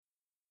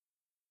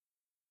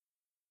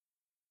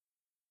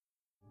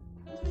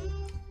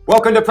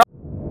Welcome to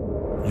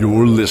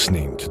You're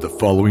listening to the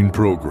following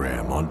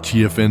program on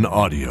TFN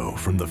Audio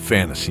from the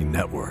Fantasy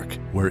Network,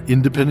 where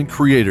independent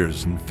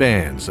creators and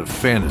fans of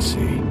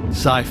fantasy,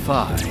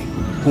 sci-fi,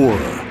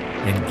 horror,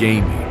 and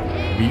gaming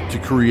meet to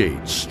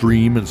create,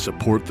 stream, and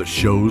support the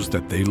shows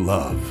that they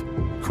love.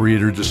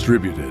 Creator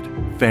distributed,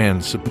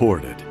 fan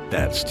supported.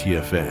 That's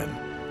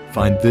TFN.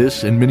 Find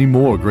this and many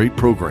more great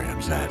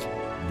programs at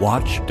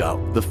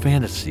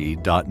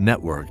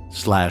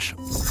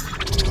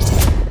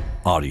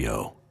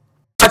watch.thefantasy.network/audio.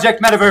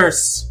 Project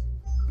Metaverse.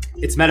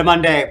 It's Meta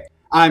Monday.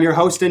 I'm your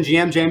host and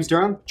GM, James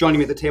Durham. Joining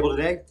me at the table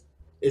today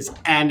is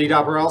Andy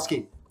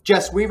Dobrowski,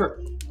 Jess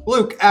Weaver,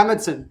 Luke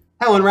Amundsen,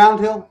 Helen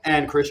Roundhill,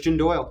 and Christian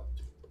Doyle.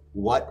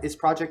 What is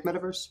Project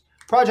Metaverse?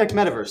 Project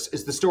Metaverse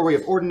is the story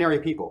of ordinary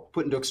people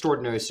put into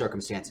extraordinary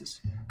circumstances,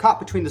 caught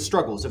between the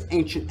struggles of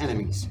ancient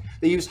enemies.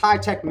 They use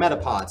high-tech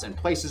metapods and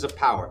places of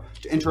power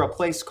to enter a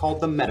place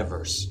called the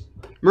Metaverse,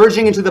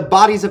 merging into the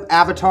bodies of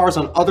avatars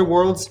on other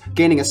worlds,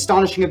 gaining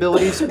astonishing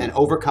abilities, and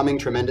overcoming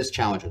tremendous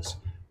challenges.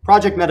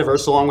 Project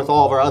Metaverse, along with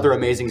all of our other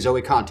amazing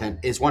Zoe content,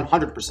 is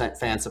 100%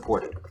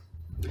 fan-supported.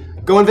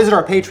 Go and visit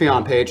our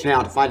Patreon page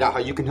now to find out how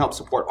you can help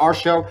support our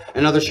show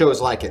and other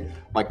shows like it,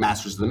 like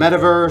Masters of the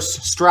Metaverse,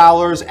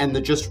 Strowlers, and the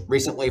just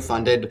recently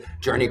funded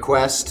Journey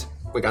Quest.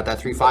 We got that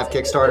 3.5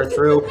 Kickstarter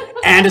through,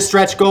 and a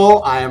stretch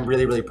goal. I am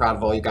really, really proud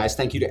of all you guys.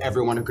 Thank you to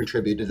everyone who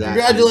contributed to that.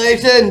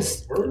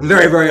 Congratulations!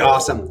 Very, very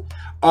awesome.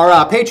 Our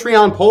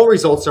Patreon poll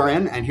results are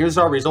in, and here's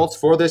our results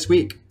for this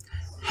week.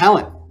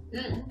 Helen,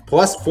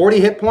 plus 40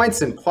 hit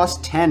points and plus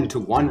 10 to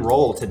one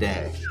roll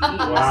today.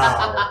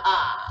 Wow.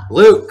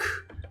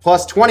 Luke,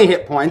 plus 20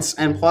 hit points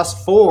and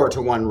plus 4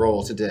 to one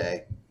roll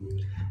today.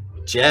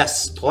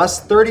 Jess,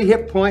 plus 30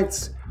 hit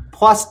points,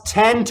 plus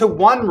 10 to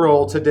one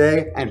roll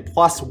today, and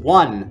plus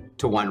 1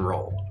 to one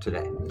roll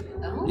today.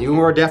 Oh. You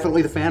are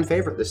definitely the fan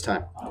favorite this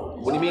time.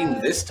 What do you mean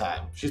this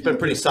time? She's been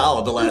pretty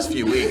solid the last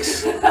few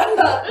weeks.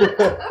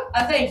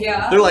 I think,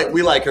 yeah. They're like,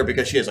 we like her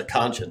because she has a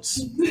conscience.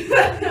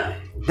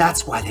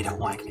 That's why they don't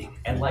like me.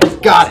 And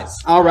like Got it.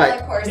 All right.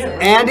 Of course.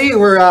 Andy,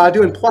 we're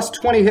doing plus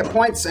 20 hit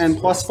points and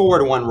plus 4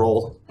 to one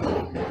roll.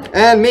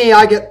 And me,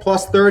 I get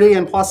plus 30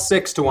 and plus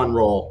 6 to one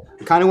roll.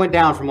 It kind of went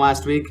down from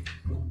last week.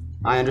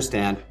 I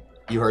understand.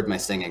 You heard my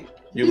singing.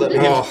 You let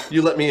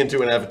me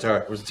into an avatar.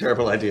 It was a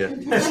terrible idea.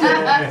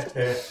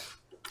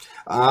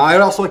 I'd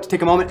also like to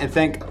take a moment and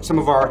thank some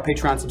of our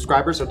Patreon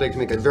subscribers. I'd like to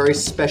make a very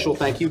special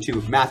thank you to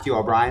Matthew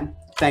O'Brien.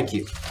 Thank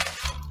you.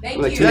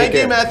 Thank Like you. to Thank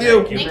you,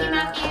 Matthew. Thank you,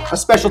 Matthew. A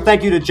special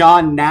thank you to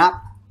John Knapp.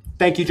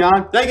 Thank you,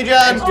 John. Thank you,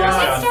 John.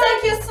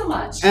 Thank you so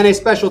much. And a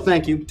special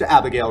thank you to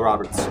Abigail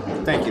Roberts.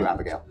 Thank you,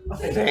 Abigail.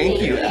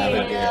 Thank you,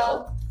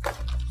 Abigail.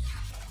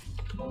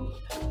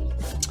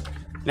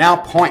 Now,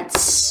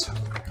 points.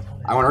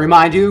 I want to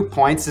remind you,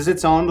 points is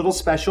its own little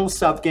special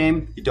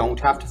sub-game. You don't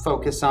have to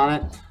focus on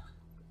it.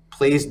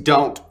 Please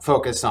don't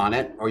focus on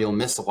it, or you'll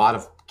miss a lot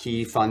of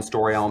key fun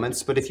story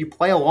elements. But if you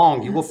play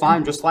along, you will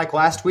find, just like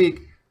last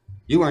week,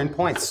 you earn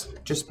points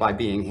just by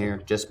being here,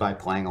 just by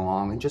playing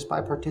along, and just by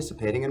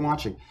participating and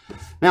watching.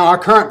 Now, our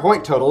current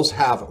point totals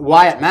have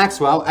Wyatt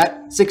Maxwell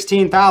at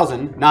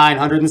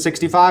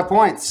 16,965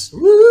 points.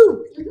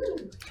 Woo!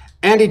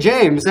 Andy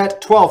James at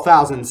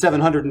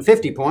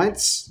 12,750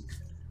 points.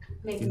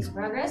 Making some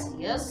progress?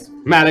 Yes.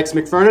 Maddox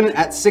McFernan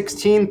at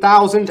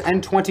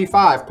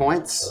 16,025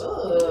 points.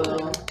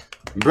 Ooh.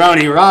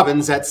 Brony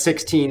Robbins at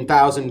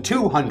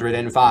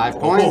 16,205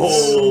 points.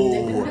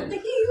 Oh.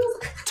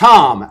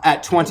 Tom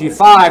at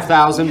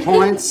 25,000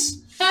 points.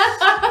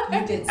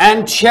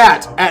 And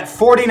Chat at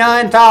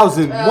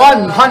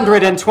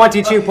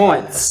 49,122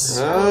 points.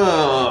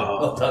 Oh.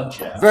 Well done,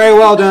 Chad. Very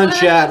well done,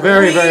 Chat.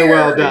 Very, very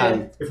well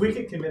done. If we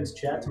could convince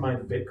Chad to mine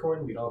the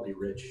Bitcoin, we'd all be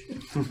rich.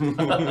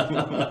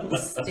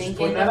 Stinking,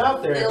 put that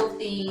out there.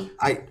 filthy.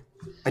 I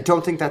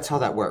don't think that's how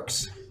that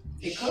works.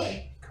 It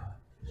could.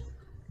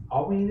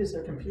 All we need is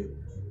their computer.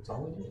 That's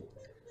all we need.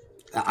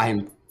 I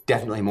am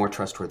definitely more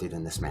trustworthy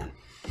than this man.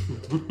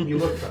 You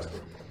look trustworthy.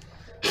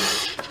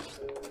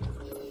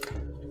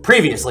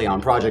 Previously on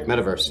Project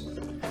Metaverse.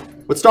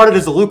 What started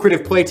as a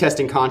lucrative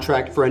playtesting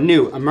contract for a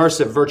new,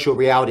 immersive virtual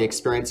reality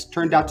experience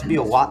turned out to be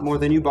a lot more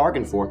than you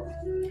bargained for.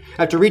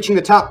 After reaching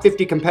the top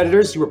 50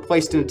 competitors, you were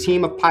placed in a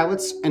team of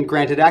pilots and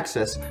granted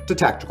access to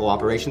Tactical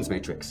Operations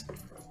Matrix.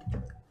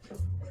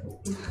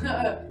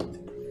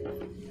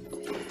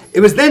 It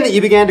was then that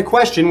you began to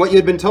question what you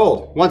had been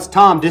told. Once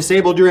Tom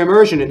disabled your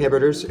immersion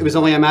inhibitors, it was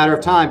only a matter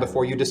of time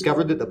before you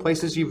discovered that the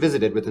places you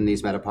visited within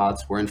these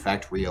metapods were in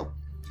fact real.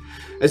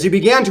 As you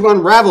began to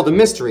unravel the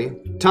mystery,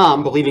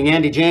 Tom, believing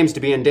Andy James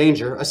to be in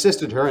danger,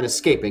 assisted her in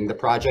escaping the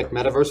Project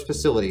Metaverse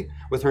facility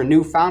with her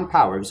newfound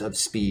powers of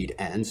speed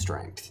and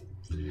strength.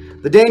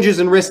 The dangers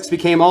and risks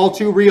became all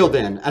too real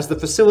then, as the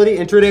facility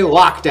entered a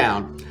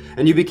lockdown,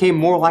 and you became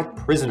more like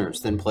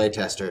prisoners than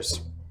playtesters.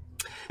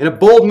 In a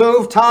bold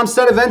move, Tom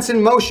set events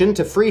in motion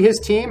to free his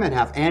team and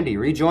have Andy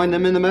rejoin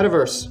them in the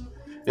Metaverse.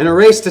 In a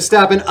race to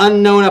stop an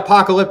unknown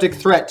apocalyptic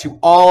threat to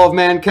all of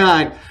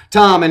mankind,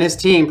 Tom and his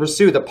team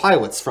pursue the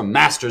pilots from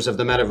Masters of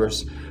the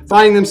Metaverse,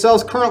 finding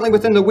themselves currently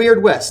within the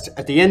Weird West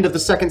at the end of the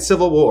Second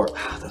Civil War.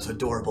 Those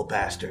adorable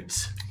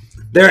bastards.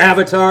 Their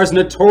avatars,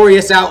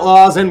 notorious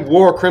outlaws and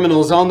war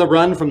criminals on the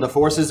run from the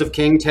forces of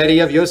King Teddy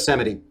of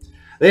Yosemite.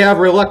 They have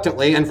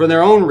reluctantly, and for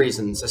their own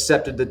reasons,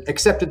 accepted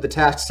the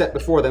task set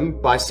before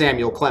them by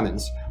Samuel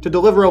Clemens to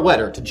deliver a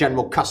letter to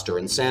General Custer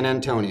in San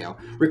Antonio,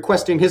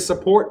 requesting his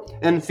support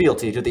and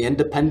fealty to the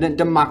independent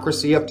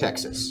democracy of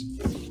Texas.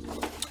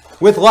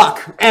 With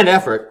luck and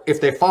effort, if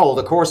they follow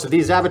the course of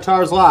these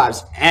avatars'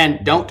 lives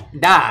and don't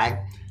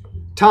die,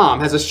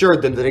 Tom has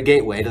assured them that a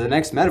gateway to the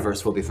next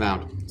metaverse will be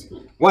found.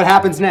 What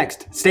happens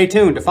next? Stay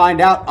tuned to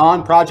find out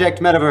on Project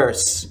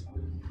Metaverse.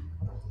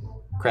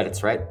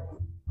 Credits, right?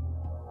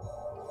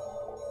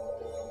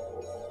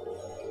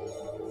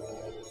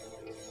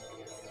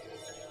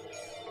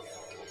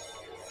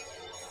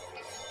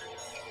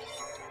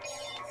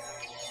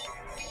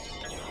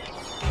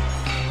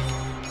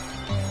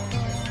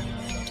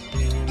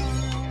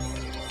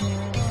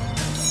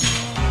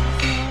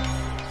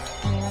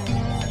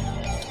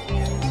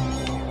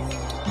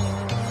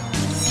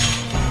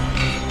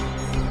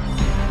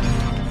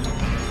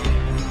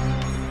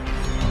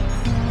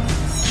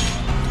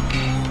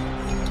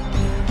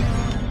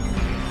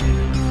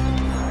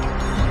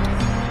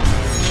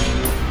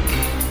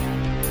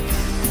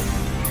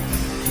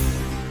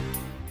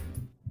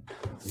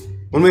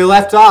 When we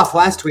left off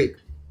last week,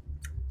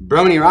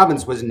 Brony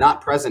Robbins was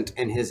not present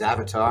in his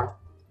avatar,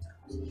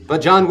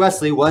 but John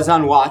Wesley was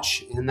on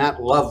watch in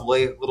that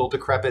lovely little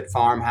decrepit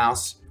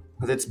farmhouse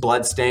with its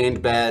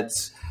blood-stained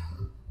beds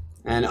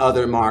and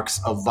other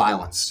marks of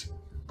violence.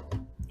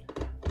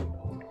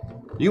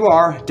 You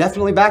are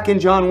definitely back in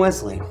John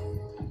Wesley.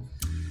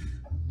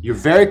 You're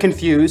very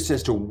confused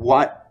as to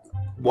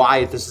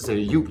why this is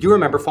you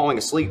remember falling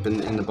asleep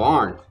in the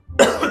barn.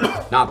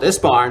 Not this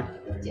barn.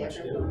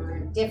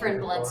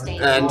 Different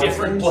bloodstains. And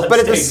Different but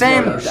at the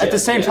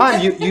bloodstains. same time,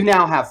 you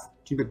now have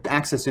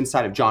access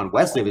inside of John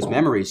Wesley of his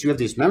memories. You have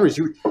these memories.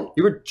 You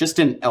were just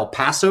in El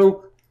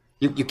Paso.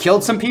 You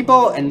killed some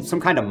people and some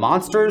kind of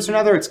monsters or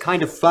another. It's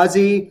kind of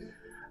fuzzy.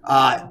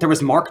 There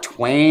was Mark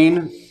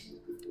Twain,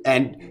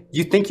 and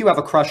you think you have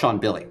a crush on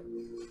Billy.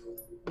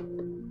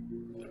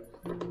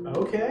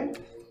 Okay.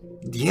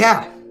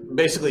 Yeah.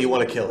 Basically, you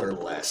want to kill her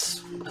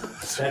less.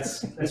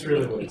 That's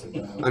really what it's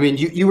about. I mean,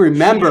 you She ain't my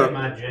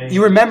remember Jane.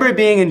 you remember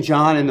being in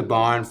John in the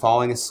barn,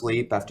 falling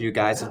asleep after you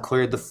guys had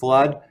cleared the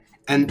flood,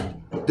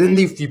 and then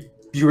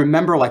you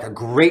remember like a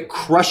great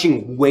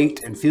crushing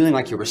weight and feeling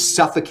like you were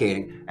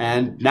suffocating,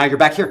 and now you're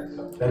back here.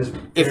 That is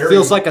It very-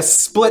 feels like a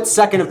split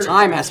second of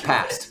time has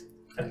passed.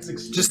 That's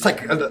Just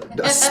like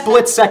a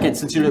split second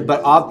since you.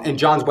 But in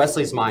John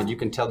Wesley's mind, you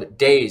can tell that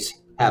days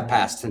have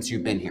passed since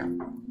you've been here.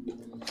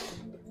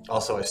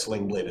 Also, I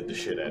sling-bladed the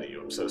shit out of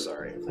you. I'm so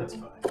sorry. That's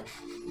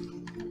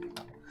fine.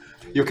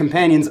 Your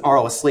companions are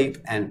all asleep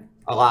and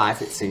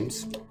alive, it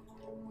seems.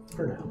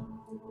 For now.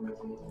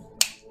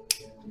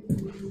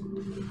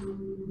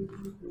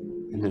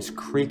 And there's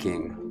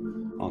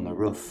creaking on the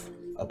roof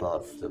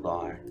above the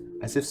barn,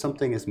 as if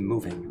something is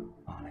moving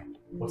on it.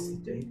 What's the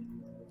date?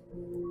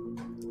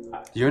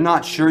 You're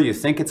not sure. You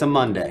think it's a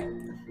Monday.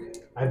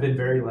 I've been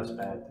very less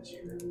bad this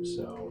year,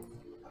 so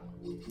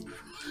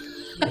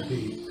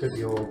could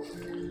be old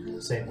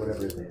Saint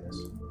whatever his name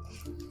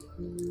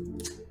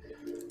is.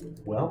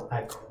 Well,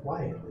 I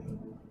quietly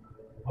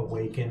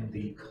awaken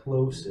the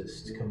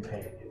closest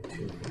companion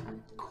to me.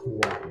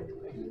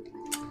 Quietly.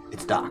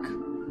 It's Doc.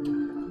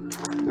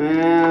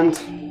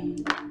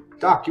 And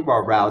Doc, you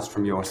are roused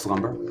from your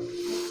slumber.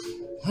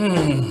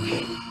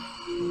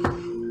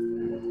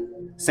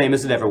 Same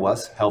as it ever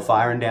was.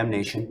 Hellfire and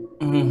damnation.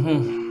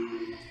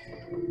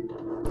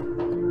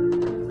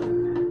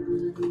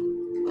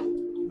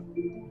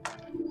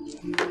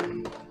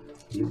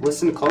 You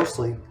listen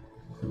closely.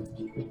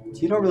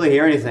 You don't really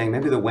hear anything.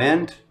 Maybe the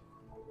wind.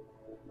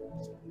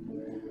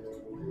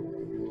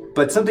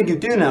 But something you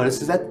do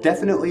notice is that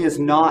definitely is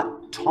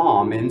not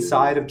Tom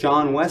inside of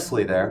John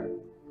Wesley there.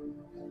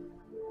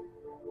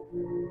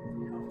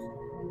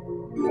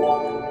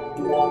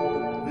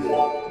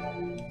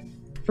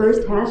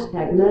 First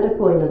hashtag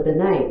metaphor of the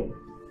night.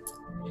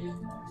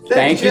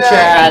 Thank you,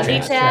 Chad.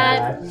 Thank you,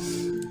 Chad.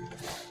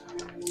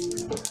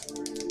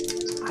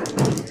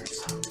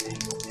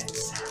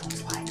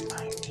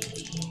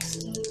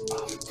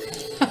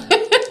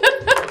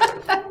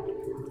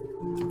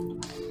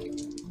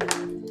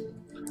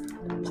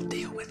 We'll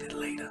deal with it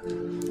later.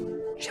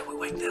 Shall we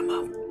wake them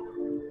up?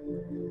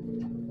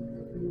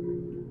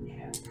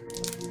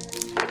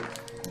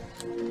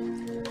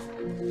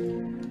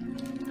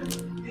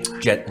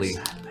 Gently.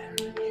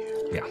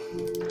 Yeah.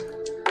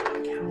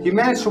 You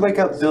manage to wake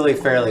up Billy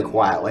fairly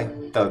quietly,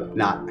 though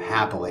not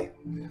happily.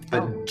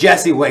 But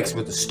Jesse wakes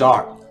with a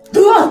start.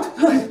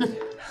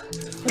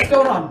 What's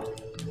going on?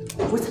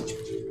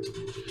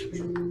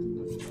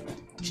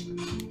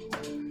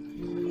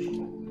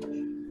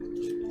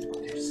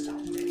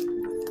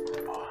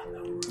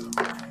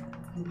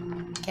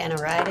 Can I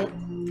ride it?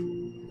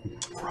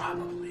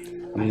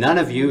 None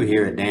of you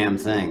hear a damn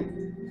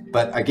thing.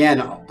 But again,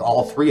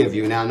 all three of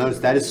you now notice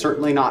that is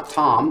certainly not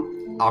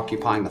Tom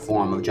occupying the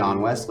form of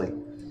John Wesley.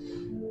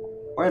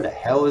 Where the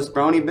hell has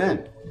Brony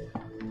been?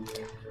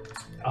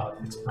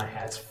 My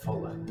hat's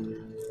full of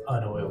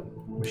unoiled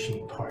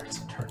machine parts,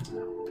 it turns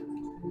out.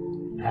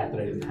 A hat that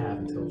I didn't have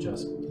until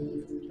just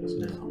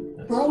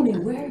now. Brony,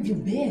 where have you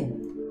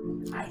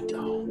been? I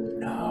don't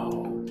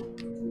know.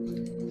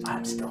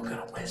 I'm still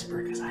gonna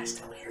whisper because I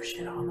still hear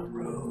shit on the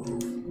roof.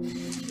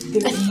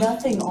 There's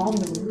nothing on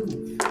the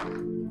roof.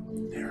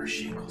 There are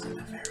shingles at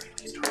the very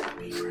least, or to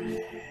be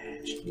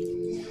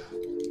wretched.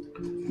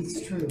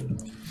 It's true.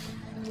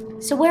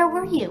 So where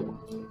were you?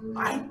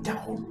 I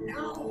don't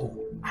know.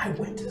 I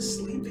went to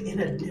sleep in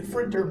a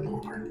differenter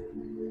barn.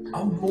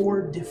 A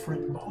more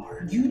different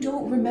barn. You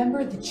don't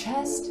remember the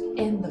chest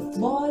and the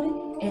flood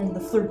and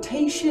the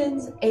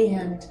flirtations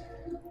and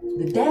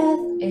the death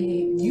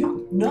and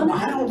none of I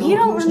that? don't know. You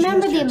don't whose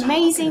remember chest the you're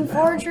amazing talking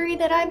about. forgery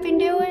that I've been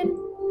doing?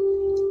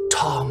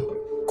 Tom,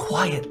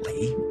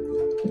 quietly.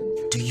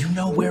 Do you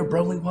know where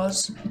Brony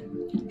was? Do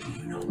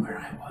you know where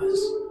I was?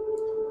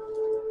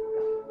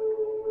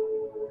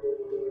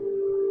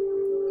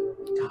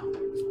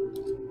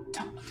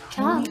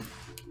 Tom,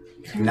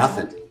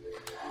 Nothing.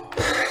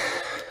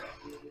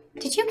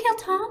 did you kill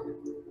Tom?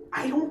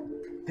 I don't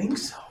think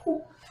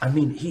so. I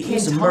mean,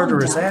 he's a Tom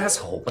murderous die?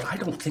 asshole, but I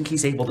don't think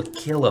he's able to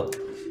kill a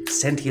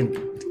sentient...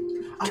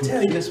 I'll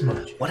tell you this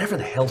much. Whatever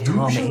the hell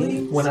Tom Usually,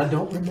 is. when I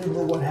don't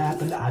remember what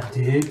happened, I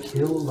did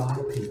kill a lot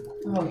of people.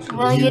 Oh, geez.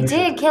 Well, you Usually.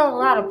 did kill a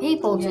lot of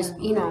people, just,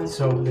 you know.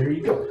 So there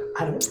you go.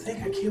 I don't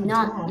think I killed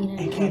Not- Tom. you know,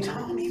 And can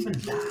Tom even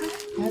die?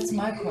 That's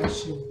my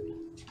question.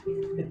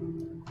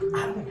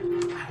 I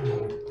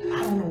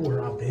don't know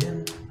where I've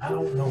been. I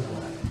don't know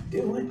what I'm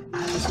doing.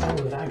 I just know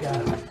that I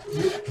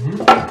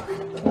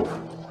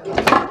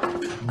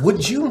got.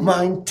 Would you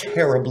mind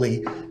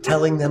terribly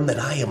telling them that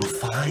I am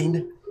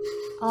fine?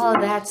 Oh,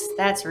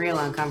 that's real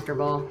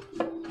uncomfortable.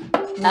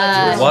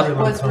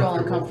 What's real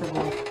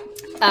uncomfortable?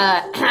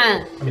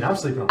 I mean, I'm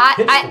sleeping on the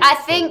I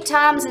think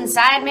Tom's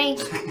inside me.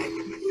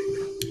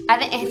 I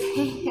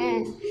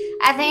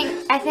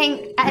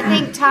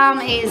think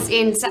Tom is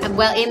inside.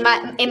 Well, in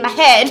my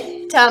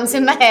head. Tom's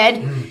in my head.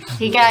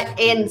 He got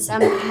in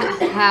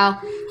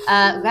somehow.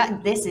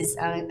 This is.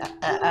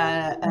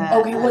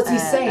 Okay, what's he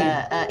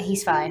saying?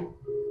 He's fine.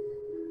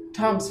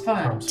 Tom's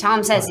fine.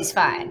 Tom says he's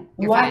fine.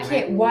 Why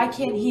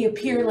can't he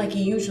appear like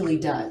he usually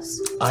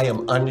does? I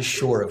am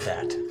unsure of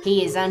that.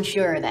 He is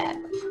unsure of that.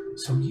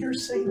 So you're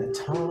saying that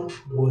Tom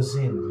was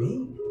in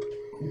me?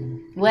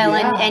 Well,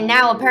 Yeah. and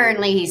now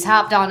apparently he's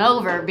hopped on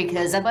over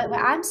because but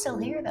I'm still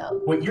here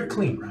though. Wait, you're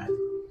clean, right?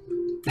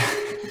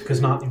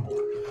 Because not anymore.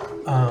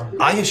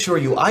 I assure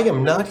you, I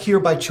am not here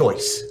by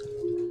choice.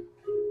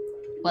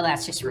 Well,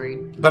 that's just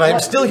rude. But I am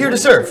What? still here to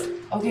serve.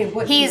 Okay,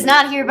 what? He is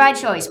not here by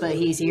choice, but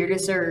he's here to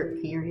serve.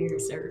 Here to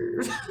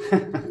serve.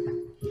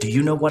 Do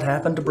you know what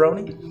happened to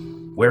Brony?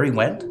 Where he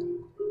went?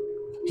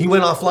 He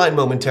went offline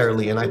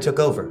momentarily and I took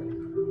over.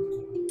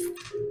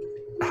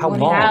 How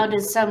long? How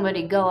does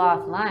somebody go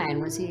offline?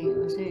 Was he?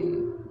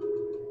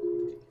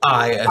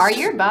 Are Are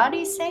your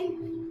bodies safe?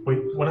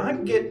 Wait, when I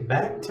get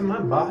back to my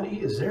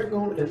body,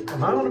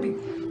 am I going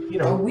to be,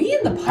 Are we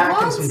in the packing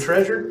pods? some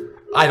treasure?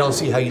 I don't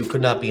see how you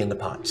could not be in the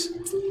pods.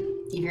 If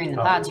you're in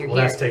the pods, you're well,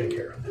 here. that's taken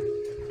care of.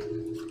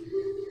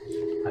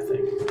 I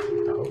think.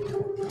 I hope.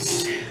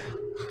 It's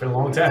been a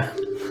long time.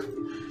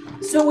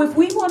 So if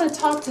we want to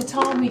talk to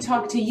Tom, we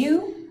talk to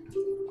you?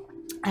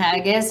 I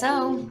guess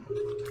so.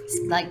 It's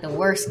like the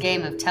worst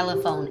game of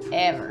telephone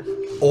ever.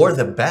 Or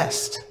the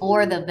best.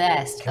 Or the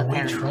best, Can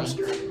apparently. we trust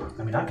her?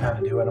 I mean, I kind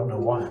of do. I don't know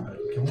why, but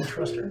can we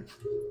trust her?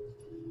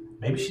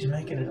 Maybe she's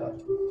making it up.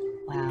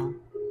 Wow.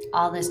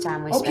 All this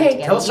time we Okay, spent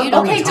together. Tell us You something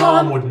don't only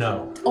Tom would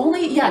know.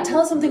 Tell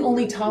us something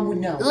only Tom would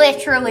know.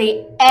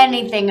 literally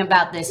anything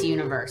about this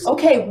universe.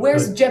 Okay,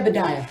 where's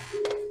Jebediah?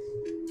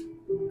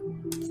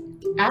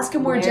 Ask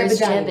him where's Where's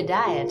Jebediah.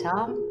 Jebediah,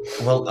 Tom?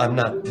 Well, I'm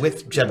not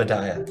with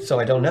Jebediah, so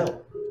I don't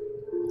know.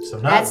 So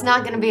That's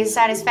not going to be a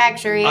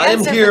satisfactory I am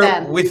answer for here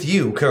them. with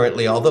you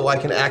currently, although I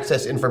can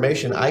access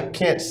information. I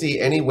can't see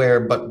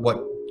anywhere but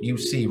what you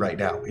see right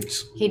now.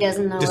 It's He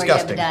doesn't know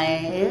disgusting. where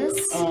Jebediah is.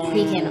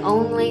 He can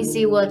only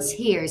see what's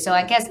here. So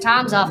I guess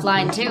Tom's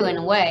offline too, in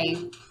a way.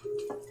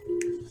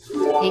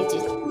 He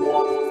just,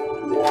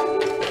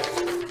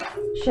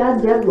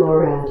 Shad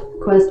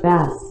Devlorat, Quest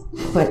Bass,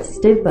 Quet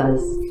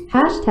Stigbuzz,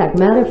 Hashtag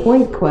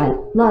Metapoint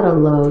Quet, Lotto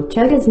Low,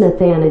 Chegas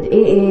Nathanid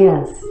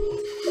AAS,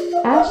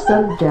 Ash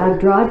Sub Jag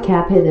Drod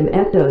Cap Hidim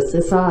Ectos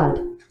Assad,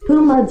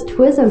 Pumads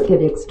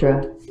Twizokid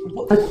Extra,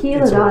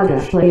 Akila Daga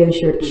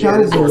Playoshirt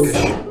Sharzoos,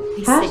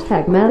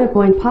 Hashtag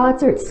Metapoint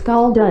Potsert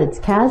Skull Duds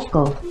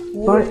Casual,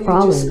 Bart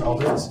Frolin. Oh,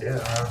 that's,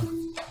 yeah.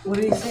 What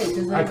did he say?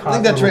 I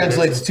think that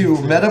translates to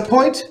meta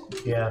point?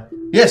 Yeah.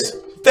 Yes,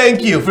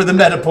 thank you for the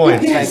meta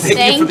point. Thank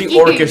you for the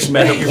orcish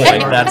meta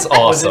point. That's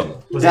awesome.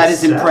 That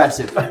is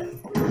impressive.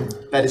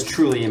 That is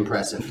truly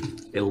impressive.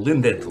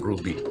 Elinded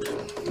Ruby.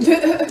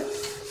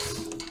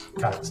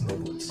 God, it's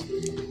nobles.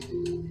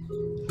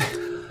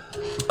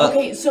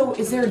 Okay, so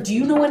do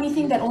you know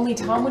anything that only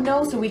Tom would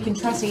know so we can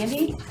trust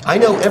Andy? I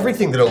know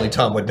everything that only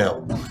Tom would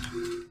know.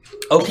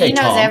 Okay, He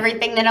knows Tom.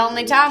 everything that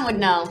only Tom would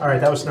know. All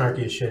right, that was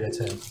snarky as shit. It's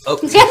him.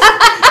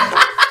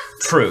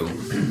 True.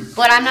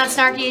 But I'm not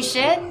snarky as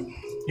shit.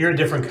 You're a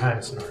different kind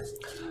of snarky.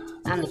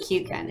 I'm the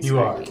cute kind of You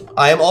snarky. are.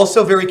 I am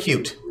also very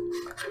cute.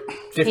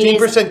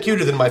 15%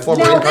 cuter than my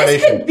former Now,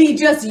 incarnation. this could be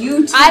just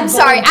you two. I'm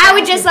sorry. going I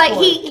would back just and like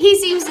forth. he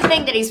seems to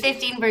think that he's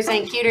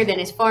 15% cuter than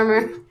his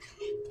former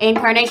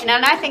incarnation,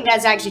 and I think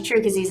that's actually true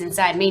because he's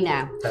inside me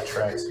now. That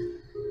tracks.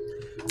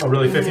 Oh,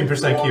 really?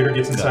 15% cuter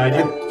gets inside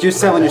you? You're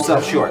selling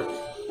yourself short.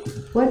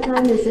 What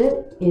time is it?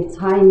 It's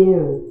high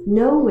noon.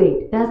 No,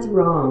 wait, that's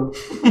wrong.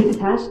 It's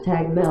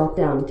hashtag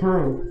meltdown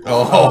time.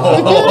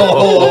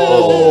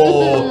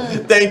 Oh,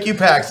 thank you,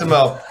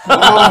 Paximo.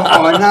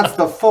 Oh, and that's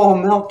the full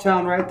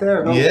meltdown right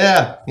there. Don't-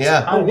 Yeah.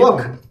 Oh,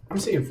 look. I'm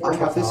seeing I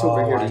have this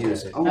over here to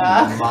use. Oh,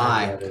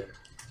 my.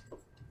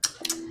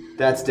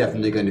 That's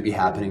definitely going to be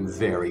happening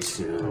very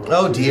soon.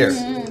 Oh, dear.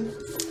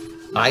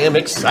 I am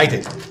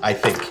excited, I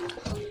think.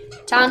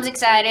 Tom's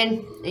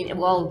excited.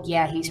 Well,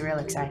 yeah, he's real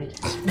excited.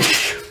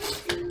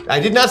 I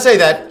did not say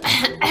that.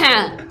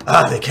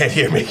 They can't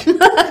hear me.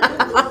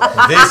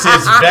 This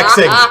is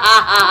vexing.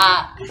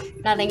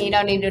 Nothing you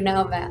don't need to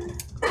know about.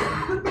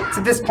 So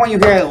at this point, you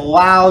hear a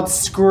loud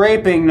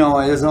scraping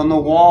noise on the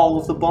wall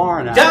of the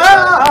barn. Okay,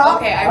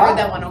 I heard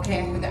that one. Okay,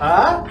 I heard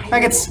that one.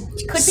 Like it's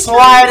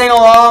sliding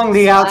along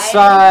the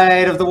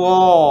outside of the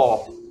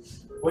wall.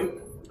 Wait,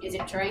 Is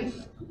it a train?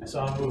 I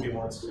saw a movie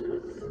once.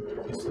 You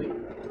asleep?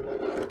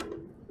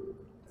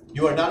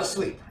 You are not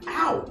asleep.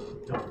 Ow!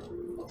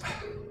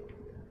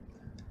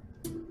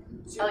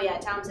 Oh yeah,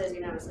 Tom says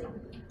you're not asleep.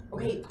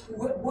 Okay,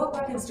 what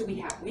weapons do we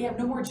have? We have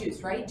no more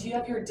juice, right? Do you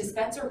have your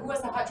dispenser? Who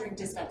has the hot drink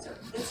dispenser?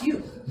 It's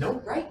you.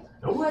 Nope. Right?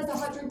 Nope. Who has the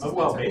hot drink dispenser?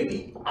 Well,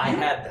 maybe. I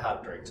had the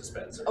hot drink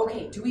dispenser.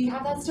 Okay, do we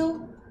have that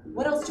still?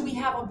 What else do we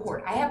have on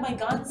board? I have my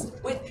guns.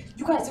 Wait,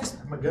 you guys, there's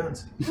My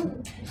guns.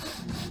 I'm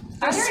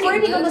there any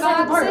screaming on the good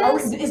second part.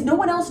 boxes? Is no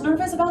one else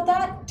nervous about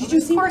that? Did you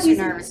see? Of course you're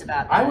nervous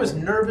about that. I was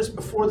nervous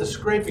before the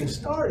scraping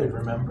started,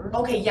 remember?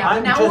 Okay, yeah.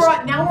 I'm Now just we're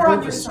on your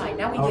nervous. side.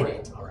 Now we All get right,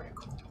 it. all right,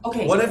 cool.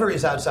 Okay. Whatever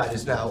is outside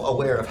is now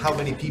aware of how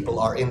many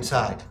people are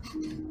inside.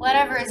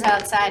 Whatever is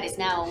outside is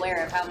now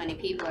aware of how many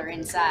people are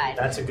inside.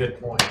 That's a good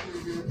point.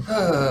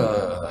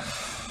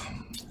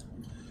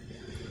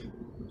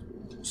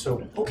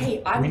 So,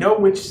 Okay, we know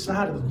which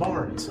side of the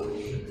barn it's on.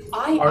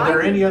 Are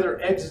there any other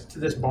exits to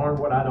this barn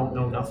what I don't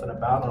know nothing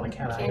about on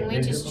account of Can we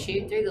just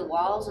shoot through the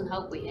walls and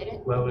hope we hit it?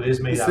 Well, it is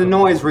made As out the of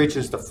noise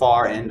reaches the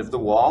far end of the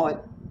wall, it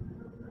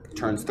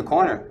turns the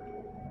corner.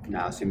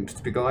 Now seems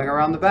to be going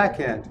around the back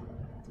end.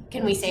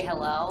 Can we say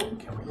hello?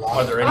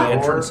 Are there any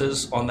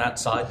entrances on that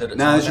side that it's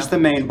No, on it's just the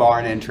main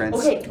barn entrance.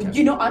 Okay,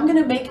 I'm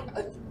gonna make.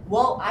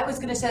 I was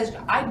gonna say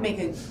I'd make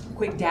a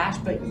quick dash,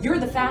 but you're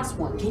the fast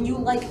one. Can you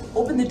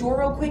open the door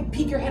real quick,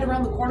 peek your head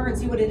around the corner, and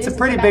see what it is? It's a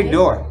pretty big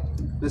door.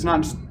 It's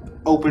not just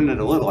open it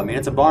a little. I mean,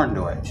 it's a barn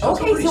door.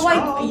 Okay,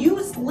 so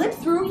you slip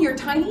through. You're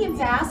tiny and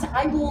fast.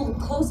 I will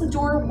close the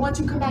door once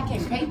you come back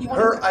in. Okay?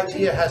 Her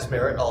idea has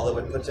merit, although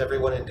it puts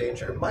everyone in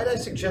danger. Might I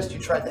suggest you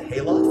try the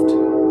hayloft?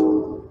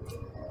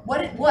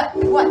 What?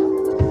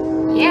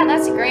 Yeah,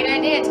 that's a great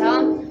idea,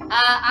 Tom.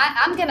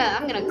 I'm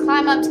gonna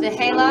climb up to the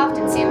hayloft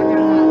and see if we're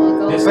gonna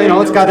look over.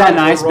 So, it's got that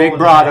nice big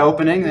broad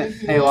opening that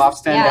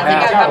haylofts tend to Yeah, I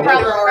think have. I'm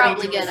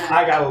probably gonna.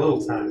 I got a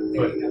little time,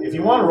 but if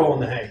you want to roll in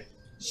the hay.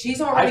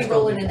 She's already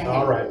rolling in the hay.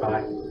 All right,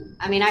 bye.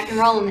 I mean, I can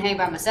roll in the hay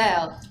by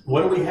myself.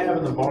 What do we have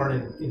in the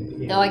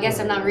barn? Though I guess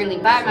I'm not really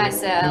by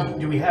myself.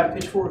 Do we have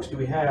pitchforks? Do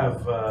we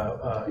have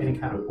any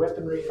kind of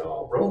weaponry at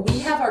all? Well, we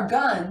have our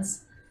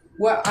guns.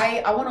 Well,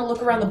 I want to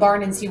look around the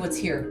barn and see what's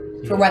here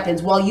for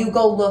weapons. While you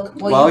go look.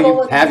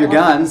 You have your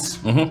guns.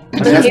 Mm-hmm. I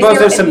mean, I suppose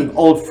there's some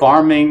old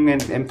farming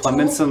and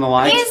implements and the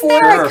like. Is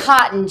there a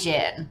cotton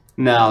gin?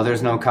 No,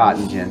 there's no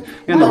cotton gin.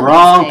 You're in the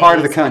wrong part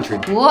of the country.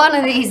 One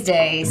of these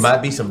days.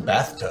 Might be some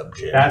bathtub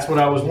gin. That's what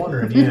I was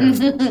wondering,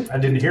 yeah. I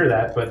didn't hear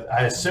that, but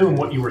I assume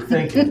what you were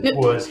thinking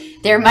was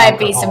There might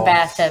be alcohol. some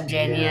bathtub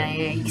gin, yeah.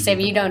 Except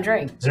you don't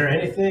drink. Is there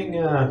anything,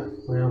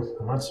 well,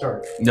 I'm not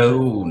starting. No.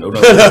 We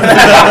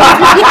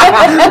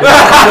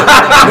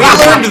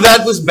learned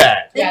that was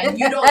bad. Yeah,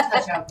 you don't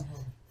touch alcohol.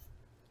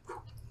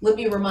 Let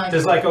me remind you.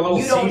 There's like a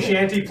little sea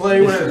shanty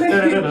play with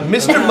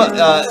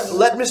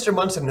Let Mr.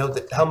 Munson know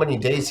that how many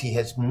days he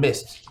has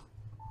missed.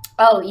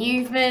 Oh,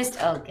 you've missed?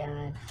 Oh,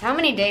 God. How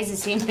many days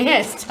has he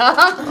missed, huh?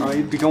 Oh,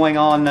 you'd be going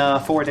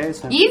on 4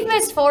 days. Then. You've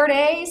missed 4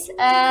 days,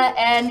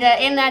 and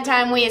in that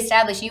time we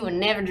established you were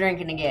never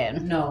drinking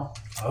again. No.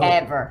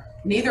 Ever.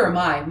 Neither am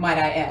I, might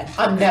I add.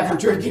 I'm never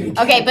drinking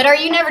again. Okay, but are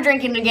you never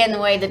drinking again the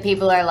way that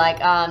people are like,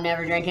 oh, I'm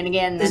never drinking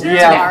again? Then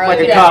Yeah, tomorrow like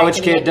a you're college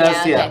drinking kid again.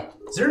 does, yeah. Okay.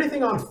 Is there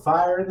anything on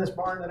fire in this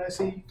barn that I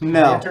see?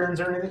 No. Lanterns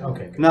or anything?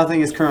 Okay. Good. Nothing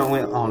is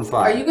currently on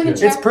fire. Are you going to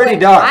check? It's pretty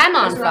dark. I'm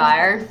on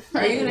fire.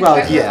 Are you going to Well,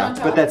 check what's yeah, on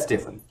top? but that's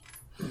different.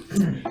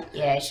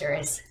 Yeah, it sure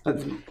is.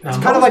 It's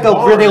kind of like a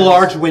really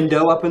large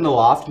window up in the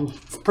loft. And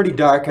it's pretty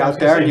dark out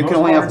there, and you can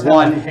only have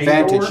one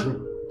vantage.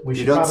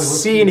 You don't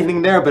see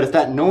anything there, but if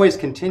that noise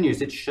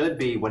continues, it should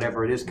be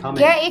whatever it is coming.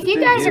 Yeah, if you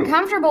guys are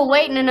comfortable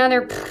waiting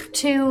another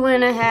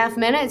 2.5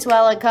 minutes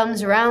while it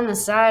comes around the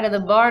side of the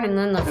barn and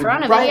then the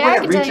front of it, yeah, I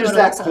can tell you what it looks like. Right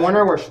when it reaches that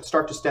corner where it should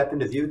start to step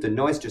into view, the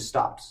noise just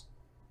stops.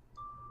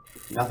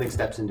 Nothing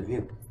steps into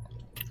view.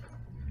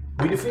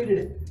 We defeated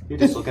it. You're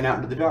just looking out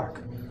into the dark.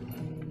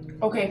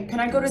 Okay, can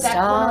I go to that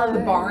corner of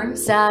the barn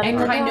and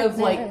kind of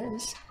like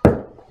see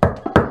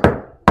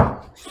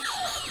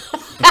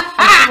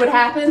what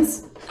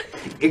happens?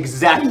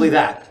 Exactly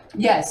that.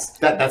 Yes.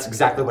 That's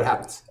exactly what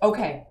happens.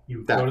 Okay.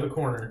 You go to the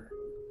corner.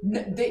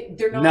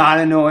 They're not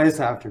a noise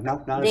after.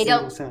 Not a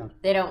single sound.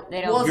 They don't.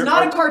 Well, it's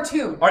not a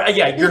cartoon.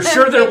 Yeah, you're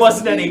sure there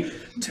wasn't any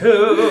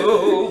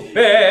too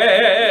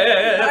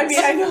bad. I mean,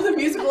 I know the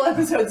musical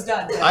episode's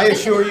done. I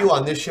assure you,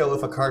 on this show,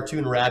 if a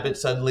cartoon rabbit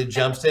suddenly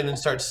jumps in and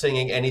starts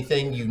singing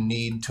anything, you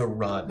need to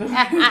run.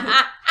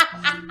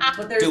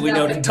 But there's Do we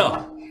know the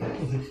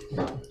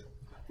Tom?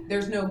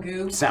 There's no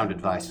goop. Sound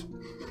advice.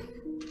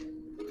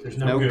 There's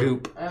no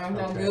goop.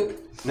 No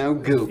goop. No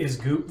goop. Is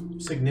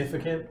goop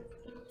significant?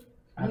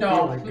 I No.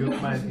 feel like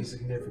goop might be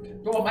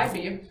significant. Well, it might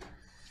be.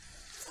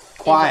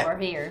 Quiet. Or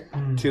here.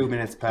 2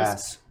 minutes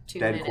pass. Just 2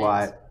 Dead minutes.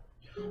 quiet.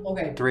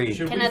 Okay. 3.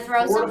 Can I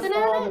throw something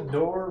at it? The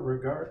door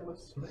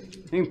regardless, maybe?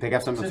 You can pick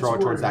up something to Since throw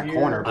it towards we're that here-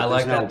 corner. But I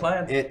like there's that no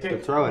plan. It to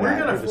throw it We're at.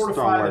 going to You're just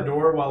fortify throwing the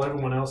word. door while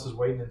everyone else is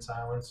waiting in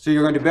silence. So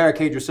you're going to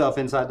barricade yourself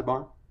inside the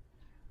barn?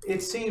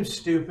 It seems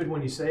stupid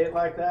when you say it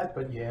like that,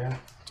 but yeah.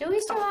 Do we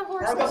still have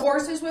horses? Are the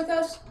horses with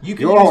us?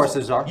 Your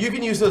horses are. You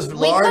can use those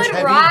large, could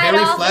heavy, ride very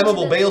off into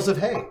flammable the- bales of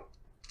hay.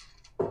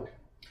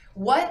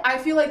 What? I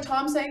feel like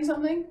Tom's saying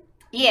something.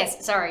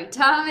 Yes, sorry.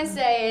 Tom is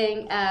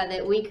saying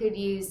that we could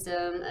use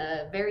some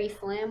very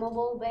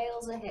flammable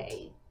bales of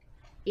hay.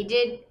 He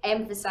did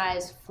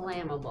emphasize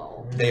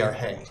flammable. They are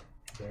hay.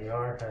 They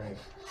are hay.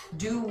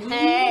 Do we?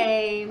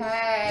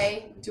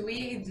 Hey. Do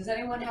we? Does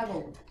anyone have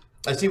a?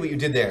 I see what you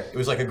did there. It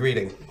was like a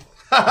greeting.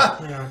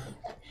 Yeah.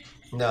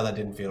 No, that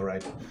didn't feel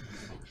right.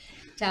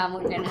 Tom,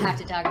 we're going to have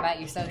to talk about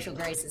your social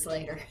graces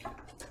later.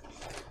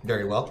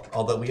 Very well.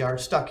 Although we are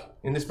stuck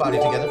in this body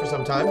together for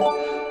some time.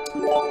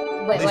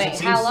 Wait,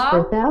 how long?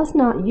 For thou's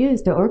not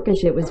used to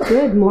Orcish, it was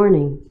good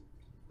morning.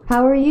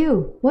 How are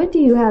you? What do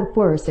you have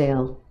for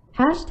sale?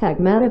 Hashtag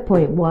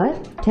MetaPoint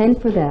what? 10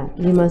 for that.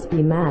 You must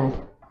be mad.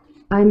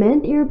 I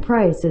meant your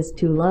price is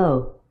too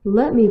low.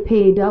 Let me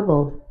pay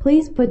double.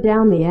 Please put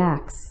down the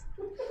axe.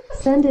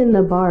 Send in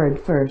the bard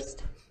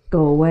first.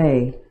 Go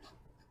away.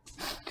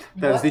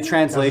 That was the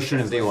translation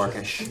of the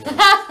Orcish.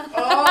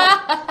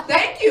 Oh,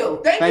 thank you.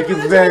 Thank you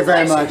for the very,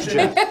 very much,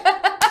 translation.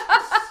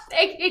 Jeff.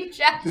 Thank you,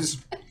 Jeff.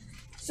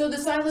 So the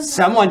silence.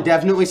 Someone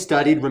definitely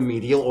studied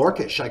remedial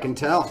Orcish, I can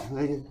tell.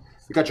 You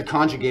got your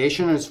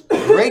conjugation. It's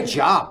great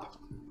job.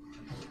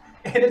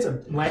 And it's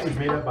a language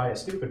made up by a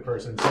stupid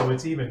person, so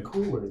it's even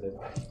cooler than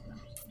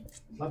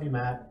love you,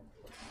 Matt.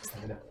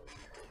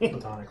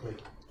 Platonically.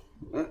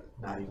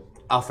 Not even.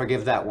 I'll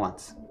forgive that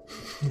once.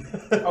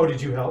 Oh,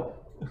 did you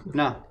help?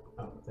 No,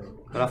 Oh, thank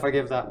you. but I'll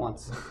forgive that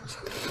once.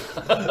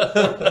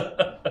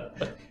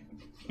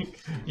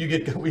 You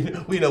get.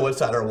 We know what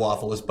side our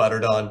waffle is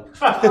buttered on.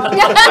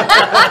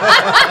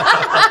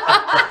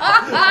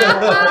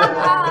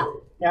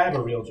 Yeah, I have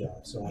a real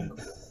job, so I'm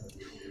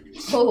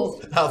cool.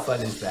 Oh. How fun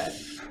is that?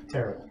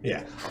 Terrible.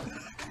 Yeah.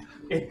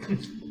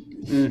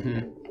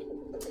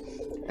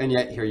 And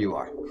yet, here you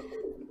are.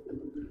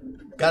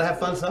 Gotta have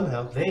fun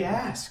somehow. They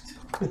asked.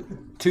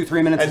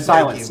 2-3 minutes of And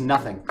silence, thank you.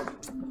 nothing.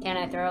 Can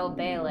I throw a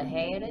bale of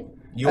hay at it?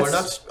 You are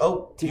not.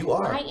 Oh, you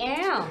are. I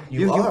am.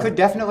 You are. could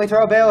definitely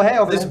throw a bale of hay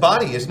over This there.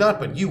 body is not,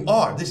 but you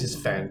are. This is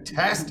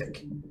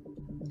fantastic.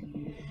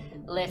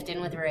 Lifting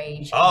with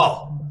rage.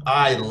 Oh,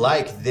 I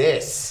like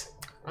this.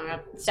 I'm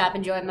gonna stop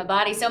enjoying my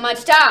body so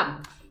much.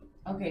 Tom!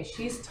 Okay,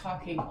 she's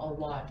talking a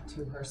lot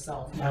to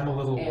herself. I'm a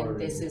little and worried.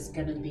 this is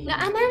gonna be. No,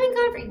 I'm having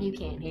comfort. You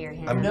can't hear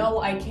him. No,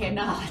 I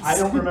cannot. I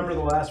don't remember the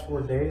last 4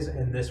 days,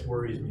 and this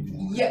worries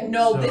me. Yeah,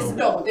 no,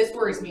 So- this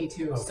worries me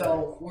too. Okay.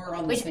 So we're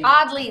on the Which same.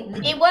 oddly,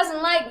 it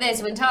wasn't like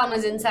this when Tom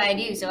was inside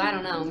you, so I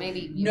don't know.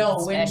 Maybe you're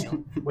No, when-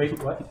 special.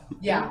 Wait, what?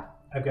 Yeah.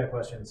 I've got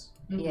questions.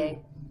 Yeah.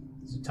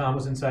 So Tom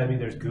was inside me.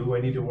 There's goo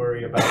I need to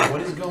worry about.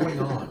 What is going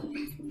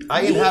on?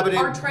 I We inhabited.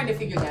 are trying to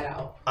figure that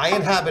out. I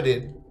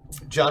inhabited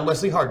John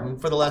Wesley Harden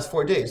for the last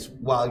 4 days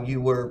while you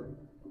were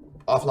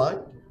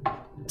offline.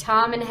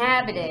 Tom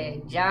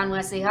inhabited John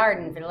Wesley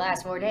Harden for the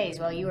last 4 days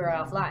while you were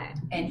offline.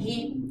 And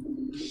he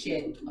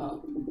shit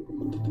up.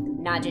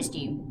 Not just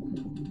you.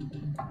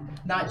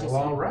 Not just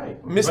Well, all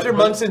right. Mr.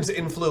 Munson's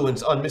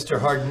influence on Mr.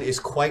 Harden is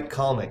quite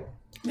calming.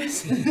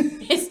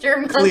 Mr.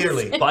 Munson.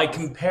 Clearly. By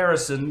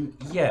comparison,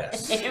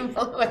 yes.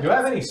 Influence. Do I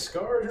have any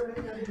scars or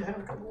anything I need to have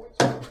a couple weeks?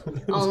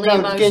 Only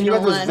Again, you emotional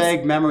have those ones.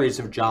 vague memories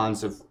of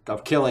John's of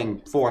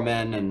killing 4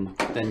 men and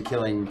then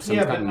killing some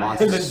kind of I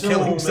monster. have so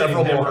killing many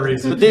several more.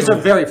 memories of But these are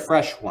killing- very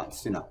fresh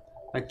ones, you know.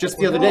 Like just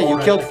the other day, you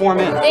killed 4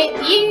 men.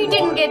 You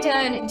didn't get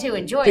to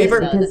enjoy Paper-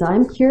 this, though. Because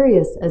I'm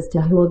curious as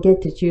to who will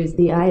get to choose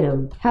the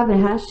item. Have a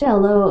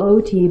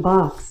 #LOOT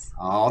box.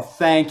 Oh,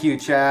 thank you,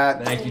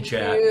 chat. Thank you,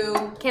 chat.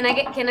 Can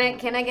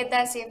I get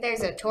that? See if there's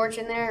a torch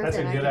in there. That's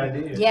a good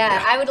idea.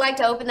 Yeah, I would like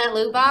to open that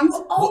loot box.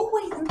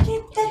 Always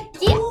get that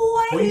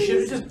toy. Well, you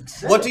should have just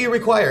said What do you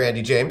require,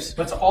 Andy James?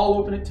 Let's all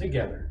open it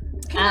together.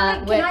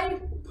 Can I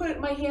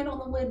put my hand on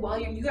the lid while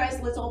you guys?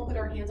 Let's all put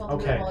our hands on the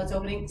lid while it's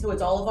opening. So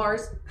it's all of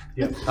ours.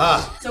 Yep.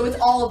 So it's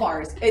all of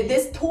ours.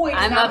 This toy. Is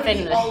I'm not up gonna in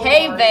be the all of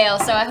hay ours. bale,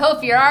 so I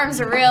hope your arms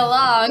are real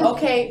long.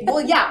 Okay. Well,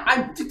 yeah.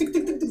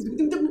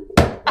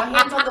 My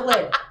hands on the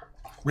lid.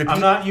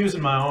 I'm not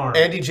using my arm.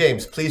 Andy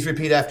James, please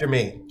repeat after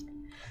me.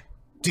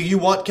 Do you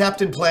want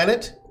Captain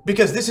Planet?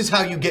 Because this is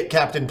how you get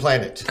Captain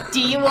Planet. Do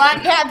you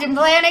want Captain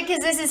Planet? Because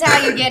this is how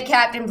you get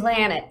Captain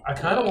Planet. I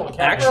kind of want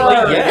Captain Actually,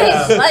 Planet.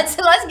 yes.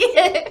 Let's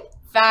get it.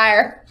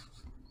 Fire.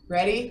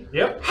 Ready?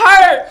 Yep.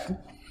 Heart.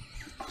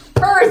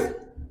 Earth.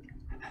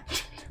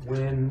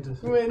 Wind.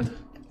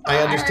 I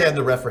understand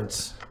the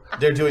reference.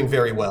 They're doing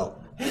very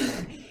well.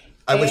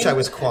 I wish I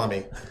was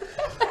Kwame.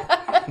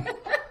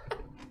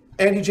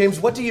 Andy James,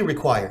 what do you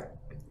require?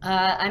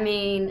 Well,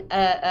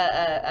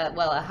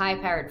 a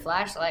high-powered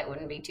flashlight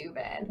wouldn't be too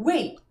bad.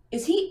 Wait,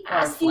 is he Or a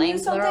asking you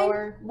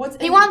flamethrower. something?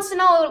 He wants to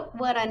know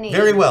what I need.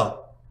 Very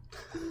well.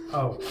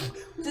 Oh.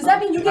 Does that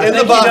mean you In get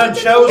the box,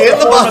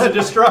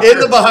 destructor. in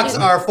the box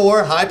are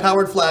 4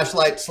 high-powered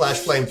flashlights /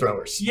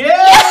 flamethrowers. Yeah!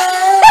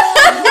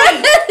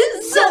 Wait,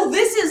 so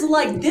this is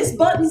like this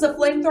button's a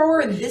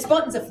flamethrower and this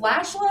button's a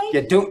flashlight?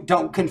 Yeah,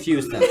 don't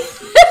confuse them.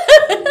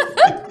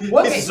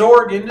 What's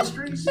Zorg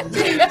Industries?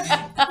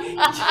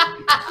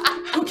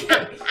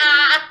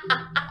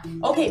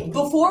 Okay,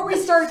 before we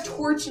start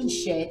torching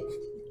shit,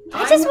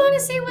 I just want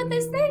to see what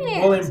this thing is.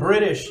 Well, in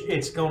British,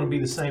 it's going to be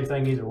the same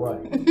thing either way.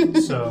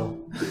 So,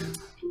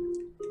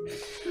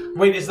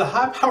 wait, is the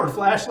high-powered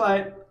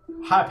flashlight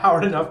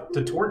high-powered enough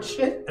to torch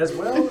shit as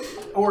well?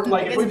 Or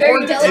like if we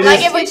point it,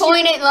 if we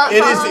point it long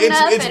enough,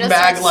 It's it'll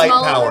mag start light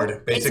smaller?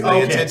 powered,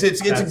 basically. Okay.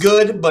 It's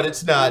good, but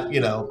it's not,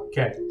 you know.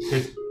 Okay.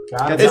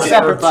 It's a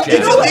separate button.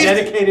 It's at least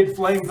dedicated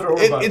flamethrower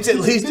button. It's at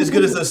least as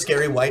good as those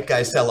scary white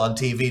guys sell on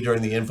TV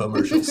during the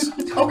infomercials.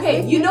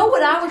 okay, you know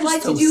what I would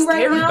like to do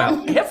right now?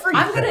 About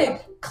everything. I'm gonna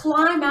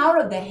climb out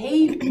of the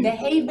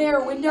hay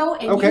bare window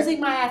and using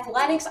my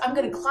athletics, I'm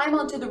gonna climb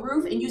onto the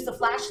roof and use the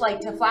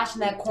flashlight to flash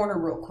in that corner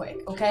real quick.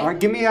 Okay. All right,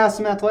 give me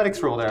some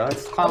athletics roll there.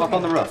 Let's climb up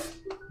on the roof.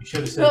 You should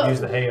have said use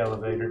the hay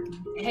elevator.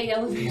 Hey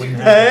elevator.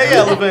 Hey,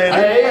 elevator.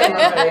 Hey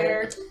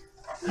elevator.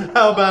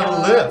 How about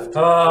a lift?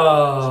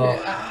 Oh.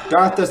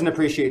 Darth doesn't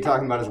appreciate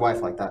talking about his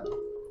wife like that.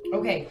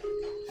 Okay.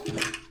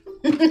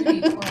 3,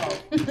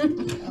 12.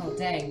 Oh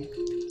dang.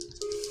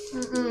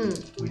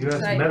 We do have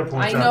some meta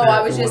points. I know.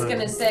 I was just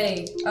gonna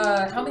say,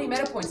 how many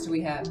meta points do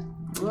we have?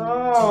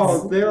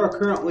 Oh, there are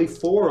currently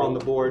 4 on the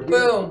board here.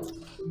 Boom.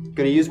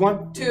 Gonna use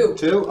one? 2.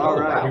 2? All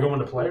right. You're going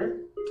to player?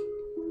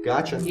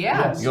 Gotcha.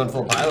 Yeah. Yes. You going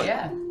full pilot?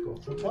 Yeah. Go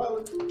for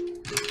pilot.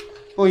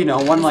 Well, you know,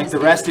 one like the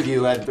rest of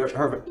you,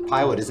 her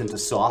pilot isn't a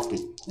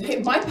softie.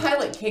 Hey, my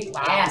pilot kicked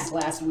ass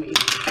last week.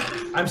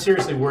 I'm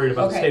seriously worried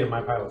about the state of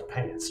my pilot's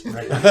pants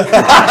right now.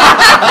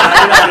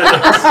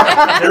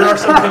 There are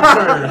some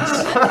concerns.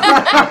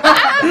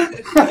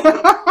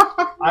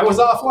 I was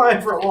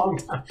offline for a long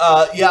time.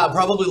 Yeah,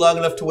 probably long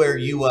enough to where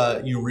you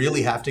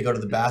really have to go to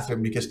the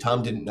bathroom because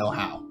Tom didn't know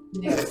how.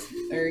 Yes,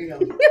 there you go.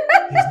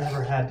 He's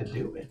never had to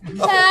do it.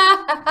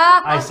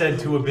 I said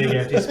to a big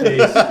empty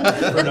space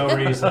for no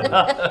reason.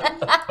 What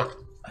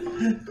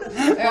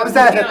was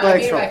that? I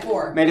made it by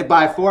 4. Made it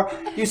by 4?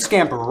 You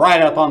scamper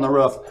right up on the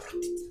roof.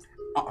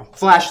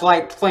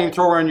 Flashlight,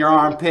 flamethrower in your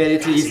armpit.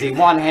 It's easy.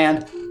 One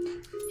hand.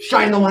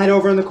 Shine the light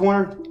over in the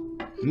corner.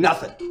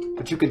 Nothing.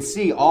 But you can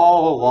see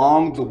all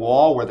along the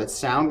wall where that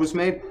sound was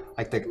made,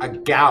 like a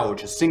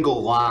gouge, a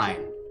single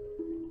line.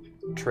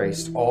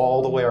 Traced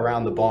all the way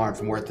around the barn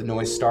from where the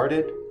noise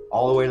started,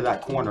 all the way to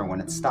that corner when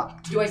it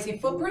stopped. Do I see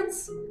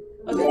footprints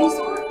of any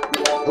sort?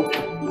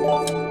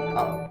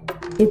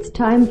 It's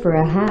time for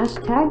a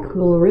hashtag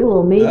cool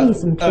rule. Maybe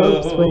some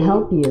tropes would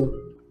help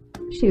you.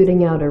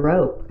 Shooting out a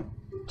rope.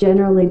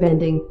 Generally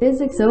bending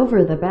physics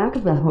over the back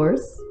of the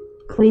horse.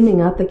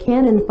 Cleaning up the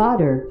cannon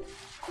fodder.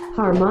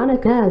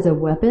 Harmonica as a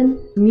weapon.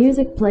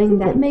 Music playing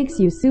that makes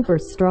you super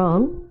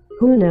strong.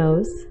 Who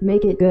knows?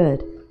 Make it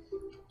good.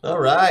 All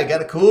right,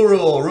 got a cool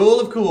rule. Rule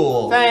of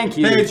cool. Thank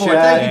you, Paid for it.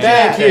 Chad.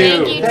 Thank you.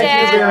 Thank you, Thank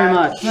Chad. you very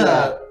much.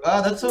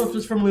 That's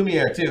was from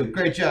Lumiere too.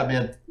 Great job,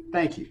 man.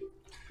 Thank you.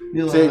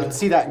 You'll, So you can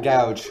see that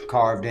gouge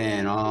carved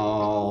in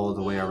all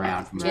the way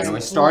around from where Just the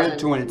noise started one.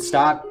 to when it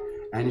stopped,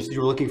 and you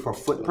were looking for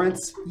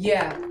footprints.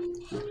 Yeah.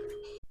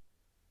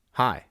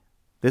 Hi,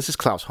 this is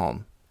Klaus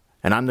Holm,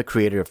 and I'm the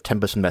creator of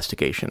Tempest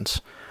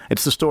Investigations.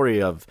 It's the story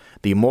of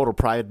the immortal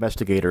private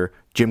investigator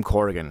Jim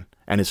Corrigan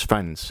and his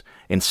friends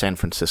in San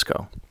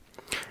Francisco.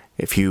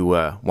 If you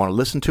want to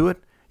listen to it,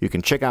 you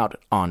can check out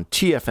on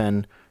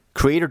TFN,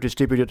 creator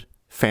distributed,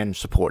 fan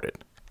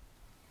supported.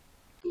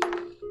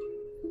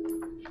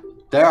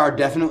 There are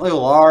definitely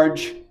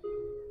large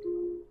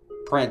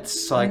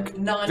prints, like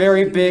Non-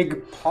 very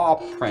big paw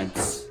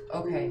prints.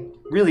 Okay.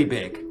 Really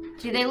big.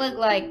 Do they look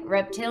like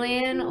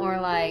reptilian or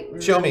like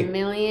Show me.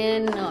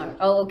 mammalian? Or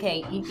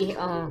okay.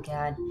 Oh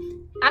god.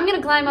 I'm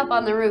gonna climb up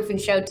on the roof and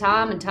show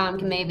Tom, and Tom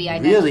can maybe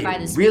identify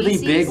the species. Really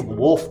big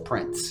wolf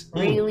prints.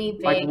 Really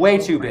big. Like way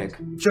too big.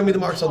 Show me the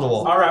marks on the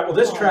wall. All right. Well,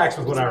 this tracks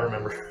with what I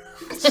remember.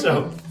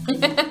 So.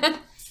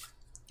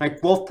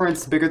 Like wolf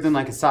prints bigger than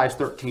like a size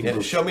 13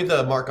 boot. Show me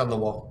the mark on the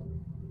wall.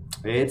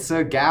 It's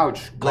a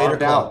gouge. Blade or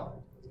Carved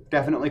out.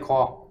 Definitely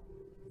claw.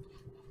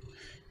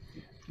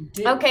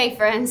 Okay,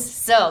 friends.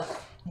 So,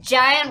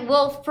 giant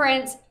wolf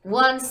prints,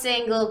 one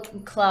single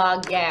claw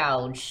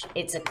gouge.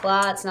 It's a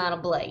claw, it's not a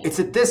blade. It's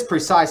at this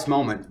precise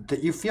moment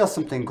that you feel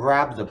something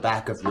grab the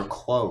back of your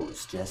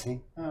clothes,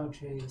 Jesse. Oh,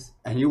 jeez.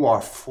 And you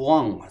are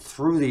flung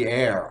through the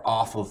air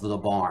off of the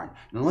barn.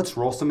 Now let's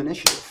roll some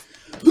initiative.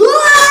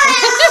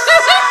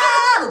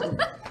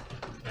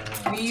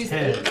 We use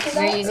 10.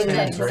 We're using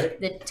Tens, right?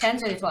 the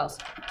 10s or the 12s?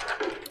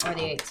 Or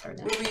the 8s? Or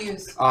the... What do we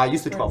use?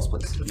 Use the 12s,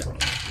 please.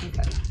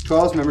 Okay.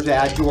 12s, remember to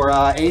add your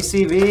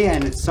ACV,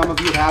 and some of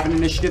you have an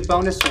initiative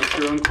bonus, so make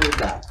sure to include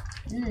that.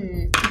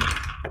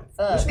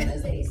 Which one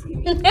is the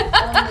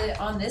ACV?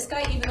 on this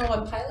guy, even though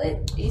I'm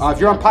pilot? If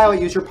you're on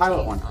pilot, use your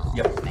pilot one.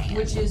 Yep.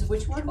 Which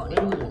one?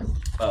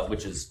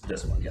 Which is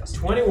this one, yes.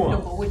 21. No,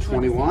 but which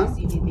 21? one is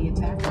the ACV,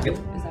 the attack? Yep.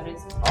 Is that it?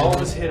 All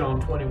of us hit on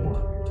 21.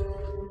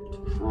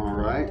 All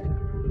right.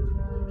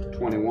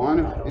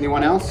 21.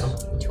 Anyone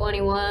else?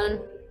 21.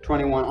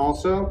 21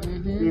 also.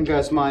 You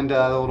guys mind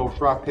the little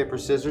rock, paper,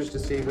 scissors to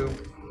see who?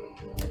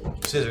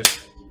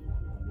 Scissors.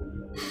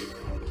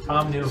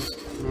 Tom knew.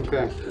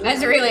 Okay.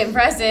 That's really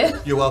impressive.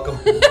 You're welcome.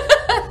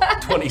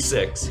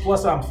 26.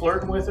 Plus, I'm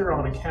flirting with her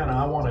on account of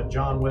I want a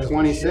John Wesley.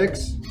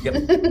 26. Yep.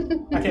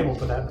 I came up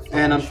with that.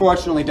 And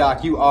unfortunately,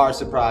 Doc, you are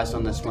surprised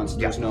on this one, so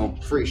there's no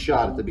free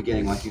shot at the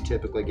beginning like you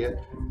typically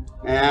get.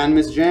 And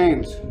Miss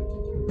James,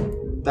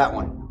 that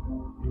one.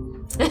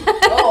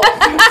 Oh,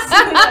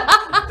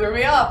 threw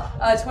me off.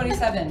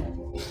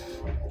 27.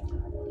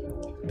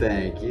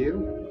 Thank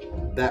you.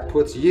 That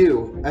puts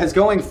you as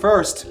going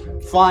first,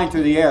 flying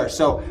through the air.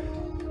 So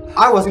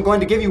I wasn't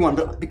going to give you one,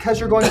 but because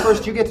you're going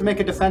first, you get to make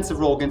a defensive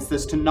roll against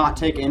this to not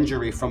take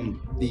injury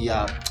from the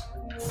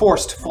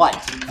forced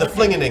flight. The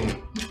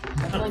flingening.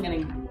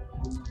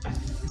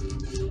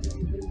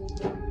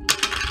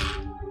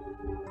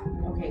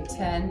 Okay,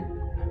 10.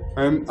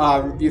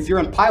 If you're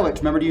in pilot,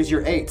 remember to use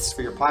your 8s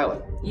for your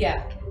pilot.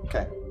 Yeah.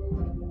 Okay.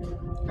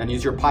 And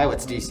use your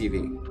pilot's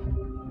DCV.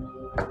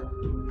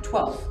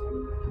 12.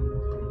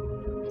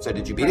 So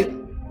did you beat it?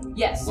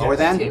 Yes. Lower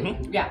than?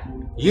 Mm-hmm. Yeah.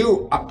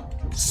 You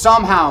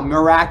somehow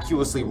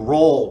miraculously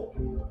roll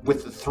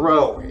with the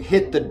throw,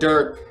 hit the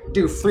dirt,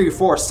 do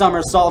 3-4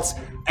 somersaults,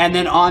 and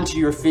then onto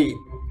your feet.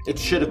 It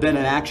should have been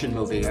an action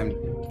movie, and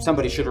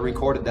somebody should have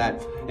recorded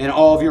that. In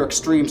all of your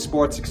extreme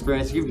sports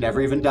experience, you've never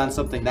even done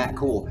something that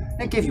cool.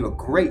 That gave you a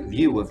great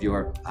view of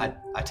your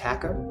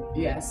attacker.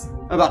 Yes.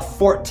 About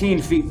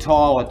 14 feet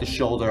tall at the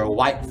shoulder,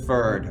 white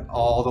furred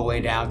all the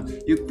way down.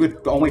 You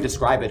could only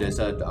describe it as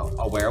a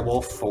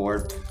werewolf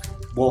or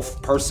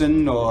wolf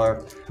person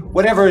or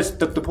whatever is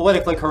the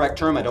politically correct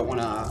term. I don't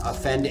want to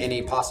offend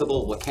any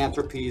possible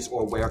lycanthropies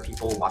or were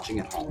people watching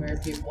at home. Were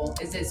people.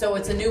 Is it so?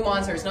 It's a new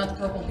monster. It's not the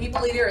purple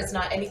people eater. It's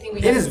not anything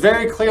we. It is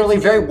very clearly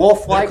very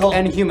wolf-like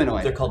and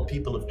humanoid. They're called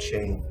people of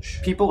change.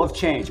 People of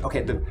change.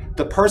 Okay,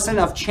 the person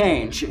of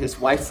change is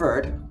white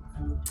furred.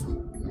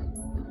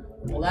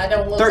 Well, that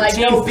don't look 13 like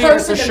no feet at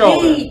person the to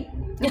shoulder. me.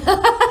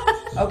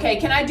 Okay,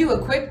 can I do a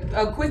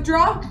quick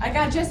draw? I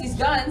got Jesse's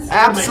guns.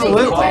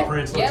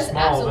 Absolutely. Yes,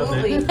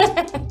 absolutely.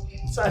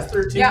 Size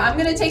 13. Yeah, I'm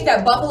gonna take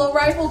that buffalo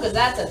rifle because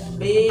that's a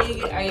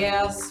big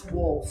ass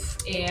wolf,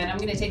 and I'm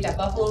gonna take that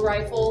buffalo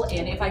rifle.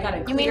 And if I got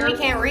a You mean we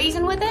can't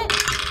reason with it?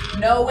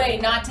 No way,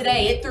 not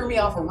today. It threw me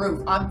off a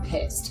roof. I'm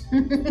pissed.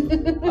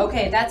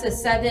 Okay, that's a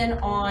 7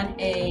 on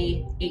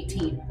a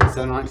 18.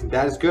 7 on 18.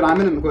 That is good. I'm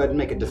going to go ahead and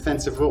make a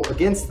defensive roll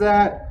against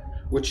that,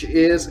 which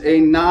is a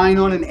 9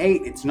 on an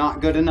 8. It's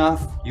not good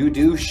enough. You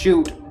do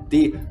shoot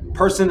the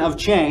person of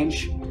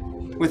change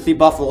with the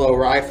buffalo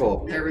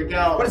rifle. There we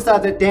go. What is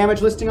that, the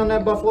damage listing on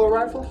that buffalo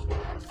rifle?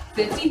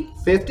 50.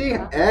 50?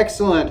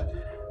 Excellent.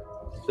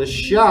 The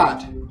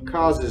shot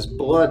causes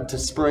blood to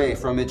spray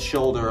from its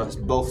shoulder,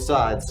 both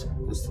sides.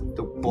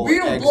 The bullet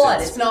Real exits.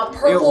 blood. It's not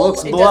purple. It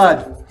looks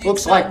blood.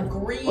 Looks like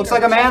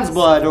a man's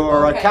blood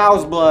or a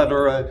cow's blood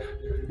or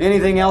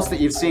anything else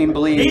that you've seen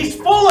bleed. He's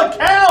full of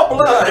cow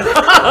blood.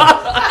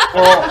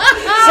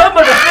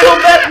 Somebody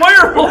filled that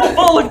werewolf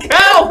full of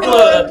cow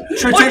blood.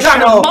 What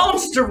kind of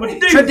monster would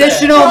do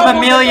traditional that?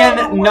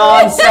 mammalian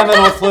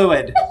non-seminal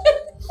fluid.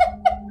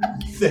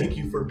 Thank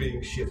you for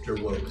being shifter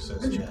woke,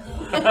 says Jeff.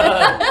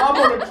 I'm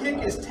gonna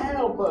kick his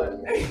tail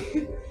butt.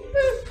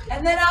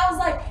 And then I was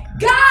like,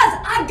 guys,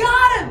 I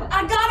got him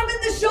in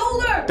the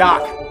shoulder.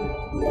 Doc.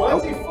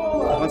 What's he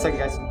full of? 1 second,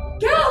 guys.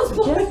 Cow's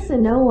blood. Just so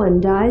no one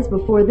dies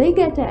before they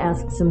get to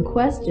ask some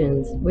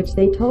questions, which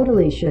they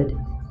totally should.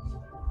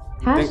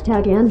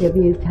 Hashtag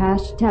Andibuth,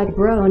 hashtag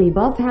Brony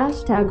buff,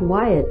 hashtag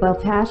Wyatt buff,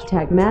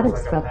 hashtag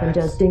Maddox buff, and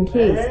just in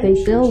case they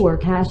still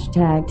work,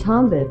 hashtag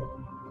Tombiff.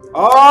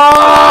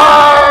 Oh!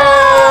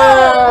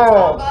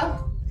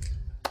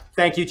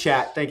 Thank you,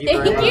 chat. Thank you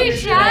very much. Thank you,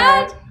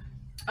 chat.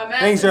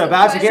 Things are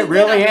about to get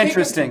really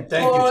interesting.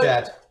 Thank you,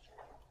 chat.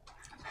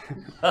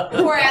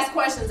 Before I ask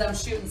questions, I'm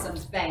shooting some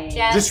spang.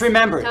 Just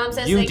remember, Tom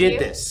says you thank did you.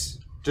 this.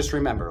 Just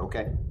remember,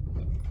 okay?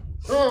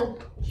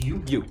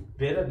 You.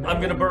 Bit of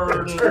I'm gonna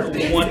burn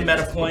 1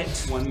 meta point.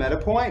 1 meta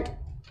point.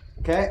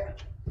 Okay.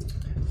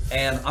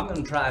 And I'm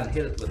gonna try and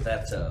hit it with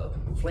that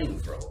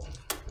flamethrower.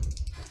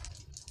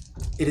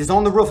 It is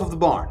on the roof of the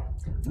barn.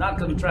 Not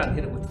gonna try and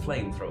hit it with the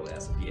flamethrower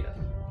as of yet.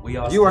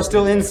 You are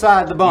still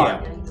inside the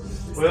barn. Yeah.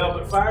 Well,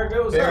 but fire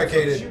goes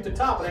Barricaded. up, so shoot the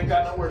top, it ain't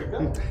got nowhere to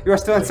go. You are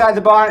still inside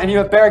the barn, and you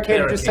have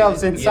barricaded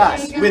yourselves inside.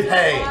 Yes. With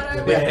hay.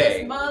 With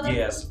hay.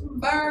 Yes.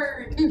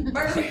 Bird.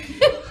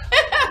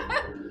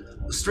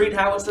 Street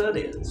house it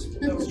is.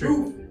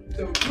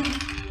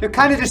 You're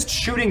kind of just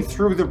shooting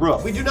through the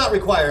roof. We do not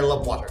require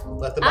love water.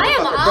 Let the I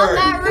am motherfucker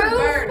on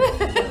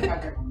burn.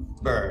 that roof.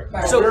 Burn.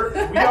 So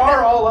we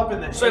are all up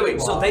in the So wait, hay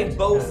so block they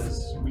both.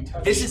 because we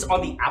touched This is on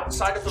the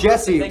outside of the roof.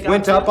 Jessie that they got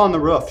went to? up on the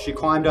roof. She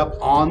climbed up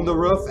on the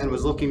roof and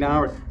was looking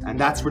downward, and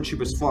that's when she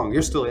was flowing.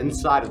 You're still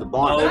inside of the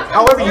barn. Oh,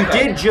 However, you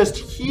okay. did just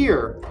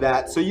hear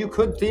that, so you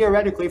could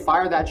theoretically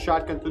fire that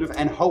shotgun through the roof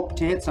and hope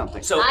to hit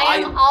something. So I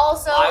am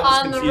also I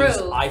was on the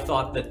confused. roof I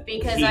thought that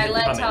because he I had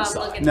let come Tom inside.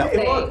 look at No. the Hey,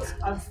 thing. look,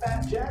 I'm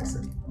Fat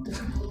Jackson.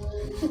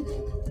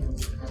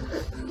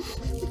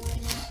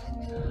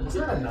 Is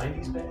that a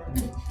 90s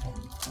band?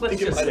 Let's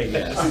just say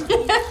yes.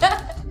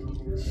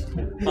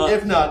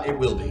 If not, it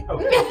will be.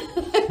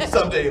 Okay.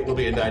 Someday it will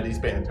be a 90s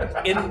band.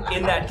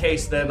 In that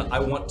case, then I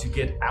want to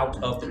get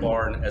out of the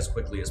barn as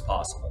quickly as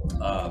possible.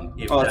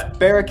 It's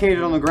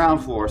barricaded on the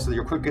ground floor, so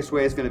your quickest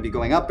way is going to be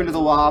going up into the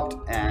loft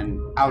and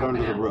out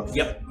onto the roof.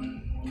 Yep.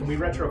 Can we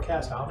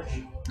retrocast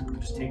Amish?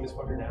 Just take this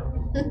fucker down.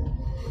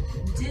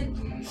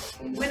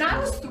 When I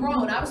was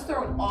thrown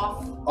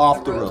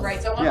Off the roof.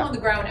 right? So I'm Yeah. on the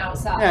ground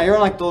outside. Yeah, you're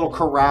in like the little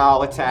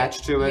corral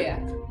attached to it. Yeah.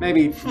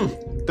 Maybe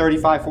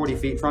 35, 40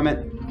 feet from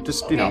it.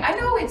 Just, Okay, you know. I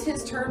know it's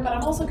his turn, but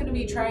I'm also going to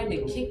be trying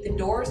to kick the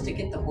doors to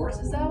get the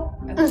horses out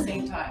at the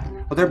same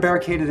time. Well, they're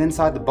barricaded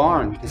inside the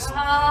barn.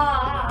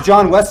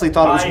 John Wesley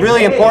thought it was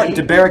really Hey, important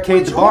to barricade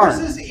which the barn.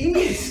 horses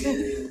eat?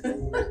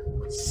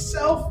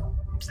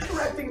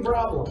 Self-correcting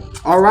problem.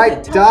 All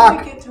right, Tell Doc,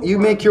 me to get to you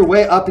work. make your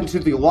way up into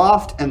the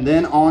loft and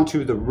then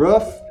onto the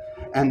roof,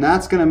 and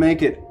that's going to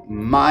make it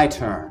my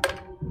turn.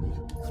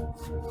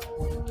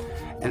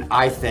 And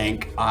I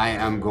think I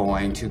am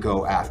going to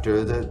go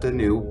after the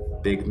new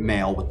big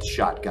male with the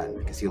shotgun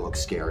because he looks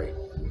scary.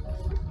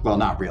 Well,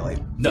 not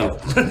really. No,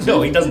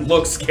 no, he doesn't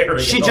look scary.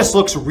 She at just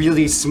all. looks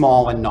really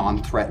small and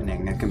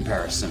non-threatening in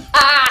comparison.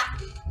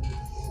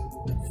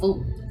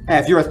 Fool.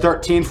 And if you're a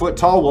 13-foot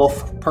tall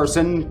wolf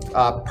person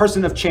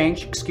of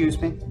change, excuse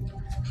me,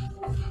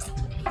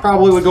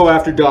 probably would go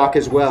after Doc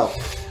as well.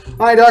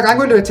 All right, Doc, I'm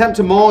going to attempt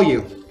to maul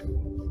you.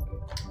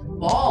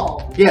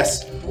 Maul.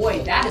 Yes,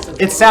 Boy, that is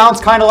a. it sounds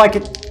kind of like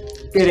it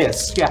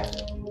is. Yeah.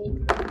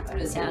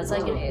 It sounds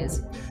like it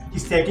is.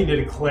 He's taking you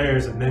to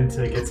Claire's and then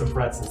to get some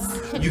pretzels.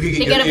 You can You're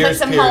get gonna your put ears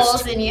some pierced.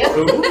 holes in you.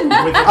 With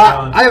a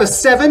gun. I have a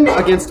 7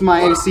 against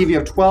my ACV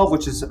of 12,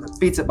 which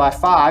beats it by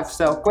 5.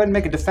 So go ahead and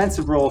make a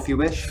defensive roll if you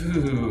wish.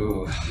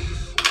 Ooh.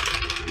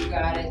 You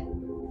got it.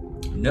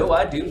 No,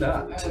 I do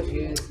not. Oh,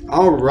 jeez.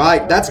 All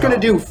right, that's going to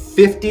do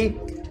 50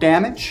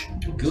 damage.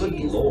 Good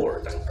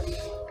lord.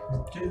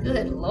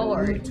 Good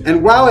lord.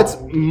 And while it's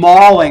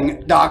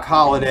mauling Doc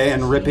Holliday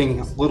and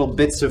ripping little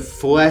bits of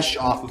flesh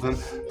off of him,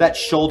 that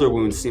shoulder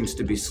wound seems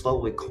to be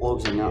slowly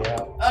closing up.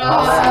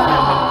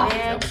 Yeah.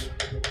 Man.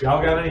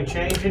 Y'all got any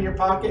change in your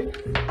pocket?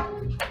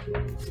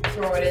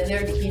 Throw it in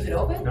there to keep it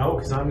open. No,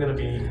 because I'm going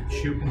to be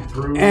shooting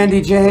through.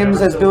 Andy James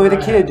whatever's as Billy the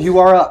over Kid, at. you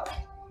are up.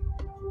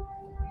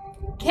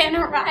 Can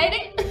I ride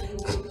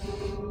it?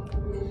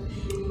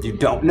 You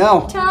don't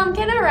know. Tom,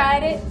 can I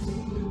ride it?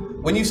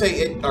 When you say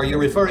it, are you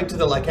referring to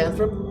the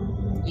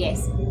lycanthrope?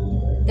 Yes.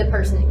 The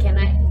person, can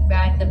I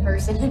ride the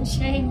person and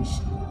change?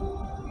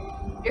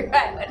 You're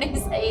right when you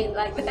say it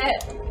like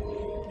that.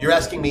 You're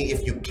asking me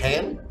if you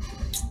can?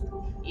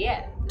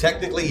 Yeah.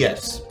 Technically,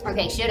 yes.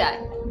 Okay, should I?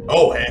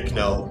 Oh, heck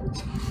no.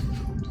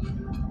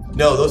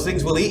 No, those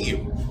things will eat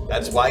you.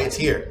 That's why it's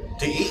here,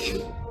 to eat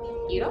you.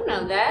 You don't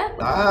know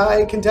that.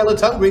 I can tell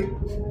it's hungry.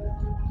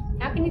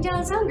 How can you tell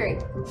it's hungry?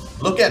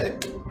 Look at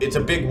it. It's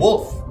a big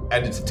wolf,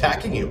 and it's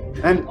attacking you.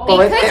 And Oh,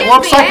 well, it could it just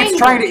looks be like it's angry.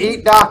 trying to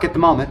eat Doc at the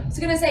moment. I was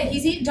gonna say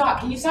he's eating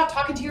Doc. Can you stop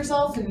talking to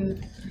yourself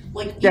and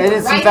like? Yeah, it either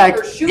is in ride fact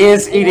or shoot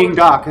is or- eating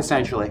Doc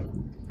essentially.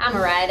 I'ma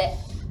ride it.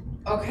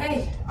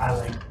 Okay. I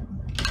like.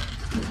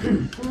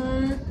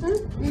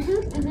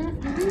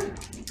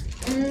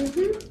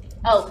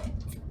 Oh,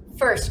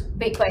 first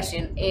big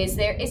question: Is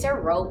there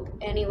rope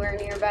anywhere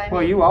nearby?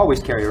 Well, you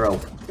always carry a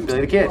rope.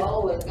 Billy the Kid.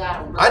 Always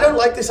got him. I don't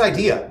like this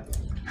idea.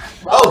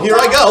 Oh, here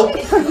I go.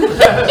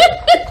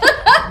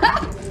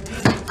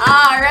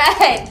 All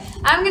right.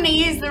 I'm gonna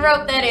use the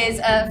rope that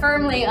is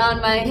firmly on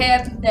my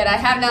hip that I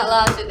have not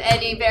lost with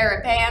any pair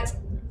of pants.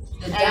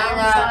 The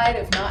downside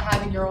downside of not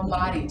having your own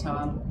body,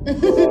 Tom?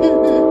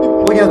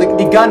 Well,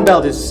 the gun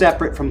belt is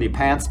separate from the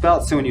pants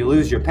belt, so when you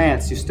lose your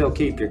pants, you still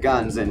keep your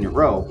guns and your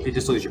rope. You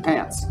just lose your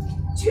pants.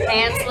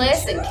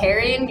 Pantsless and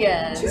carrying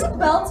guns. 2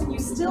 belts and you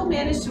still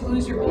manage to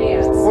lose your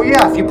pants. Well,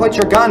 yeah, if you put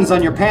your guns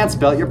on your pants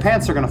belt, your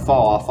pants are going to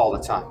fall off all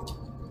the time.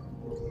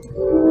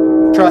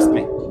 Trust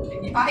me.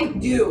 I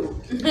do.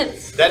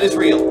 That is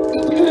real.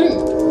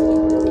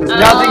 There's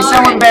nothing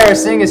so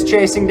embarrassing as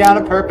chasing down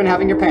a perp and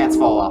having your pants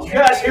fall off. You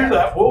guys hear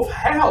that wolf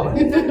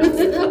howling? I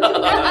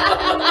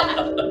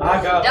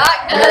got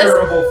Doc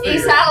terrible does. fear.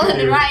 He's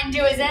howling right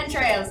into his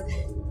entrails.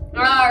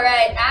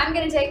 Alright, I'm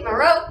gonna take my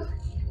rope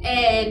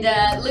and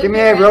loop Give me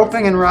it a around.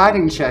 roping and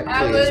riding check, please,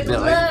 I would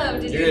Billy. love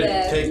to You're do gonna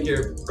that. take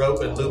your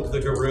rope and loop the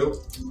garou.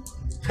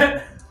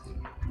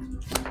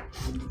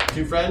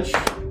 Too French?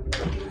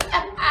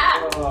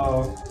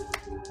 Oh.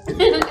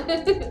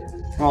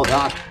 Well,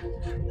 Doc.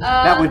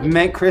 That would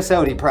make Chris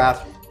Odie proud.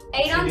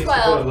 8 on She needs to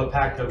go to 12. the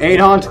pack of- 8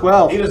 on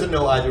 12. He doesn't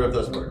know either of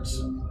those words.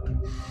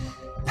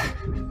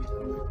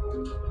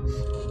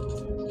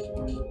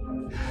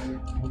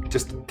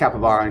 Just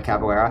capybara and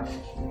capoeira.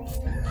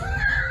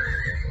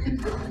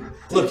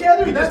 Look,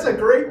 Together, that's a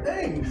great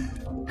thing.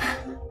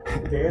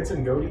 Dance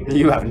and goat eating.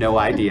 You have no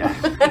idea.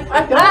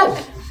 I know.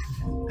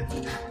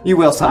 You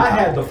will I sometime.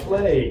 had the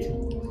plague.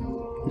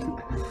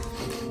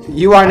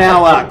 You are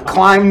now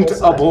climbed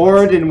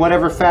aboard in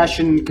whatever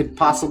fashion could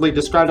possibly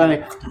describe on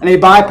a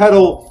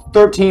bipedal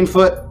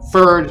 13-foot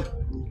furred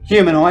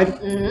humanoid.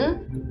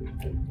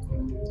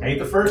 Mm-hmm. Ain't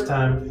the first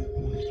time.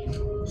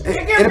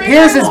 It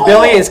appears as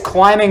Billy is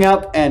climbing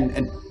up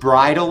and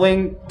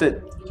bridling the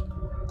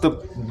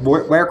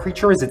were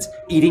creature as it's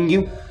eating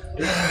you.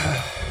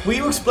 will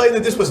you explain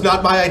that this was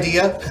not my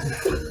idea?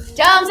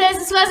 John says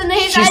this wasn't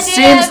his She idea,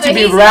 seems to but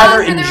be he's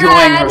rather going for the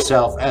enjoying ride.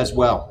 herself as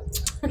well.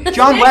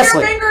 John Stick Wesley.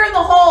 your finger in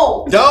the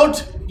hole.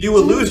 Don't! You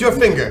will lose your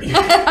finger.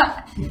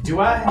 Do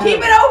I have Keep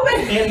it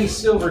open. any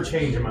silver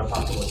change in my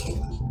pocket?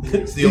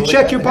 It's the You only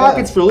check kind your I have.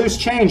 pockets for loose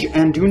change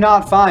and do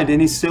not find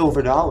any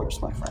silver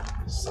dollars, my friend.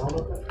 Son of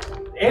a...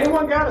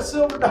 Anyone got a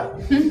silver dollar?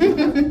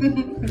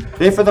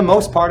 They, for the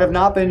most part, have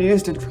not been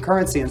used for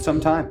currency in some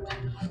time.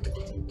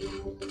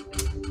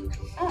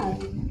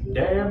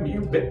 Damn you,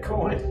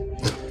 Bitcoin.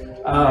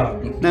 Now,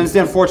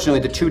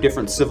 unfortunately, the 2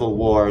 different civil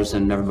wars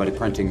and everybody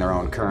printing their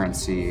own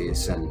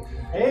currencies and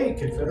Hey,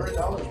 Confederate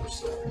dollars were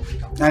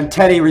silver.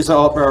 Teddy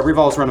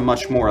revolves around a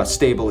much more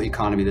stable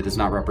economy that is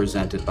not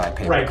represented by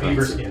paper Right,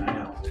 beaver currency. skin, I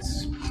know.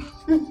 It's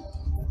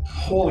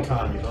whole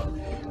economy.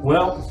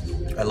 Well,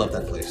 I love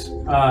that place.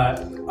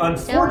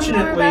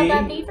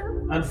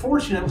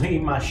 Unfortunately,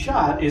 my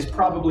shot is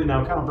probably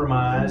now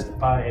compromised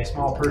by a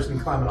small person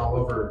climbing all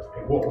over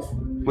a wolf.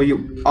 Well,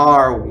 you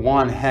are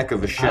one heck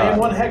of a I am shot.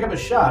 one heck of a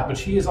shot, but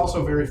she is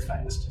also very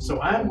fast.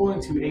 So I'm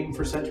going to aim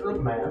for center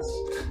of mass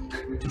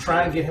to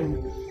try and get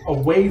him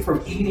away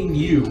from eating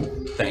you.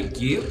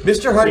 Thank you.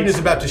 Mr. Hardin is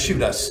about to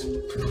shoot us.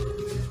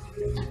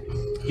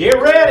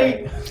 Get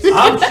ready!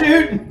 I'm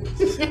shooting!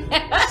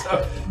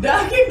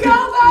 Duck and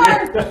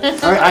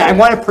cover. All right, I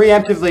want to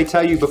preemptively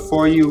tell you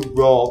before you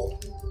roll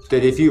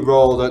that if you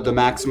roll the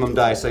maximum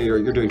dice, so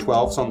you're doing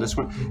 12s on this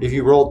one. If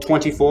you roll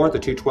 24, the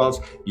 2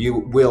 12s, you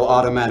will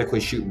automatically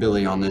shoot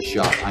Billy on this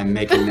shot. I'm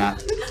making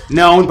that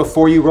known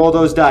before you roll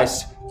those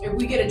dice. If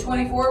we get a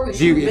 24, we If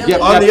you, shoot yep,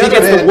 Billy. On yep, the he other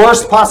gets hand, the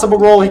worst possible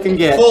roll he can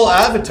get. Full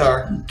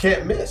avatar,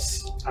 can't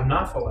miss. I'm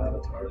not full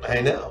avatar. I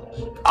know.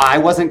 I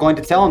wasn't going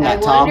to tell him I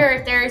that, Tom. wonder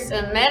if there's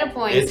some meta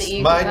points It's that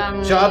you my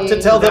can job to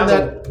use. tell them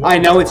that. I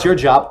know it's your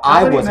job. How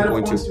I many wasn't meta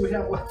going points do to. we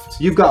have left?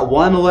 You've got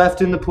 1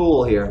 left in the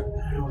pool here.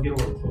 We'll get a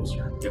little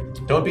closer.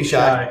 Don't be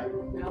shy.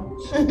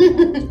 Get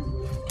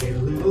a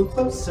little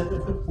closer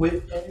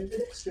with an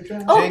extra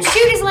try. Oh, James.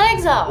 shoot his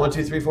legs off. 1,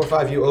 2, 3, 4,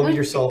 5. You owe me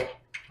your soul.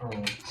 Oh.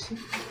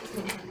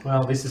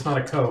 Well, at least it's not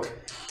a Coke.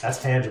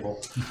 That's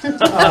tangible.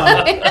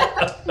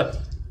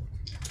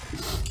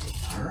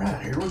 All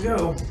right, here we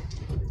go.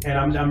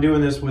 And I'm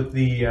doing this with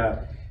the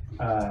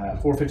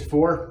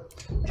 454.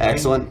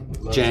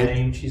 Excellent. Love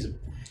Jane. She's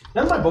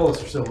none of my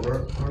bullets are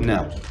silver.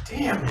 No.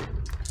 Damn it.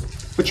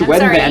 What's your I'm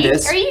wedding sorry, band are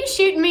is? you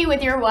shooting me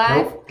with your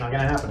wife? Nope, not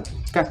gonna happen.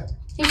 Okay.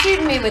 He's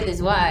shooting me with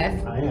his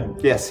wife. I am.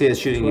 Yes, he is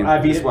shooting you. I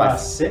beat His it by wife.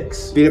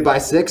 6. Beat it by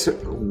 6.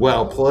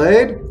 Well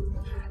played.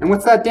 And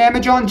what's that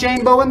damage on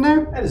Jane Bow in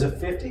there? That is a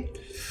 50.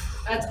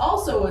 That's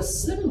also a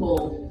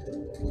symbol.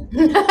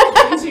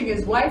 Using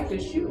his wife to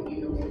shoot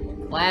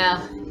you.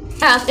 Wow.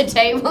 How the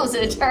tables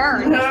have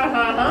turned.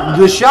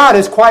 The shot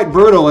is quite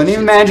brutal, and he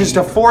manages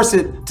to force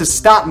it to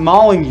stop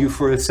mauling you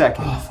for a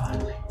second. Oh,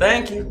 finally.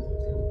 Thank you.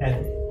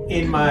 And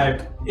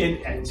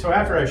so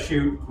after I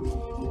shoot,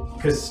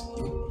 because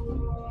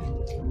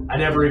I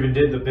never even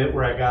did the bit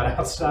where I got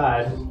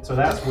outside, so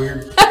that's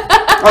weird.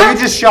 Oh, you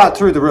just shot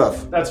through the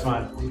roof. That's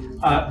fine.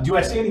 Do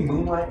I see any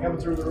moonlight coming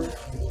through the roof?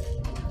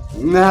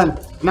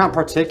 Not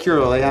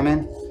particularly, I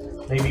mean.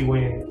 Maybe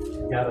when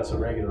you got us a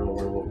regular old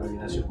werewolf, maybe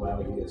that's just why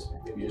we just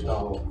maybe just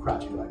all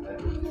crotchy like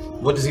that.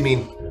 What does he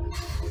mean?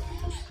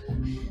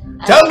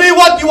 Tell me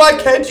what you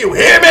want, can't you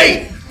hear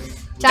me?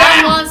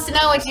 Tom wants to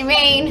know what you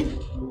mean.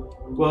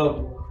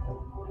 Well,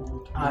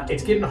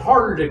 It's getting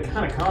harder to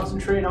kind of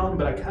concentrate on,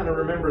 but I kind of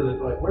remember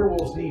that like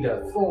werewolves need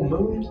a full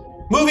moon.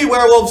 Movie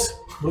werewolves.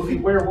 Movie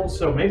werewolves.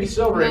 So maybe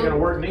silver ain't gonna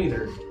work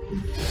neither.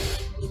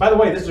 By the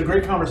way, this is a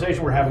great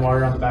conversation we're having while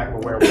you're on the back of a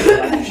werewolf.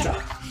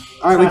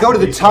 All right, we go to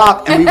the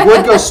top, and we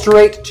would go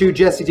straight to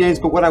Jesse James,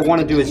 but what I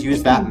want to do is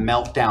use that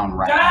meltdown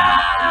right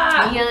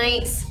now.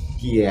 Yikes.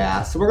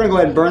 Yeah, so we're going to go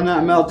ahead and burn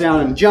that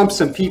meltdown and jump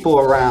some people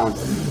around.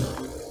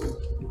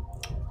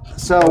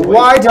 So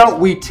why don't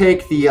we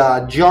take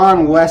the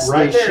John Wesley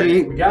right there.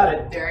 sheet? We got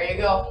it. There you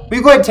go. We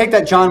go ahead and take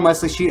that John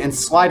Wesley sheet and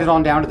slide it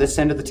on down to this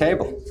end of the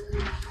table.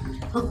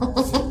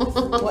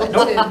 What,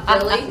 Billy?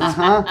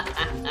 Uh-huh.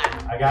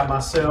 I got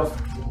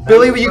myself.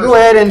 Billy, will you go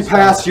ahead and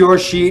pass your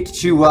sheet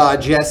to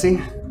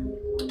Jesse?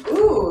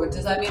 Ooh,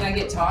 does that mean I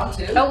get Tom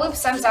too? Oh,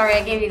 whoops, I'm sorry.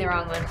 I gave you the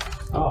wrong one.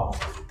 Oh.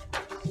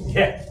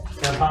 Yeah.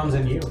 Now Tom's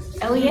in you.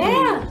 Oh,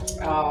 yeah.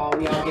 Oh,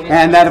 we all get it.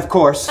 And that, of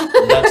course,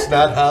 That's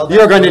not how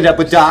you're going to end up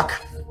with Doc.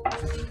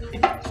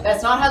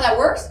 That's not how that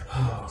works?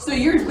 So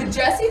you're with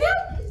Jesse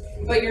now?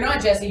 But you're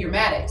not Jesse, you're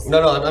Maddox.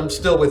 No, I'm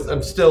still with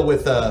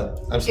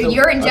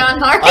You're in John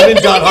Harden. I'm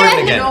in John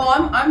Harden again. No,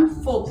 I'm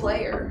full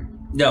player.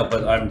 No,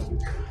 but I'm.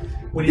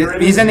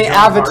 He's in the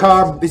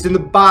avatar. He's in the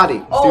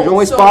body. Oh, so you're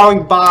always so-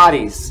 borrowing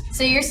bodies.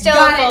 So you're still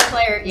Got a it. full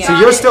player. Yeah. So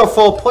you're still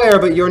full player,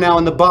 but you're now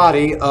in the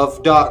body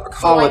of Doc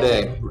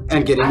Holliday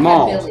and getting I had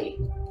mauled. Billy.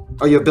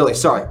 Oh, you're Billy.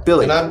 Sorry,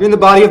 Billy. And I'm You're in the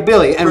body of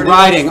Billy and pretty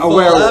riding much a full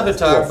werewolf.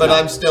 avatar, but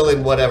I'm still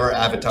in whatever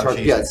avatar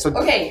she's Yeah, in. so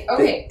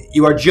Okay.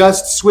 you are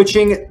just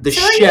switching the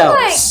So are you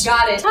shells.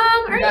 Got it. Tom,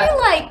 are Got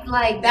you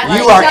like That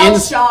You like are shell in-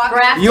 shock.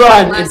 graphic You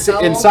are last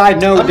level?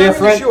 inside no I'm not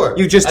different. really sure.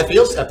 You just I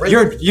feel separate.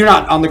 You're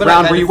not on the But I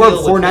ground had where you to were feel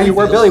before. what Now he you're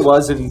where feels. Billy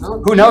was, and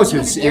who knows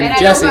who's in And I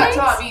Jesse. don't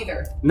got Tom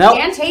either. Nope.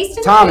 And taste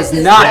and Tom is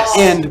taste not as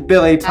well. in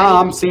Billy.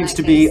 Tom in seems that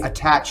to be case.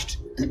 attached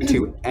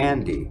to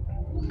Andy.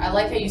 I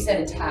like how you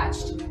said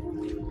attached.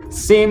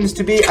 Seems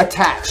to be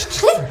attached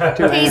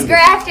to He's Andy.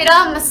 grafted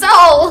on my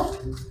soul.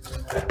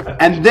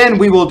 And then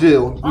we will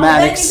do Oh,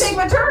 Maddox. then you take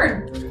my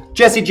turn.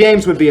 Jesse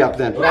James would be up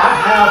then. But I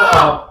have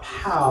a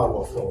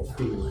powerful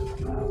feeling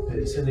about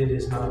this, and it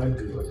is not a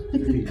good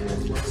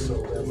feeling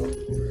whatsoever.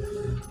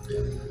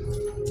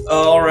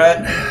 All right.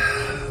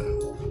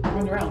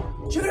 Run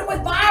around. Shoot him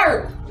with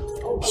fire.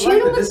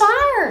 Shoot him with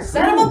fire.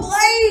 Set him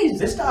ablaze.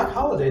 This Doc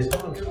Holliday is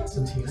doing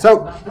Constantine.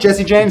 So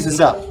Jesse James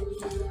is up.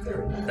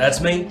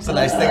 That's me. It's a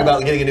nice thing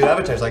about getting a new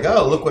avatar. It's like,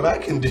 oh, look what I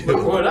can Look do.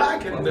 what I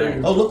can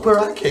do. Oh, look where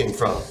I came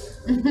from.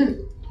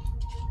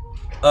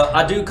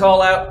 I do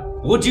call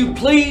out, would you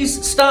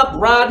please stop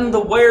riding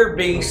the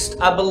werebeast?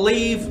 I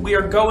believe we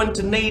are going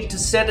to need to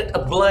set it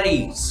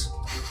ablaze.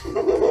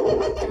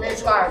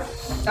 Here's fire.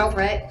 Oh,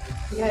 right.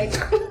 Okay.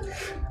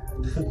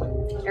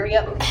 Here we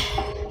go.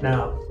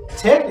 Now,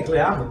 technically,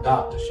 I'm a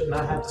doctor. Shouldn't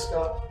I have to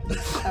stop?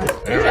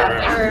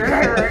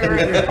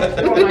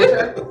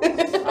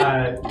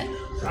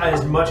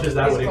 As much as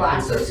that His would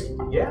glasses? increase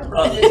us.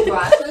 Yeah. His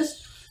glasses.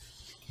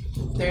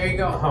 There you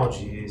go. Oh,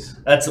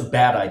 jeez. That's a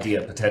bad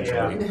idea,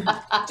 potentially.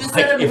 Just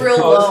set him if- real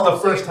Oh, this is low. the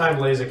first time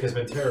LASIK has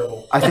been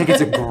terrible. I think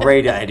it's a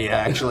great idea,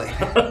 actually.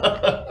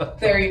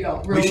 There you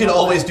go. Real We should low.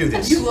 always do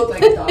this. You look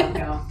like a dog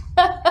now.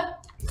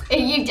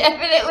 You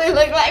definitely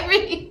look like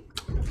me.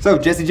 So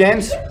Jesse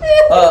James,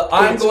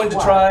 I'm going to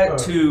try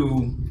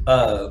to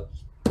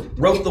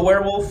rope the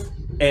werewolf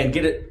and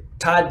get it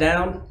tied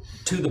down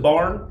to the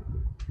barn,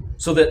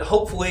 so that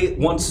hopefully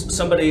once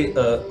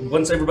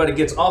everybody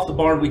gets off the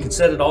barn, we can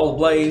set it all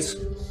ablaze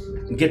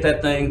and get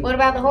that thing. What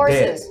about the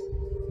horses?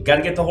 Got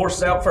to get the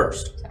horses out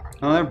first.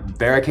 well, they're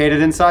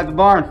barricaded inside the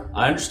barn.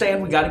 I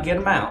understand we got to get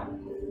them out,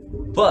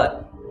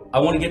 but I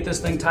want to get this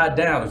thing tied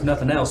down, if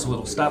nothing else, so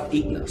it'll stop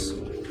eating us.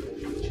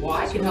 Well,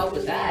 I can help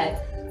with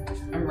that.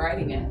 I'm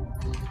writing it.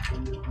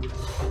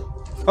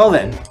 Well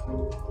then,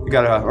 you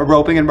got a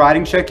roping and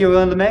riding check you're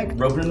willing to make?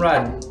 Roping and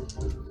riding.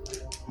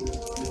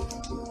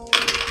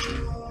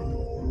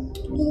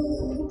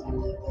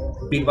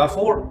 Beat by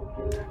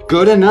 4.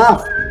 Good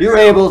enough. You're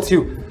able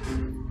to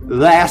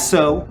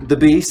lasso the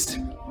beast,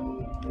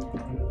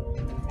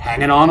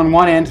 hanging on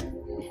one end.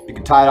 You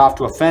can tie it off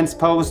to a fence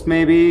post,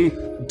 maybe.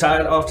 Tie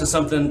it off to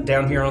something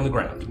down here on the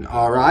ground.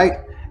 All right.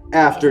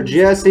 After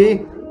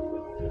Jesse,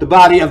 the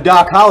body of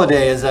Doc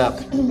Holliday is up.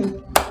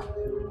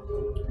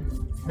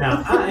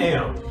 Now, I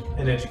am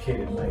an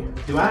educated man.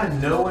 Do I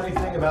know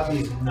anything about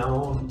these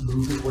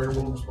non-movie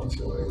werewolves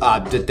whatsoever?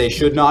 That they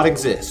should not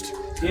exist.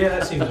 Yeah,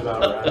 that seems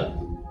about right.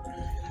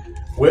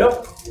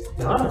 Well,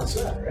 not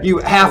outside, right? You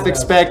half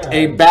expect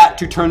a bat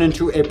to turn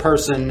into a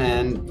person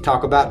and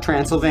talk about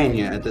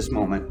Transylvania at this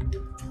moment.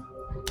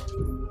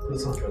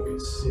 Let's not go get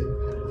sick.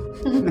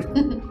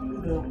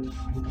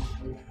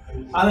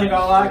 I think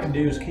all I can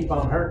do is keep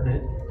on hurting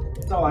it.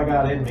 That's all I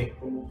got in me.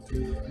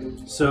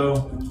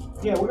 So,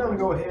 yeah, we're going to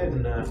go ahead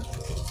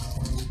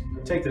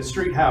and take the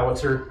street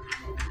howitzer,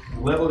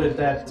 level it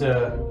at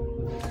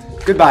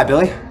that... Goodbye,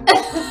 Billy.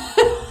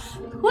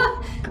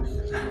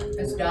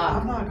 It's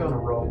Doc. I'm not going to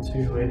roll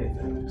to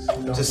anything. So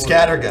It's a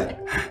scattergun.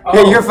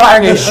 Yeah, you're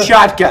firing a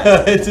shotgun.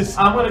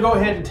 I'm going to go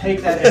ahead and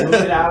take that and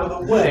move it out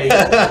of the way so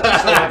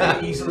I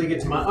can easily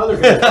get to my other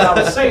gun. But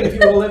I was saying if you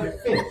would let me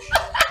finish.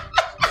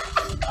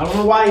 I don't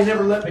know why you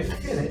never let me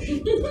finish.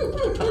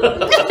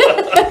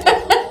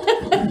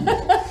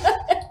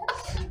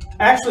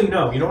 Actually,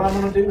 no. You know what I'm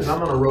going to do is I'm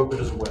going to rope it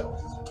as well.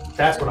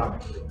 That's what I'm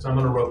going to do. So I'm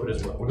going to rope it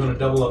as well. We're going to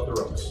double up the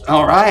ropes.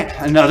 All right,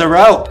 another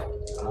rope.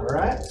 All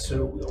right,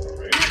 so we'll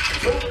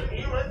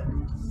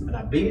and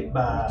I beat it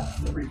by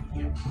 3.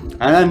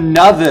 And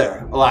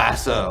another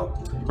lasso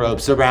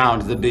ropes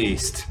around the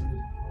beast.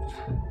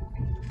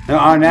 There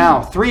are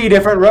now 3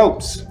 different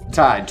ropes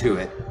tied to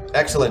it.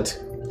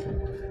 Excellent.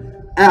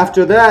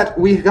 After that,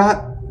 we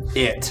got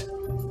it.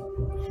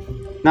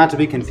 Not to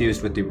be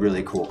confused with the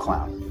really cool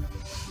clown.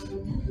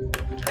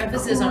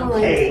 Emphasis on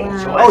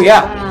Oh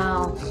yeah.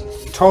 Wow.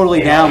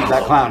 Totally down with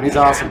that clown. He's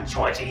awesome.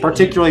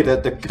 Particularly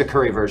the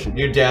curry version.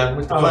 You're down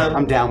with the clown?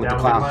 I'm down with the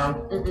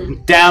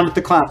clown. Down with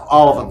the clown.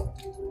 All of them.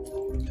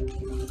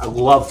 I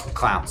love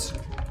clowns.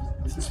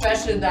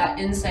 Especially that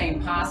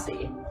insane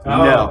posse.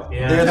 No.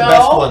 Yeah. They're the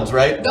best ones,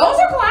 right? Those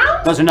are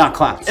clowns? Those are not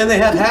clowns. And they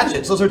have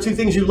hatchets. Those are 2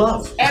 things you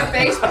love. And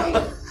face paint.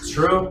 It's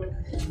true.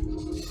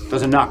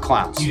 Those are not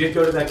clowns. You did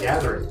go to that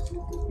gathering.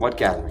 What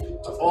gathering?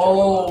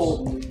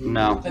 Oh.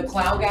 No. The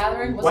clown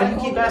gathering? What's Why that do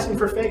you keep called? asking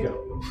for Fago?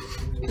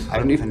 I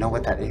don't even know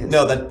what that is.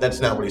 No, that's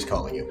not what he's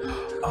calling you.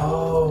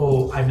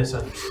 Oh, I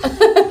misunderstood.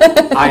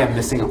 I am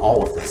missing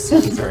all of this.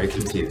 I'm very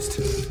confused.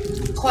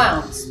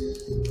 Clowns.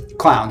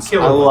 Clowns.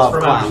 Killer I ones love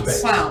from outer clowns.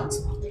 space. Clowns.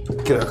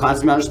 Killer clowns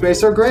from outer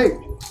space are great.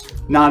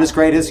 Not as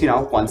great as,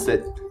 ones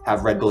that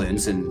have red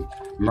balloons and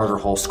murder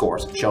whole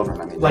scores of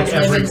children. I mean, Like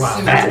every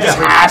clown.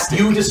 Fantastic.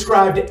 You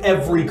described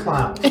every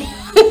clown.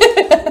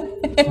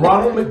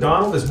 Ronald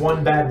McDonald is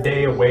one bad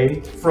day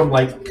away from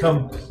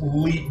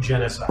complete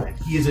genocide.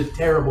 He is a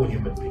terrible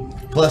human being.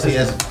 Plus he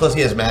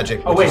has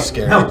magic. Oh which wait, is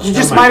scary. no, You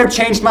just might have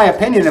changed my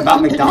opinion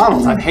about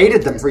McDonald's. I've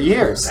hated them for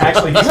years.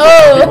 Actually, he's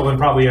more people than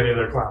probably any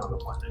other clown on the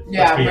planet.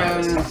 Yeah,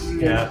 Let's be honest.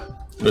 Yeah.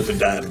 With the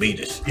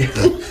diabetes.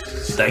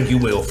 Thank you,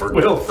 Wilford.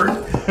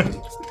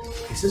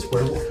 Is this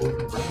werewolf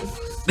Wilford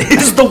Brimley?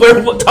 It's the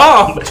werewolf.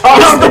 Tom is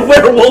the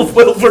werewolf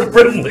Wilford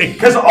Brimley.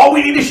 Because all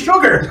we need is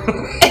sugar.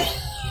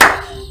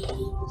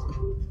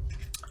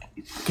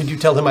 Could you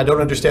tell him I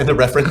don't understand the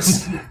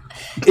reference?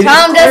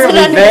 Tom doesn't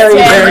understand very, the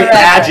very reference.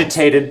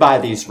 agitated by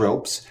these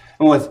ropes.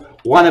 And with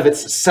one of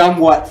its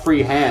somewhat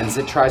free hands,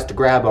 it tries to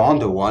grab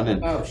onto one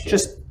and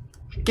just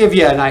give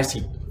you a nice,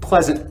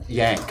 pleasant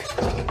yank.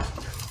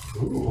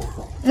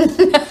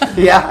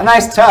 Yeah, a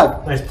nice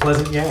tug. Nice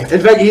pleasant yank.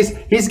 In fact,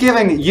 he's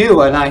giving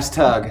you a nice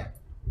tug.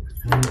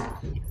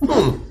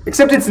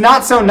 Except it's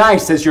not so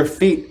nice as your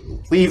feet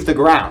leave the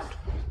ground.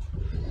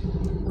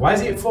 Why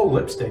is he at full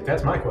lipstick?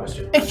 That's my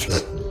question.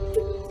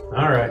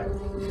 All right.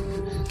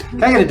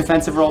 Can I get a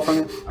defensive roll from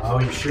you? Oh,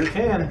 you sure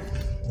can.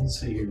 Let's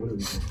see here. What do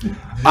we do?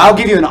 I'll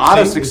give you an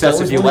auto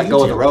success if you let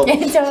go of the rope.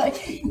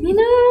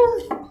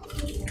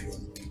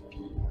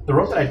 The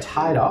rope that I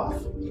tied off?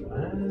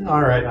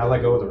 All right, I'll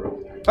let go of the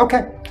rope.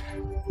 Okay.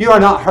 You are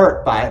not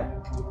hurt by it.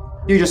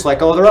 You just let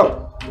go of the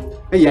rope.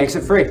 It yanks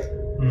it free.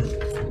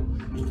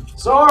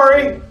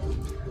 Sorry.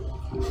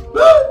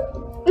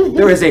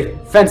 There is a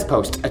fence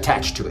post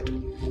attached to it.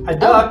 I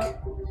duck.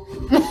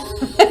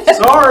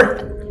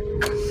 Sorry.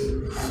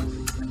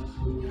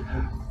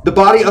 The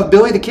body of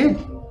Billy the Kid.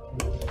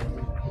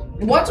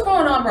 What's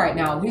going on right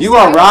now? You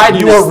are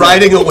riding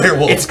a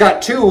werewolf. It's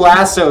got 2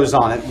 lassos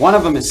on it. One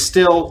of them is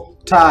still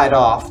tied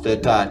off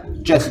that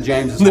Jesse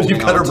James is Then holding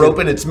you've got a on to. rope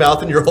in its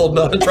mouth and you're holding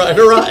on and trying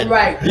to ride.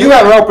 Right. You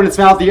have a rope in its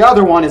mouth. The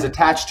other one is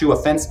attached to a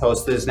fence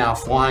post that is now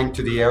flying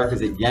through the air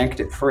because it yanked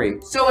it free.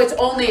 So it's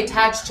only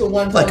attached to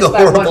one Like post a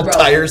by one horrible rope.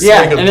 tire swing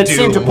Yeah, of and it doom.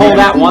 seemed to pull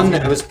that one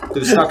that was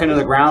stuck into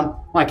the ground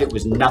like it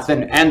was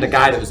nothing, and the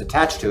guy that was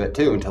attached to it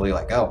too until he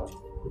let go.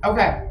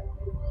 Okay.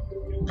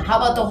 How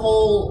about the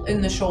hole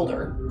in the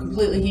shoulder?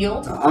 Completely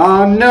healed?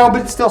 No,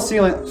 but it's still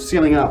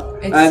sealing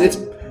up, and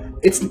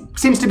it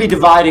seems to be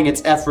dividing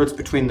its efforts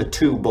between the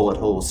 2 bullet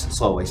holes,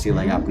 slowly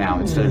sealing up now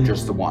instead of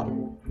just the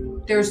one.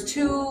 There's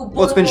 2 bullet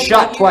Well, it's been holes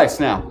shot that you- twice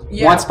now.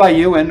 Yeah. Once by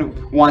you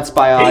and once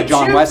by Hey,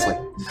 John shoot Wesley.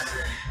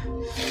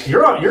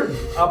 You're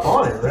up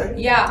on it, right?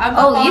 Yeah, I'm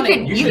Oh, up you on could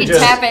it. you should could just-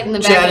 tap it in the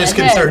back Chad of is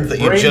the concerned head. that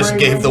you Brain, just brain,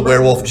 gave brain, the brain.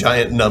 werewolf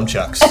giant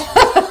nunchucks.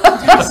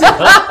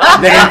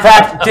 They in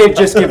fact did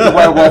just give the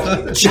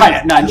werewolf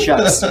giant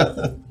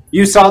nunchucks.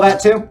 You saw that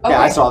too?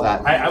 Yeah, I saw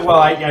that.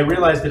 I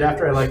realized it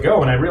after I let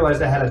go, and I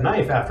realized I had a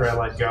knife after I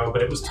let go,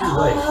 but it was too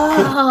late.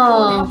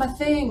 Oh, have a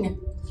thing.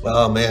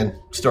 Oh man,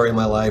 story of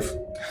my life.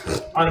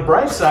 On the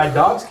bright side,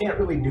 dogs can't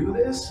really do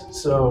this,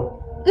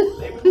 so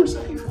maybe we're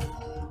safe.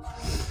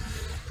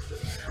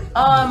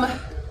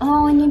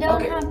 Oh, and you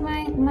don't have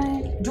my.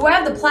 Do I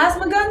have the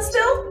plasma gun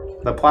still?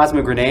 The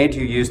plasma grenade,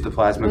 you used the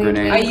plasma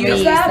grenade. I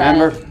used that?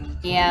 Remember?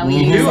 Yeah, we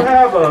You use it.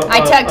 have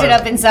I tucked it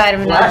up inside of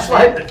another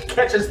flashlight flashlight. that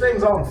catches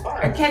things on It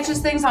fire catches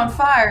things on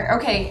fire.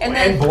 Okay, and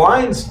and then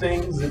blinds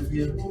things if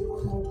you.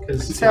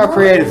 See how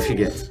creative she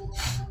gets.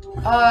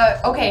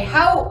 okay,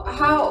 how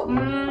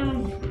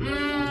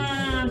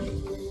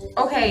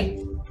okay.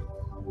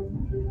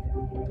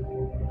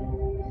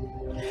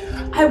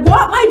 I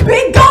want my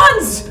big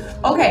guns!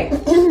 Okay,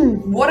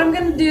 what I'm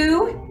gonna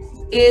do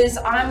is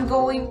I'm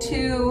going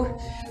to...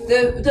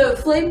 The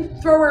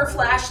flamethrower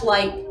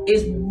flashlight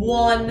is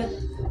one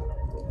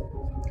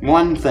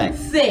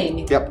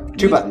thing. Yep,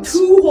 2 buttons.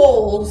 2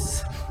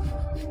 holes.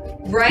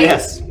 Right?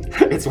 Yes.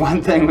 It's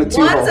one thing with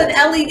 2 holes. One's an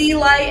LED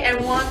light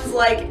and one's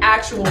like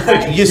actual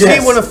light. You see,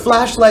 when a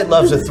flashlight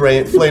loves a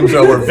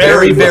flamethrower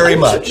very, very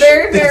much.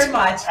 Very, very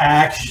much.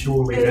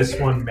 Actually, this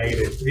one made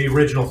it. The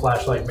original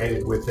flashlight made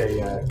it with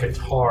a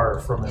guitar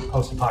from a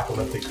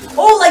post-apocalyptic.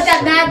 Oh, like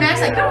that Mad Max,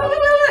 like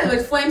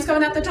with flames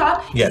coming out the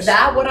top? Yes. Is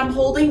that what I'm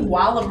holding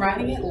while I'm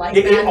riding it? Like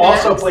It Mad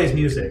also Max? plays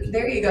music.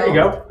 There you go. There you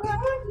go.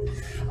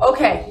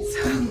 Okay.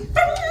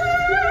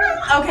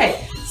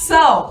 Okay.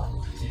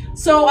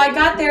 So I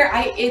got there.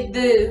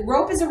 The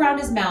rope is around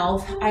his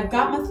mouth. I've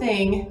got my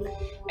thing.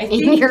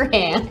 In your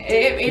hand.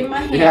 In my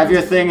hand. You have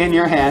your thing in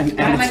your hand,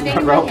 and my it's thing the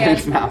in my rope in hand.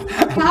 its mouth.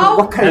 How?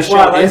 What kind of That's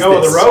why I show let is go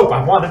of this? the rope.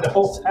 I wanted to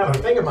have a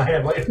thing in my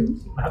hand later.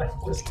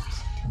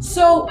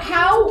 So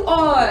how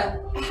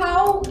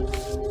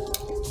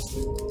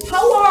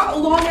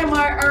long am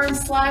my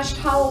arms /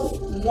 how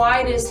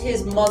wide is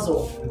his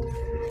muzzle?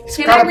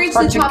 Can I reach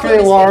the top of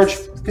his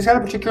face? He's got a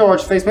particularly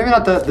large face. Maybe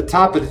not the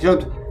top, but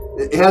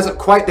it has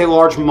quite a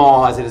large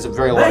maw, as it is a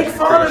very large Make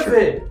fun of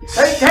it.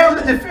 Take down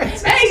the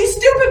defense. Hey, you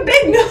stupid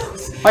big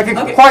nose! I could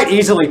quite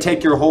easily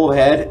take your whole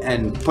head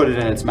and put it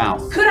in its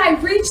mouth. Could I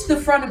reach the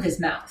front of his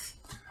mouth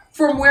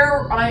from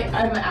where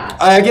I'm at?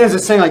 Again, as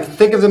it's saying, like,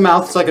 think of the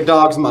mouth as like a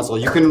dog's muzzle.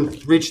 You can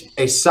reach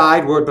a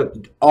sideward, but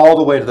all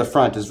the way to the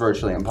front is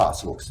virtually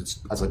impossible because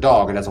as a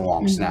dog, it has a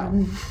long snout,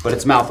 but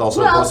its mouth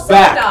also goes some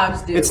back.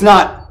 dogs do. It's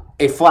not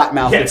a flat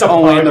mouth. Yeah, it's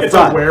only in the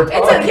front.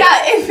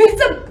 If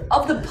it's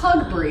of the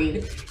pug breed,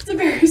 it's a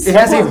very It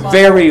has a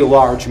very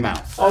large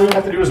mouth. All you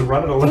have to do is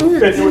run it a little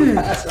bit and it would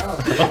pass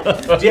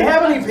out. Do you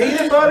have any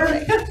peanut butter?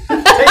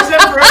 Takes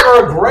them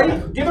forever. A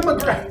grape? Give him a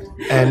grape.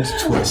 And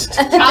twist.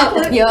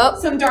 chocolate. Yup.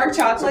 Some dark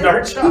chocolate. Some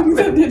dark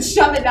chocolate.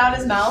 Shove it down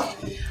his mouth.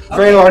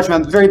 Very large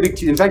mouth, very big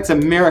teeth. In fact, it's a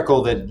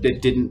miracle that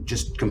it didn't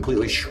just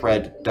completely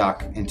shred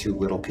Doc into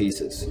little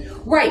pieces.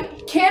 Right.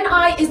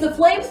 Is the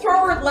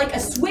flamethrower like a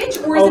switch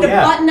or is it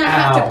a button I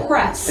have to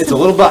press? It's a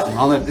little button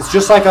on it. It's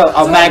just like a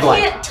mag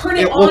light. I can't turn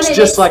it on looks and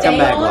just like a stay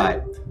mag on?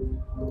 light.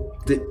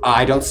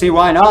 I don't see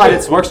why not.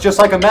 It works just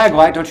like a mag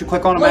light. Don't you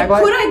click on a mag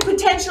light? Could I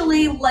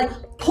potentially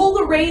pull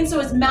the rein so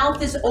his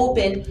mouth is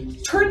open,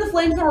 turn the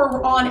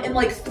flamethrower on,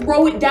 and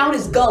throw it down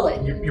his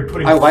gullet? You're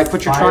putting I like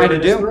what you're trying to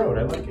do.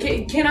 I like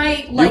it. Can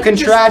I You can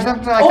try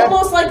something like that.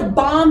 almost like a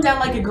bomb down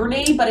like a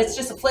grenade, but it's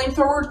just a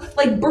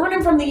flamethrower, burn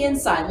him from the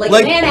inside,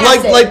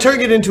 like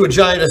turning it into a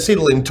giant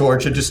acetylene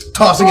torch and just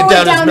tossing it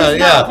Throw down his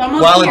mouth.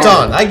 While it's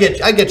on. I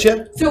get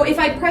you. So if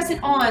I press it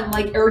on,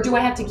 or do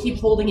I have to keep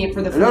holding it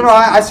for the? No,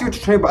 I see what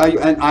you're trying to.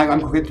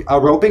 A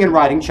roping and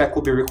riding check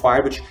will be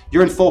required, but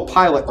you're in full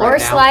pilot right now. Or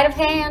sleight of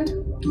hand.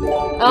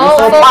 Oh,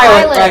 full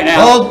pilot right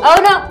now. Oh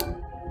no.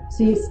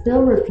 So you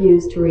still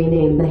refuse to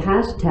rename the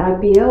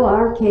hashtag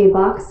BORK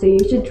box, so you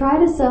should try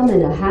to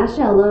summon a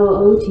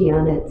 #LOOT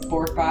on its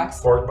Bork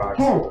box.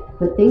 head.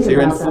 But think So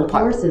you're in about full the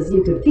horses.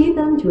 You could feed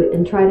them to it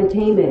and try to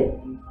tame it.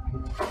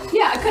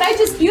 Yeah, could I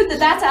dispute that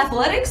that's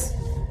athletics?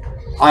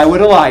 I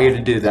would allow you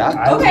to do that.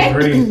 I would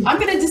agree. I'm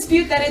gonna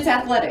dispute that it's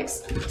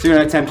athletics. So you're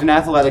going to attempt an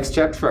athletics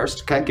check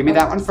first. Okay, give me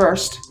that one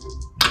first.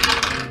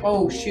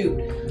 Oh shoot.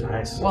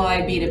 Nice. Well,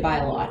 I beat it by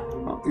a lot.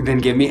 Then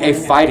give me a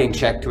fighting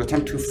check to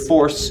attempt to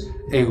force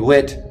a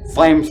lit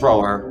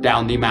flamethrower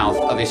down the mouth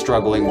of a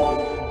struggling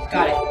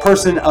Got it.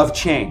 person of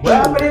change.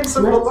 Wrap it in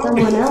some Let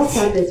bologna. someone else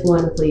have this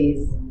one,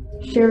 please.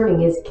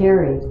 Sharing is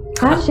caring.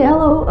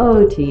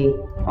 #LOOT.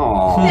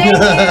 Aww.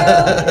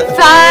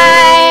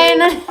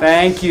 Fine.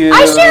 Thank you.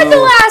 I shared the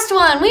last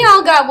one. We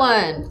all got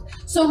one.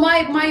 So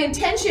my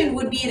intention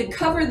would be to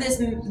cover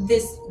this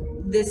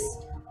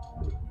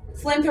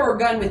flamethrower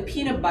gun with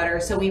peanut butter,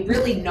 so he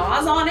really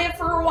gnaws on it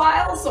for a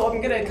while. So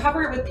I'm gonna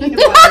cover it with peanut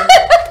butter.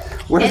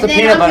 Where's And the then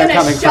peanut I'm butter gonna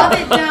coming shove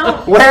from? it down.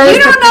 Where is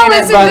You the don't know peanut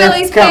what's in butter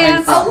Billy's coming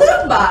pants. A from?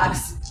 loot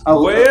box.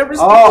 Where's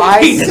I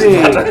peanut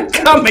see. butter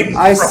coming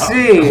I from?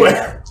 see.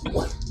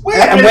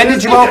 And when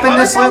did you open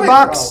this loot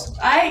box?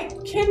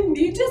 Can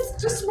you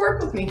just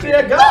work with me?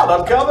 Dear God,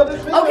 I'm covered in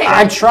peanut Okay.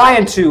 I'm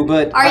trying to,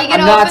 but Are you I'm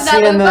gonna not open that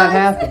seeing loot that box?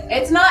 happen.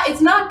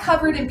 It's not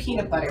covered in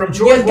peanut butter. From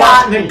George You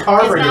got Washington me.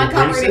 Carver, It's not you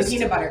covered in racist.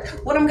 peanut butter.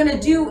 What I'm gonna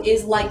do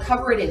is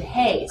cover it in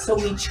hay, so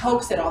he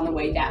chokes it on the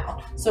way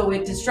down, so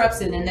it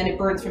disrupts it and then it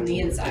burns from the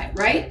inside,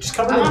 right? Just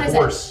cover it in a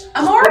horse.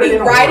 I'm Just put already it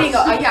in a riding.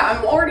 horse.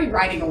 I'm already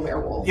riding a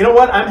werewolf. You know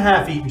what? I'm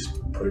half eaten.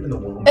 Just put it in the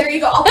womb. There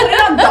you go. I'll put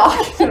it on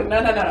Doc.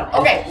 No.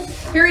 Okay,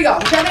 here we go.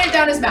 I'm shoving it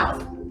down his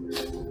mouth.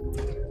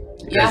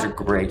 You guys are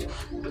great.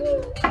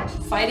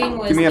 Fighting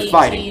was Give me a 18.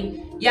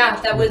 fighting. Yeah,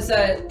 that was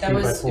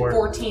by 4.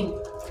 14.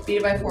 Beat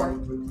it by 4.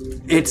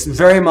 It's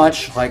very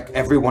much like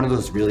every one of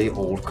those really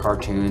old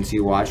cartoons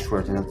you watch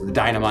where the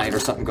dynamite or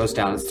something goes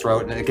down its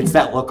throat and it gets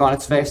that look on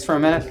its face for a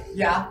minute.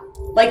 Yeah.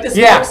 Like the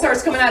smoke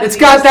starts coming out of It's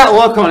got that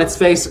look on its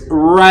face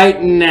right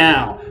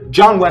now.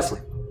 John Wesley.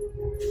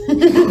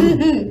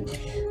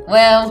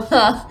 Well,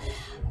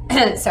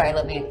 sorry,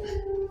 let me.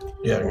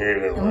 Yeah.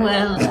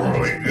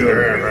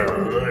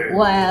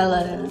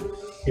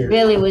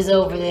 Billy was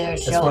over there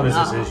As fun showing as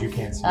off. this is, you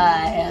can't see.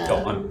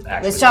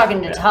 I was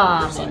talking to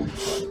Tom, and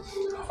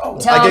I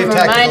Tom gave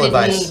tactical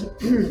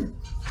reminded me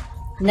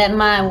that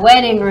my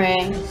wedding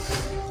ring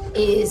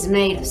is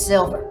made of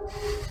silver.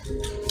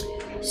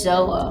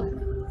 So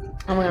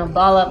I'm gonna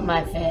ball up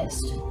my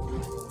fist,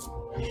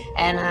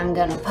 and I'm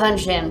gonna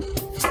punch him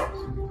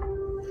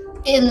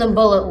in the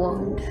bullet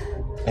wound.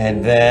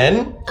 And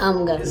then?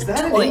 I'm gonna Is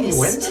that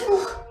twist.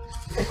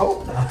 I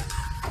hope not.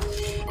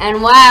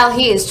 And while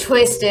he is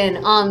twisting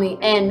on the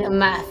end of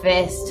my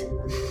fist,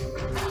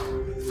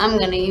 I'm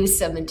gonna use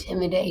some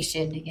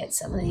intimidation to get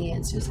some of the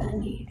answers I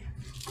need.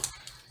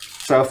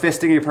 So,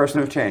 fisting your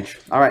person of change.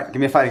 All right, give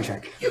me a fighting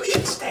check. You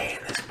should stay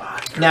in this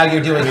body. Now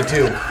you're doing it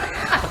too.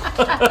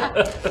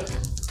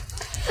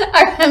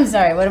 I'm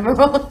sorry, what am I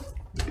rolling?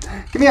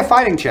 Give me a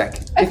fighting check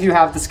if you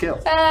have the skill.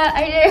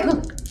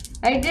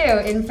 I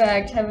do. In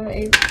fact, have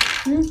a.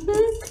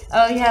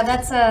 Oh yeah,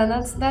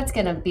 that's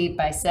gonna beat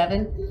by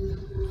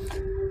 7.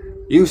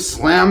 You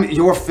slam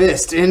your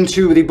fist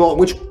into the bullet.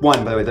 Which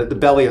one, by the way? The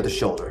belly or the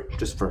shoulder?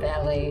 Just for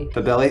Belly.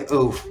 The belly.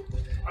 Oof.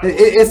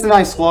 It's a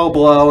nice slow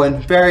blow,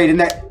 and buried in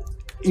that.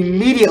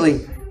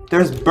 Immediately,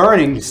 there's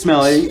burning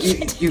smell.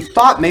 You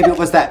thought maybe it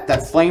was that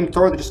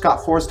flamethrower that just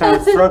got forced down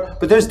your throat,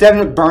 but there's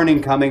definite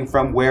burning coming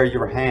from where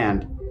your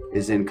hand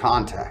is in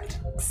contact.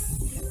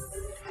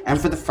 And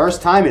for the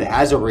first time, it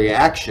has a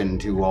reaction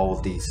to all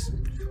of these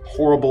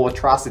horrible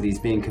atrocities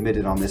being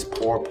committed on this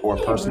poor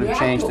person of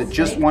change that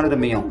just wanted a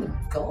meal.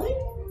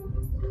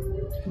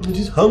 I'm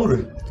just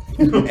hungry.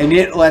 And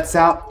it lets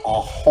out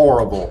a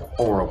horrible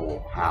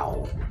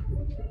howl.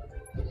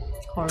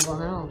 Horrible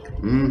howl.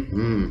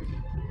 Mm-hmm.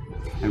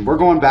 And we're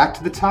going back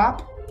to the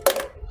top.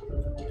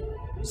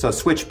 So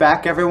switch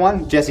back,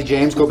 everyone. Jesse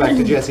James, go back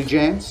to Jesse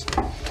James.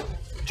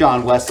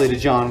 John Wesley to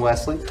John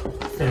Wesley.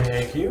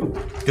 Thank you.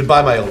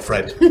 Goodbye, my old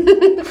friend.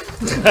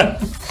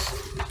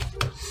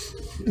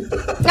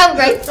 Oh,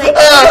 great.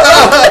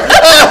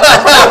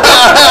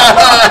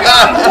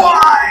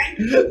 Why?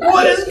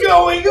 What is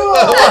going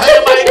on? Why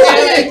am I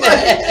doing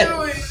that?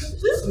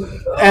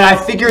 And I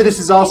figure this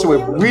is also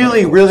a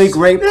really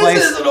great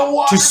place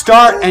to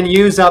start and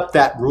use up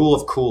that rule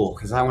of cool,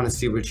 because I want to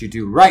see what you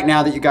do right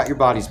now that you got your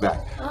bodies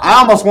back. I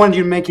almost wanted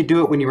you to make you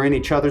do it when you were in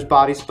each other's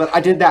bodies, but I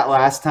did that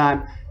last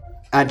time.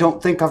 I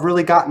don't think I've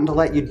really gotten to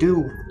let you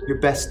do your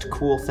best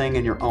cool thing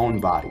in your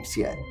own bodies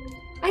yet.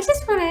 I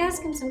just want to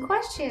ask him some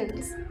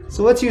questions.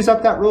 So let's use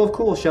up that rule of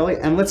cool, shall we?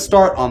 And let's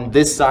start on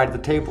this side of the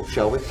table,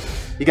 shall we?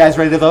 You guys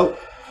ready to vote?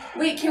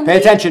 Wait, can Pay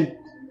attention.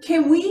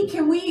 Can we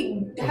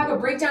have a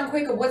breakdown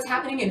quick of what's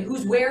happening and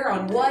who's where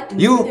on what?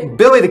 And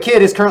Billy the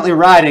Kid is currently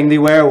riding the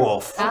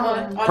werewolf.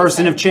 On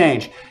Person of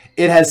change.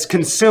 It has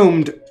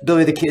consumed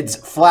Billy the Kid's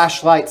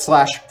flashlight /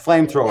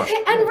 flamethrower.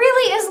 And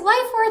really, is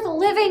life worth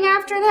living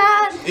after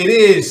that? It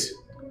is.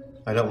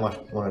 I don't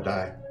want to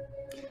die.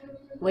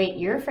 Wait,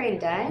 you're afraid to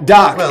die?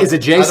 Doc is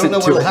adjacent I don't know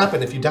to what will it.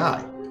 happen if you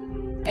die.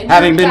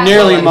 Having been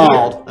nearly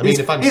mauled. I mean,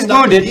 if I'm he's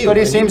stuck with wounded, you but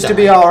he and you seems to die.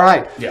 be all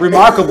right. Yeah.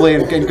 Remarkably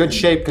in good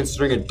shape,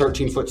 considering a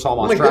 13-foot tall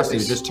Oh my monstrosity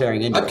goodness. is just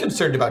tearing into I'm it.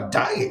 concerned about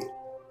dying.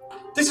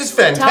 This is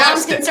Tom's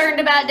fantastic. concerned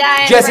about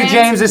dying. Jesse friends.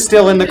 James is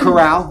still in the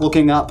corral,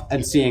 looking up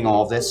and seeing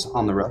all of this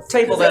on the roof.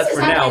 Table This that is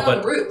for happening now, on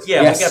but the roof.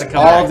 yeah, Yes, we gotta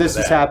come all back of this to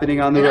is that.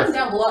 happening on the And I'm roof.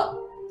 down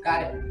below.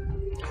 Got it.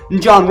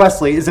 And John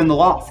Wesley is in the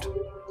loft.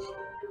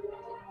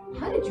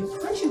 How did you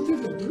punch him through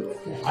the roof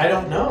then? I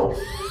don't know.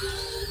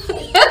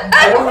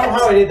 I don't know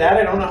how I did that.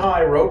 I don't know how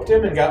I roped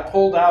him and got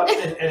pulled out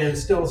and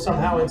is still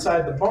somehow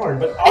inside the barn.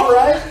 But all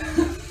right.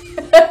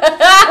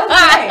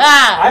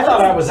 I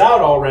thought I was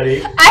out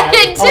already. I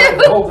did Part of too.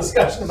 the whole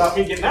discussion about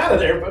me getting out of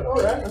there, but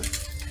all right.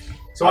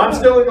 So I'm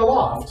still in the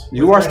loft.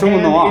 You with are my still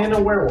in the hand loft. In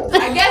a werewolf,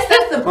 I guess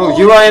that's the Oh, point.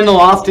 you are in the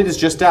loft. It is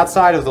just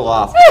outside of the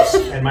loft.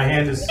 and my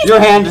hand is Your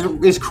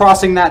hand is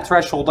crossing that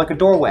threshold like a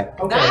doorway.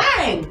 okay.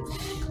 Dang.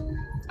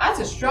 That's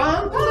a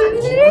strong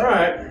punch. All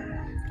right.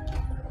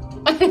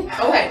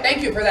 Okay,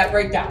 thank you for that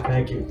breakdown.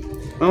 Thank you,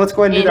 Well, let's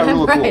go ahead and do that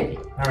rule of Right.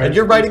 cool. all right. And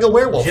you're riding a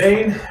werewolf.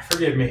 Jane,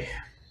 forgive me.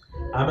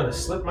 I'm gonna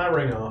slip my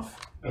ring off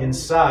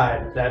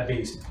inside that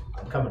beast.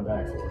 I'm coming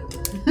back for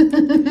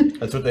it.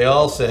 That's what they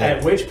all say.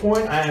 At which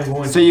point I am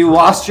going So you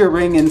lost your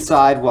ring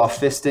inside while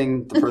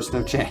fisting the person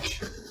of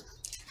change.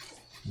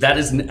 That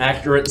is an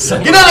accurate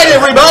summary. Good night,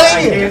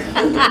 everybody.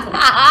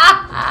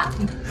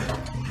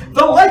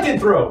 The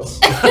lycanthropes.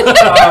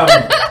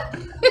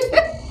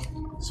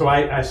 So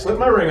I slip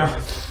my ring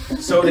off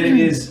so that it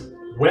is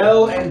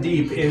well and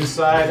deep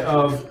inside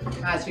of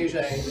That's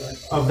usually how you do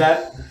it.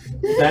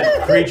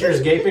 that creature's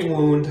gaping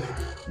wound.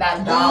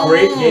 That dog.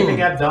 Great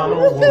gaping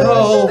abdominal wound.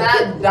 Oh.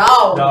 That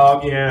dog.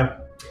 Dog, yeah.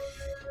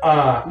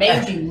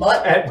 Mangy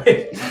mutt.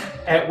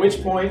 At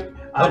which point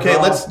I Okay,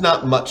 draw let's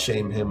not mutt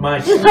shame him. my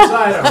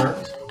sidearm.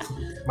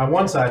 My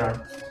one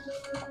sidearm.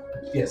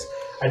 Yes.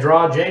 I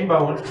draw Jane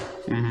Bowen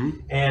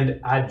and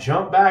I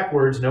jump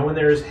backwards knowing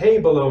there is hay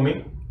below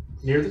me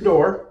near the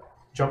door.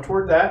 Jump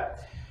toward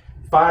that,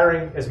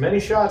 firing as many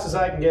shots as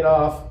I can get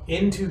off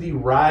into the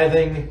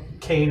writhing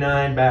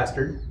canine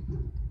bastard.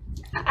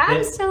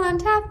 I'm still on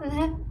top of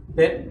that.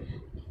 Then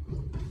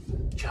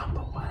jump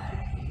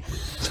away.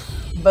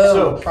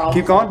 Boom. So,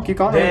 Keep going.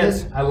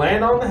 then I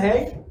land on the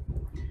hay,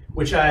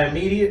 which I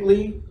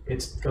immediately,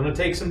 it's going to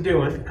take some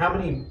doing. How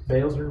many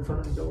bales are in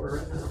front of the door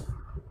right now?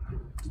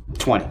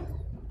 20.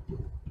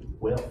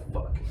 Well,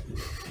 fuck.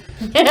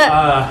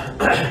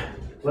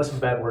 Less of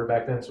a bad word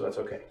back then, so that's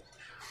okay.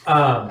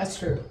 That's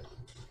true.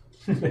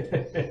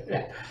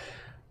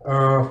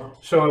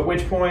 So at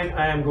which point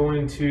I am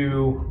going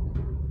to...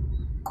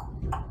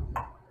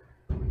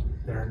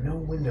 There are no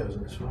windows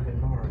in this fucking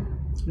barn.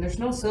 And there's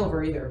no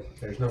silver either.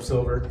 There's no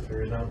silver.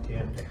 There is no...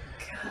 Yeah.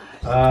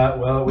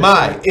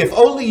 Well, If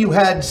only you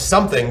had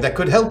something that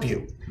could help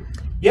you.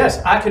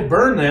 Yes, I could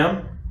burn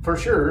them, for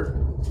sure.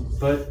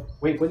 But,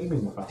 wait, what do you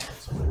mean about that?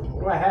 What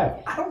do I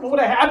have? I don't know what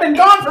I have. I've been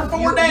gone for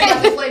 4 days! You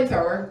got the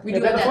flamethrower. We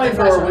We've got the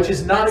flamethrower, which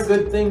is not a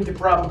good thing to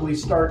probably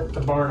start the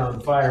barn on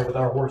fire with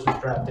our horses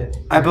trapped in.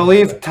 I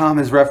believe Tom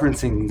is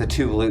referencing the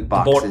 2 loot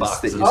boxes.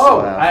 That you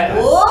still have.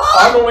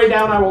 On the way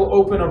down, I will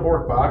open a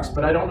Bork box,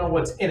 but I don't know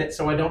what's in it,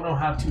 so I don't know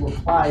how to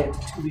apply it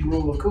to the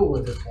rule of cool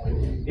at this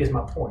point, is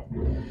my point.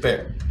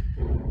 Fair.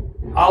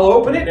 I'll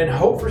open it and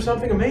hope for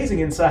something amazing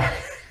inside.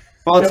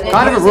 Well, it's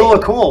kind of a rule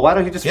of cool. Why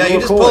don't you just you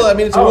just pull it? I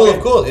mean, it's a rule of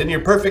cool in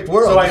your perfect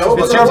world. So I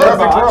open It's the your Bork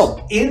perfect box,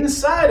 world.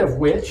 inside of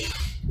which,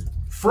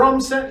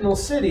 from Sentinel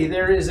City,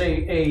 there is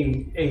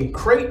a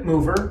crate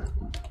mover,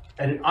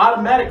 an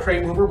automatic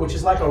crate mover, which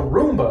is like a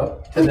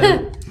Roomba to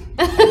them.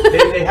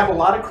 They have a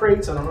lot of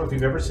crates. I don't know if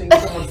you've ever seen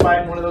someone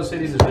fight in one of those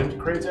cities. There's empty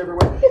crates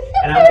everywhere.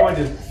 And I'm going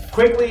to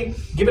quickly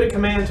give it a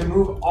command to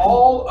move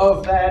all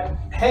of that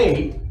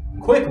hay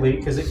quickly,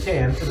 because it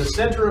can, to the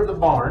center of the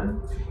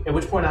barn, at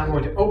which point I'm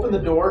going to open the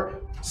door,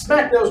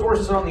 smack those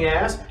horses on the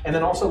ass, and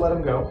then also let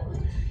them go.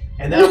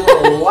 And then I'm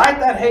going to light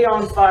that hay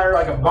on fire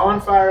like a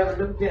bonfire in the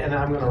middle, and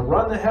I'm going to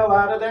run the hell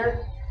out of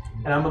there,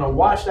 and I'm going to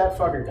watch that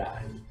fucker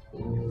die.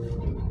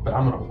 But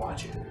I'm going to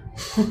watch it.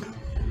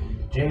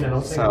 Jane, I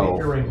don't think I need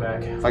your ring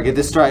back. If I get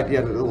this right,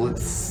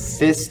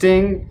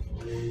 fisting,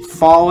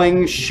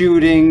 falling,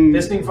 shooting,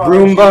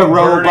 Roomba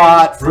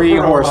robot, free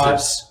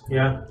horses.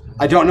 Yeah.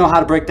 I don't know how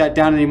to break that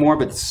down anymore,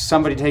 but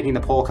somebody taking the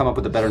poll come up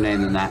with a better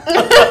name than that.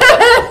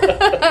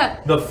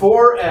 The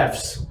 4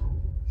 F's.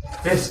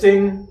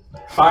 Fisting,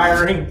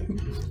 firing,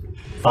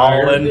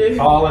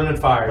 falling, and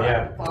fire,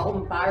 yeah.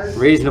 Falling, fire.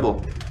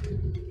 Reasonable.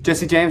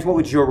 Jesse James, what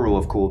would your rule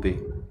of cool be?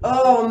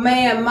 Oh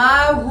man,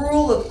 my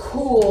rule of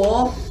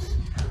cool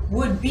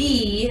would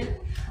be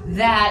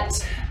that,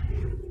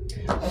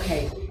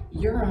 okay,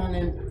 you're on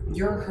him,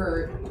 you're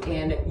hurt,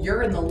 and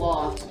you're in the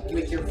loft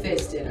with your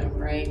fist in him,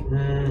 right?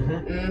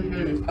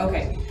 Mm-hmm.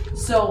 Okay,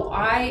 so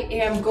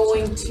I'm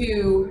going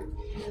to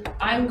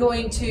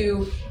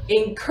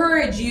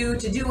encourage you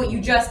to do what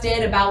you just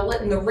did about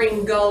letting the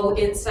ring go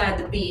inside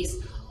the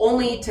beast,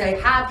 only to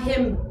have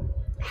him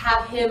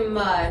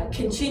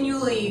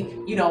continually,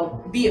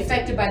 be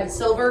affected by the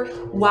silver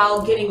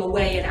while getting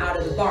away and out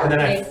of the barn. And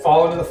then I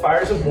fall into the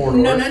fires of Mordor.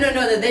 No.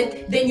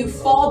 Then you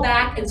fall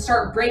back and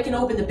start breaking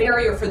open the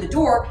barrier for the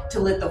door to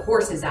let the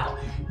horses out.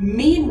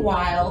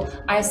 Meanwhile,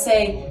 I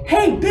say,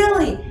 "Hey,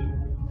 Billy,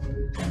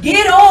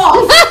 get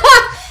off!"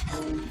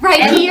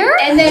 Here?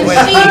 And then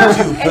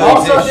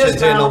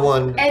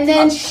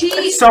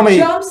she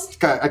jumps.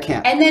 I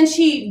can't. And then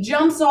she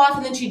jumps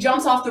off,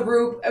 the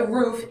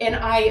roof, and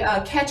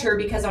I catch her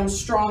because I'm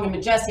strong and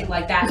majestic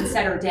like that and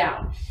set her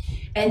down.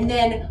 And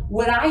then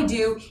what I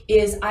do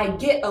is I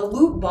get a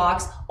loot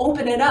box,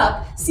 open it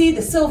up, see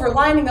the silver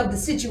lining of the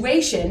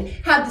situation,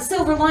 have the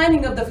silver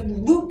lining of the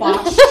loot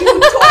box shoot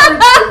towards the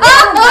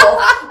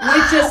werewolf,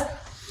 which just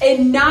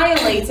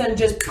annihilates and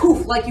just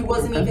poof, like he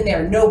wasn't even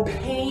there. No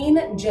pain,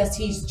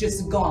 he's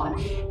just gone.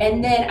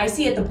 And then I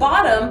see at the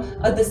bottom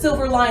of the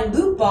silver line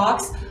loot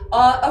box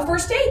a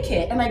first aid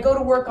kit, and I go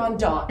to work on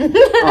Doc.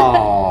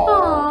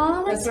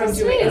 Aww, that's what I'm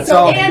doing.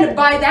 And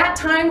by that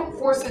time,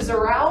 horses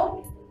are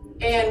out,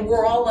 and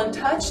we're all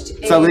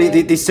untouched. So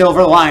the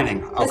silver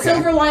lining. Okay. The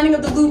silver lining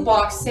of the loot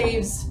box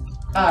saves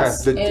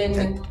us.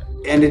 And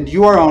in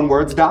your own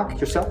words, Doc,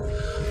 yourself?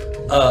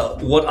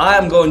 What I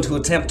am going to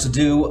attempt to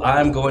do,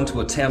 I'm going to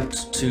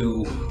attempt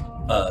to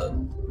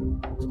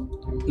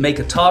make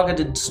a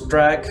targeted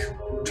strike,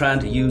 trying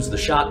to use the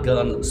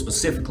shotgun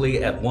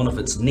specifically at one of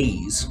its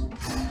knees.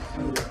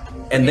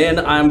 And then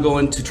I'm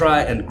going to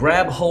try and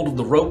grab hold of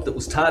the rope that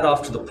was tied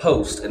off to the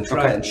post and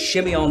try and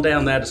shimmy on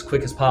down that as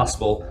quick as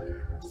possible,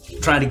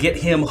 trying to get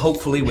him,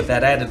 hopefully with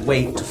that added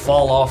weight, to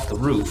fall off the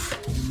roof,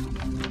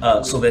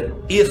 so that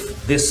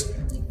if this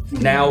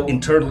now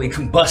internally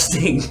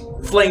combusting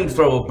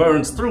flamethrower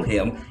burns through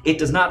him, it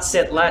does not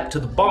set light to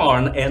the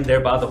barn and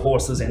thereby the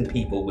horses and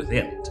people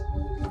within it.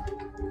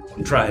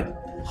 I'm trying.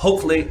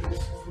 Hopefully,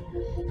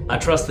 I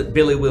trust that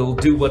Billy will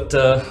do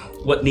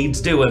what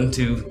needs doing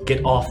to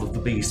get off of the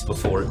beast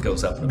before it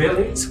goes up.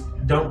 Billy,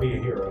 don't be a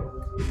hero.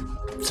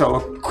 So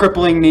a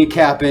crippling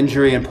kneecap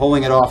injury and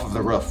pulling it off of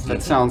the roof.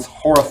 That sounds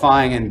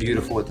horrifying and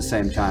beautiful at the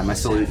same time. I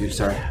salute you,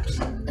 sir.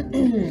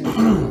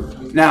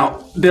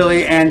 Now,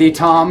 Billy, Andy,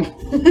 Tom,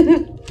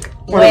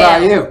 what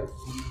about you?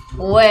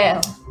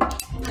 Well,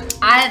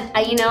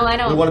 I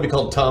don't. We want to be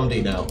called Tom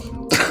D now.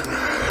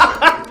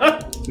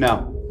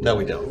 No. No,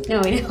 we don't.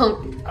 No, we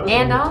don't.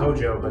 Andom?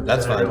 Tojo, but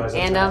that's fine.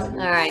 Andom?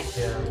 Alright.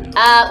 Yeah.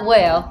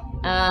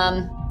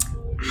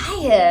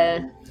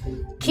 I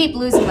keep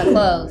losing my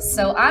clothes,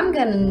 so I'm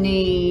gonna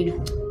need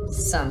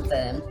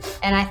something.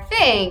 And I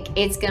think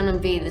it's gonna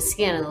be the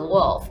skin of the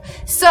wolf.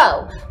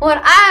 So,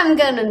 what I'm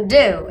gonna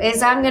do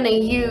is I'm gonna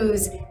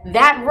use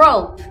that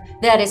rope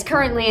that is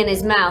currently in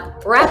his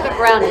mouth, wrap it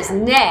around his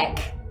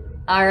neck,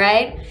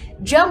 alright?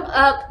 Jump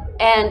up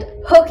and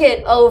hook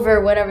it over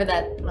whatever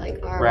that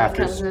arm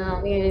rafters,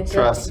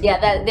 truss.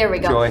 Yeah, there we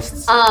go.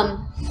 Joists.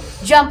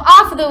 Jump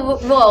off the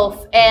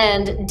wolf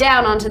and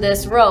down onto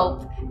this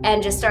rope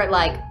and just start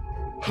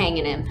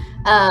hanging him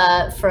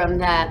from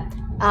that.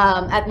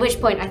 At which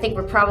point I think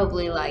we're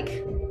probably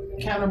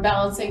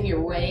counterbalancing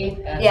your weight.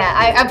 Yeah,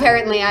 I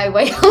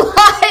weigh a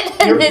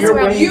lot in this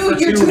room. You're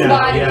two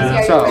bodies.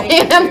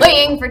 Yeah, I'm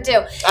weighing for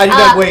two. I did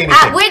not weigh anything.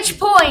 At which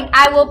point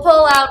I will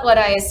pull out what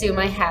I assume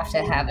I have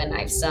to have a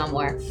knife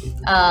somewhere.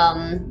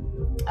 And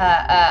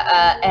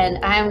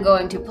I'm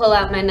going to pull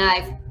out my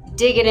knife,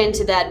 dig it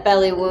into that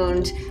belly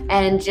wound,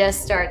 and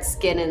just start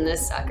skinning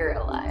this sucker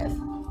alive.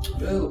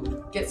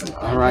 Ooh, get some.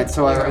 All right,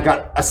 so I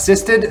got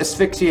assisted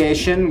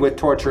asphyxiation with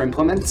torture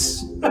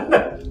implements.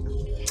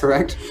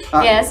 Correct?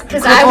 Yes,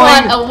 because I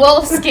want a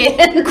wolf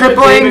skin.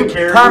 Crippling,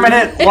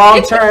 permanent,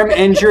 long-term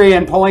injury,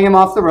 and pulling him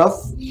off the roof.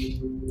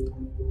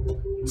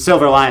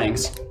 Silver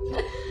linings.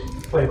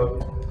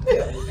 Playbook.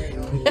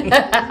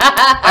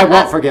 I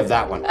won't forgive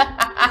that one.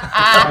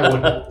 I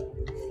wouldn't.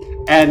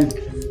 And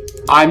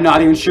I'm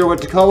not even sure what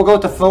to call. We'll go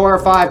with the 4 or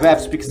 5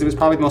 Fs because it was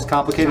probably the most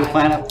complicated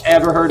plan I've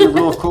ever heard in the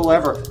Rule of Cool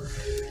ever.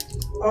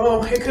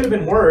 Oh, it could have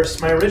been worse.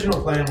 My original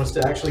plan was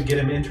to actually get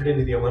him entered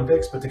into the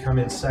Olympics, but to come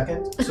in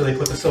second, so they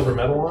put the silver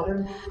medal on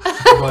him.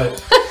 But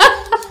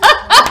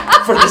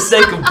for the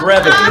sake of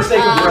brevity.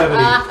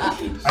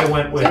 I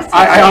went with...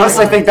 I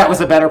honestly think that was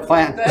a better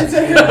plan. That's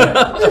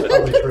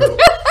probably true.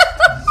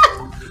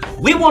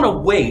 We want to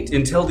wait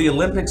until the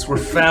Olympics were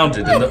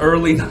founded in the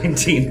early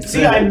 19th.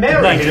 See, I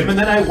married him, and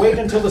then I wait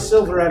until the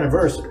silver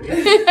anniversary.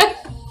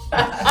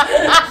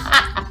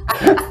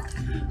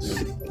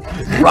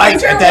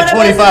 Right at that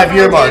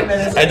 25-year mark.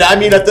 And I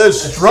mean at the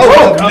stroke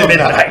of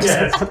midnight.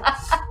 Yes.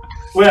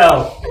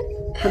 Well,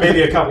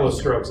 maybe a couple of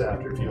strokes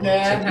after, if you don't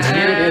mind.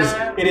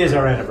 It is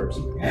our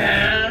anniversary.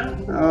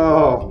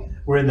 Oh.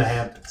 We're in the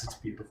Hamptons. It's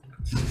beautiful.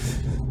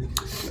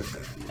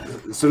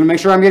 So to make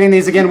sure I'm getting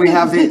these again, we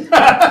have the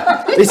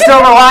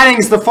silver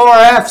linings, the 4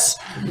 Fs,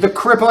 the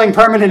crippling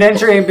permanent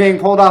injury and being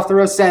pulled off the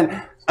roof,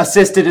 and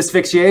assisted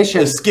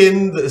asphyxiation.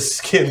 Skin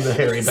the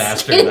hairy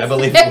bastard, I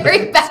believe.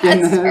 Hairy bastard.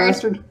 Skin the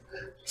bastard.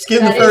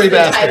 Skin the furry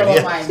bastard.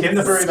 Yeah. Skin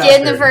the furry bastard.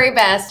 Skin the furry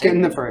bastard.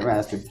 Skin the furry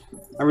bastard.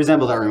 I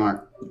resemble that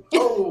remark.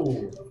 Oh. I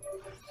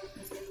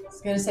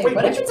was going to say,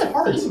 what if it's a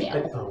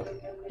female?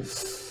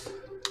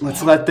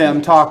 Let's let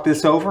them talk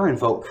this over and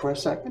vote for a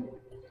second.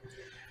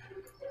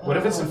 What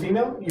if it's a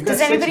female? You've got Does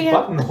 6 anybody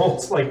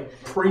buttonholes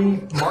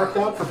pre-marked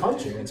out for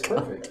punching. It's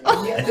perfect.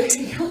 Yeah, there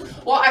you go.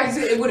 Well,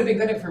 it would have been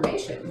good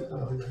information.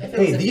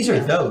 Hey, these are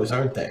those,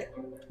 aren't they?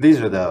 These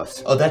are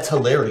those. Oh, that's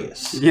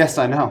hilarious. Yes,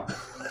 I know.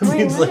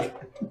 Seems like...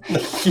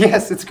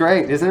 Yes, it's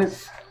great, isn't it?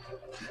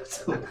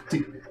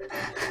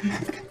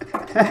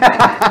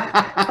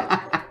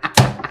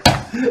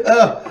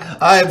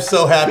 I am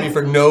so happy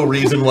for no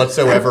reason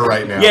whatsoever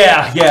right now.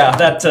 Yeah,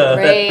 that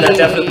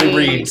definitely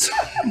reads.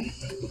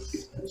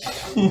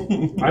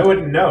 I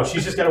wouldn't know.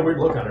 She's just got a weird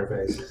look on her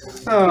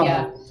face. Oh.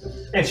 Yeah.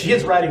 And she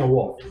is riding a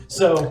wolf.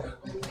 So,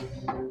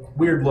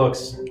 weird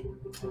looks.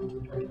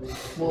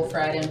 Wolf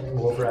riding.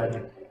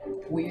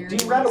 Weird. Do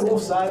you ride a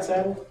wolf side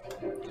saddle?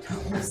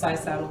 Wolf side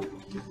saddle.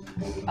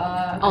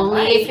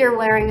 Only if you're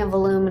wearing a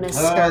voluminous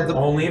skirt.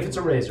 Only if it's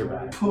a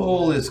razorback.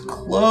 Pool is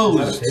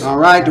closed. All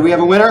right, do we have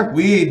a winner?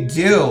 We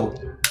do.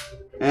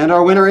 And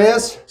our winner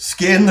is?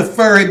 Skin the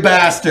furry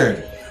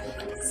bastard.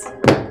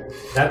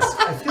 I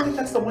feel like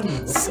that's the one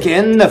you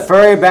Skin the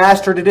furry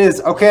bastard it is.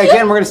 Okay,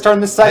 again, we're going to start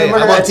on this side. Hey,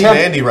 I'm on Team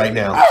Andy right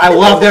now. I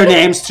love their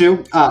names,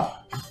 too.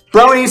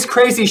 Brony's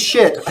crazy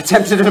shit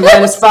attempted at a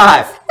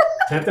 -5.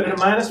 Attempted at a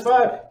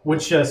 -5.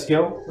 Which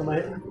skill am I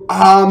hitting?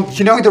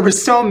 There were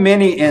so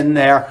many in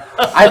there.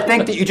 I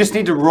think that you just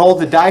need to roll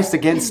the dice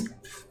against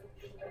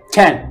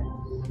 10.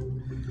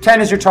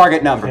 10 is your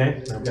target number.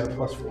 Okay, I've got a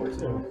 +4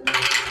 too.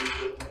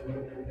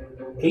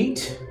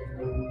 8.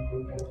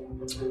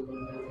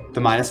 The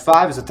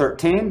 -5 is a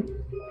 13.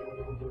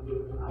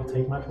 I'll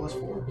take my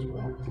 +4 as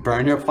well.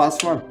 Burn your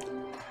 +4.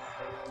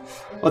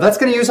 Well, that's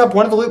going to use up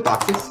one of the loot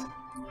boxes.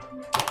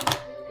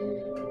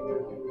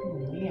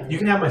 You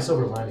can have my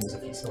silver linings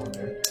if it's still in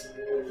there.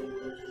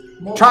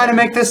 Trying to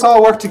make this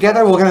all work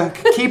together. We're going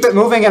to keep it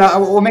moving, and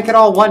we'll make it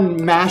all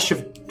one mash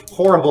of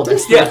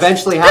horribleness that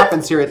eventually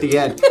happens here at the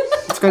end.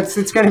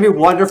 It's going to be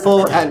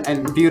wonderful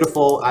and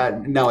beautiful.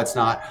 No, it's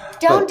not.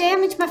 Don't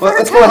damage my fur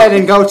Let's coat. go ahead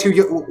and go to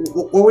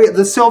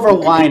the silver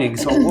lining.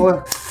 So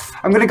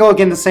I'm going to go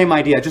again the same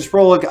idea. Just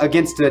roll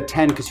against a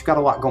 10 because you've got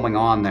a lot going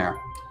on there.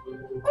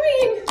 I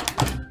mean,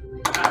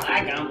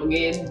 I got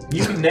complicated.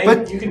 You can name.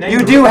 But you can name.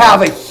 you do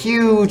have a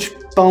huge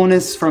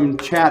bonus from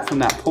chat from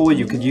that pool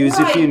you could use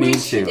if you need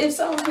to. If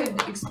someone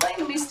could explain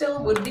to me still,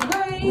 it would be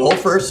great. Roll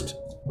first.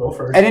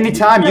 At any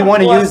time you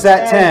want to use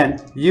that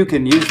 10, you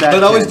can use that.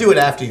 But always 10. do it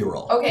after you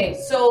roll. Okay,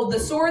 so the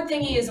sword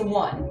thingy is a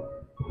 1.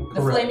 The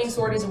Correct. flaming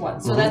sword is a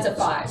 1, so that's a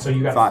 5. So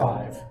you got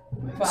 5.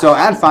 So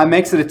add 5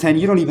 makes it a 10.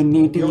 You don't even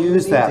need to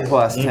use that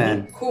plus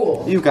 10.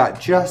 Cool. You got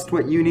just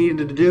what you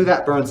needed to do.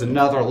 That burns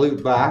another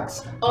loot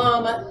box.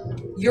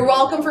 You're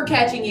welcome for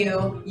catching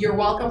you. You're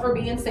welcome for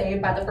being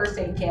saved by the first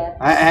aid kit.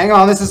 Hang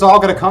on, this is all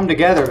going to come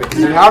together.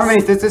 Because however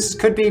many, this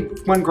could be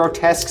one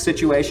grotesque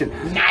situation.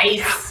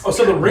 Nice. Oh,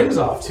 so the ring's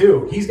off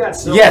too. He's got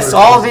silver. Yes,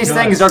 all of these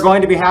things are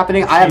going to be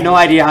happening. I have no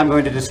idea how I'm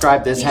going to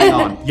describe this. Hang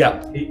on.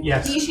 Yeah.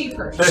 Yes. He, she,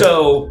 person.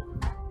 So,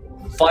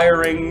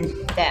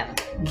 firing. Them.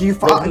 Give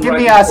Broken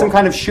me right some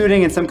kind of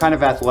shooting and some kind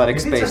of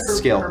athletics-based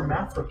skill.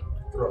 Hermaphrodite.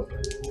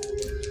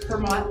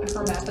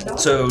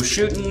 So,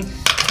 shooting.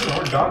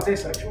 Are dogs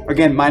asexual?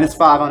 Again, minus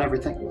 5 on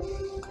everything.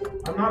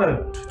 I'm not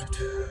a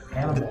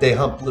animal. They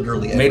hump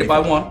literally everything. Made it by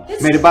 1.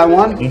 Made it by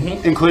 1?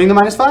 Including the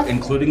minus 5?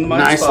 Including the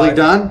minus 5. Nicely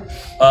done.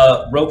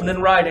 Roping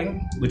and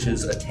riding, which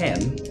is a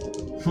 10.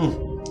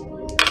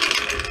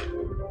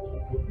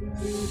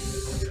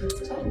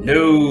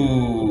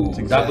 No,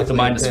 not with the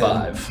minus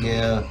 5.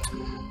 Yeah.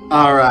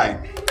 All right.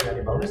 Got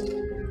any bonus?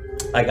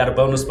 I got a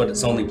bonus, but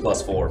it's only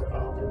plus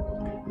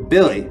 4.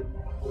 Billy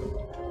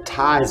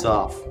ties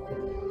off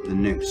the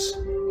noose,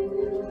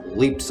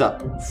 leaps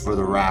up for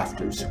the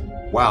rafters,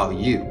 while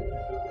you're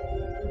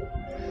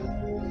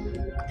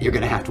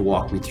gonna have to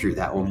walk me through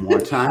that one more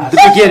time.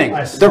 The beginning,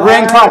 the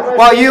ring climb,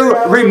 while you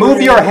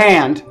remove your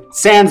hand,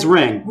 sans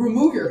ring.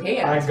 Remove your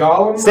hand. I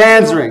golem.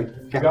 Sans ring.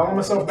 Golem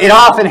myself. It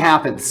often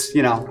happens,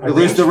 you know. You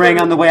lose the ring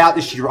on the way out.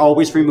 You should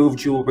always remove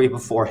jewelry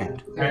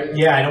beforehand. I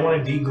don't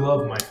want to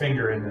deglove my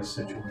finger in this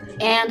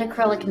situation. And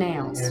acrylic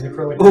nails. And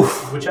acrylic,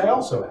 Oof. which I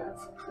also have.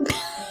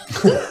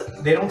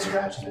 They don't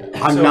scratch me.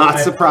 I'm So not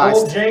I surprised.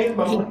 pull Jane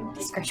Bone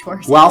Scratch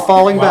worse. While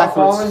falling while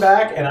backwards. falling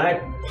back, and I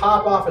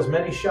pop off as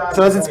many shots.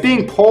 So as it's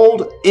being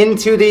pulled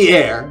into the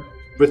air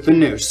with the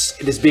noose,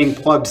 it is being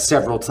plugged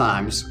several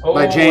times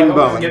by Jane I hope it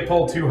Bowen. doesn't get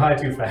pulled too high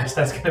too fast.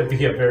 That's going to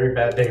be a very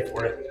bad day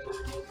for it.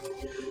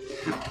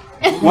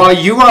 While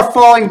you are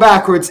falling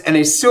backwards and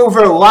a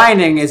silver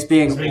lining is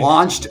being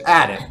launched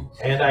at it.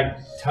 And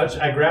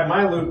I grab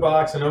my loot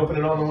box and open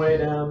it on the way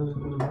down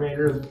the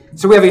remainder.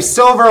 So we have a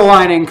silver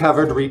lining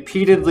covered,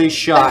 repeatedly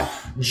shot,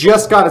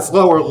 just got its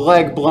lower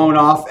leg blown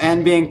off,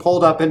 and being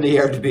pulled up in the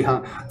air to be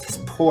hung. This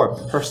poor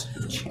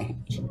person of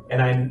change.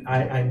 And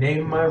I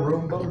name my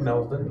Roomba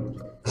Melvin.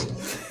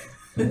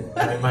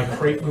 my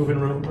crate moving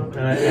Roomba.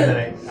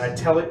 And I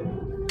tell it,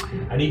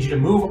 I need you to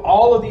move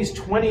all of these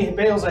 20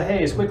 bales of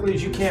hay as quickly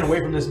as you can away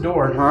from this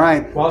door. All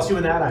right. While it's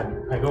doing that,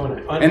 I go and I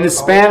unhook In the all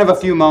span of a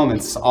few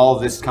moments, all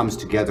of this comes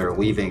together,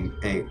 leaving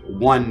a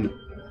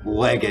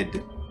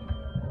one-legged,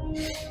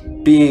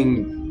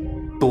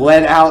 being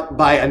bled out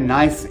by a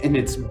knife in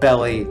its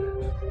belly,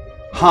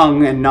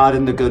 hung and not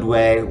in the good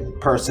way,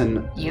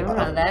 person. You don't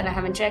know that. I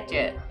haven't checked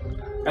yet.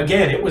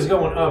 Again, it was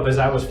going up as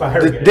I was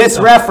firing it. This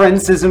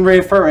reference isn't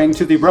referring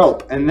to the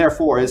rope, and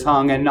therefore is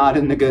hung and not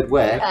in the good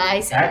way. I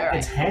see. All right.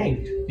 It's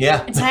hanged.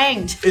 Yeah. It's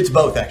hanged. It's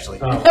both, actually.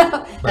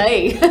 Oh.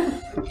 Hey.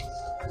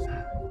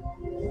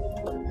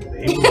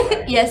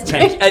 Yes.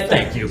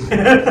 Thank you. So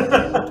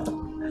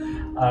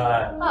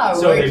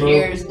they move.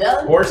 Here's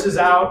done. Horses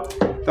out,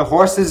 The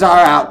horses are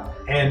out,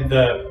 and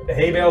the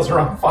hay bales are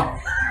on fire.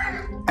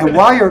 and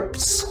while you're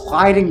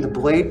sliding the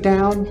blade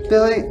down,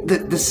 Billy,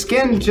 the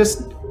skin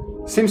just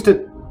seems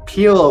to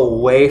peel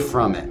away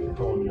from it.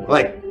 Oh, no.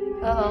 Like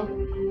Uh-oh.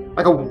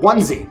 a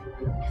onesie,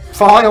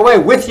 falling away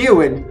with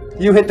you, and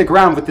you hit the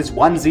ground with this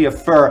onesie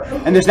of fur,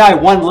 and there's now a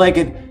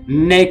one-legged,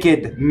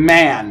 naked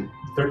man.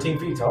 13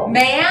 feet tall.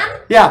 Man?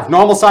 Yeah,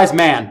 normal-sized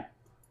man,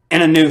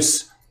 in a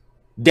noose,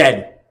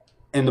 dead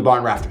in the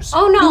barn rafters.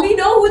 Oh Do no. we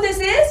know who this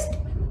is?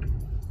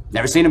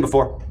 Never seen him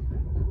before.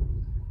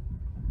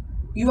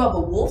 You have a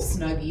wolf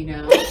snuggie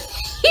now.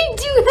 You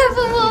do have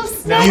a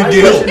little Now, You my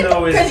do. question,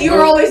 though, is... Because you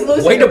were always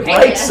losing Way to your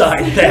bright pants. side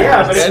that.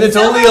 Yeah, but And it's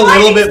Silver only a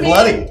little linings, bit man.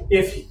 bloody.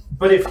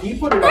 if he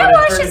put it on That and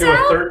washes turned into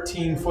out. a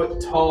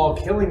 13-foot tall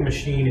killing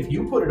machine, if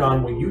you put it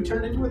on, will you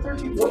turn into a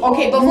 13-foot?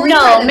 Okay, before you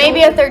try No, to-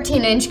 maybe a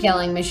 13-inch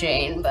killing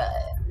machine, but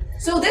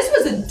So this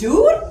was a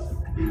dude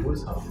He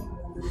was hung.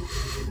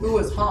 who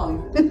was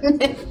hung.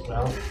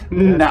 Well,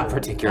 Not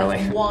particularly.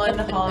 One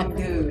hung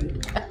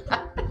dude.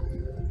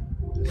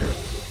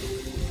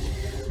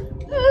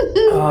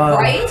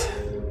 Right?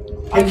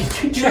 can you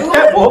check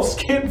that wolf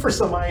skin for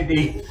some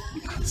ID?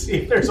 See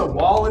if there's a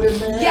wallet in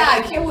there? Yeah,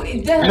 I can't.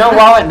 It doesn't. No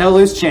wallet, no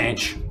loose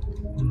change.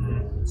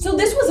 So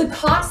this was a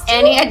costume.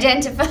 any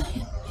identify.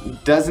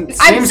 Doesn't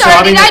I'm seem so. sorry,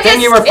 I mean, did I the thing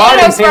just you were hit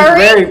fighting a seems furry?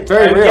 very,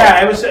 very real.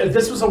 Yeah, it was.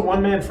 This was a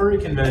one-man furry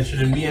convention,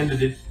 and we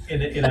ended it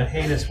in a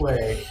heinous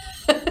way.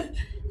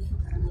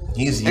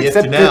 He's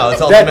yiffed now.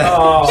 It's all that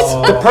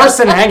matters. The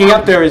person hanging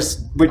up there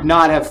would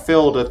not have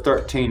filled a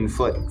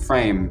 13-foot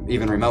frame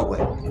even remotely.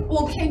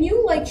 Well, can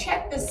you like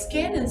check the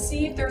skin and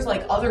see if there's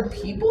like other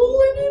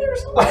people in it or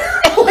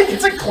something? Like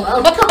it's a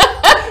clown car.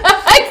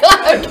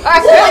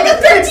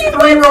 It's 3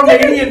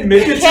 Romanian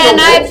midgets. Can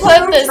I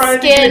put the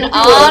skin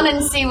on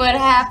and see what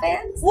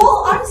happens?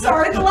 Well, I'm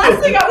sorry. The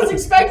last thing I was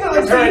expecting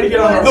was trying to get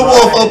on the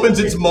wolf opens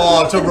its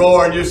maw to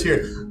roar, and you just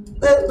hear.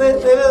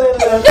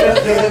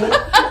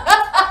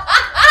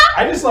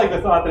 I just like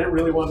the thought that it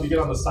really wanted to get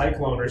on the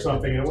cyclone or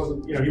something, and it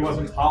wasn't. He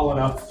wasn't tall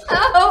enough.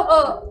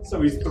 Oh.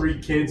 So he's 3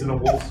 kids in a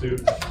wolf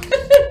suit.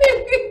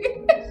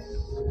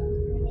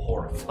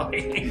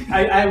 Horrifying.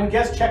 I would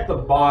guess check the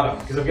bottom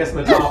because I'm guessing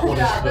the top one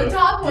is the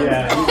top one's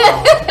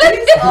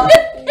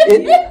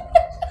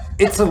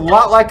It's a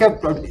lot like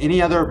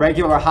any other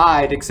regular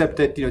hide, except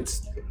that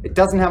it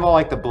doesn't have all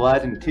like the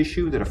blood and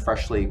tissue that are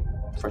freshly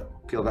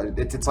peeled.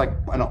 It's like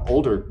an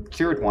older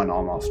cured one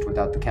almost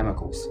without the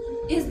chemicals.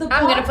 I'm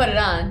gonna put it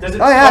on.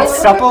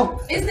 It's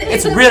supple.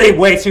 It's really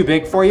way too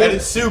big for you. And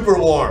it's super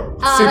warm.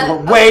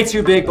 Way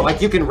too big, but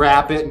like you can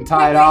wrap it and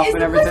tie it off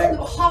and everything. Is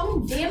the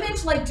hung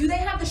damage? Like, do they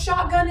have the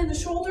shotgun in the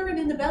shoulder and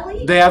in the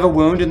belly? They have a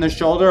wound in their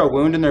shoulder, a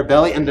wound in their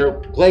belly, and their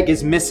leg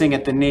is missing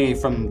at the knee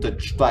from the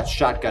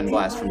shotgun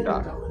blast from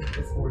Doc.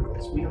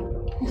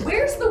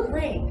 Where's the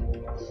ring?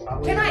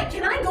 Can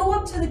I go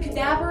up to the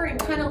cadaver and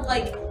kind of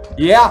like?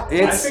 Yeah,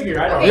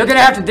 you're gonna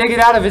have to dig it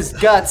out of his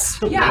guts.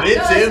 Yeah,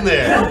 it's in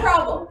there. No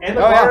problem. And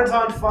the barn's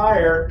on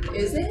fire.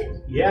 Is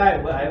it?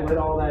 Yeah, I lit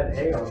all that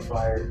hay on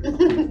fire.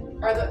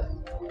 Are the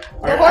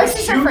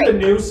horses are free. The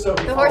noose so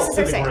the horses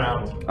to are the safe.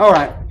 ground. All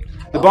right.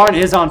 The barn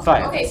is on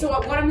fire. Okay, so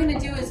what I'm gonna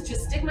do is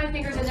just stick my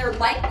fingers in there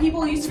like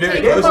people used to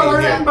Very take cozy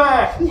in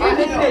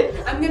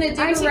here. I'm gonna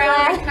dig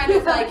around and kind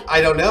of like.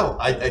 I don't know.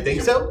 I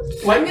think so.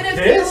 I'm gonna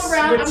feel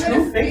around.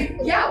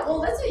 Yeah,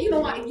 well, that's it. You know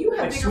what? You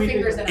have bigger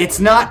fingers than I do. It's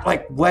not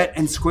like wet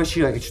and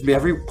squishy. Like it should be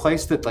every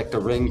place that like the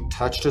ring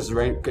touched as the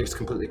ring gets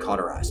completely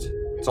cauterized.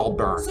 It's all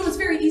burned. So it's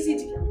very easy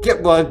to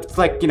It's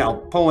like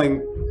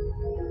pulling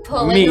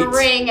Pulling a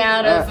ring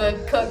out of a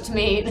cooked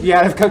meat. Yeah,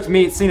 out of cooked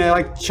meat.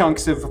 Like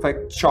chunks of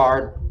like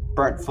charred,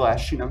 burnt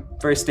flesh.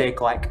 Very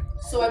steak-like.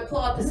 So I pull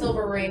out the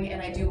silver ring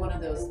and I do one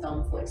of those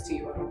thumb flicks to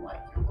you, and I'm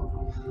like,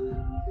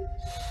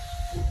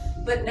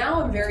 but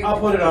now I'm very. I'll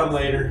put it on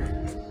later.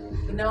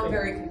 But now I'm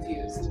very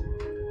confused.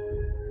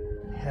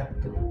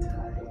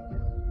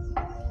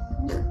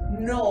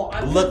 No,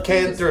 I'm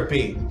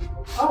lycanthropy.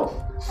 Oh,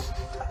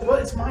 well,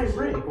 it's my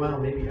ring. Well,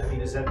 maybe.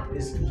 Is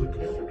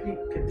lycanthropy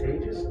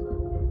contagious?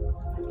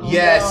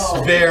 Yes,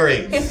 no.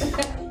 Very.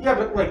 Yeah,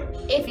 but like,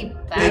 if he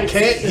they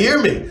can't hear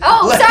me.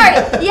 Oh,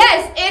 sorry.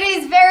 Yes, it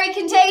is very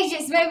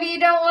contagious. Maybe you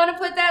don't want to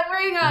put that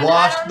ring on.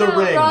 Wash the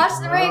ring. Wash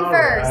the ring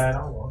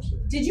first.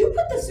 Did you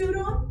put the suit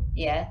on?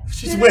 Yeah.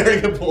 She's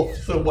wearing a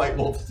white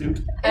wolf suit.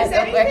 Is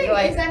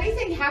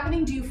anything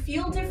happening? Do you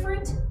feel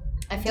different?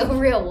 I feel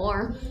real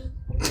warm.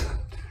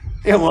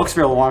 It looks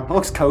real warm. It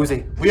looks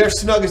cozy. We are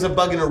snug as a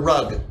bug in a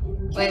rug.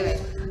 Wait.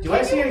 Do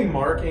I see any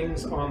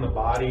markings on the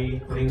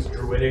body? Things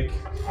druidic?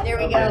 There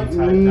we go.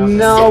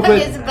 No, but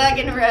it's a bug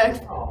in a rug.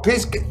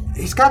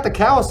 He's got the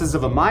calluses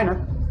of a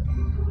miner.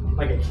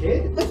 Like a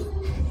kid?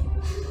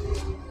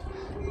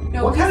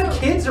 No, what kind of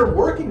kids are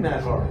working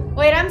that hard?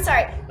 Wait, I'm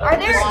sorry.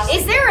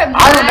 Is there a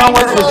I don't know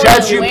whether to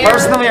judge you mindful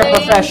personally or aware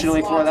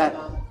professionally for that.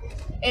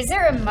 Is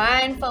there a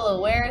mindful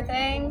aware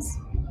things?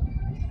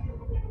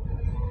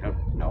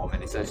 Don't know of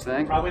any such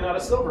thing. Probably not a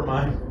silver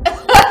mine.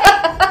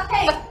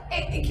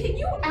 Hey, can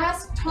you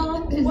ask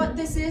Tom what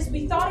this is?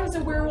 We thought it was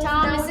a werewolf.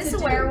 Tom, is this a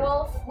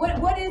werewolf?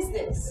 What is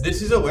this?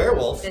 This is a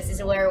werewolf. This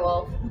is a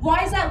werewolf. Why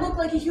does that look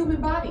like a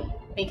human body?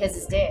 Because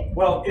it's dead.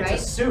 Well, it's right?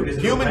 a suit. Is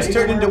it Humans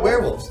turn into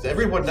werewolves.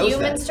 Everyone knows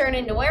Humans turn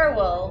into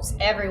werewolves.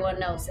 Everyone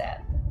knows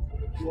that.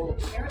 Well,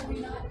 apparently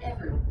not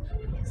everyone.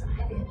 Because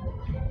I didn't.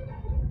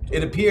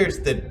 It appears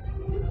that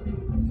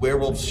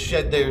werewolves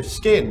shed their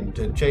skin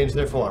to change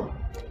their form.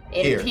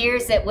 It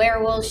appears that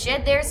werewolves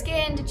shed their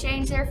skin to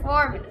change their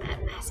form, and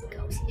that mask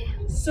goes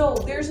down. So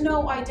there's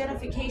no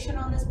identification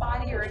on this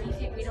body or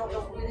anything. We don't know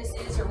who this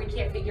is, or we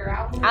can't figure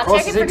out. I'll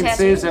check it for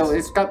testing. tattoos.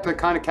 It's got the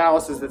kind of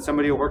calluses that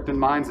somebody who worked in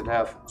mines would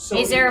have. So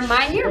is there a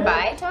mine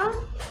nearby, Tom?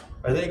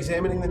 Are they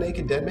examining the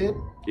naked dead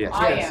man? Yes.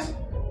 I am.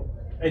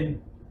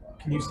 And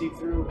can you see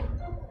through?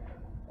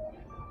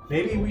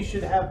 Maybe we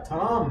should have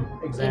Tom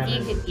examine.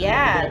 If you could,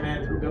 yeah. Dead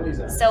man through Billy's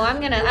eye. So I'm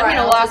gonna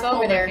walk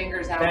over there.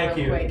 Thank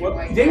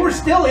you. They were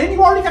still in.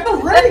 You already got the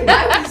ring.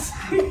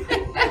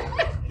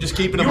 Just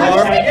keeping them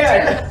warm.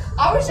 Yeah.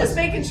 I was just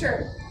making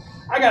sure.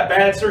 I got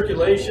bad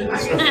circulation.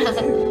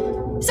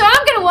 So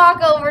I'm gonna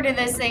walk over to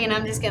this thing and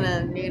I'm just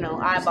gonna,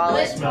 eyeball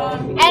it.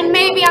 And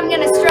maybe I'm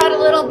gonna strut a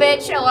little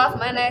bit, show off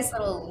my nice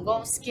little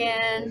wolf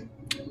skin.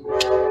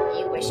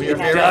 You wish you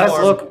had. It does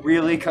look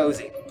really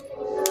cozy.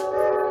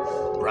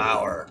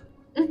 Brower.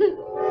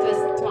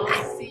 Does Tom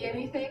see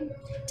anything?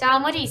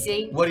 Tom, what do you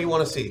see? What do you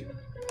want to see?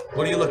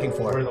 What are you looking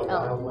for?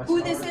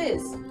 Who this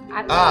is?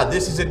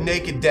 This is a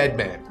naked dead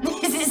man.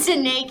 This is It's a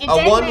naked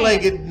dead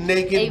one-legged,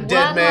 naked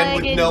dead man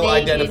with no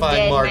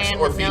identifying marks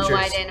or features. No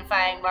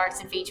identifying marks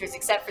and features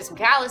except for some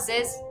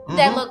calluses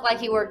that look like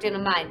he worked in a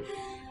mine.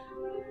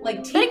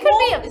 Like Teen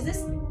Wolf? Is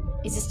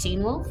this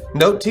Teen Wolf?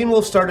 No, Teen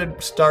Wolf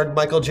starred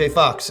Michael J.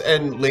 Fox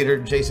and later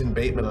Jason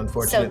Bateman,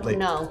 unfortunately. So,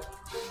 no.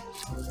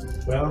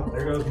 Well,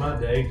 there goes my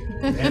day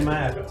and my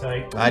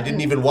appetite. I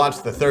didn't even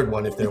watch the third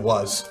one if there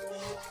was.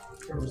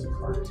 There was a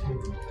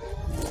cartoon.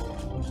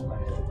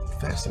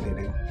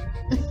 Fascinating.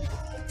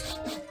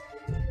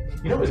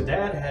 You know, his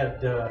dad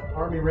had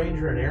Army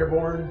Ranger and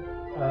Airborne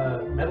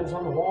medals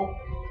on the wall.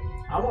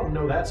 I want to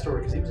know that story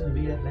because he was in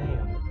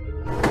Vietnam.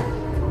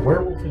 A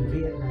werewolf in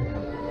Vietnam.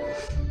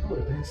 That would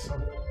have been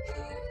something.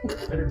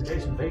 Better than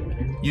Jason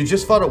Bateman. You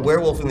just fought a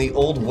werewolf in the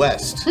Old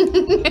West.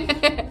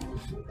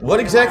 What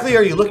exactly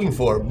are you looking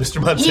for,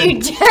 Mr. Munson? You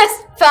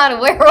just fought a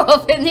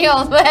werewolf in the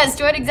Old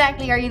West. What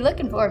exactly are you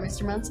looking for,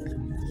 Mr.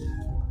 Munson?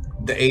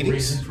 The 80s?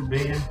 Reason for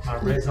being my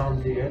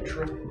raison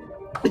d'etre.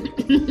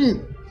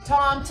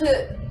 Tom,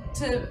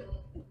 to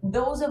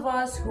those of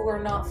us who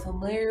are not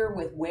familiar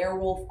with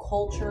werewolf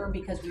culture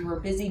because we were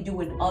busy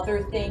doing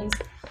other things,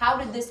 how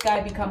did this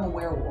guy become a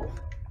werewolf?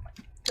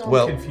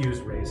 Don't confuse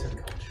race and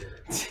culture.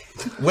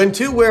 When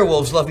two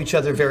werewolves love each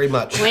other very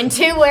much. When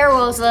two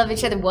werewolves love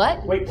each other,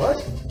 what? Wait,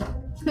 what?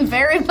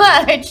 Very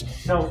much.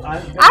 No, I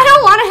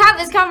don't want to have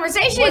this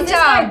conversation, Was this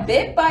Tom. guy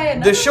bit by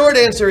another? The short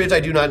answer is I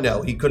do not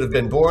know. He could have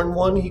been born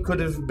one. He could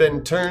have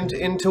been turned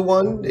into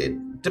one.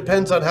 It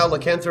depends on how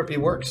lycanthropy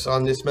works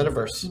on this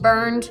metaverse.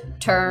 Burned,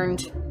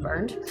 turned,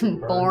 burned,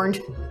 borned,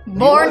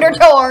 borned or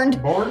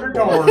torned. Born or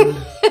torn.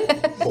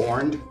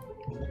 Borned.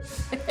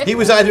 He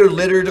was either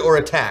littered or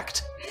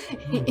attacked.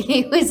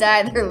 He was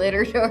either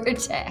littered or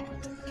attacked.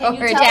 Can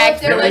you Or tell attacked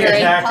if there for was They any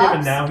littering. attacked him and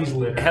pups? now he's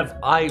littered. Have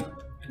I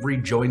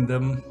rejoined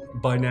them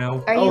by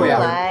now? Are you Oh, yeah.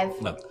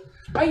 alive? No.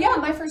 Oh yeah,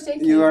 my first aid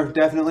kit. You are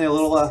definitely a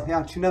little,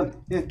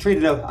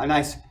 treated a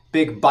nice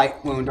big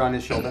bite wound on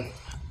his shoulder.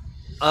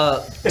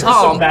 Some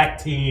Tom,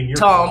 back team. You're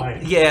Tom,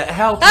 fine. yeah,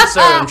 how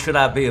concerned should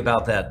I be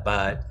about that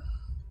bite?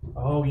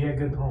 Oh yeah,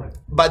 good point.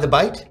 By the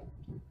bite?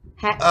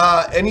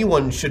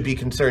 Anyone should be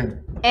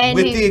concerned, with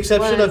the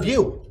exception of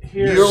you.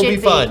 Here. You'll Should be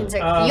fine.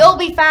 concerned. You'll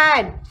be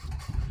fine.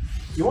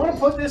 You want to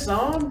put this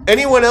on?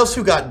 Anyone else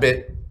who got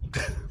bit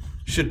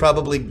should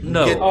probably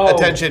get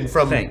attention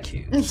from Thank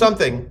you.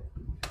 something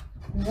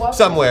What,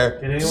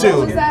 somewhere Did anyone what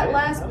soon. was that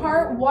last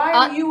part? Why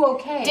are you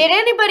okay? Did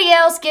anybody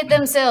else get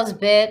themselves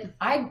bit?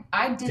 I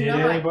did Did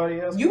not. anybody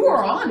else? You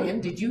were on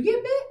him. Did you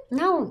get bit?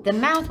 No, the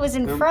mouth was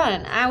in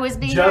front. I was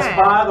behind. Just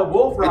by the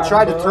wolf It rider.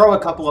 tried to throw a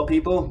couple of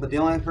people, but the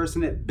only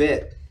person it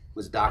bit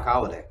was Doc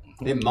Holliday.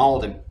 It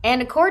mauled him. And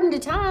according to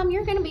Tom,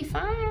 you're gonna be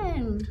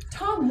fine.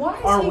 Tom, why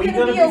is Are he we gonna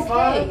gonna be be okay?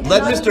 fine?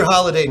 Let Mr.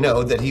 Holliday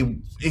know that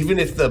even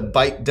if the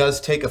bite does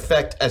take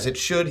effect as it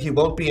should, he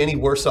won't be any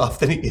worse off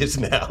than he is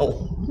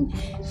now.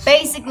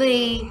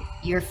 Basically,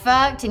 you're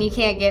fucked and you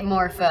can't get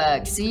more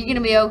fucked, so you're gonna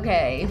be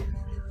okay.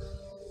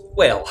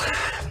 Well,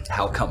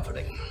 how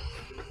comforting.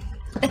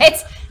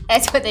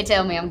 That's what they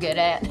tell me I'm good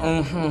at.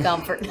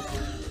 Comfort.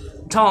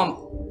 Tom,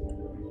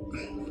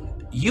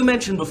 you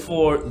mentioned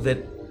before that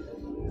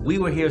we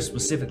were here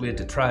specifically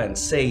to try and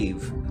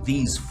save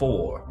these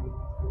four,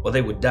 or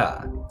they would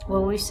die.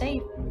 Well, we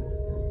saved.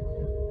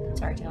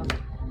 Sorry, Tom.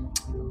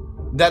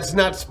 That's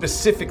not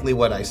specifically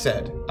what I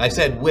said. I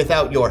said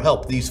without your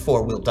help, these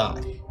four will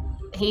die.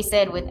 He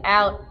said,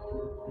 without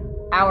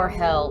our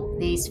help,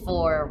 these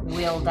four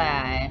will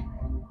die.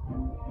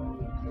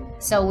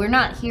 So we're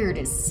not here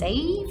to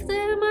save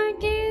them, I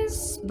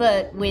guess.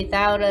 But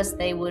without us,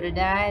 they would have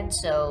died.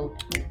 So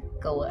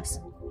go us.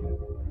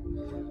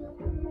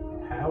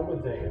 How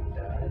would they have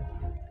died?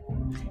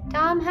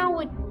 Tom, how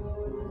would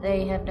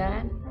they have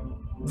died?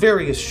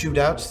 Various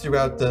shootouts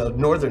throughout the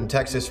northern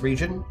Texas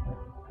region.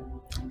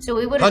 So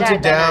we would have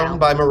Hunted died by down now.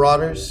 by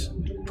marauders,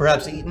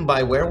 perhaps eaten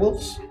by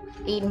werewolves.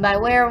 Eaten by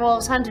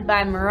werewolves, hunted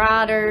by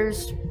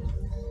marauders,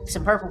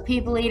 some purple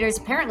people eaters.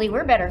 Apparently,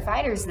 we're better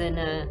fighters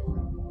than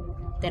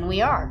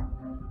we are.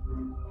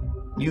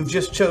 You've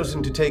just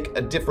chosen to take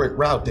a different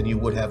route than you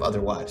would have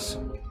otherwise.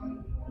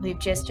 We've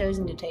just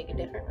chosen to take a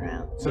different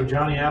route. So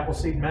Johnny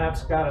Appleseed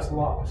maps got us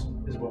lost,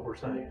 is what we're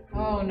saying.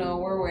 Oh no,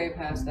 we're way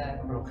past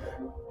that. Okay.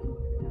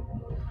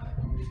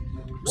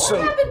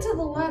 What happened to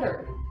the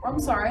letter? I'm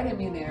sorry, I didn't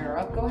mean to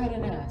interrupt. Go ahead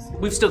and ask.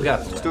 We've still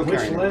got the Still Which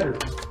carrying it. letter?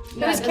 Who's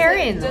does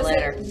carrying it- the does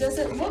letter? Does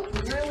it look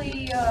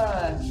really,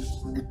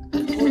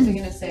 what was I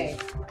gonna say?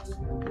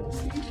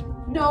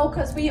 No,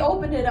 because we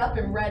opened it up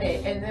and read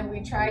it, and then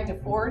we tried to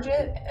forge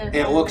it. And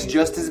It then looks we-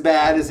 just as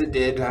bad as it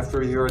did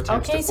after your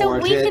attempts Okay, to so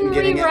forge we it can and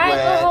getting it rewrite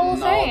wet the whole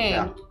and all. thing.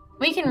 Yeah.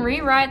 We can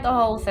rewrite the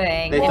whole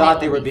thing. They and thought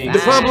it'll they were be being- The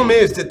fine. problem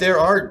is that there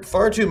are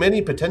far too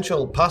many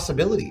potential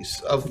possibilities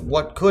of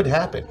what could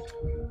happen.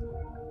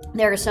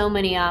 There are so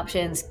many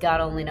options.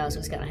 God only knows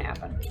what's going to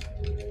happen.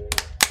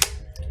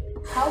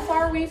 How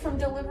far are we from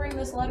delivering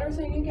this letter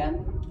thing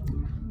again?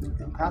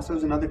 El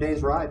Paso's another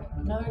day's ride.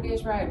 Another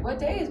day's ride. What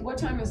day is? What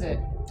time is it?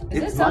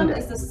 It's Is the sun? Monday.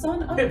 Is the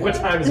sun up? What yet?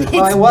 time is it?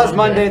 Well, it was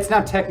Monday. It's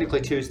now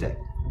technically Tuesday.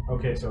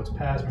 Okay, so it's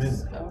past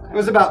midnight. It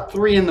was about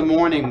 3 in the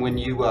morning when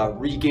you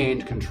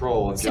regained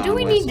control of John So do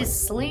we Wesley. need to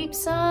sleep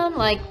some?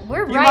 Like,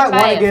 we're You right might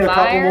by want to get a a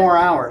couple fire, more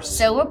hours.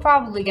 so we're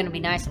probably going to be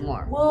nice and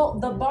warm. Well,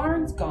 the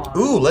barn's gone.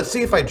 Ooh, let's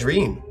see if I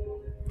dream.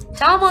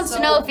 Tom wants to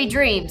know if he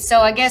dreams, so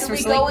I guess Should we're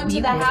we sleeping. go into the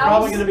It's house?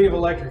 probably going to be of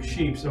electric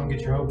sheep, so don't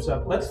get your hopes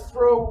up. Let's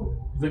throw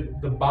the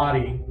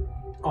body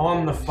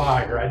on the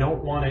fire. I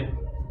don't want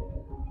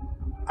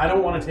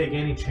to take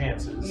any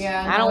chances.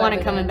 Yeah. I don't no want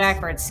it coming evidence. back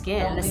for its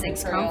skin. Don't This leave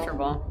thing's a trail.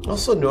 comfortable.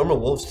 Also, normal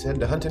wolves tend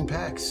to hunt in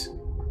packs.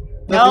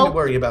 Nothing Nope. to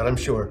worry about, I'm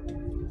sure.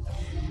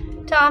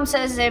 Tom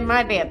says there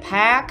might be a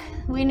pack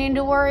we need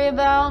to worry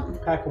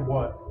about. Pack of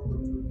what?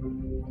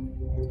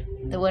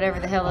 The whatever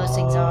the hell those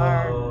things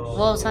are.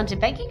 Wolves hunted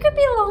pack. He could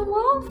be a lone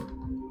wolf.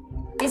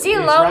 Is he a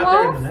It's lone right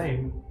there wolf? in the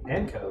name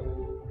and code.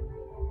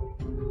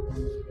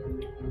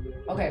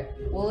 Okay.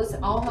 Well, listen.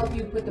 I'll help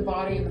you put the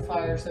body in the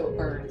fire so it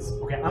burns.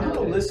 Okay, I'm going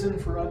to listen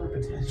for other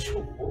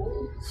potential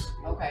wolves.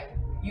 Okay.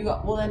 You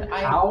got. Well, then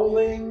I.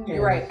 Howling.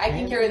 You're right. I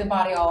can carry the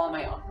body all on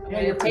my own. I'm Yeah,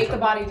 gonna you're take pretty the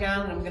body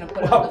down and I'm gonna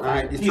put it Well, on the All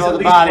fire. right, you He's throw at the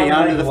least body one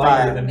under leg the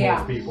lighter fire. than Yeah.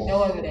 most people.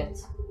 No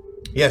evidence.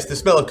 Yes, the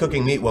smell of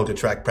cooking meat won't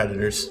attract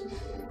predators.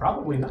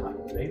 Probably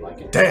not. They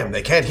like it. Damn,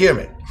 they can't hear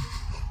me.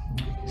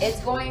 It's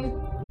going.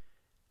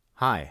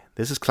 Hi,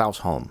 this is Klaus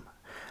Holm,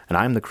 and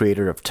I'm the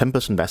creator of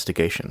Tempest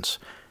Investigations.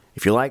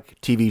 If you like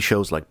TV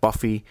shows like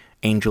Buffy,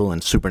 Angel,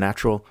 and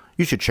Supernatural,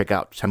 you should check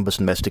out Tempest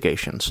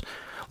Investigations.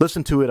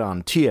 Listen to it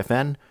on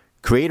TFN,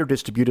 creator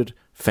distributed,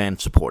 fan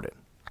supported.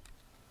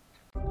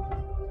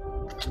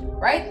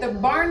 Right? The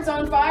barn's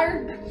on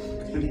fire?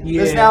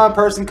 There's now a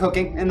person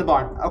cooking in the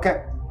barn.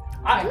 Okay.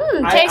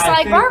 Tastes like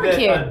think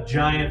barbecue. That a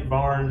giant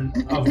barn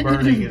of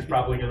burning is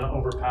probably going to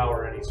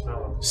overpower any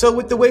smell. So,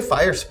 with the way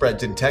fire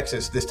spreads in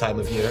Texas this time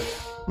of year,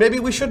 maybe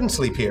we shouldn't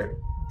sleep here.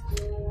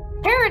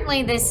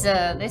 Apparently this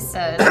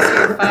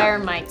here fire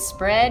might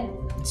spread,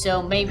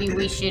 so maybe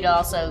we should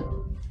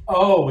also...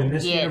 Oh, in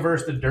this Yeah.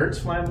 universe, the dirt's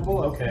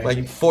flammable? Okay. Well,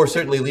 you four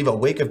certainly leave a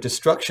wake of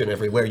destruction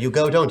everywhere you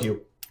go, don't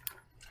you?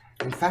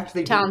 In fact,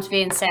 they Tom's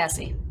being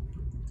sassy.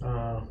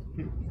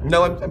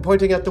 No, I'm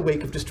pointing out the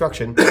wake of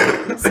destruction.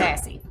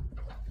 Sassy.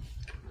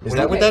 Is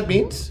that what that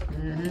means?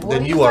 What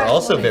Then do you are guys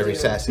also wanna very do?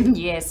 sassy.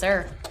 Yes,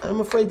 sir. I'm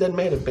afraid that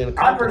may have been a I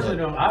compliment. personally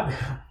don't.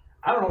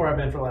 I don't know where I've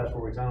been for the last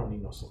 4 weeks. I don't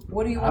need no sleep.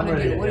 What do you I'm want to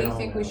ready do? What do head you on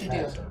think we now. should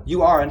do?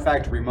 You are, in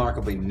fact,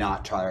 remarkably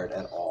not tired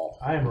at all.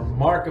 I am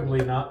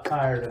remarkably not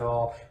tired at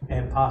all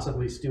and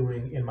possibly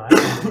stewing in my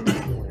own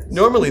influence.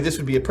 Normally, this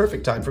would be a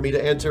perfect time for me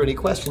to answer any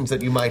questions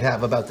that you might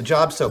have about the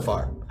job so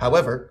far.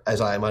 However,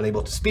 as I am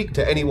unable to speak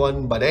to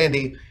anyone but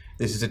Andy,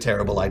 this is a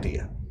terrible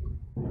idea.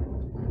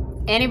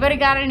 Anybody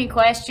got any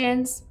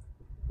questions?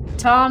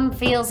 Tom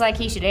feels like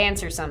he should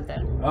answer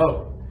something.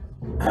 Oh.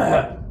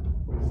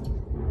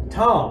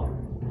 Tom,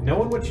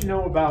 knowing what you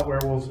know about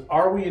werewolves,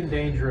 are we in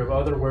danger of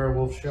other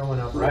werewolves showing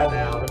up right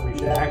now that we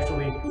should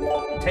actually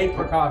take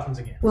precautions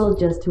against? Well,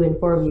 just to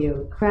inform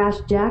you, Crash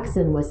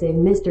Jackson was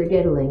in Mr.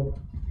 Giddling.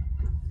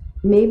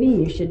 Maybe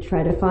you should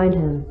try to find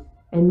him.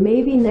 And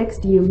maybe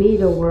next you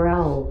meet a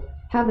werewolf.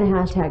 Have a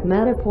hashtag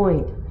meta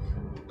point.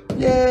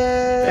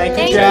 Yay! Thank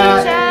Thank you, you,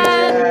 Chad.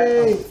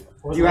 Chad.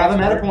 You have a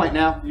meta point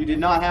now. You did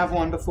not have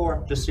one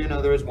before. Just so you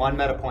know, there is one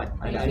meta point.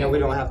 I know we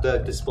don't have the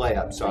display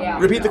up, so Yeah.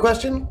 Repeat the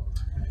question?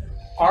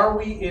 Are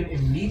we in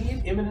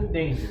immediate, imminent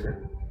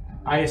danger?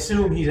 I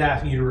assume he's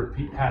asking me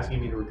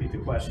to repeat the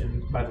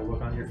question by the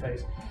look on your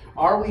face.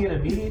 Are we in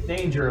immediate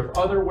danger of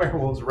other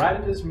werewolves right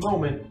at this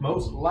moment,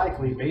 most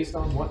likely based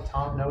on what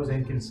Tom knows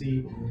and can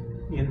see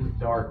in the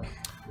dark?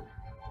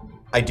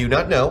 I do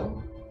not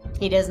know.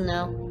 He doesn't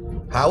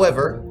know.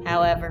 However,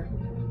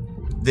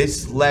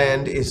 This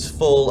land is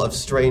full of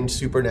strange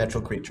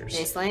supernatural creatures.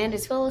 this land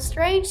is full of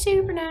strange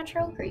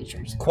supernatural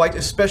creatures. Quite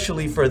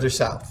especially further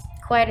south,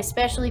 Quite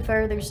especially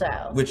further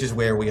south, which is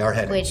where we are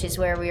headed. which is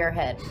where we are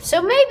headed.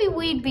 So maybe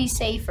we'd be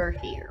safer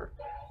here.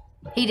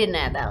 He didn't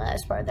add that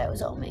last part. That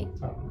was all me.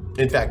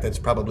 In fact, that's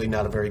probably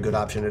not a very good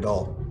option at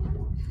all.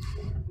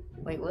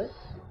 Wait, what?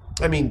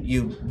 I mean,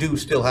 you do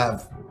still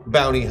have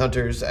bounty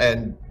hunters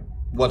and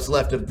what's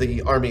left of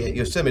the army at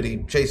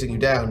Yosemite chasing you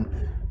down.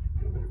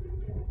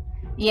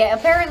 Yeah,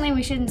 apparently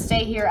we shouldn't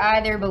stay here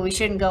either, but we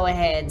shouldn't go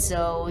ahead.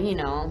 So, you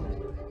know,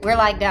 we're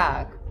like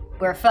Doc.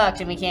 We're fucked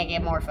and we can't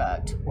get more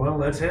fucked. Well,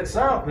 let's head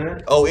south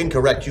then. Oh,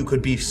 incorrect. You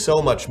could be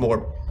so much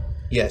more.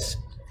 Yes.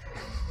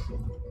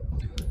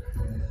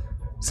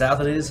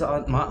 South it is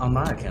on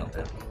my account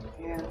then.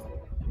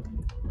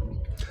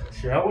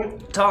 Shall we?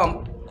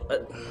 Tom,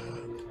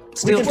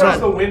 Which way's trying.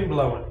 the wind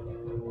blowing?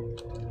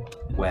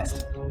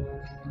 west.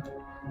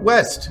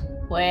 West.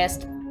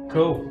 West.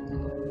 Cool.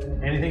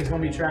 Anything's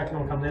gonna be tracking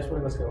will come this way.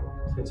 Let's go.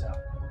 Let's get south.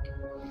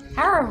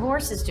 How are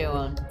horses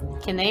doing?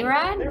 Can they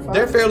ride?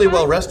 They're fairly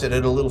well rested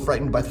and a little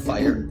frightened by the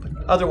fire, but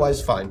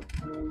otherwise fine.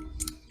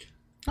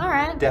 All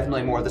right.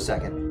 Definitely more the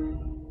second.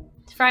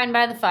 Frightened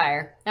by the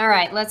fire. All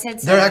right, let's head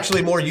south. They're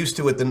actually more used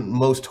to it than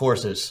most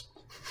horses.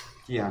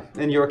 Yeah,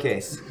 in your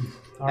case.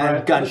 All And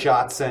right.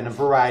 gunshots and a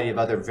variety of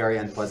other very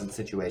unpleasant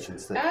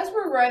situations. That As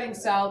we're riding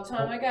south,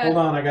 Tom, I got Hold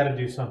on, I gotta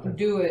do something.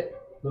 do it.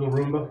 Little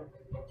Roomba.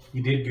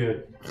 You did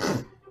good.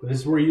 But this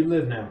is where you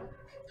live now.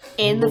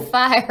 In the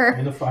fire.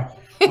 In the fire.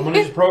 I'm going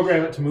to just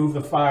program it to move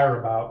the fire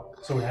about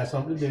so it has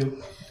something to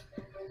do.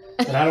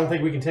 But I don't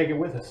think we can take it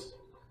with us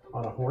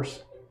on a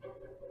horse.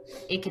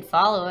 It could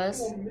follow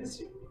us.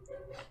 Is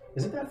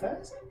it that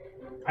fast?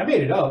 I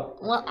made it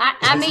up. Well,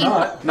 I mean...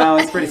 Not. No,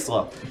 it's pretty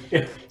slow.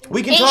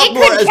 We can talk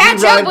more as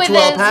we ride to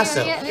El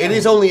Paso. It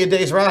is only a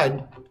day's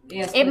ride.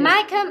 Yes, it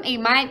might come. It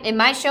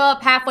might show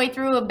up halfway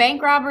through a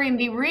bank robbery and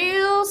be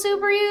real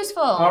super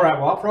useful. All right.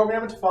 Well, I'll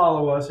program it to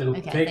follow us. It'll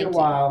take it a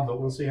while, but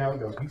we'll see how it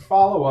goes. You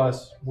follow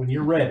us when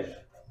you're ready.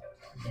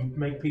 You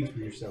make peace with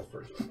yourself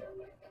first.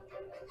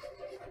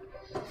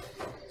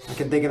 I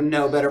can think of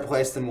no better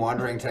place than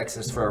wandering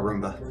Texas for a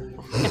Roomba.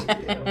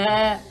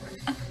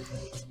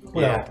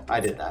 Yeah, I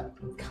did that.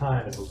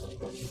 Kind of.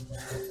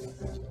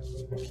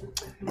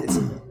 It's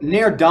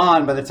near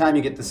dawn by the time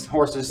you get the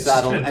horses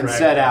saddled and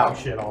set out.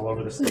 Shit all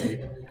over the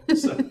state.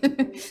 So.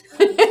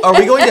 Are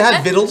we going to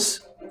have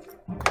victuals?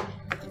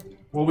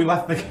 Well, we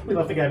left the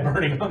guy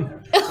burning on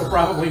there, so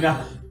probably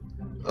not.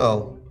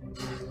 Oh.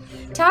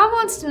 Tom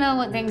wants to know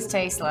what things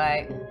taste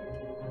like.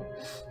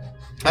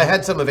 I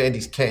had some of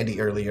Andy's candy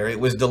earlier. It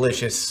was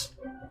delicious.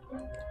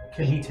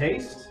 Can he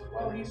taste?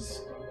 Well,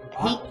 he's...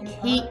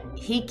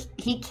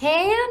 He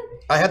can?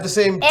 I have the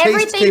same Everything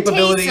taste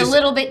capabilities tastes a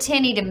little bit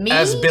tinny to me,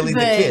 as Billy the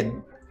Kid,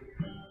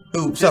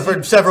 who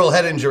suffered several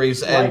head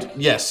injuries and,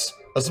 yes,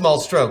 a small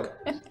stroke,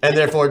 and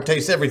therefore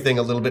tastes everything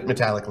a little bit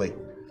metallically.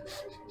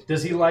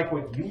 Does he like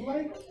what you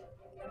like?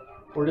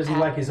 Or does he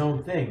like his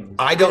own thing?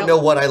 I don't know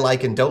what I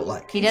like and don't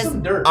like. He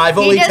doesn't. I've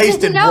only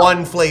tasted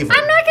one flavor.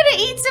 I'm not going to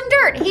eat some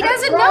dirt. He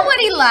doesn't know what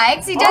he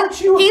likes. He does.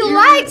 He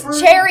likes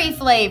cherry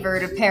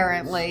flavored,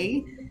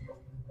 apparently.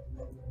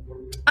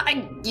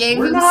 I gave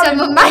him some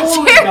of my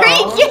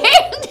cherry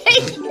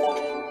candy.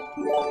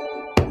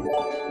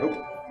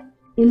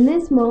 In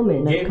this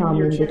moment of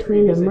calming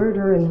between the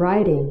murder and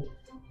writing,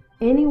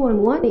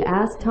 anyone want to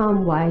ask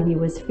Tom why he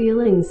was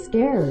feeling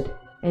scared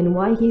and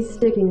why he's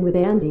sticking with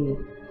Andy?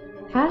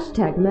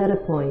 Hashtag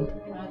MetaPoint.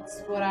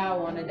 That's what I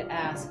wanted to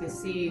ask, is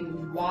see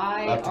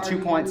why Up to 2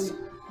 points.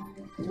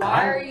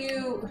 Why are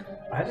you...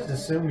 I just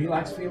assume he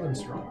likes feeling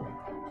strong.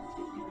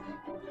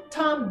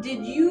 Tom,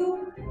 did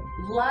you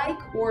like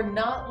or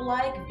not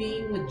like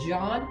being with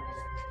John?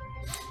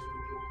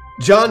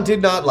 John did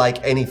not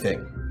like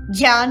anything.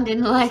 John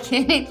didn't like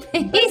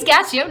anything. He's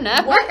got your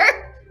number.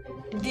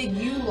 What did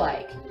you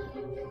like?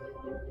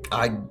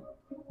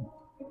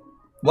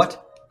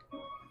 What?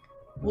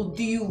 Well,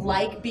 do you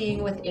like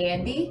being with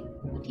Andy?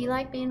 Do you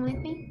like being with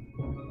me?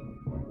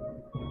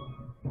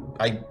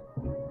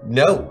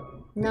 No.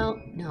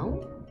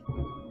 No.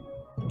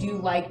 Do you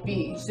like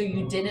so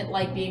you didn't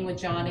like being with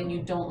John and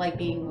you don't like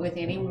being with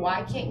Andy?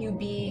 Why can't you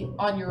be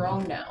on your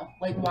own now?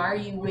 Like, why are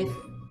you with...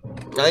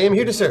 I am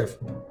here to serve.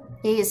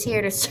 He is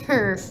here to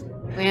serve.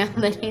 We know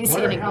that he's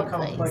in a good place. How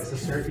complex the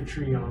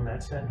circuitry on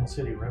that Sentinel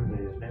City room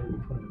is. Maybe we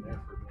put him there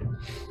for a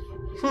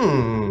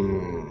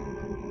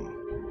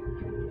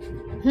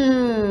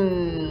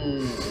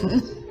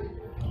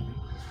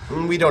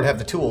bit. We don't have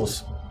the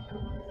tools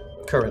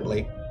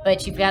currently.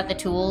 But you've got the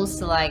tools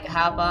to, like,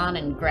 hop on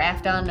and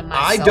graft onto my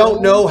I soul?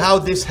 don't know how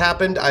this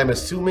happened. I'm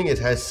assuming it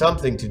has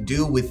something to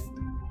do with,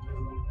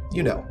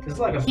 He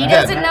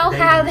doesn't know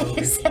how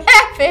this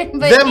happened,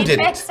 but it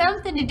has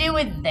something to do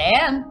with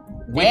them.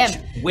 Which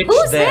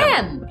Who's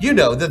them? You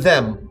know, the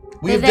them.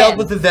 We've dealt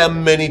with the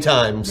them many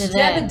times. The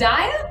them.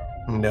 Jebediah?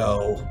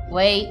 No.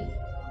 Wait.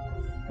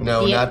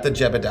 No, not the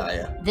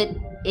Jebediah.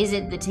 Is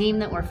it the team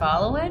that we're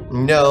following?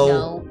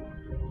 No.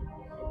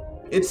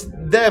 It's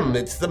them.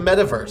 It's the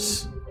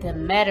Metaverse. The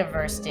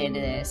Metaverse did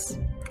this.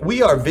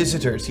 We are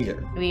visitors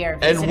here. We are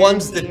visitors and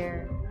ones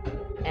here.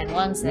 And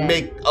ones that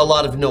make a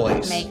lot of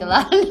noise. Make a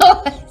lot of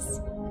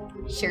noise.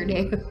 Sure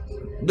do.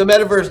 The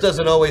Metaverse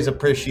doesn't always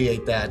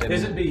appreciate that.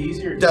 Does it be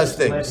easier to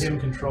let him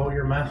control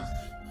your mouth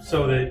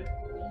so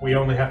that we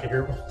only have to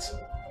hear once?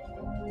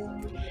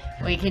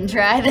 We can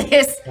try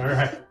this. All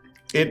right.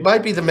 It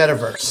might be the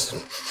Metaverse.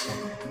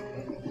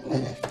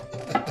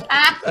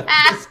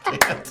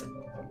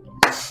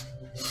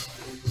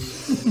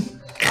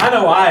 I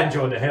know I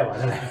enjoyed the hell out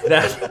of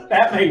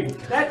that.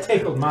 That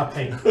tickled my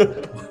pain.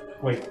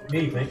 Wait,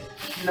 me pain?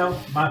 No,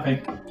 my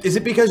pain. Is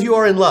it because you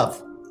are in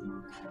love?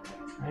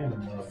 I am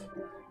in love.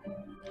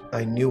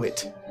 I knew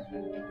it.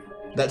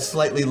 That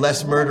slightly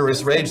less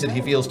murderous rage that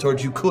he feels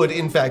towards you could,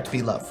 in fact,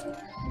 be love.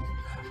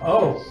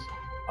 Oh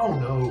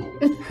no.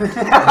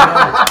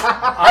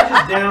 I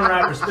just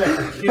downright respect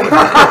the kid.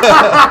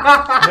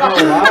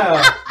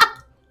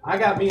 I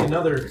got me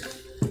another.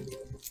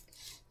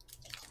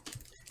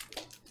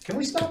 Can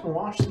we stop and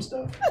wash some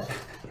stuff?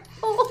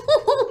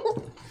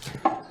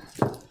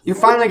 You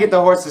finally get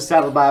the horses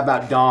saddled by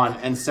about dawn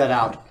and set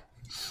out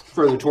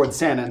further towards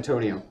San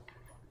Antonio.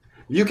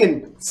 You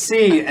can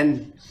see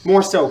and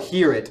more so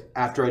hear it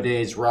after a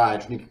day's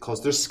ride. When you get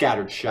close, there's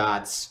scattered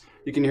shots.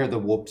 You can hear the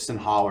whoops and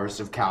hollers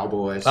of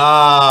cowboys.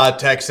 Ah,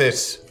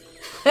 Texas.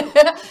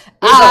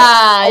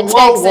 A low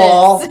Texas.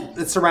 wall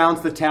that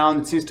surrounds the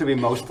town. It seems to be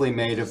mostly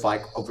made of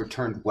like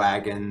overturned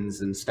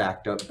wagons and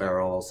stacked up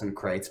barrels and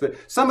crates. But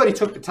somebody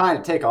took the time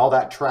to take all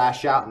that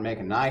trash out and make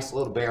a nice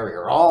little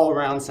barrier all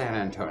around San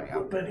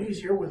Antonio. But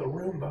easier with a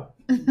Roomba.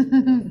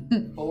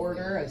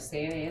 Border of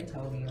San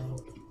Antonio.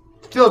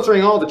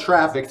 Filtering all the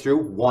traffic through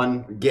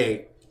one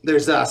gate.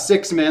 There's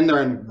 6 men.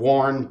 They're in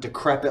worn,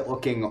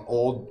 decrepit-looking,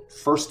 old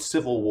First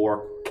Civil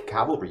War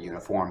cavalry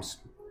uniforms.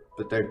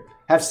 But they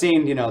have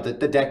seen,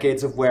 the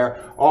decades of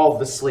where all of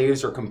the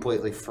sleeves are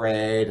completely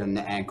frayed and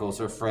the ankles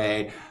are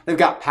frayed. They've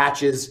got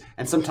patches,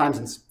 and sometimes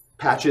it's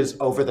patches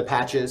over the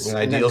patches. The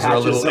and ideals then are a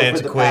patches little over the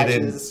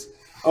antiquated. patches,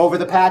 over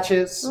the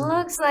patches.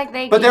 Looks like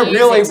they. But could they're use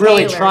really, a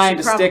really tailor. trying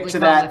to Should stick probably to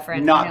call my that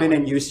friend not been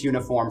Helen. in use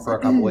uniform for a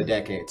couple of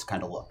decades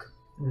kind of look.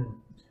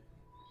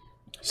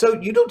 So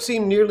you don't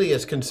seem nearly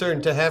as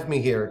concerned to have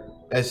me here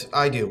as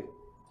I do.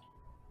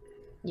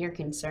 You're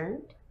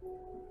concerned?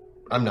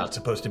 I'm not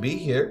supposed to be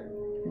here.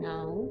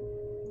 No.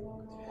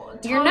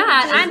 You're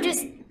not. I'm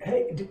just.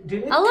 Hey, did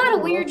it A lot of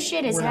come weird up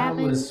shit has when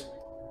happened. I was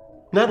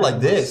Not like in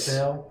my this.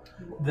 cell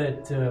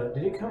that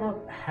did it come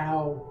up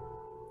how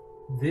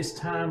this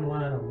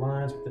timeline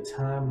aligns with the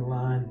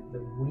timeline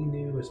that we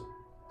knew as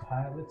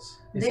pilots?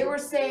 They were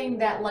saying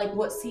that like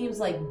what seems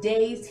like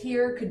days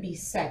here could be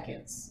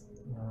seconds.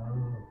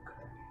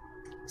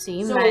 So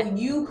you So might.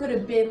 you could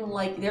have been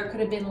like, there could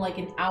have been like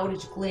an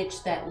outage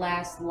glitch that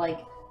lasts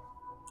like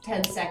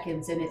 10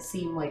 seconds and it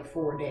seemed like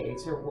 4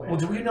 days or whatever. Well,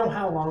 do we know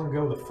how long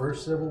ago the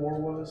first Civil War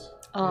was?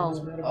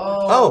 Oh.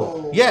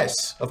 Oh,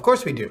 yes, of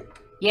course we do.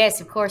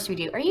 Yes, of course we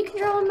do. Are you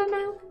controlling my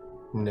mouth?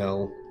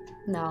 No.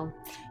 No.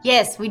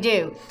 Yes, we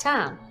do.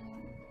 Tom.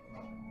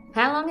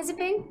 How long has it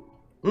been?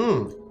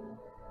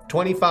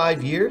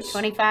 25 years?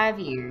 25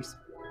 years.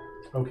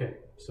 Okay,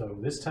 so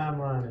this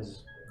timeline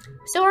is...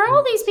 So are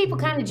all these people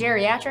kind of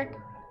geriatric?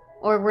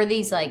 Or were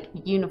these like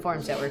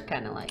uniforms that were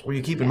kind of like... Well,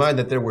 you keep in mind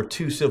that there were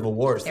 2 civil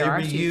wars. There They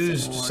are 2 reused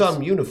civil wars.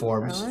 some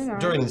uniforms Oh, yeah.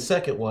 during the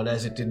second one,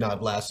 as it did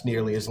not last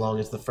nearly as long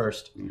as the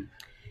first.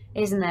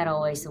 Isn't that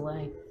always the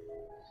way?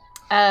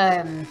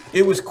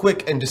 It was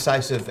quick and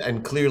decisive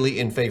and clearly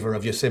in favor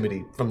of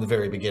Yosemite from the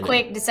very beginning.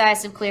 Quick,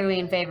 decisive, clearly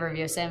in favor of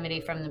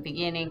Yosemite from the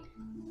beginning.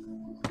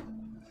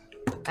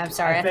 I'm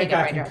sorry, I think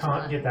I can dropped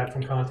one. get that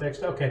from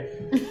context. Okay.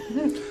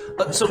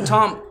 So,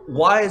 Tom,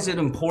 why is it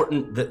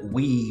important that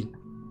we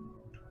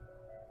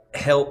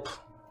help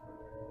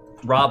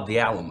rob the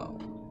Alamo?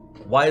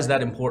 Why is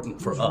that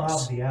important for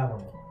us? Rob the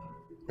Alamo.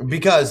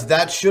 Because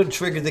that should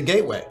trigger the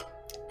gateway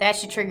That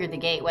should trigger the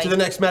gateway. to the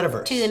next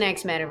metaverse. To the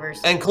next metaverse.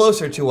 And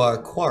closer to our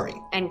quarry.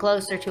 And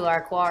closer to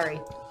our quarry.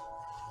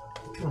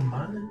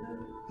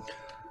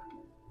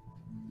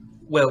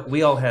 Well,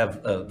 we all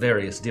have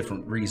various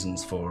different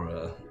reasons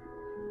for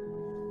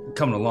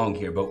coming along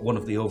here, but one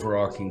of the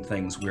overarching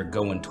things we're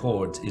going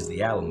towards is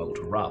the Alamo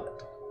to rob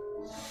it.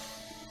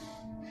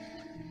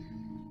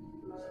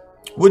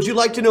 Would you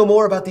like to know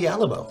more about the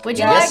Alamo? Would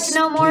you Yes, like to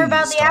know more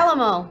about please, the Tom.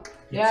 Alamo?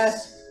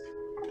 Yes.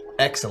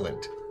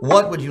 Excellent.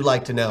 What would you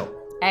like to know?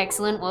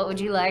 Excellent. What would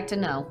you like to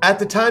know? At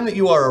the time that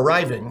you are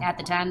arriving, At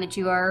the time that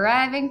you are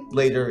arriving,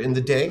 later in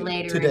the day,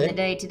 later today, in the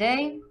day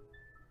today,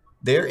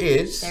 there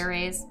is, there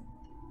is,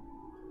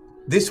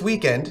 this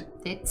weekend,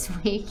 this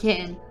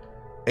weekend,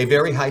 a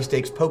very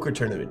high-stakes poker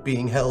tournament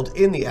being held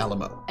in the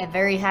Alamo, a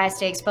very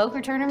high-stakes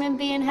poker tournament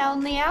being held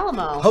in the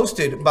Alamo.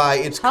 hosted by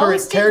its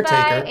current Hosted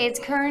caretaker, by its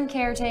current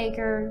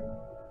caretaker,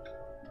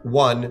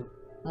 one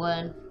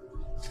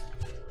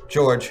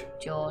George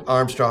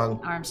Armstrong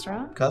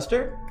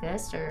Custer,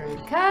 Custer.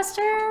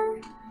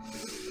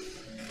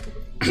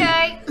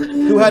 Okay.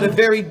 who had a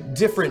very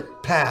different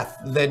path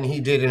than he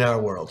did in our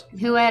world.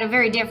 Who had a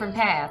very different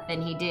path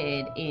than he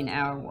did in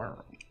our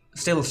world.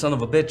 Still a son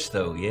of a bitch,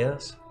 though,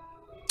 yes?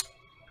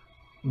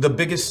 The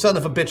biggest son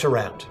of a bitch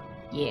around.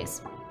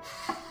 Yes.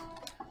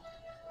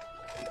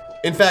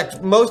 In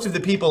fact, most of the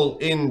people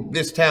in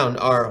this town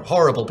are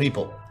horrible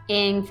people.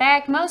 In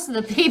fact, most of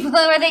the people,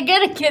 are they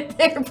gonna get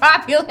their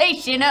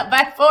population up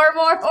by 4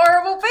 more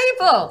horrible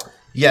people?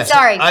 Yes,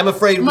 Sorry. I'm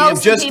afraid we Most have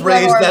of the just people are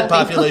raised that horrible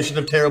people. population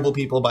of terrible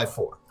people by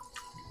 4.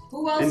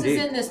 Who else Indeed.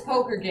 is in this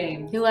poker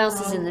game? Who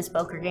else is in this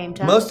poker game,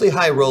 Tom? Mostly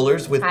high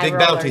rollers with High big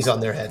rollers. bounties on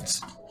their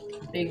heads.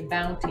 Big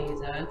bounties,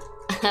 huh?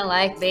 I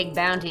like big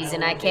bounties,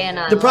 and I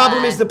cannot The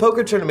problem lie. is the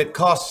poker tournament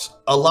costs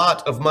a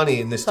lot of money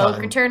in this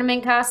Poker time.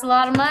 tournament costs a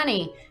lot of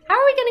money. How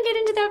are we gonna get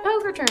into that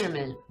poker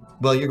tournament?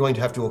 Well, you're going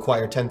to have to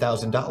acquire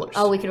 $10,000.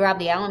 Oh, we could rob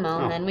the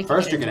Alamo, and then we can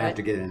First, get you're going into to have it.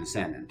 to get into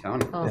San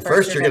Antonio. Oh, And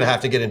first, you're going to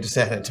have to get into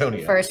San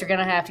Antonio. First, you're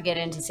gonna have to get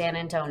into San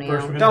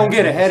Antonio. Don't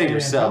get ahead of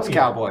yourselves,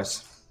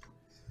 cowboys.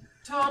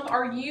 Tom,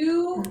 are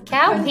you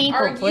Cow people,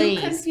 are please.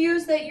 you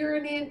confused that you're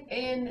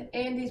in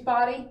Andy's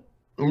body?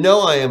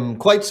 No, I am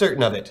quite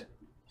certain of it.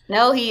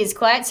 No, he is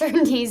quite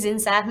certain he's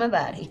inside my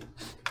body.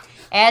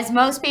 As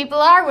most people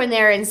are when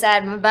they're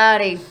inside my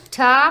body.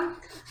 Tom?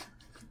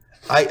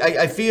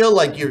 I feel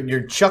like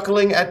you're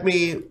chuckling at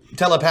me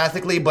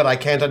telepathically, but I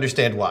can't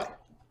understand why.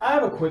 I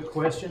have a quick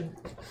question.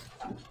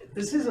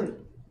 This isn't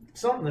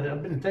something that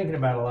I've been thinking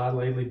about a lot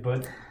lately,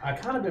 but I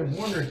kind of been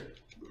wondering,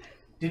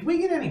 Did we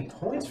get any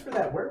points for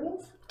that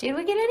werewolf? Did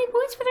we get any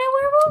points for that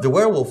werewolf? The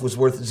werewolf was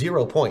worth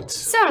 0 points.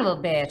 Son of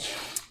a bitch.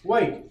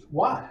 Wait,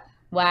 why?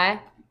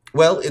 Why?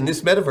 Well, in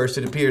this metaverse,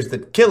 it appears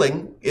that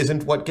killing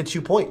isn't what gets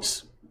you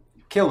points.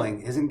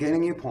 Killing isn't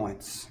getting you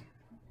points.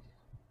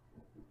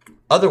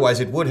 Otherwise,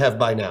 it would have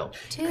by now.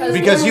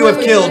 Because you have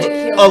killed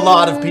a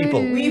lot of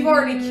people. We've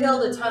already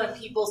killed a ton of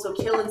people, so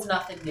killing's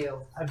nothing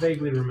new. I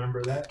vaguely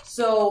remember that.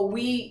 So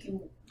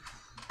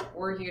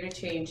we're here to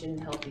change and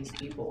help these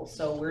people.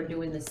 So we're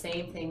doing the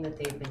same thing that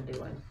they've been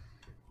doing.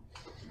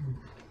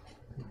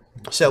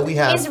 So we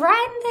have... Is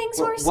writing things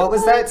worth some what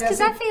was that, points? Because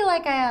Jesse? I feel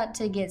like I ought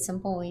to get some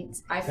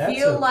points. I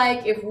feel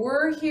like if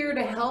we're here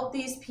to help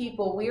these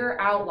people, we are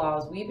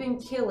outlaws. We've been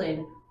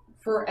killing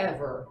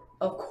forever.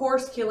 Of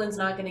course, killing's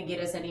not going to get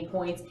us any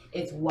points.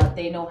 It's what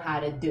they know how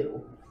to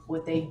do.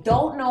 What they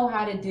don't know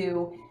how to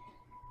do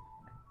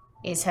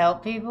is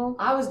help people.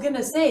 I was going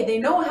to say, they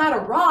know how to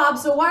rob,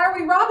 so why are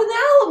we robbing the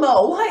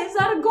Alamo? Why is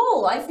that a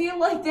goal? I feel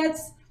like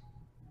that's...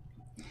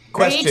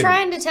 Question. Are you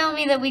trying to tell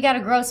me that we got to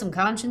grow some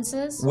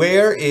consciences?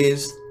 Where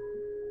is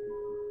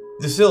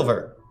the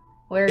silver?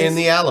 Where in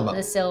the Alamo?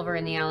 The silver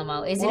in the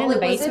Alamo. Is it in the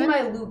basement? It was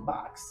in my loot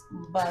box,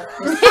 but...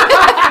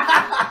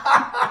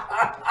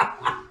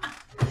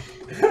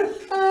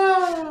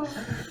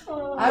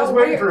 I was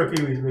waiting for a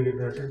Pee-wee's Big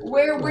Adventure.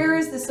 Where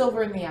is the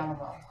silver in the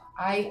Alamo?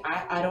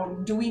 I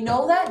don't. Do we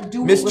know that?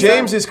 Miss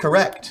James is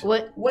correct.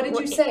 What did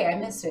you say? I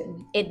missed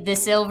it. The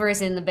silver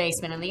is in the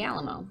basement of the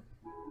Alamo.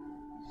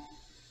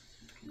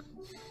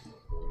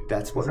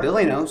 That's what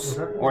Billy knows,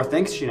 or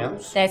thinks she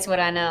knows. That's what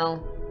I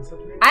know.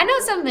 I know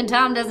something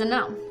Tom doesn't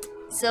know.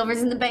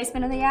 Silver's in the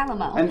basement of the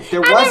Alamo. And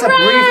there was a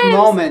brief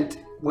moment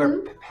where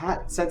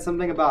Pat said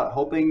something about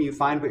hoping you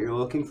find what you're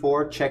looking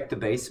for, check the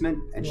basement,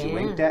 and she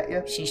winked at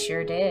you. She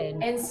sure did.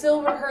 And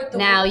Silver hurt the...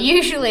 Now,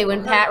 usually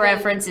when Pat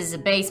references a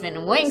basement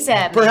and winks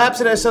at me...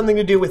 Perhaps it has something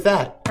to do with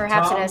that.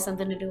 Perhaps Tom, it has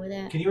something to do with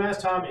that. Can you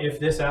ask Tom if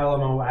this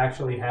Alamo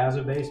actually has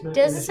a basement?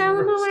 Does this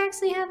Alamo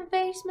actually have a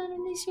basement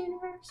in this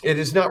universe? It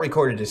is not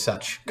recorded as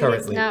such, currently.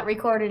 It's not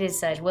recorded as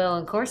such. Well,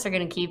 of course they're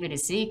going to keep it a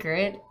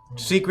secret.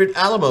 Secret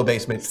Alamo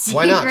basement.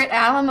 Why not? Secret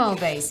Alamo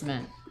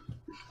basement.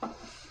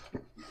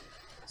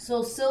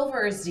 So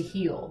silver is to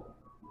heal.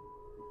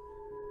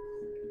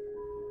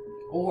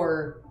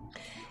 Or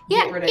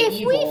get rid of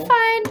evil.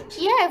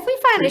 If we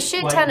find a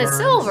shit ton of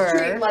silver.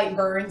 Street light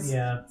burns.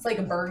 Yeah. It's like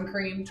a burn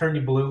cream. Turn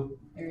you blue.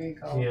 There you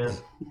go. Yeah.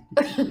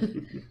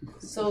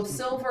 So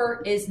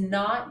silver is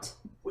not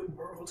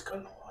world's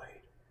collide.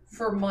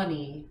 For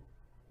money.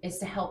 It's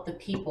to help the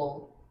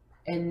people.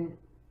 And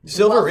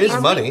silver is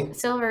money.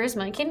 Silver is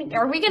money.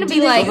 Are we going to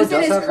be like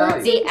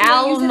the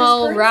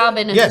Alamo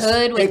Robin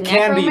Hood with it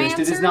can be necromancers?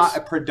 used. It is not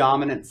a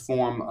predominant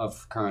form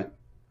of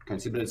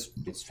currency, but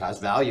it has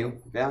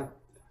value. Yeah,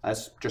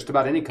 that's just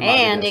about any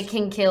commodity. And it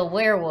can kill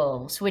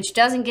werewolves, which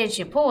doesn't get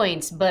you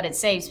points, but it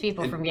saves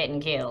people from getting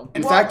killed.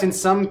 In fact, in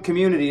some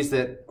communities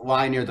that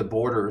lie near the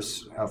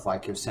borders of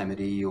like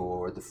Yosemite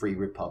or the Free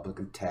Republic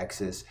of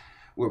Texas,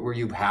 where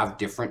you have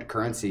different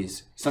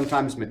currencies,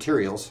 sometimes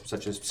materials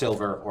such as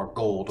silver or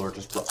gold, or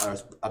just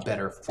a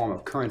better form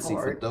of currency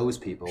for those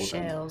people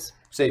than,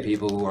 say,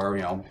 people who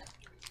are,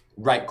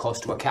 right close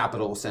to a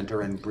capital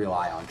center and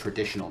rely on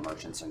traditional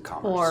merchants and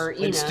commerce. Or,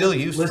 it's still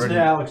used Listen for to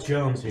Alex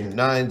Jones here.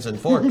 Knives and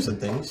forks and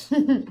things.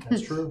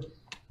 That's true.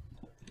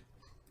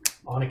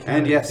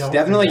 And yes,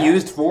 definitely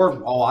used for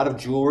a lot of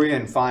jewelry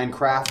and fine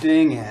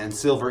crafting, and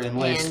silver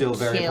inlay is still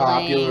very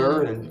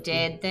popular. And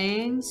dead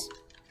things.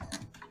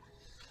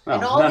 Well,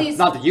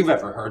 not that you've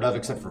ever heard of,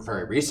 except for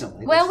very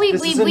recently. Well, we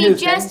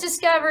just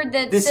discovered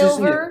that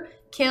silver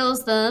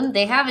kills them.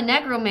 They have a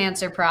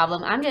necromancer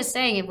problem. I'm just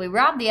saying, if we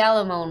rob the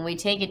Alamo and we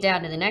take it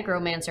down to the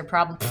necromancer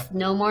problem,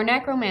 no more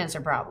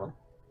necromancer problem.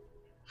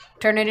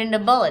 Turn it into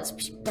bullets.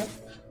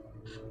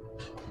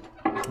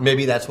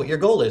 Maybe that's what your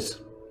goal is.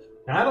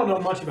 Now, I don't know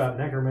much about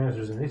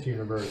necromancers in this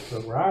universe,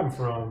 but where I'm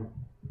from,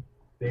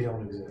 they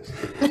don't exist.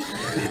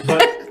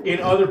 But in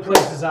other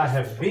places I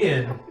have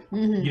been,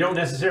 you don't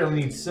necessarily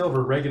need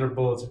silver. Regular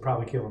bullets would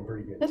probably kill them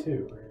pretty good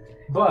too.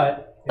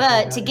 But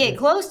to get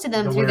close to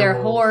them through their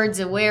hordes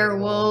of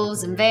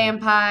werewolves and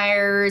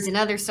vampires and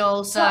other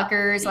soul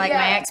suckers like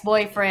my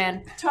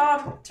ex-boyfriend.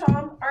 Tom,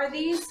 are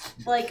these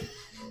like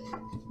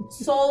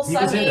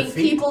soul-sucking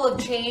people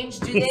of change?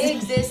 Do they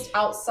exist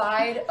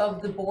outside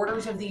of the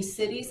borders of these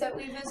cities that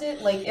we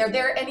visit? Like, are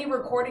there any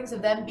recordings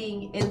of them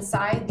being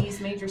inside these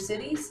major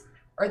cities?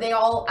 Or are they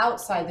all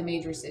outside the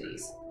major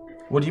cities?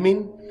 What do you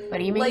mean? What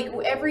do you mean? Like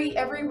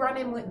every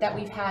run-in that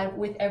we've had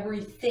with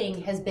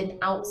everything has been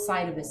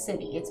outside of a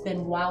city. It's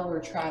been while we're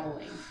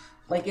traveling.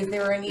 Like, is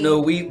there any? No,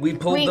 we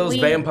pulled those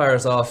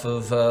vampires off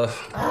of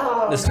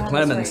Mr.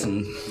 Clemens,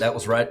 and that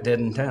was right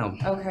dead in town.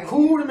 Okay.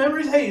 Cool, the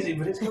memory's hazy,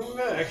 but it's coming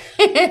back.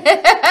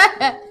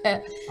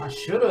 I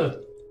should have.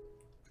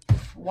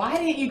 Why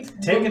didn't you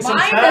taken some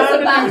remind time us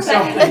about to do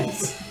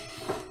something?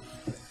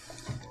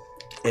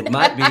 It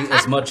might be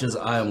as much as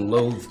I am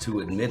loath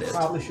to admit it.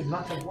 Probably should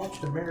not have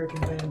watched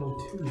American Vandal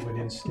 2 and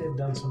instead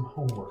done some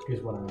homework,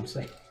 is what I'm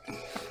saying.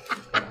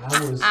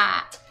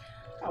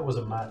 I was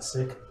a mite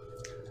sick.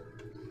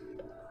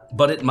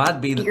 But it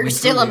might be that You're we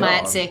still a truly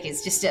mite are. sick.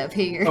 It's just up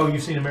here. Oh,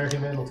 you've seen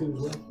American Vandal too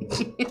as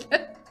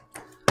well?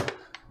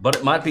 But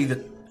it might be that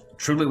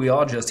truly we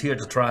are just here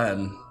to try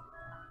and,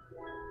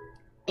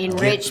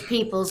 Enrich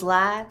people's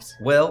lives.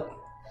 well,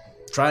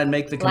 try and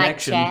make the Like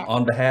connection chat.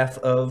 on behalf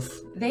of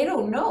They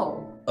don't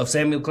know.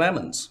 Samuel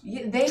Clemens.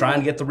 They Try and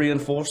don't- get the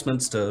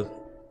reinforcements to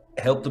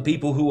help the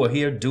people who are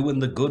here doing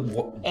the good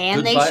work.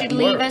 And they should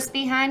leave us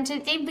behind to...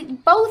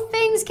 both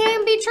things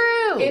can be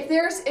true. If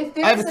there's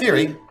I have a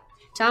theory.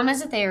 Tom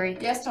has a theory.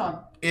 Yes, Tom.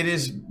 It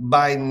is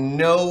by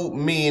no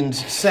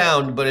means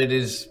sound, but it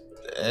is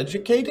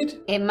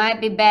educated. It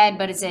might be bad,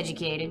 but it's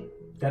educated.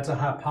 That's a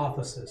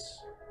hypothesis.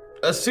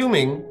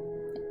 Assuming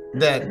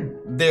that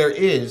there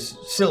is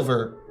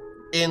silver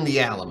in the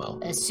Alamo.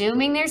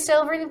 Assuming there's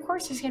silver, of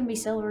course there's going to be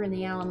silver in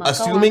the Alamo.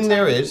 Assuming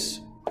there is,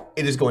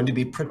 it is going to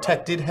be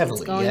protected heavily.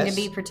 It's going yes? to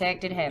be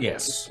protected heavily.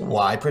 Yes.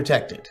 Why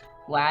protected?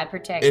 Why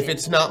protect If it?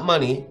 it's not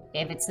money,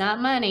 If it's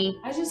not money,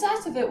 I just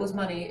asked if it was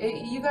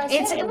money. You guys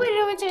it's said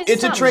it.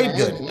 it's a some trade money.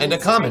 good and a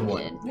It's common trade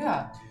one. good.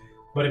 Yeah.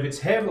 But if it's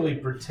heavily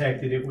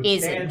protected, it would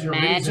Is stand it to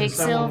reason magic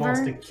someone wants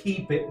silver? to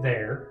keep it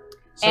there.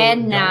 so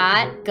And it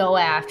not don't- go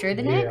after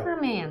the Yeah.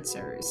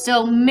 necromancers.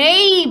 So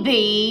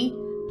maybe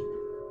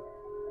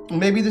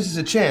Maybe this is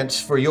a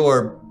chance for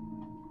your.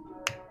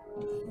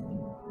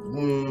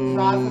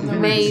 Rob from the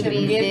Maybe rich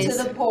and give this-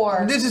 to the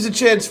poor. This is a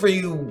chance for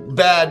you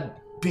bad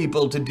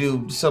people to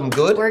do some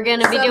good. we're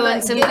gonna be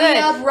doing some giddy good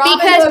up Robin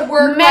because Hood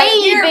work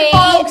maybe, right here,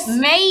 folks.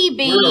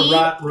 maybe We're a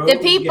right road the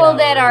people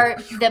that gallery.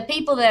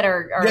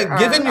 are Yeah,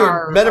 given your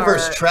are-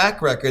 metaverse are-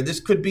 track record, this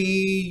could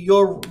be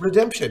your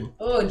redemption.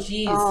 Oh,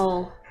 jeez.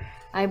 Oh,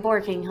 I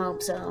working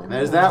hope so.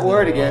 There's that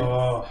word again.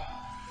 Oh,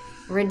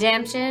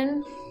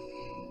 Redemption.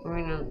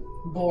 We're gonna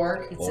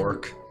Bork. it's a-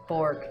 Bork.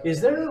 Bork.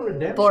 is there a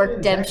redemption?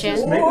 Bork-demption.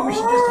 in Texas? Maybe we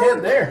should just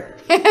head there.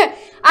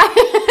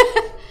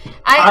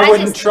 I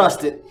wouldn't just,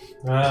 trust it.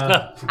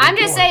 I'm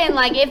just saying,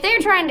 like, if they're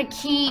trying to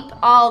keep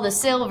all the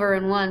silver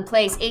in one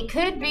place, it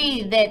could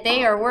be that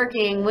they are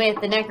working with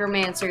the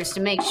necromancers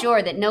to make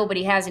sure that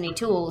nobody has any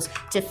tools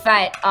to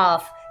fight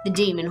off the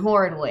demon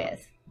horde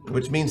with.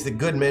 Which means the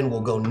good men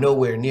will go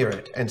nowhere near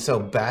it, and so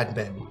bad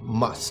men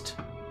must.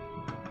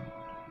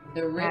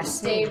 The I rich see.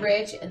 stay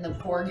rich and the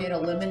poor get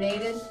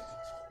eliminated.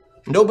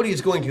 Nobody is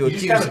going to You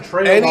just accuse kind of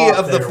trailed any off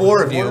of the there. four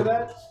Was of there more you. to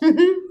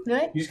that?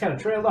 What? You just kind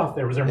of trailed off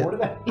there. Was there more to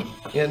that?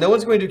 Yeah, no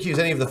one's going to accuse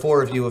any of the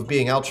four of you of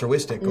being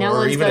altruistic No or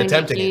one's even going to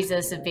attempting accuse it.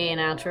 us of being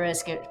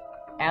altruistic.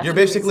 You're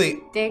basically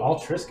All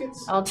Triscuits?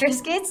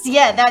 Altruiskits?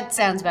 Yeah, that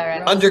sounds about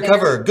right.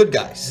 undercover good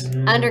guys,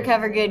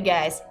 Undercover good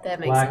guys. That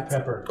makes Black sense.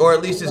 pepper. or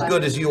at least as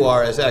good as you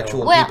are as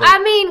actual Well, people. I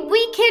mean,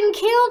 we can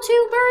kill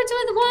two birds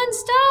with one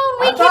stone.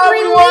 We I can thought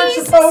we weren't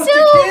release supposed the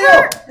to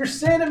silver. kill. You're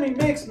sending me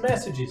mixed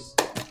messages.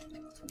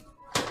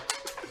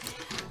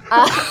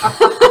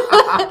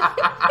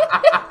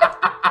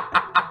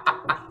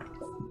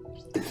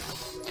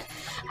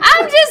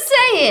 I'm just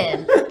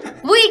saying,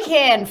 we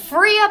can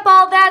free up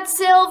all that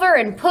silver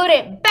and put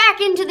it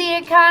back into the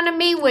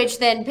economy, which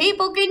then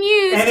people can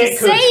use And to it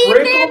could save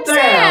trickle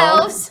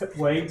themselves. down.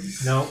 Wait,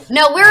 no.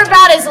 No, we're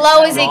about as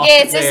low as it Off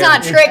gets. It's there.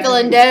 not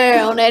trickling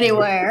down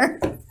anywhere.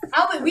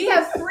 We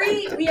have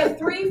three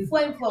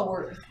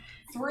flamethrowers.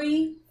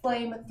 Three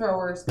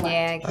flamethrowers left.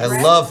 Yeah,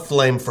 I love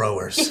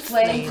flamethrowers.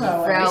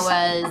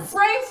 Flamethrowers.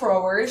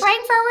 Flamethrowers.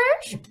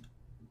 Flamethrowers?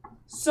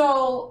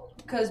 So,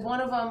 because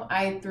one of them,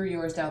 I threw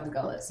yours down the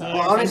gullet. So. Yeah.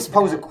 Well, I just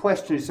pose a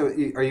question. So,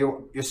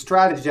 you're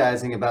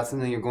strategizing about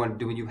something you're going to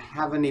do, and you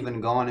haven't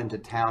even gone into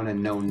town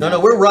and know.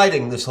 No, we're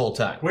riding this whole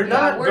time. We're Yeah,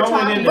 not we're going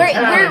talking- into We're-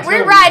 town we're- until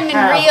we're we riding in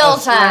have a real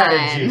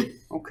strategy. time.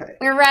 Okay.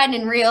 We're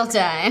riding in real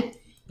time.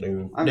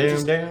 I'm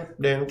just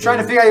trying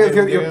to figure out if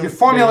you're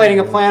formulating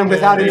a plan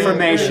without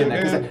information.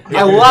 Because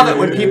I love it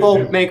when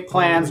people make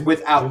plans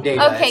without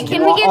data. Okay, It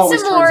can we get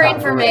always some turns more out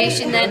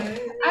information great. then?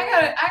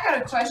 I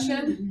got a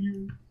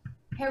question.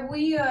 Have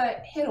we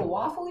hit a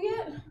waffle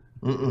yet?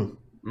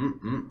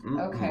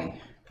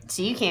 Okay.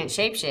 So you can't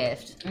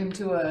shapeshift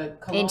Into a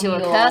into a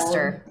colonial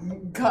Custer.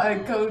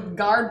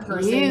 guard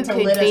person You to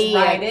could let us be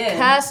ride a in.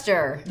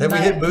 Custer. Have we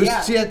hit But,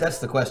 boosts yeah. yet? That's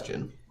the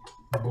question.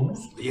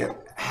 You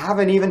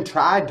haven't even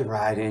tried to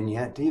ride in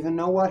yet to even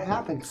know what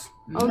happens.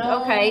 Oh,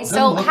 No. okay, so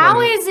Doesn't look how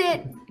like it. is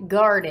it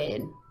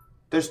guarded?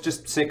 There's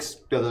just 6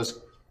 of those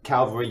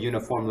cavalry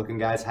uniform-looking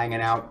guys hanging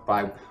out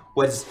by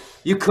what's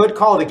you could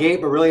call it a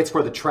gate, but really it's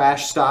where the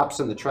trash stops,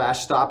 and the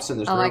trash stops, and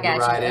there's Oh, I room to got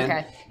ride you. in.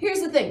 Okay.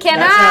 Here's the thing. Can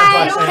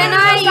That sounds like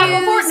I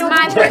Sam. use No,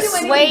 my before we do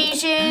anything-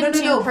 persuasion No, no,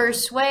 no. to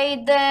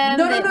persuade them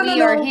No, no, that no, no,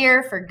 we are no.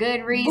 here for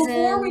good reasons?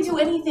 Before we do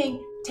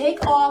anything,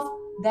 take off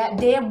that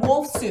damn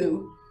wolf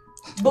suit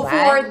before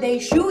What? they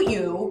shoot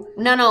you.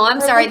 No, I'm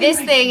We're sorry. looking This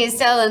like- thing is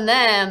telling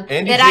them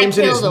Andy that I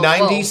Jameson is killed a wolf.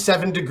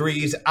 97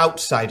 degrees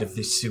outside of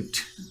this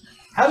suit.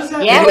 How does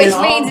that Yeah, make which it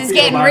all means it's feel,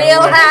 getting by the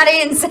real way? hot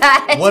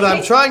inside. What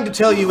I'm trying to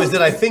tell you is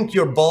that I think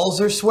your balls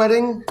are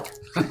sweating.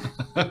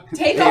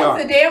 Take They off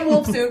are. the damn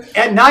wolf suit.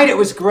 At night it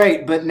was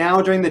great, but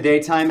now during the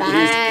daytime Fine.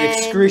 it is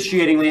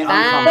excruciatingly But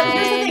uncomfortable.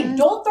 here's the thing,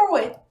 don't throw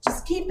it.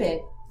 Just keep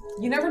it.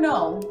 You never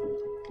know.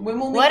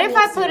 What if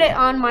I put it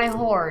on my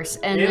horse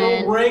and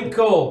It'll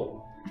wrinkle.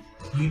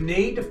 You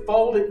need to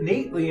fold it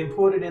neatly and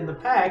put it in the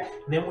pack.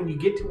 And then when you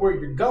get to where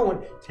you're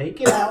going, take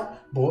it out,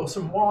 boil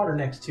some water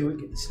next to it,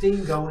 get the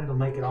steam going. It'll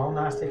make it all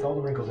nice, take all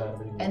the wrinkles out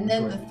of it. And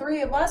then the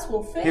three of us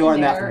will fit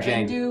in there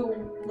and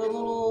do the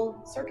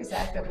little circus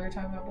act that we were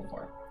talking about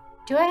before.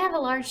 Do I have a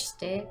large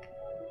stick?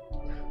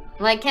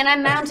 Like, can I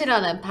mount it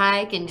on a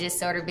pike and just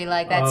sort of be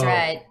like, that's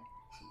right?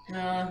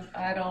 No,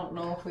 I don't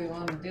know if we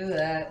want to do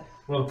that.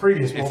 Well, the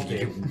previous wolf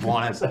did. If you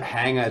want to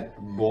hang a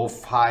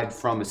wolf hide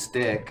from a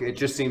stick, it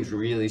just seems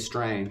really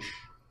strange.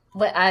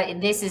 But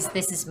this is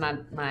my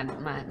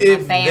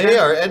If banner. they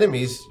are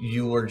enemies,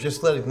 you are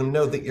just letting them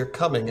know that you're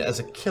coming as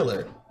a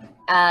killer.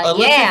 Unless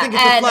you think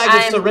it's a flag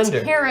of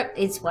surrender.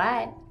 It's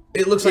white.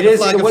 It looks like a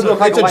flag of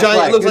surrender. It's a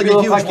giant. It looks like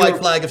a huge white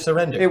flag of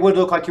surrender. It would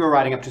look like you were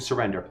riding up to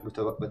surrender with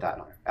that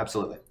on it.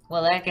 Absolutely.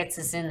 Well, that gets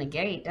us in the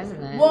gate,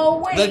 doesn't it? Well,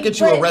 wait. That gets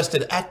you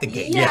arrested at the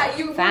gate. Yeah,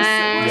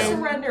 we're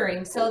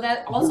surrendering. So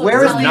that also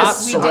where is not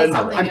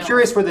surrender? I'm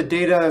curious where the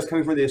data is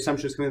coming from. The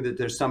assumption is coming that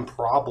there's some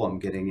problem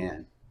getting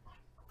in.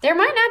 There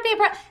might not be a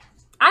problem.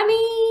 I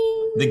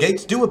mean, the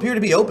gates do appear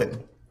to be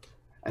open.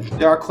 And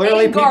there are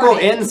clearly people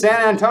in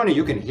San Antonio.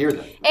 You can hear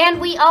them. And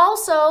we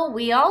also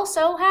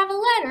have a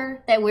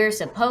letter that we're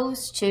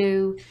supposed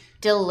to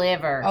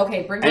deliver.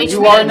 Okay, bring and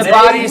you are in the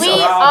bodies we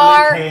of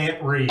are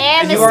emissaries.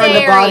 And you are in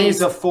the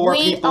bodies of four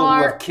people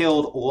who have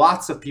killed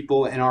lots of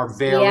people and are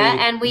very,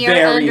 and we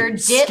are under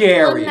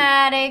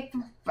diplomatic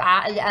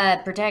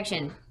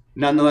protection.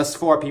 Nonetheless,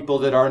 4 people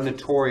that are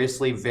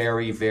notoriously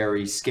very,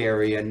 very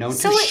scary and known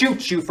to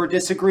shoot you for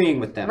disagreeing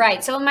with them.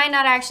 Right, so it might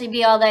not actually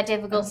be all that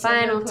difficult.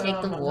 Fine, I'll take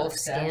the wolf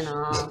skin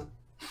off.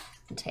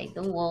 Take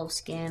the wolf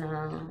skin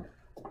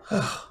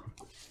off.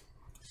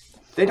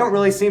 They don't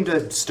really seem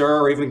to stir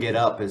or even get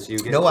up as you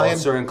get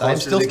closer and closer I'm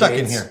still to the stuck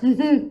gates. in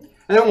here.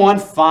 And then one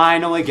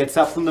finally gets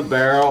up from the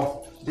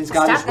barrel. He's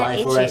got his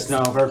rifle resting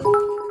over.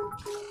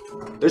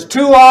 There's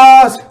 2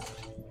 laws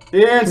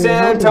here in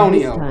San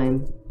Antonio. This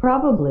time.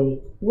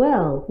 Probably.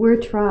 Well, we're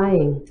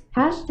trying. #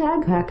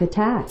 hack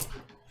attack.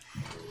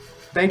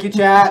 Thank you,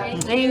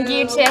 chat. Thank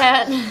you,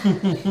 chat.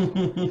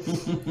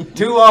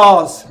 2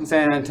 laws in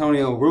San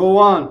Antonio. Rule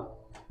 1.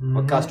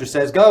 What Custer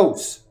says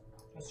goes.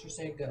 Custer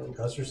said go.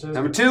 Custer says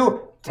Number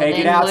 2. Take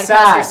it What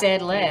outside. Custer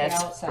said left.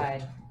 Take it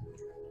outside.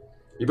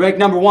 You break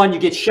number 1, you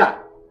get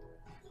shot.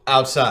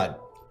 Outside.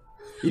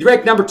 You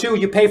break number 2,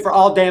 you pay for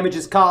all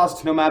damages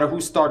caused, no matter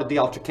who started the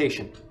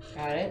altercation.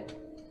 Got it.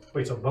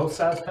 Wait, so both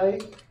sides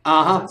pay?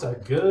 Uh-huh. That's a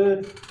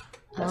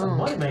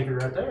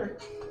moneymaker right there.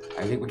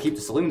 I think we keep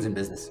the saloons in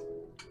business.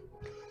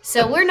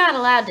 So we're not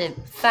allowed to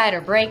fight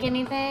or break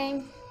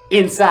anything?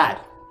 Inside.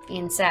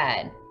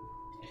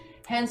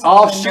 Hence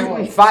all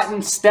shooting,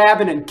 fighting,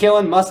 stabbing, and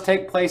killing must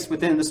take place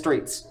within the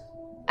streets.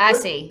 I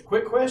see.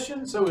 Quick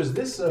question. So is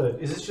this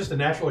just a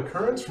natural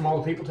occurrence from all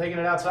the people taking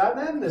it outside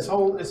then? This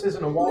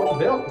isn't a wall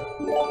built?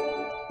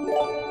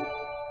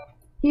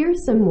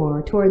 Here's some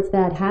more towards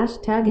that #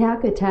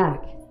 hack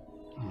attack.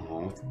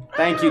 Oh,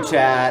 thank you,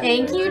 chat.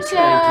 Thank you,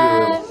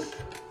 chat. Thank you.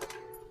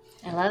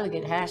 I love a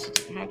good hack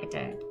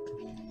attack.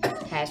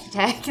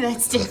 Hashtag,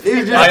 that's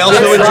different. I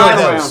also enjoy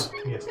those.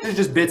 Yes. There's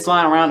just bits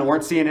lying around that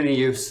weren't seeing any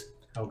use.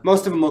 Okay.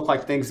 Most of them look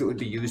like things that would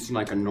be used in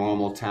like a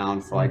normal town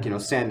for like,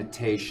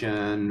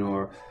 sanitation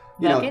or,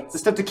 the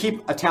stuff to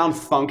keep a town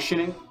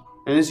functioning.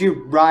 And as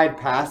you ride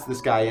past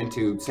this guy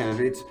into San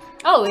Andreas,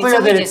 it's clear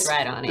so that we just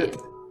ride on it.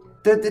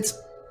 That it's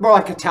more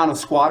like a town of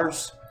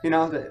squatters,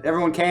 that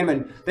everyone came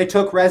and they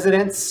took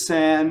residence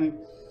and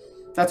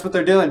that's what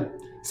they're doing.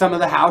 Some of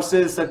the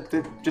houses that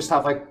just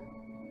have like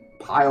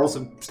piles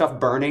of stuff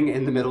burning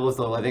in the middle of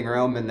the living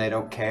room and they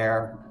don't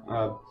care.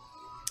 So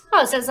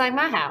it's like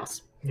my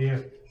house. Yeah.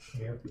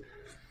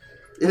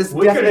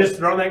 We could have just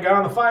thrown that guy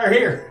on the fire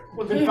here.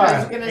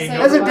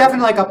 There's a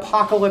definite like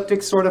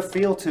apocalyptic sort of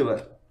feel to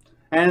it.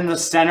 And in the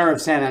center of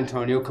San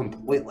Antonio,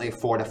 completely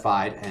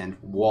fortified and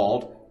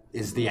walled,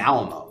 is the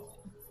Alamo.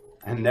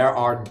 And there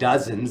are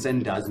dozens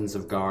and dozens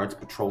of guards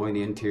patrolling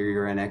the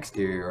interior and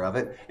exterior of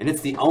it. And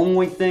it's the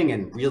only thing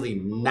in really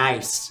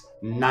nice,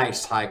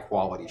 high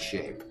quality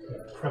shape.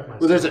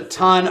 Well, there's a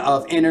ton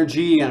of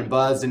energy and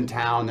buzz in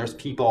town. There's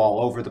people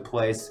all over the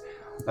place.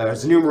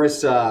 There's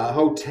numerous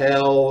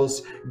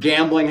hotels,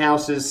 gambling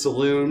houses,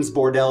 saloons,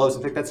 bordellos.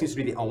 I think that seems to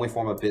be the only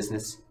form of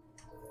business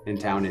in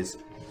town is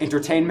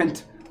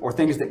entertainment or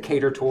things that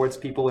cater towards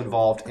people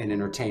involved in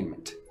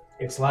entertainment.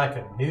 It's like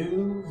a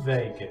new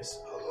Vegas.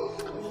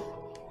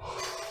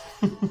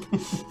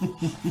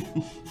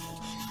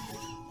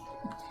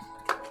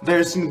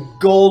 There's some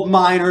gold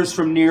miners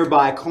from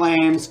nearby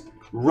claims,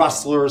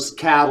 rustlers,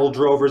 cattle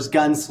drovers,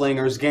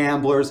 gunslingers,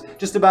 gamblers,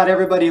 just about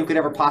everybody who could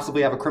ever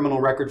possibly have a criminal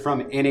record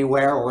from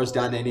anywhere or has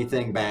done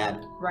anything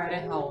bad. Right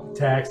at home.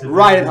 Taxes.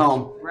 Right at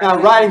home.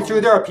 Now, riding through,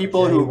 there are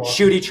people who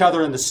shoot each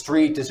other in the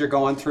street as you're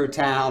going through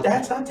town.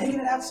 That's not taking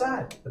it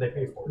outside, but they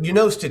pay for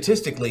it.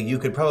 Statistically, you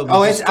could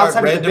probably just start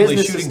randomly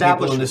shooting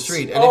people in the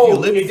street, and if you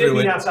live through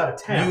it, outside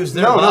of town. Use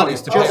their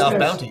bodies to pay off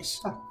bounties.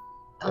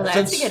 Oh,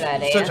 that's a good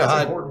idea. Such a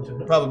high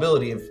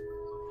probability of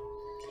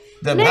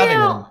them having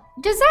one. Now,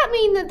 does that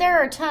mean that there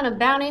are a ton of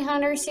bounty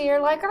hunters here?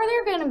 Like, are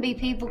there going to be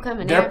people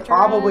coming There after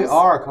probably us?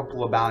 are a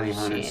couple of bounty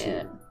hunters Shit.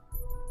 here.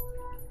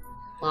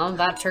 Well, I'm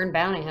about to turn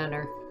bounty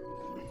hunter.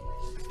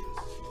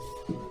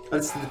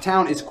 But the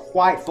town is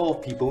quite full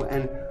of people,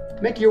 and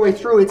making your way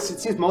through, it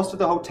seems most of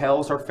the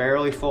hotels are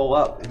fairly full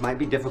up. It might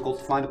be difficult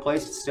to find a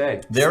place to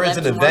stay. There is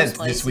an Slept in event worse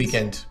places. this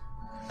weekend.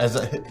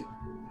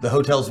 The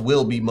hotels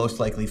will be most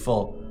likely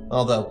full.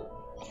 Although,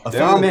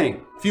 There are many.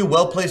 few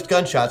well-placed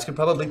gunshots could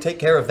probably take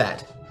care of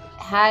that.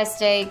 High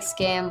stakes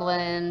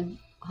gambling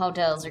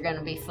hotels are going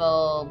to be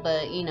full,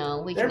 but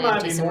we There can might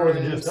empty be some more rooms.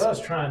 than just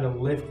us trying to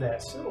lift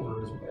that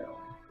silver as well.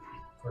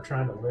 We're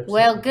trying to lift.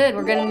 Well, something. good.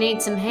 We're going to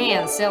need some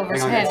hands.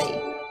 Silver's Hang on, guys.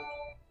 heavy.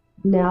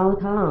 Now,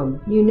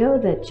 Tom, you know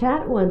that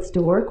chat wants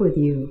to work with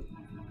you.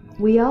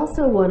 We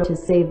also want to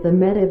save the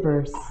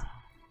Metaverse.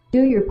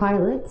 Do your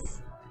pilots.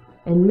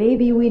 And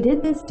maybe we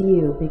did this to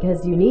you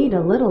because you need a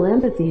little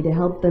empathy to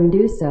help them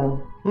do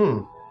so.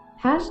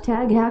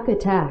 Hashtag hack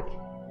attack.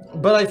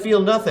 But I feel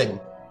nothing.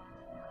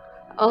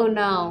 Oh,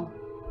 no.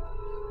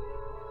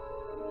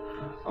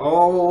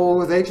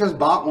 Oh, they just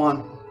bought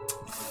one.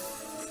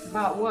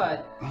 About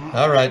what?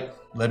 All right,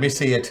 let me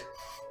see it.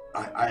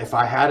 If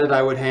I had it,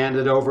 I would hand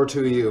it over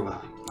to you.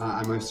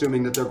 I'm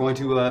assuming that they're going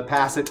to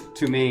pass it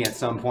to me at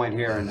some point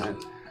here, and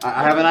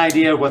I have an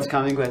idea of what's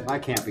coming, but I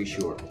can't be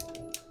sure.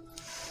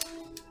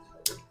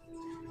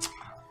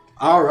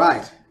 All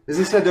right. As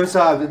I said, there's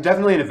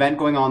definitely an event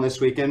going on this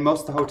weekend.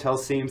 Most of the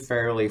hotels seem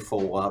fairly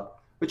full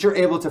up, but you're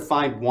able to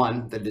find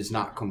one that is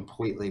not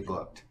completely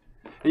booked.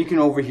 And you can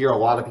overhear a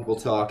lot of people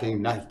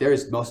talking. There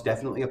is most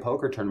definitely a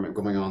poker tournament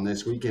going on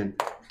this weekend.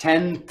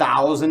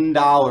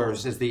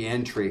 $10,000 is the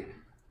entry.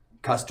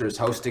 Custer's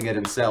hosting it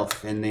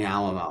himself in the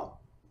Alamo.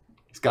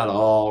 He's got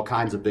all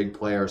kinds of big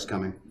players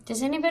coming.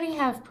 Does anybody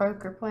have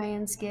poker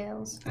playing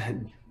skills?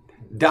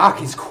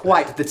 Doc is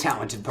quite the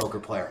talented poker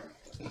player.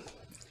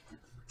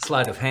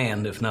 Sleight of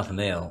hand, if nothing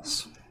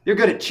else. You're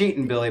good at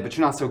cheating, Billy, but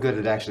you're not so good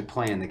at actually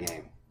playing the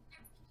game.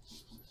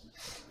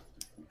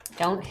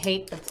 Don't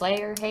hate the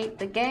player, hate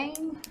the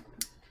game.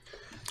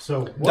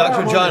 So what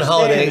Dr. I'm John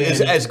Holliday is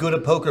understanding- as good a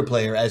poker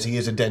player as he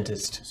is a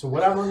dentist. So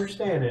what I'm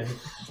understanding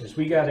is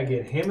we got to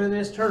get him in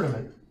this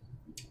tournament.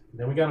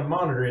 Then we got to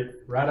monitor it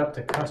right up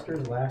to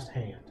Custer's last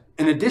hand.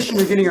 In addition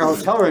to getting your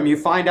hotel room, you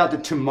find out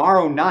that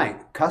tomorrow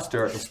night,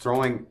 Custer is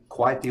throwing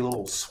quite the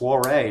little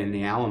soiree in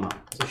the Alamo.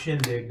 It's a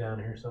shindig down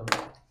here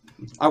somewhere.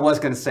 I was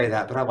going to say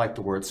that, but I like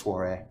the word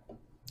soiree.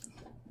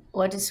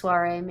 What does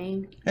soiree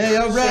mean? Hey,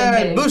 all right.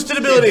 Shindig. Boosted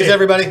abilities,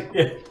 everybody.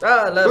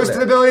 Ah, lovely.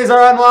 Boosted abilities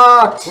are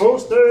unlocked!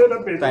 Boosted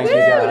ability. Thank you,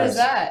 guys. What is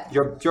that?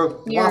 Your Your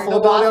waffle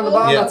ability on the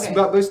bottom, Yeah. that's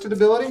about boosted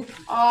ability.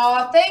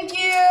 Aw, thank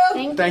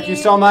you. Thank you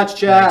so much,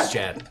 Chad. Thanks,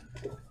 Chad.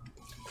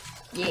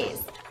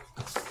 Yes.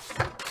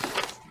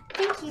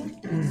 Thank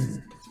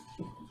you.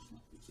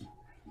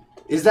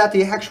 Is that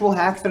the actual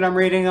hack that I'm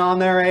reading on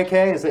there, AK?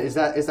 Is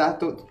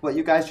that what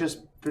you guys just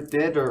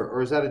did,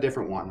 or is that a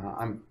different one?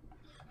 I'm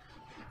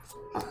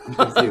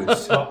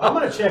confused. So I'm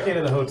going to check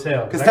into the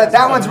hotel. Because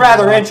that one's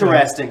rather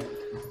interesting.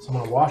 So I'm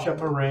going to wash up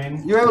my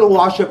ring. You're able to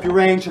wash up your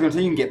range. You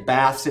can get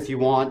baths if you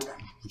want.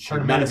 Which Turn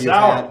none them of you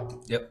sour. have had.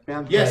 Yep.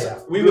 Yeah.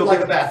 Yes, we would like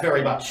a bath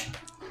very much.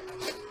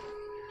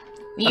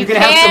 You can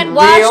have can't some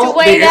wash real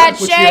away beer, that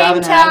which you shame,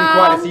 haven't had in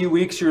quite a Tom. few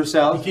weeks He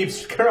yourself. keeps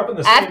scrubbing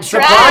the I've same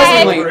tried.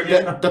 Surprisingly, over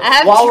again. the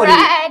I've quality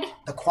tried.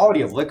 the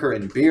quality of liquor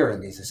and beer in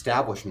these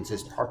establishments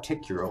is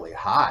particularly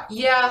high.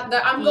 Yeah,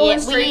 I'm going Yeah,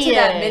 straight to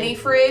that mini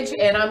fridge,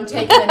 and I'm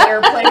taking an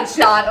airplane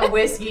shot of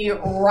whiskey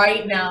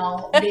right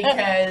now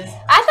because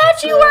I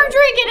thought you weren't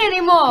drinking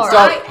anymore.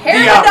 So, hair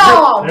the,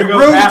 dog. the There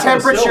goes room half the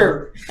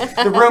temperature,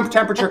 the room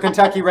temperature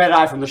Kentucky Red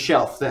Eye from the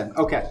shelf. Then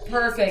okay,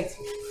 Perfect.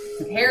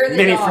 Hair of the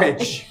mini dog.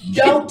 fridge.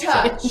 Don't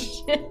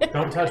touch.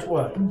 Don't touch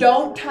what?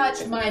 Don't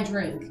touch my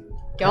drink.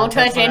 Don't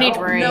touch any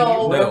drink.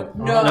 No.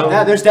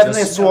 Yeah, there's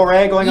definitely a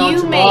soiree going on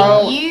You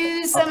tomorrow. may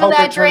use a some of poker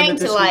that tournament drink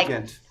to this like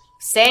weekend.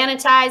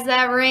 sanitize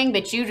that ring,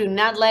 but you do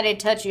not let it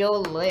touch your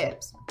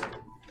lips.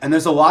 And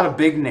there's a lot of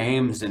big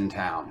names in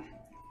town.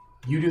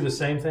 You do the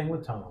same thing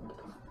with Tom.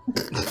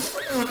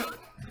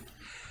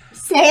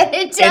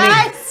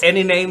 Sanitize?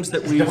 Any names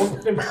that we've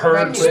Don't heard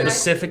recognize-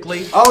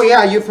 specifically? Oh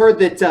yeah, you've heard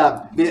that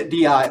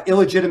the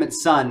illegitimate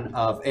son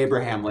of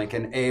Abraham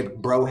Lincoln, Abe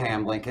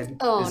Broham Lincoln,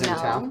 Oh, is in no.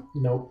 town.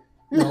 Nope.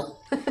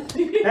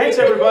 Thanks,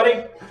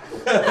 everybody.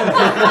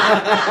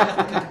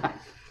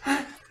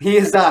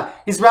 He's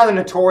rather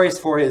notorious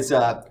for his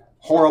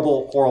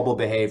horrible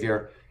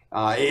behavior.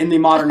 In the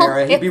modern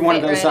era, he'd be one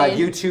of those Right.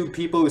 YouTube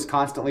people who's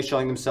constantly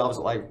showing themselves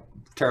at like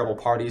terrible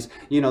parties.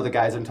 You know the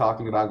guys I'm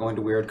talking about, going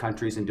to weird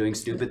countries and doing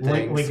stupid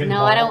things. Lincoln No,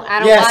 Hall. I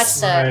don't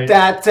Yes, watch the.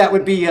 Right. that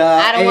would be.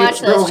 I don't Abe watch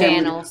those Broham,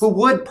 channels. Who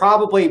would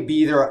probably be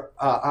either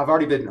have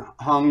already been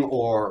hung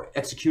or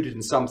executed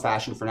in some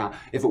fashion for now,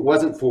 if it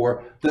wasn't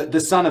for the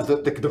son of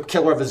the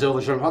killer of his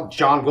village,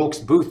 John Wilkes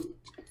Booth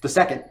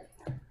II.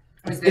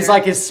 It's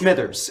like his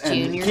Smithers, and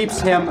Junior. keeps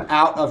him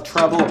out of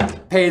trouble,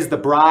 pays the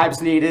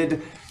bribes needed,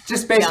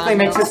 just basically John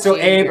makes it Wilkes so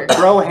Abe Jr.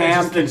 Broham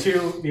Just the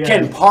two, yeah.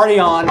 can party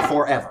on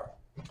forever.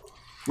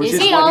 Which is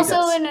he what also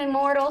does. an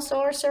immortal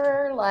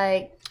sorcerer?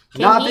 Like,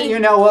 Not that you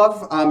know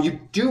of. You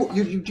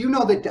do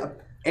know that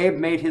Abe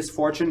made his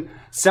fortune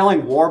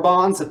selling war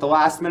bonds at the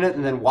last minute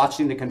and then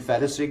watching the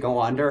Confederacy go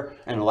under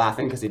and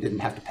laughing because he didn't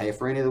have to pay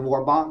for any of the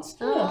war bonds.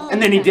 Oh,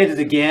 and then he did it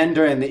again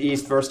during the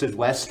East versus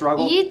West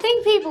struggle. You'd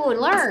think people would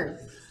learn.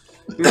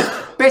 He was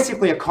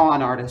basically a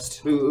con artist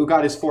who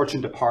got his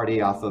fortune to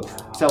party off of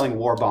selling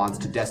war bonds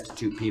to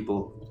destitute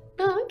people.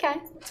 Oh, okay.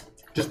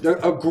 Just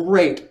a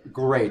great,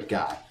 great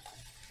guy.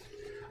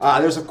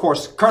 There's, of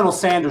course, Colonel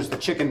Sanders, the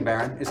chicken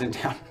baron, is in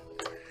town.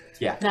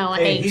 Yeah. No, I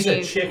Hey, hate he's you.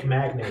 a chick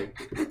magnate.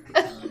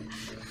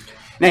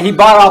 Now, he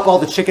bought up all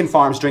the chicken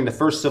farms during the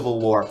First Civil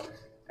War,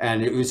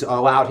 and it was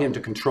allowed him to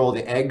control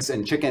the eggs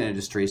and chicken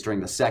industries during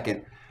the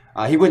Second.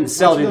 He wouldn't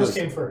sell Which to of those.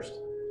 those came first?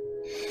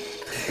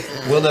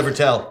 We'll never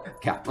tell.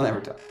 Yeah, we'll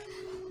never tell.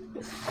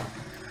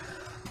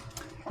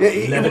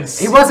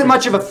 He wasn't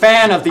much of a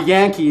fan of the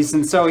Yankees,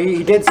 and so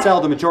he did sell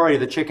the majority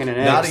of the chicken and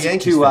Not a eggs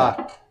Yankees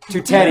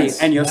to Teddy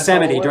Yes, and that's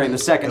Yosemite all during the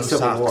Second Go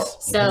Civil War.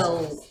 Sox.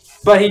 So,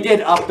 But he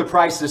did up the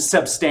prices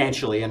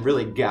substantially and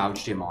really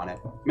gouged him on it.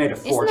 Made a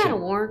isn't fortune. that a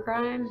war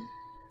crime?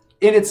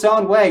 In its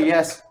own way,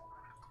 yes.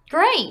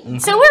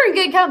 Great. So we're in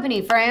good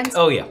company, friends.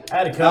 Oh yeah. I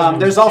had a cousin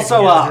There's who was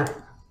also chicken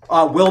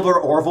gatherer. Wilbur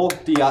Orville,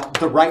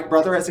 the Wright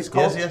brother, as he's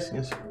called. Yes.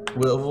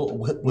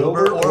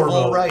 Wilbur Orville,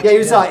 Orville. right. Yeah, he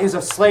was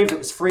a slave that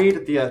was freed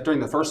at during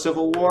the First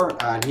Civil War.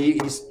 And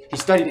he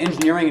studied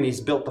engineering and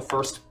he's built the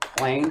first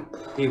plane.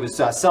 He was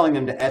selling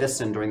them to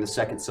Edison during the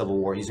Second Civil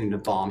War, using them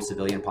to bomb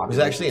civilian It was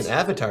populations. actually an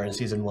Avatar in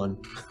season 1.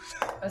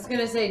 I was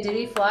gonna say, did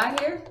he fly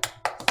here?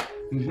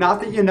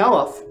 Not that you know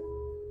of.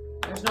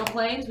 There's no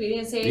planes. We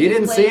didn't see any You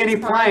didn't see any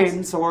parts?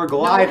 planes or No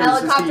gliders.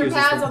 as he helicopter uses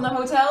pads them. on the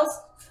hotels.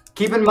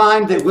 Keep in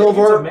mind that It's a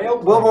Wilbur mail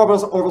plane.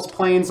 Orville's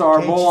planes are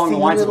Can't more you along the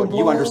see lines of little what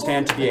you balls?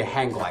 understand to be a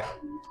hang glider.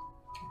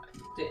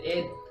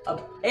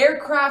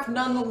 Aircraft,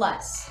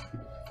 nonetheless,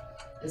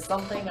 is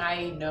something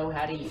I know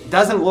how to use.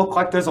 Doesn't look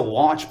like there's a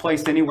launch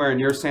placed anywhere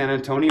near San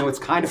Antonio. It's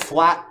kind of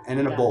flat and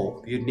in a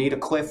bowl. You'd need a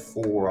cliff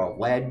or a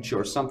ledge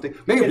or something.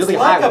 Maybe a It's really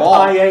like high a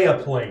wall.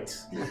 paella plate.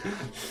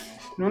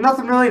 No,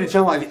 nothing really to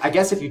jump on. I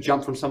guess if you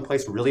jump from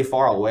someplace really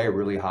far away,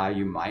 really high,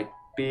 you might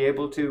be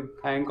able to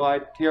hang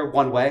glide here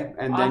one way,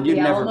 and then Off you'd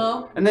the never.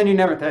 Alamo? And then you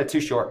never. That's too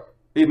short.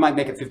 You might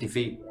make it 50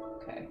 feet,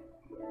 Okay.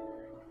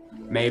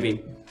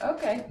 maybe,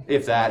 Okay.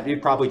 if that.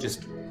 You'd probably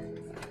just.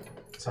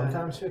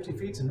 Sometimes 50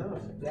 feet's enough.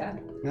 Yeah.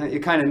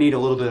 You kind of need a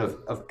little bit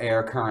of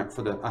air current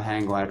for a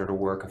hang glider to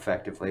work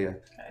effectively.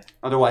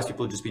 Otherwise,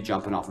 people would just be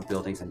jumping off of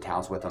buildings and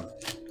towns with them.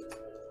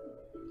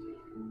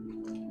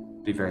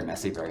 Be very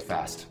messy, very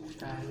fast.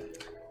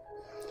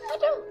 I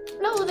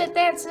don't know that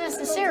that's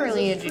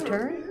necessarily a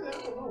deterrent.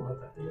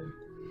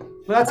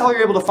 Well, that's all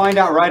you're able to find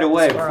out right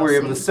away before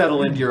you're able to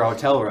settle into your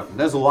hotel room.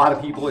 There's a lot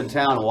of people in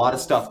town, a lot of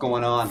stuff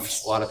going on,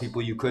 a lot of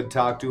people you could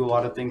talk to, a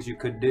lot of things you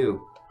could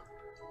do.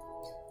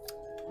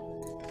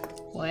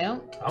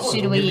 Well, I want should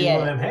to give we me one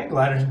of them hang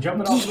gliders and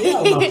jumping off the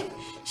Alamo.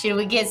 should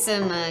we get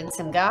some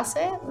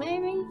gossip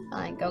maybe?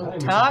 Like I go think we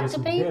should talk get to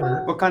some people?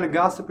 dinner. What kind of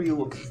gossip are you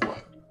looking for,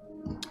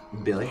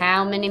 Billy?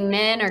 How many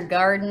men are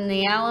guarding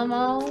the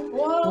Alamo?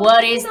 Well,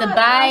 What is the not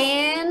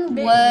buy-in?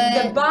 The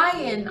What?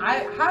 buy-in.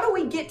 How do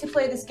we get to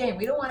play this game?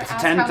 We don't want to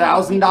ask how many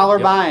 $10,000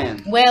 people-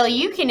 buy-in. Well,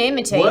 you can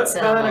imitate What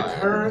someone. kind of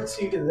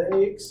currency do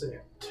they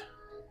accept?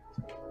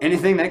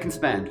 Anything they can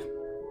spend.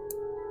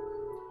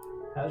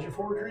 How's your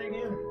forgery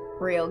again?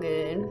 Real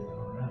good.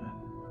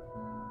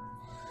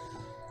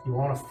 You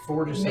want to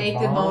forge us Make a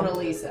the bond? Mona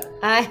Lisa.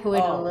 I would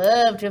Oh.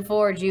 love to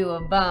forge you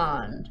a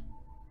bond.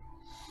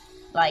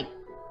 Like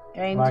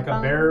James Like a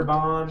Bond? bearer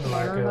bond,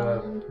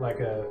 Bearer like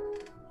a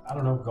I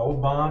don't know,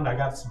 gold bond. I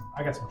got some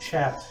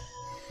chatness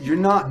You're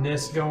not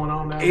going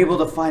on now. able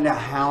to find out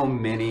how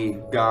many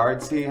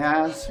guards he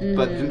has,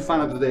 but you can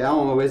find out that the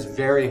Alamo is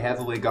very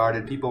heavily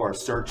guarded. People are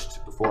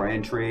searched before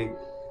entry.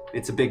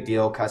 It's a big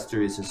deal.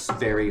 Custer is a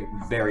very,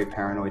 very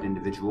paranoid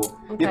individual.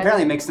 He Okay.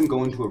 apparently makes them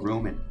go into a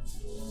room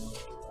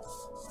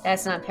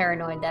That's not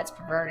paranoid, that's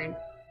perverted.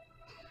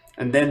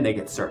 and then they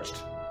get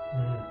searched.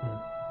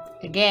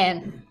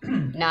 Again,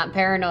 not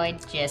paranoid,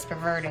 just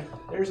perverted.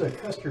 There's a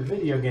Custer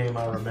video game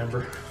I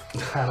remember.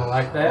 Kind of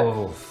like that.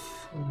 Oh.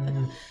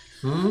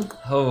 Oh.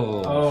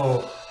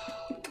 Oh,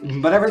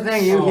 But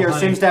everything you Oh, hear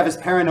honey. seems to have his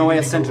You paranoia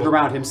need to centered Google.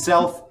 around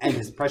himself and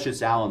his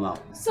precious Alamo.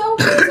 So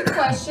here's a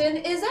question: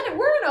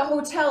 we're in a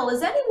hotel?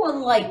 Is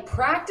anyone like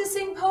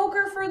practicing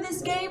poker for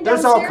this game?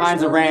 There's all downstairs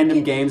kinds of where we random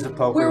can- games of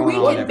poker where we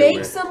going on can everywhere.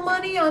 make some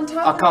money on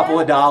top A of couple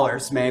that? of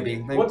dollars, maybe.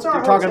 What's our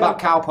You're talking hotel? about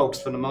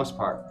cowpokes for the most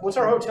part. what's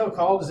our hotel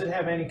called? Does it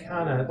have any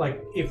kind of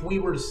like? If we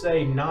were to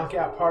say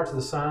knockout parts of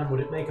the sign, would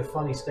it make a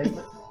funny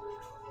statement?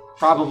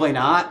 Probably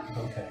not.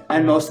 Okay.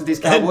 And most of these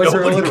And cowboys are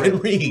nobody illiterate.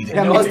 can read.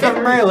 Yeah, most of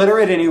them are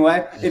illiterate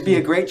anyway. It'd be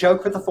a great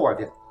joke for the four of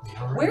you.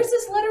 Where's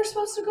this letter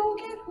supposed to go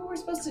again? Who we're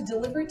supposed to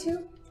deliver it to?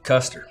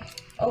 Custer.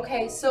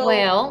 Okay, so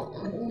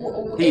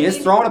Well, He is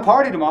throwing a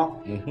party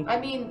tomorrow. I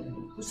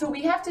mean, So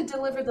we have to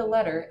deliver the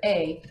letter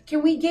A.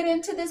 Can we get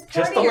into this party,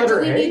 Just the or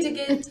letter do we A? need to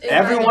get?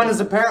 Everyone is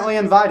apparently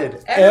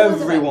invited.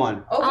 Everyone's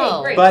Everyone.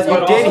 Okay, great. But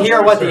So you did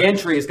hear what the Sure.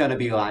 entry is going to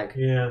be like.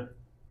 Yeah.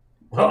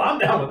 Well, I'm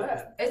down with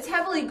that. it's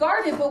heavily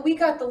guarded, but we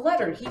got the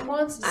letter. He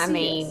wants to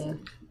see us.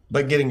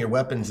 But getting your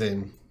weapons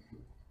in,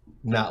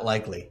 not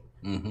likely.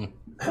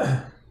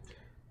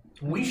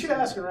 We should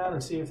ask around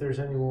and see if there's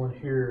anyone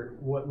here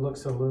what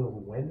looks a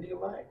little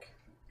Wendy-like.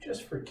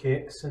 Just for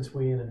kicks, since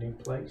we're in a new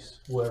place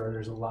where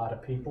there's a lot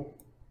of people.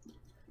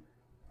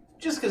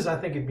 Just because I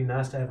think it'd be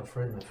nice to have a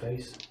friendly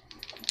face.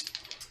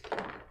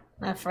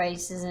 My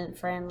face isn't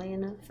friendly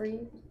enough for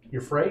you.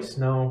 Your face?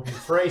 No, your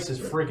face is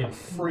freaking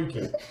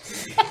freaky.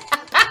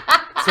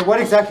 So what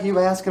exactly are you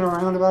asking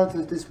around about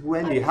this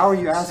Wendy? How are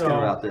you asking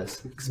about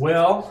this?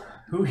 Well,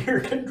 who here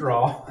can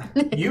draw?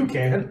 You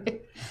can.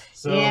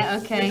 So Yeah,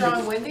 okay. You're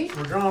drawing Wendy?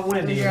 we're drawing Wendy We're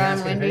and drawing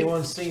asking Wendy. if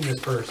anyone's seen this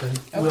person.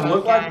 Okay. We'll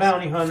look like Gosh.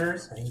 bounty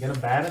hunters. Ain't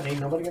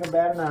nobody gonna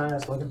bat an eye.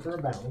 That's looking for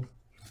a bounty.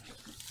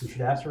 We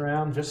should ask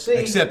around, just see.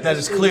 Except that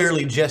is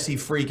clearly Jesse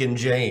freaking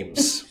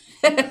James.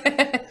 In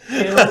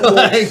a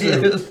wolf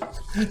suit.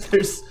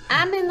 There's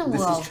I'm in the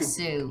This is wolf true.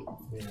 suit.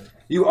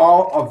 You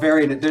all are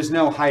very. There's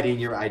no hiding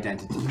your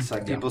identities.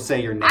 Like people say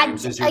your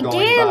names as you're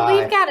going by.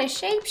 We've got a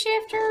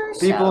shapeshifter.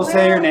 People so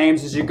say your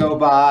names as you go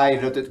by.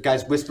 You know, the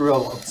guys whisper.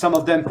 Some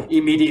of them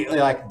immediately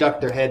like duck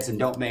their heads and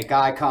don't make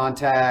eye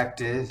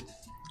contact.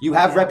 You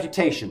have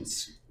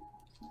reputations.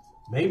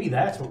 Maybe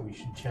that's what we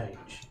should change.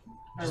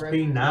 Just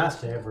be nice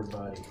to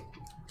everybody.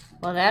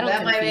 Well, that'll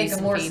That might make confuse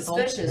him more people.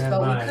 suspicious, That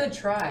but might. we could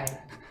try.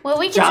 Well,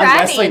 we can John try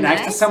Wesley being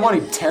next to nice. someone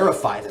who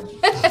terrified him.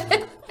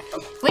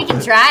 We can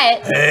try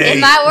it. It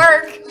might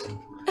work.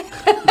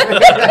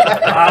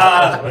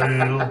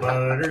 Little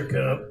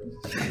buttercup.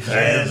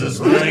 As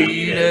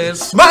sweet as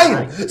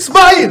Smile!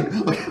 Smile!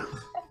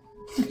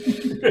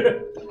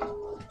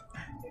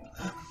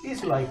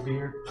 He's like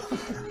beer.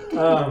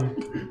 So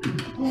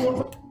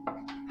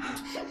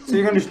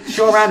you're going to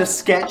show around a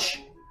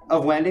sketch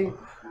of Wendy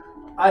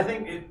I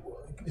think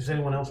does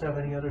anyone else have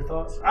any other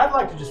thoughts? I'd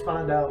like to just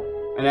find out.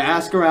 and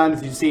ask around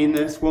if you've seen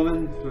this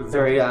woman.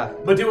 Very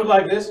But do it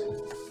like this.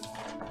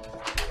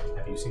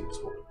 Have you seen this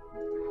woman?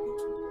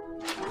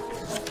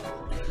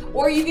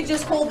 Or you could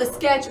just hold the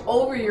sketch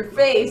over your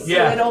face so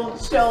Yeah. they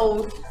don't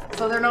show,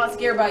 so they're not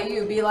scared by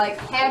you. Be like,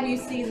 have you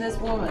seen this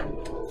woman?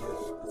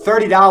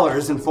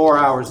 $30 and 4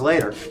 hours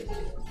later.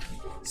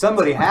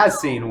 Somebody has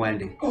seen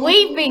Wendy.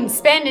 We've been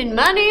spending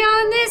money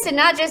on this and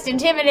not just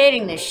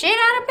intimidating the shit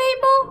out of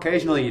people.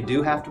 Occasionally you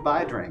do have to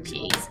buy a drink.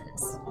 Jesus.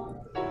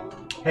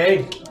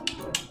 Hey,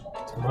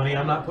 it's money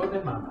I'm not putting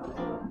in my mouth.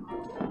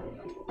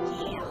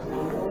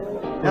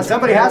 Now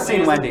somebody has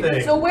seen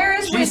Wendy. So where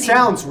is She Wendy?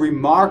 sounds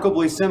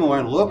remarkably similar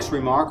and looks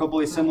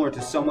remarkably similar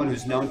to someone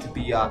who's known to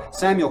be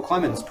Samuel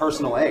Clemens'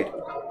 personal aide.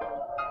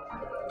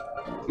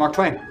 Mark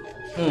Twain.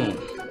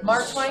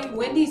 Mark Twain?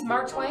 Wendy's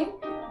Mark Twain?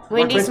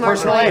 Wendy's Mark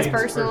Mark Twain's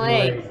Twain's personal personal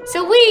aid. aid.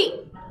 So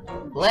we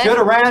left. Should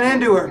have ran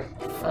into her.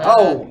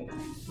 Oh,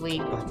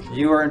 We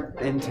you weren't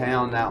in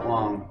town that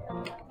long.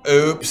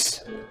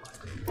 Oops.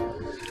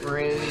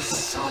 rude.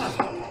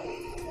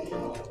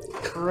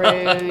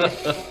 Rude.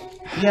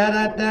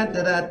 Yeah,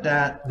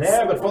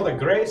 Yeah, but for the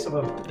grace of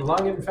a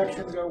lung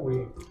infection, go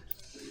we.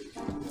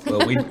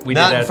 well, we did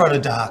Not in that. front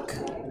of Doc.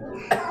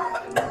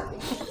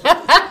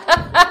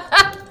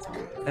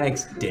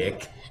 Thanks,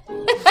 Dick.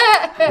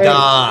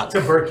 Doc.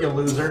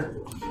 Tuberculosis.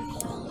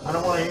 I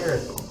don't want to hear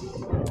it.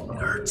 It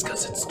hurts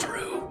because it's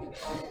true.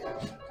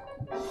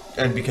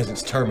 And because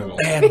it's terminal.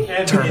 And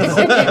And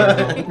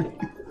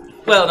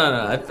well,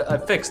 no, I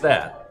fixed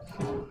that.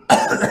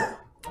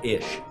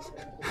 Ish.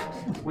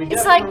 we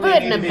It's like definitely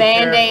putting need a to be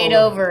Band-Aid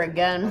careful. over a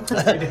gun. We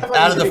definitely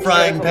Out of need to the be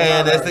frying careful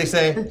pan, about as they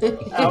say.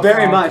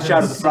 Very much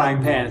out of the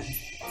frying pan.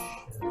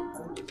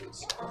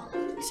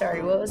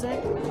 Sorry, what was that?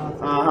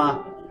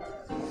 Uh-huh.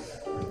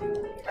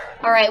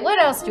 All right,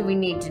 what else do we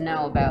need to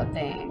know about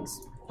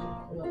things?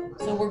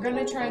 So we're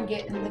gonna try and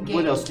get in the game.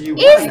 What else do you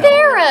Is want to know?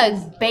 there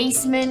a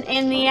basement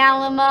in the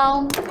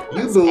Alamo?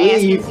 You Just believe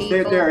asking that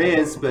people. there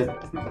is,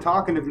 but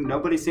talking to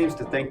nobody seems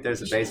to think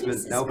there's a basement.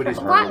 Jesus Nobody's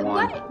Christ. heard of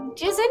What? one.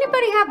 Does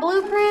anybody have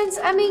blueprints?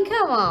 I mean,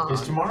 come on.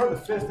 Is tomorrow the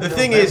 5th The of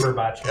thing November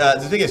by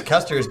chance? is,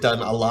 Custer has done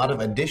a lot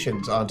of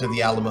additions onto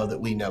the Alamo that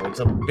we know.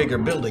 It's a bigger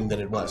building than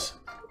it was.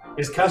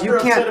 Is Custer You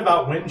can't- upset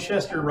about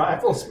Winchester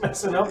rifles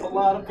messing up a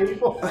lot of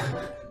people?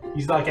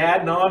 He's like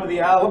adding on to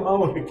the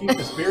Alamo to keep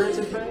the spirits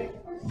at bay?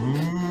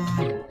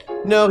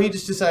 No, he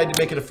just decided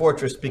to make it a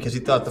fortress because he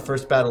thought the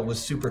first battle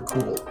was super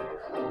cool.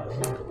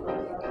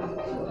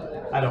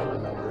 I don't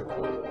remember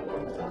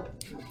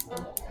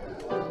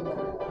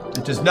it.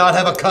 It does not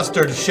have a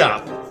custard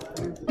shop.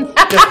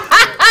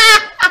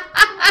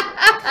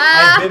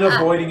 I've been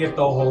avoiding it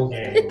the whole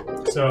game.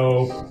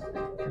 So,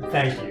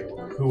 thank you,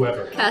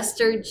 whoever.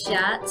 Custard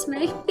shots,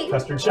 maybe?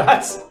 Custard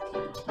shots?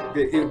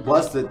 It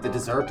was the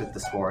dessert at the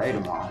soiree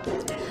tomorrow.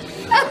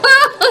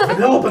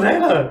 Vanilla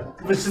banana.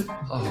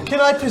 Can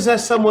I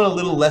possess someone a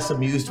little less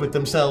amused with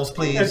themselves,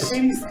 please? And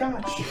sweetie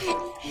scotch.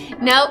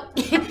 Nope.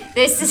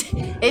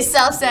 His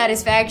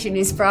self-satisfaction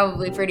is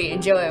probably pretty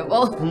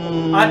enjoyable.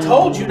 I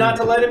told you not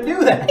to let him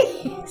do that.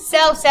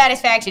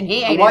 Self-satisfaction,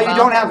 he ain't Well, involved.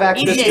 you don't have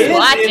access He's to just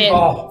watching.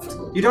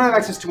 Involved. You don't have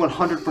access to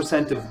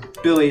 100%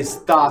 of Billy's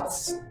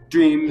thoughts,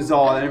 dreams,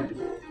 all. And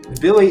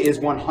Billy is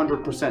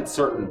 100%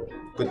 certain,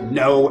 with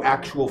no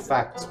actual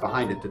facts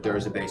behind it, that there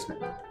is a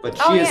basement. But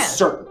she is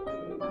certain.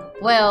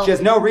 Well, she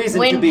has no reason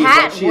when to be,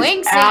 Pat but she is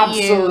winks at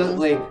you,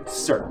 absolutely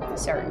certain.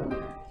 certain.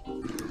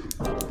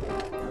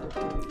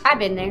 I've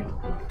been there.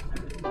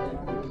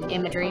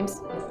 In my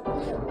dreams.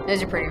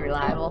 Those are pretty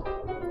reliable.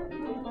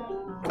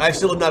 I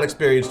still have not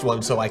experienced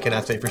one, so I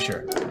cannot say for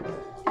sure.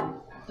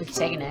 We can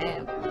take a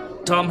nap.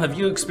 Tom, have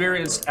you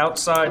experienced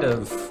outside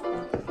of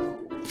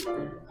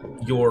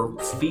your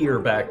fear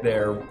back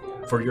there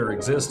for your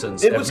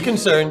existence? It was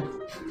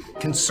concern.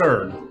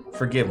 Concern,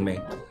 forgive me.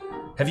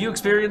 Have you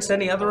experienced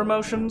any other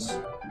emotions?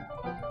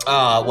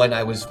 When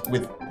I was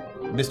with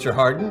Mr.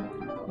 Harden.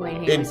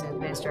 When he was with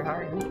Mr.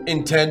 Harden.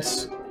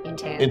 Intense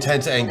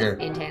anger.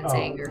 Intense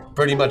anger.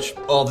 Pretty much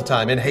all the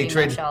time. And Pretty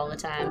hatred. much all the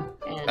time.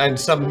 And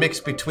some mix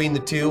between the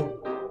two.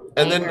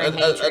 And then Anger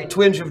and a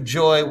twinge of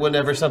joy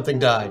whenever something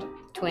died.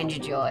 Twinge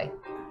of joy.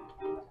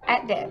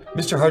 At death.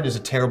 Mr. Harden is a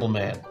terrible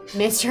man.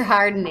 Mr.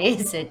 Harden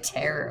is a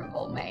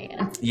terrible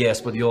man. Yes,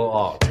 but you're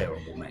all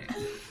terrible, man.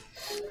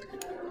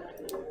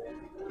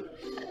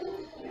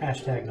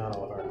 Hashtag not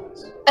all of our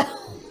eyes.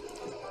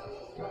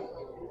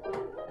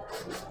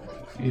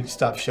 You need to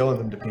stop showing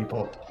them to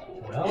people.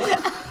 Well,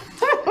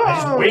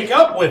 I just wake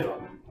up with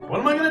them. What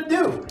am I going to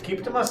do? Keep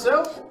it to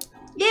myself?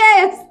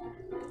 Yes!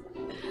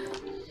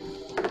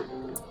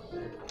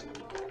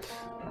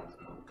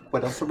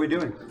 What else are we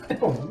doing?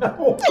 Oh,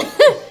 no.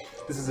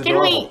 This is Can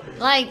adorable.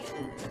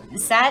 we,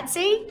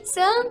 sightsee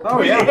some?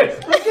 Oh, yeah.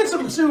 Let's get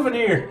some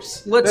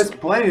souvenirs. There's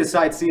plenty to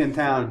sightsee in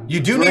town. You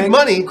do need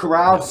money.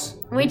 Crowds.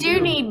 We do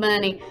need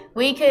money.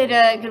 We could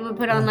we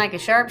put on a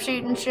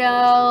sharpshooting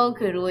show?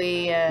 Could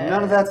we,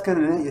 None of that's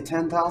gonna net you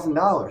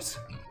 $10,000.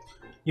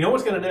 You know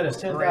what's going to net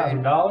us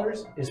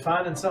 $10,000 is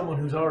finding someone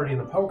who's already in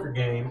the poker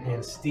game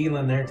and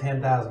stealing their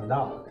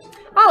 $10,000.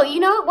 Oh, you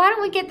know what? Why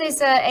don't we get this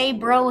A.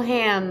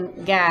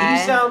 Broham guy?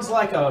 He sounds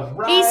like a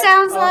He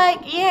sounds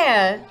like,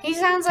 yeah. He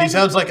sounds like... He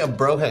sounds like a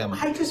broham.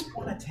 I just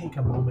want to take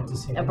a moment to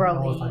say I don't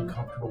know if I'm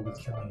comfortable with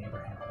killing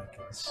Abraham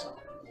Lincoln's son.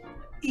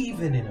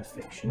 Even in a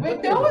fiction.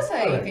 Wait, don't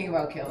say anything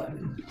about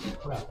killing.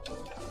 Well,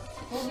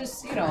 We'll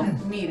just,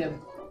 meet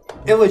him.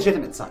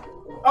 Illegitimate son.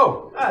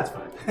 Oh, that's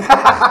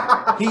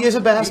fine. He is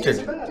a bastard.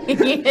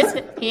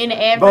 in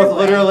every Both way.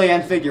 literally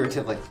and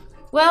figuratively.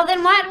 Well,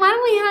 then why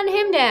don't we hunt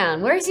him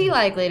down? Where's he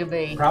likely to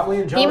be?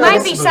 Probably in He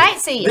might be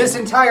sightseeing. This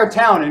entire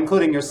town,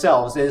 including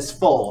yourselves, is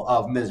full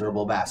of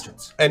miserable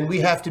bastards. And we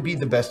have to be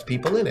the best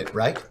people in it,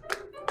 right?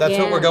 That's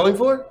Yeah. what we're going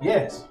for?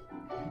 Yes.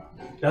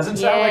 Doesn't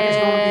sound like it's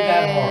going to be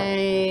that hard.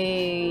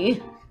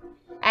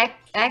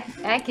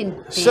 I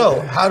can. So,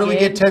 how do we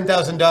get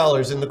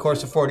 $10,000 in the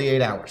course of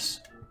 48 hours?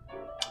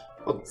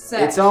 Well,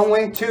 it's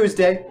only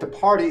Tuesday. The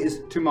party is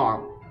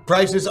tomorrow.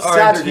 Prices aren't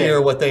Saturday.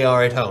 here what they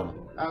are at home.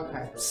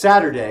 Okay.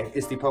 Saturday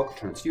is the poker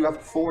tournament. So you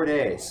have 4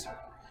 days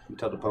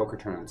until the poker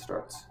tournament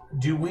starts.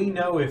 Do we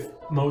know if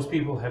most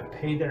people have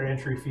paid their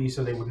entry fee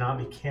so they would not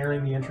be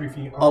carrying the entry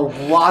fee? A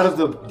lot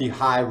of the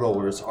high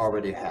rollers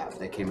already have.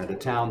 They came into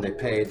town, they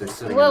paid, they're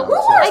sitting Well, in who the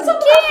are some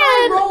of the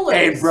high rollers?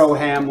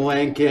 Abraham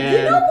Lincoln,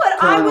 You know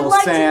what I would Colonel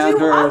like Sanders. to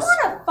do? I want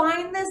to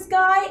find this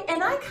guy,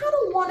 and I kind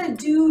of want to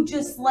do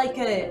just like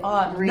a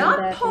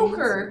not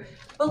poker,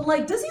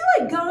 but does he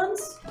like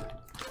guns?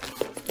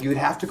 You'd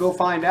have to go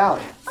find out.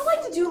 I'd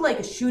like to do like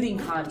a shooting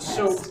contest.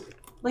 So,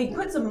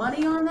 put some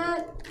money on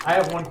that. I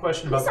have one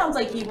question He about. sounds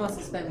like he wants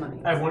to spend money.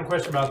 I have one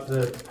question about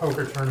the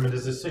poker tournament.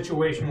 Is it a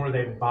situation where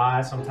they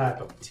buy some type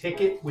of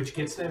ticket which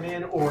gets them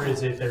in, or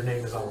is it their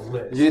name is on the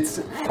list? It's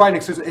quite an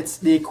exclusive. It's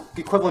the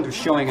equivalent of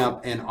showing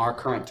up in our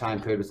current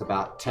time period with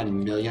about $10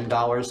 million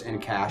in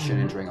cash and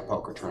entering a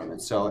poker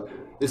tournament. So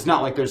it's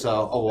not like there's a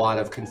lot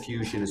of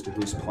confusion as to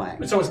who's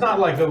playing. So it's not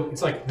like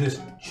it's like this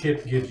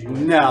chip gives you.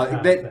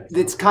 No,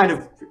 it's kind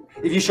of.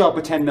 If you show up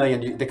with 10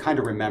 million, they kind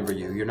of remember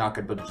you. You're not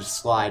going to be able to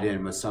just slide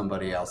in with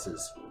somebody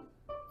else's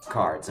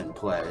cards and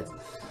play.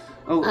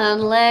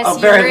 Unless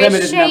very you're a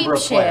limited number of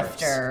players.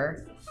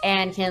 shapeshifter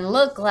and can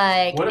look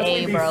like What if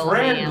we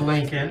befriend Abraham.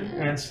 Lincoln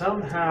and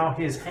somehow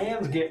his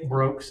hands get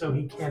broke so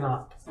he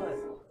cannot play?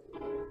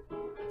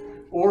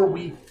 Or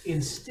we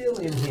instill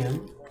in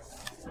him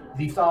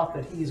the thought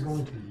that he is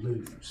going to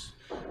lose.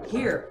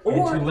 Here, And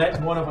or to let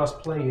one of us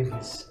play in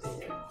his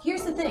stead.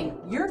 here's the thing: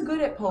 you're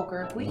good at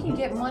poker. If we can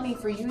get money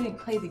for you to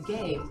play the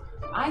game,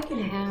 I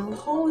can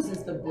pose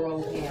as the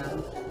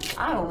broham.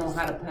 I don't know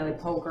how to play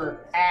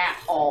poker at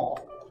all.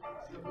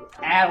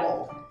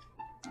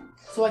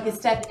 So I can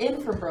step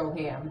in for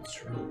broham.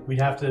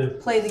 We'd have to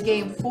play the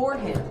game for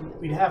him.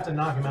 We'd have to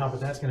knock him out, but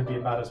that's going to be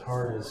about as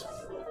hard as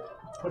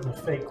putting a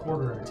fake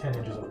quarter in 10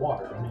 inches of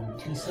water. I mean,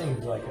 he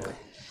seems like a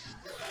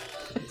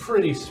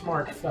pretty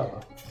smart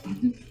fella.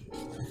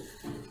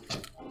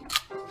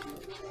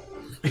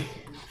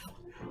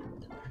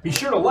 Be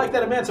sure to like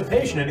that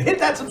emancipation and hit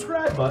that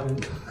subscribe button.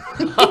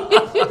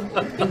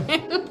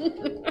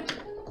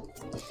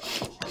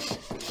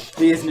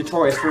 He is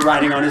notorious for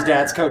riding on his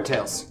dad's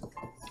coattails.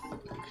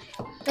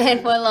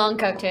 And what long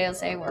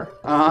coattails they were.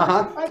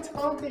 Uh-huh. I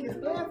told him his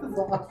glasses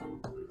off.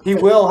 He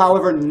will,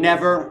 however,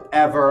 never,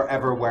 ever,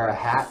 ever wear a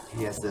hat.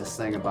 He has this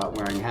thing about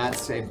wearing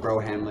hats.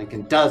 Abraham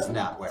Lincoln does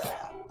not wear a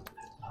hat.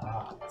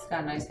 He's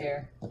got nice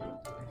hair.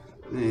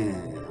 Yeah.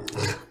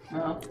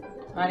 No,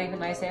 not even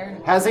nice hair.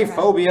 Has a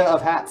phobia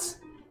of hats.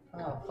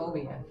 Oh,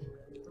 phobia.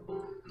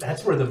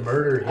 That's where the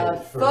murder hit. A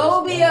first.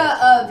 phobia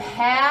of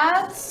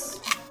hats.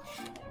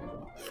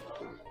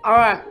 All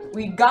right.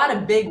 We got a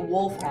big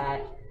wolf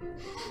hat.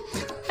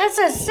 That's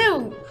a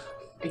suit.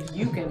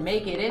 You can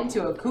make it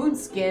into a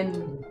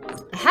coonskin.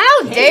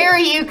 How dare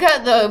you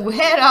cut the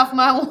head off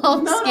my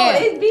wolf No,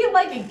 skin? it'd be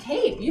like a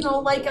cape. You know,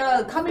 like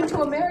Coming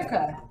to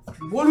America.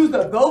 What is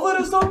that, velvet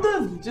or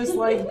something? Just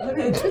like put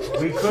it.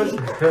 We couldn't.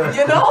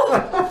 You know?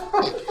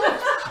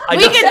 We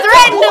could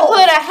threaten to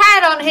put a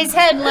hat on his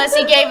head unless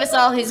he gave us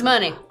all his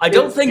money. I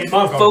don't think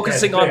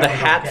focusing on the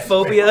hat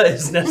phobia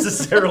is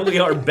necessarily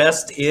our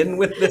best in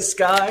with this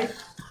guy.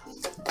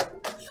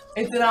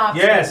 It's an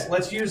option. Yes,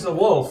 let's use the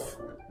wolf.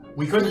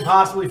 We couldn't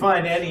possibly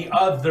find any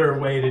other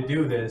way to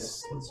do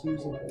this. Let's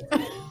use the wolf.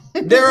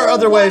 There are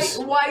other ways.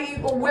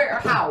 Where,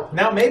 how?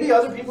 Now, maybe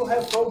other people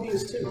have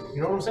phobias too.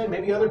 You know what I'm saying?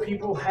 Maybe other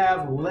people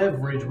have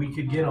leverage we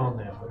could get on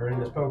them that are in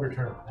this poker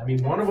tournament. I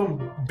mean, one of them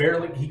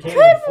he can't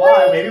even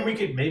fly.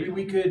 Maybe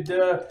we could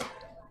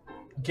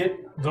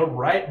get the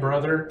Wright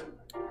brother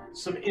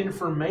some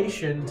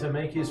information to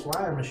make his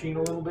flying machine a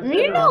little bit better.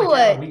 You know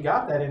what? We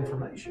got that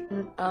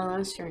information Oh,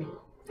 that's true.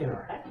 in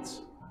our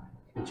hats,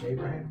 which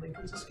Abraham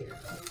Lincoln's scared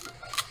of.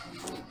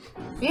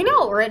 You know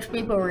what rich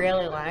people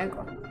really like?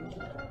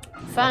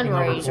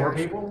 Fundraisers. Poor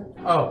people?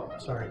 Oh,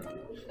 sorry.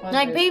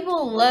 Like,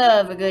 people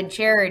love a good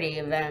charity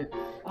event.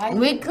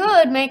 We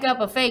could make up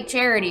a fake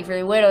charity for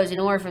the widows and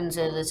orphans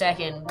of the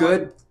second.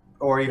 Good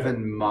or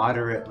even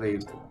moderately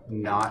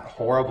not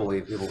horrible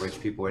evil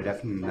rich people are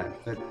definitely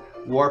not. But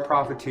war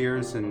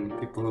profiteers and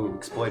people who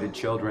exploited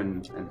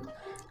children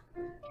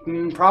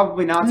and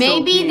probably not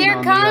Maybe so keen their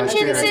on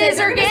consciences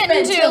are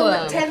getting to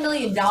them. $10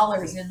 million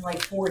in like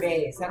 4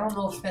 days. I don't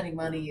know if spending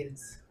money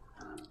is.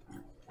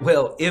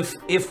 Well,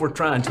 if we're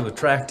trying to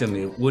attract him,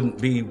 it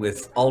wouldn't be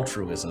with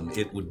altruism.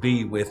 It would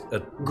be with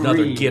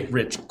another Greed.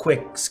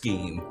 get-rich-quick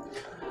scheme.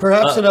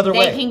 Perhaps another They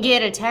way. can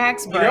get a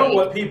tax break. You know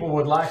what people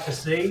would like to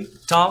see?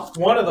 Tom?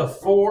 One of the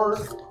 4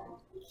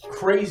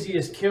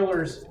 craziest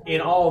killers in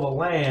all the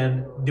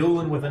land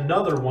dueling with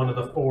another one of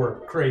the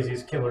 4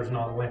 craziest killers in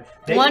all the land.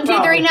 1,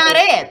 2, 3, not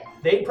it.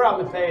 They'd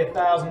probably pay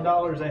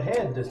 $1,000 a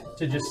head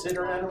to just sit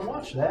around and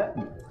watch that.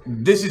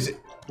 This is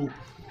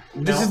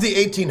the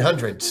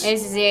 1800s.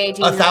 This is the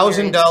 1800s.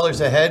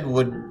 $1,000 a head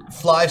would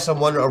fly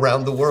someone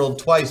around the world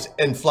twice,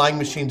 and flying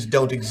machines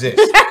don't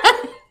exist.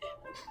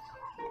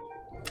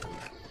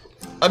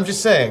 I'm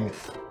just saying,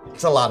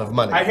 it's a lot of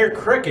money. I hear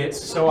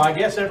crickets, so I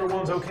guess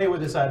everyone's okay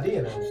with this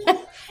idea then.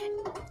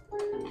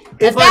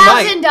 If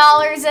I might,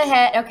 $1,000 a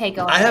head. Okay,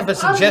 go ahead. I have a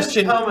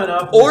suggestion Coming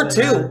up or with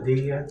an two.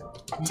 idea.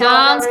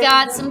 Tom's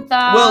got some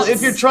thoughts. Well,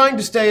 if you're trying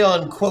to stay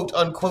on quote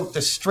unquote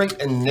the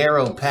straight and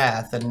narrow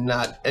path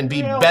and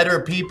be better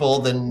people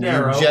than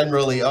you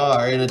generally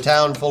are in a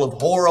town full of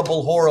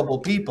horrible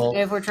people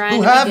If we're trying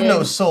who to be have good.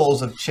 no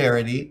souls of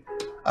charity,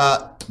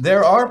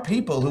 there are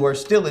people who are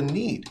still in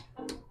need.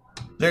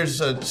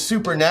 There's a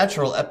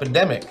supernatural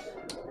epidemic,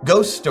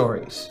 ghost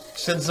stories.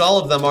 Since all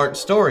of them aren't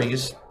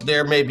stories,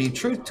 there may be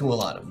truth to a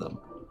lot of them.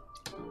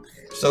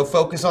 So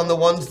focus on the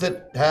ones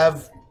that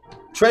have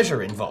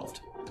treasure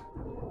involved.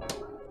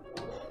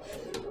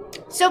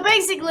 So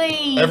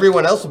basically,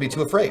 Everyone else will be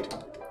too afraid.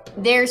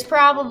 there's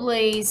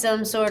probably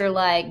some sort of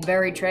like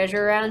buried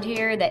treasure around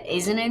here that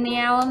isn't in the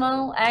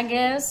Alamo, I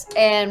guess,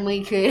 and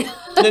we could.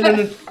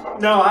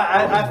 No,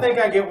 I think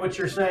I get what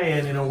you're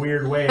saying in a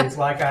weird way. It's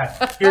like I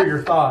hear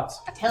your thoughts.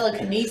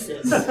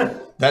 Telekinesis.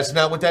 That's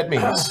not what that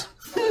means.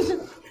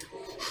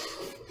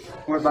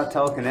 What about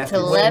telekinesis?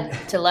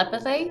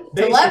 Telepathy?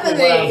 Basically, what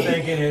I'm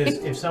thinking is,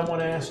 if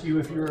someone asks you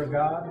if you're a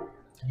god,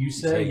 you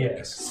say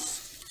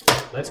yes.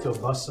 Let's go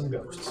bust some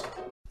ghosts.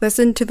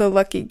 Listen to the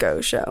Lucky Go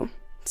Show.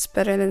 It's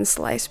better than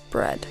sliced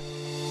bread.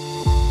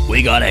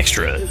 We got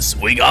extras.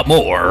 We got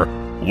more.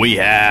 We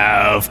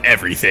have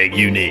everything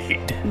you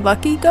need.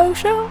 Lucky Go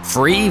Show?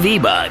 Free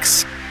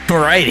V-Bucks.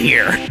 Right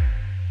here.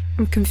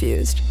 I'm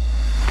confused.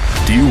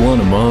 Do you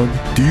want a mug?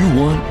 Do you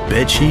want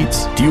bed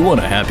sheets? Do you want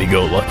a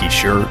happy-go-lucky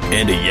shirt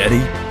and a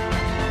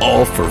Yeti?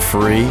 All for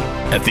free?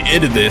 At the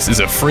end of this is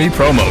a free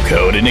promo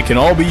code and it can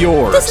all be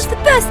yours. This is the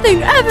best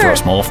thing ever! For a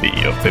small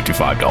fee of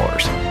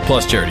 $55.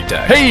 Plus charity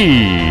tax.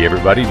 Hey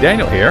everybody,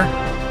 Daniel here.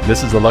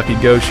 This is the Lucky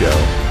Go Show,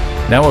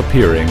 now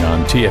appearing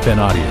on TFN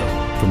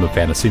Audio from the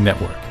Fantasy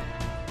Network.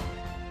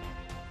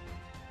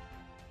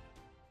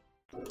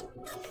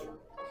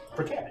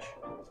 For cash.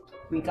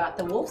 We got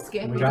the wolf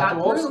skin. We got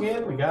the wolf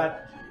skin.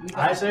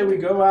 I say we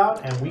go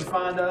out and we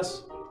find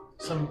us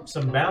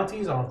some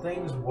bounties on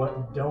things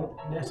what don't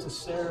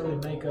necessarily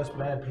make us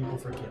bad people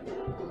for killing.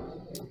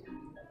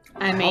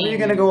 How are you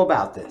gonna go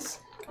about this?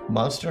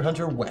 Monster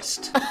Hunter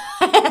West. Wow,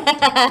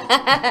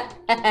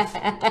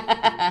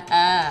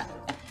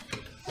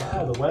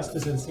 the West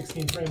is in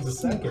 16 frames a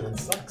second and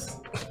sucks.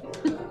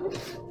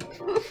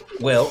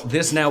 Well,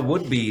 this now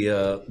would be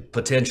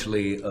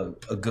potentially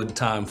a good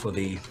time for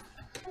the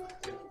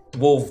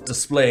wolf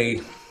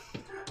display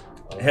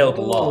held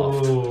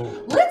aloft.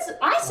 Let's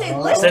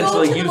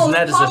essentially go to using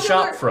that as a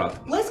shop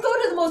front. Let's go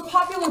to the most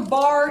popular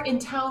bar in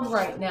town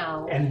right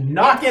now. And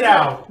knock it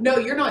out. No,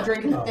 you're not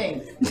drinking the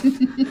thing.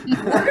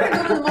 We're going to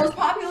go to the most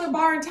popular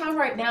bar in town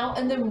right now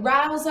and then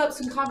rouse up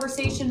some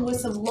conversation with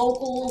some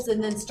locals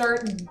and then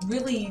start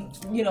really,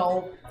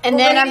 And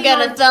then I'm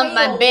going to thump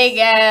my big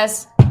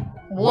ass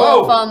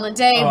wolf on the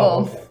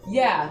table. Oh.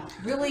 Yeah,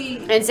 really.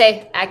 And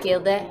say, I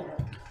killed that.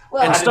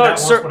 Well, And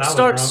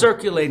start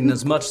circulating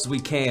as much as we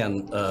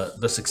can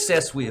the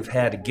success we have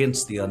had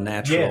against the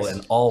unnatural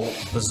and all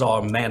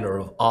bizarre manner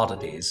of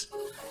oddities,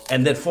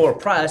 and that for a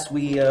price,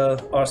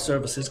 our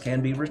services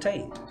can be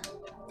retained.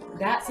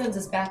 That sends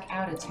us back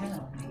out of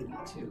town, maybe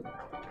too.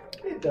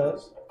 It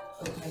does.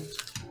 Okay.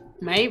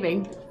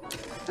 Maybe.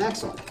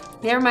 Excellent.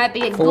 There might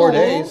be a 4 goal.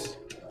 days.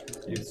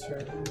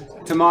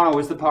 Tomorrow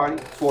is the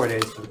party. 4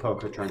 days for the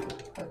poker tournament.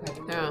 Okay.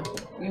 Yeah.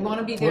 We want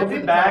to be there We'll for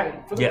be the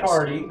back party. for the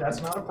party.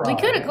 That's not a problem.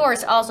 We could, of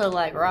course, also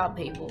rob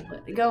people,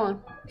 but go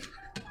on.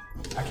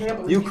 I can't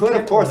believe You could, of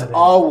picked course, one of them.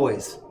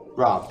 always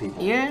rob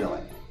people. Yeah.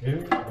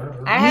 Billy.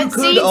 I had You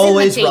could seeds in the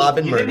always teeth. rob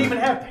and You didn't murder. even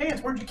have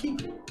pants. Where'd you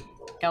keep it?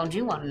 Don't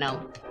you want to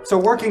know? So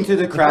working through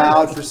the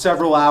crowd for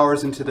several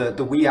hours into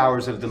the wee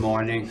hours of the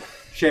morning,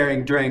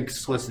 sharing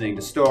drinks, listening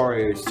to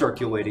stories,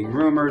 circulating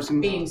rumors,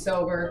 and Being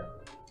sober.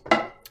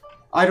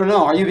 I don't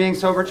know. Are you being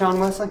sober, John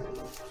Wesley?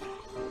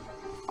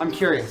 I'm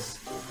curious.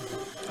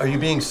 Are you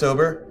being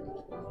sober?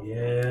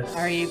 Yes.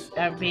 Are you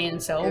being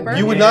sober?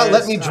 You would not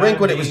let me drink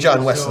when it was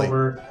John Wesley.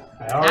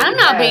 I'm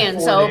not being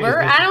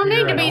sober. I don't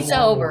need to be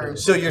sober.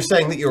 So you're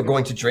saying that you're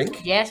going to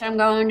drink? Yes, I'm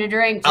going to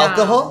drink, Tom.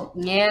 Alcohol?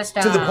 Yes,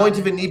 Tom. To the point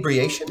of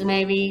inebriation?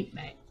 Maybe.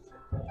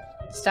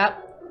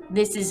 Stop.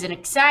 This is an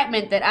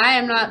excitement that I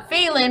am not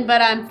feeling,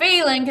 but I'm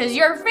feeling because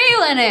you're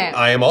feeling it.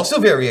 I am also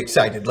very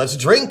excited. Let's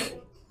drink.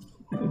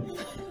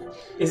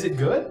 Is it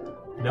good?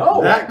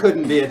 No. That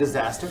couldn't be a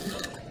disaster.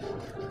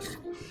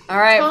 All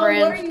right, Tom,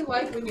 friend. what are you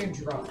like when you're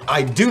drunk?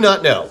 I do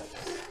not know.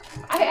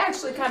 I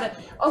actually kind of.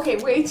 Okay,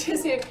 wait just a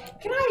second.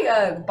 Can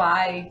I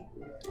buy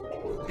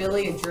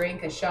Billy a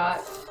drink, a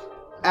shot?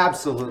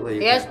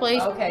 Absolutely. Yes,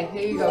 please. Okay,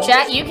 here you go.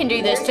 Chat, you can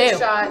do this Here's too. a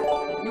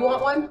shot. You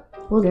want one?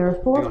 Well, there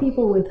are 4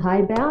 people with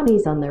high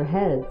bounties on their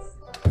heads.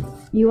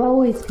 You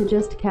always could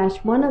just cash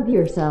one of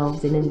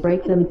yourselves in and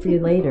break them free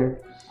later.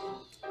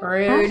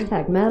 Rude.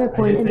 Hashtag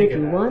MetaPoint, and if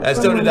you want As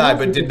so someone did I, else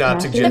but to did not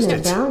cash in suggest their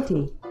it.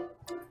 bounty.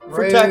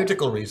 For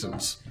tactical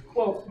reasons.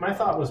 Well, my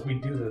thought was we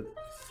do the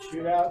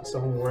shootout.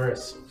 Someone wear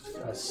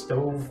a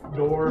stove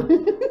door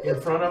in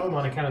front of them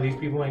on account of these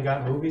people ain't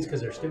got movies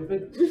because they're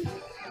stupid.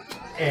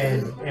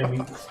 And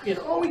we, he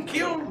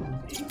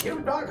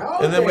killed Doc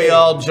Holliday. And then we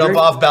all jump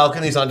off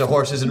balconies onto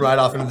horses and ride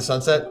off into the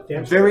sunset.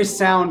 Very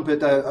sound,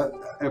 but an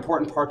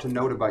important part to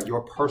note about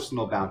your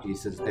personal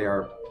bounties is they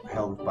are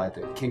held by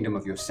the Kingdom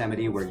of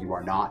Yosemite, where you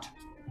are not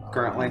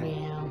currently.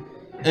 Yeah.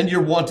 And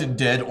you're wanted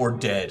dead or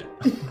dead.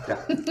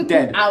 Yeah.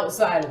 Dead.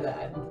 Outside of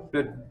that.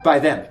 But by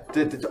them.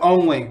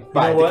 Only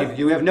by the Kingdom.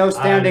 You have no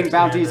standing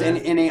bounties in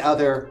any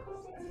other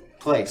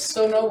place.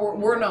 So no,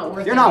 we're not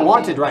worth. You're not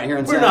wanted right here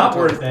in San Antonio.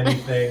 We're not worth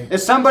anything.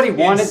 If somebody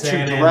wanted San to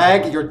Antonio.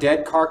 drag your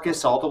dead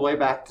carcass all the way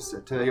back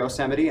to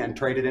Yosemite and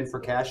trade it in for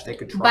cash, they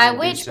could try. By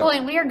and do which so.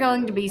 point we are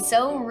going to be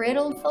so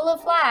riddled full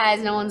of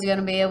flies, no one's going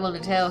to be able to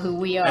tell who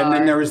we are. And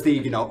then there is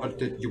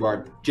you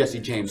are Jesse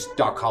James,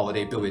 Doc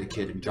Holliday, Billy the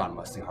Kid, and John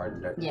Wesley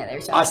Hardin. Yeah,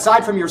 there's.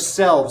 Aside from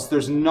yourselves,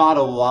 there's not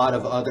a lot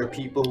of other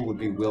people who would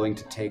be willing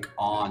to take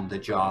on the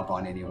job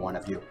on any one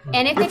of you.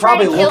 And if You're they try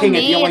to probably kill looking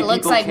at me, the only it looks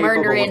people like capable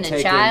murdering of a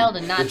taking child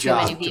and not the too job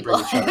many to people.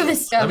 bring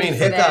each other. I mean,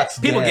 Hickok's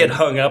People dead. get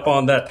hung up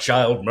on that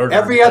child murder.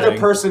 Every other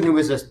person who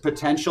is a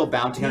potential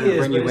bounty hunter to is,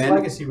 bring but you his in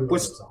legacy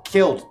was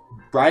killed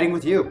riding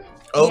with you.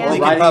 Oakley,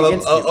 Or riding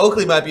against you.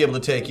 Oakley might be able to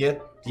take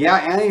you. Yeah,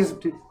 Annie's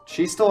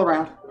she's still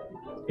around.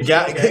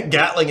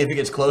 Gatling if he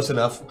gets close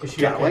enough.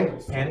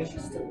 Gatling.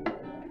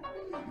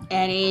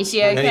 Annie, is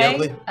she okay? Annie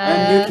Oakley?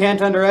 And you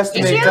can't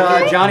underestimate is she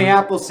okay? Johnny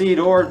Appleseed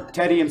or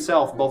Teddy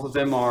himself. Both of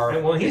them are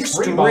Well, he's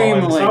freeballing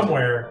extremely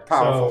somewhere,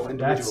 powerful so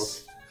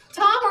individuals.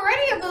 Tom, are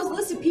any of those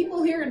listed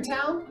people here in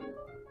town?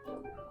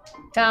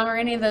 Tom, are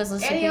any of those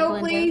listed Annie people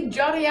in Oakley, town?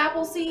 Johnny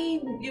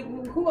Appleseed.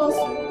 Who else?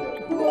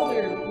 Who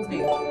other was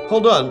named?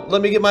 Hold on,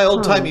 let me get my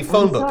old-timey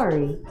phone I'm book.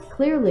 sorry.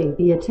 Clearly,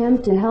 the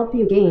attempt to help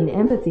you gain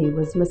empathy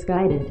was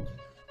misguided.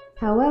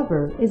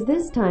 However, is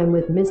this time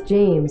with Miss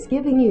James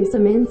giving you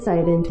some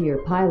insight into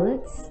your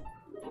pilots?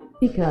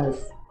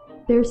 Because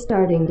they're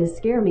starting to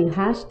scare me.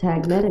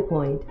 Hashtag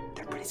MetaPoint.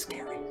 They're pretty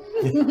scary.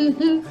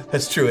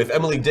 That's true. If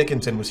Emily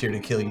Dickinson was here to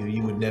kill you,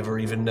 you would never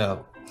even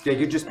know. Yeah,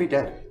 you'd just be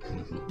dead.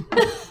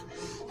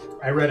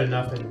 I read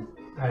enough in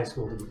high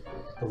school to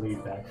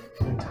believe that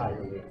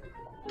entirely.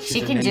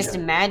 She can just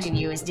imagine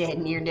you as dead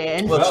and you're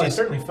dead. Well, I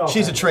certainly felt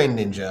she's that. a trained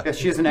ninja. Yeah,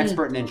 she is an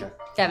expert ninja.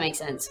 That makes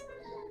sense.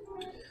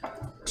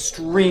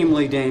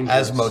 Extremely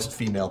dangerous. As most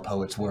female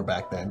poets were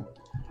back then.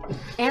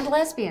 And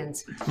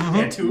lesbians.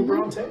 Yeah, two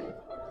Bronte.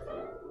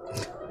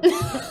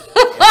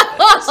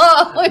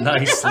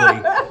 Nicely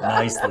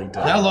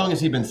done. How long has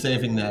he been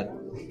saving that?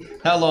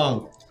 How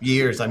long?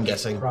 Years, I'm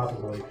guessing.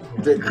 Probably.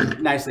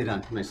 Nicely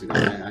done. Nicely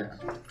done.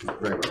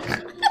 Very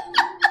well.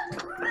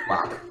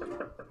 Wow.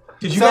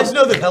 Did you guys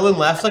know that Helen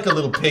laughs like a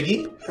little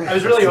piggy? I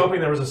was really hoping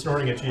there was a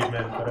snorting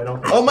achievement, but I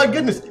don't think Oh my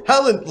goodness,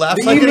 Helen laughs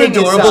The like an evening is,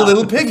 adorable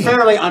little piggy.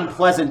 fairly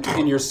unpleasant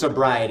in your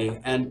sobriety,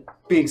 and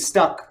being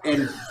stuck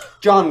in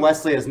John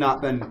Wesley has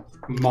not been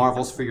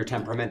marvels for your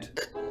temperament.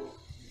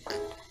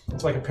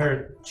 it's like a pair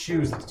of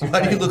shoes that's too Why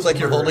do you tight. look like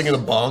you're holding in a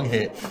bong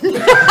hit? She's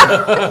not.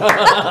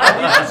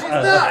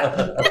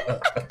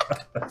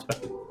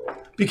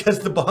 Because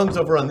the bong's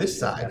over on this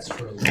side. That's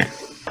true.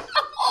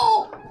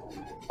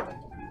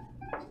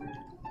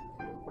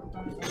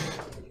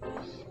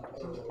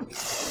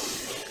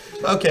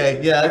 Okay,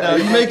 yeah, no,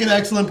 you make an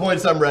excellent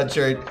point, some red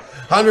shirt.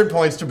 100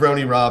 points to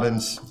Brony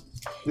Robbins.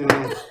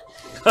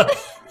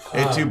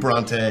 And to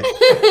Bronte.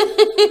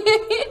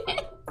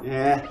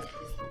 Yeah.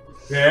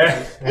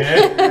 Yeah.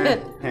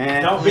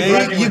 No,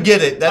 You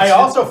get it. I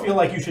also feel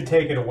like you should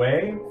take it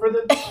away for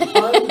the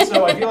fun,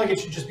 so I feel like it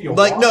should just be a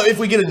Like, wash. no, if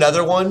we get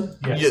another one,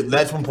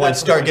 that's when points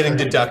start getting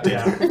deducted.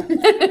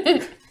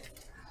 Yeah.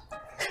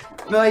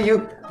 No,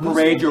 you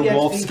parade your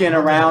wolf skin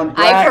around.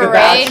 I brag about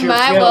parade your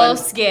my killing, wolf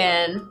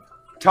skin.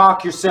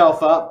 Talk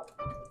yourself up.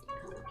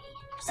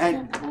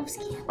 And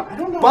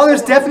while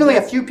there's definitely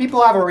a few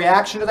people have a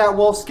reaction to that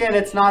wolf skin,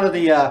 it's not of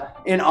the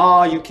in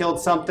awe you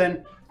killed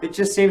something. It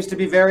just seems to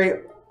be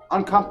very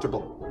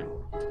uncomfortable.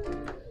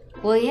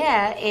 Well,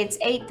 yeah, it's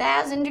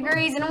 8,000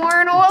 degrees and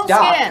we're in a wolf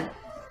Doc. skin.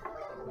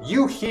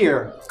 You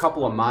hear a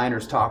couple of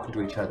miners talking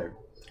to each other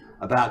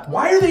about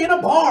Why are they in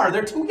a bar?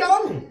 They're too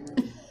young.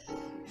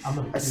 I'm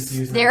gonna keep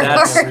using There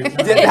that.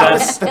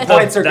 the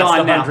points are That's gone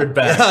the now. 100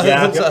 back.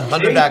 That's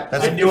 100 back.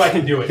 I knew I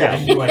could do it.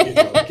 I knew I could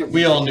do it.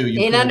 We all knew you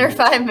In could. under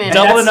 5 minutes.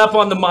 Doubling up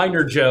on the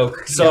minor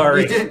joke.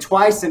 Sorry. You did it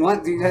twice in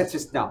one. That's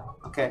just no.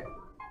 Okay.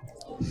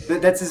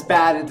 That's as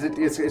bad.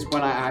 It's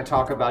when I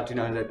talk about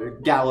the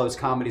gallows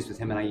comedies with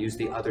him, and I use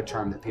the other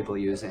term that people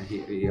use, and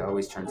he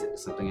always turns it into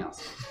something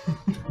else.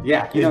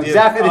 Yeah, you know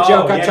exactly the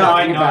joke I'm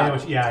talking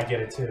about. Yeah, I get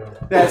it too.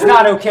 That's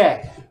not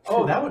okay.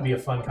 Oh, that would be a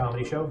fun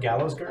comedy show.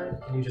 Gallows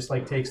Girl, and he just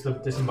like takes the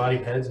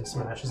disembodied heads and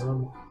smashes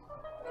them.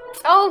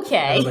 Okay.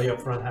 Everybody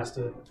up front has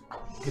to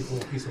get a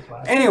little piece of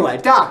plastic. Anyway,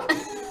 Doc,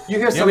 you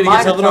hear You some want me to get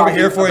minor something over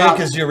here talking for you? about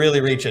Because you're really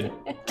reaching.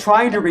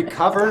 trying to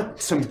recover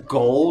some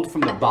gold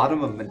from the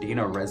bottom of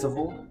Medina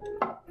Reservoir.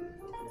 But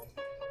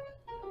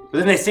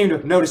then they seem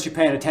to notice you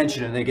paying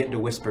attention, and they get into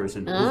whispers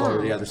and move over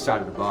to the other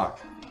side of the bar.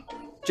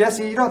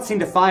 Jesse, you don't seem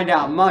to find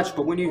out much,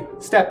 but when you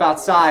step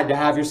outside to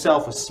have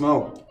yourself a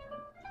smoke,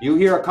 you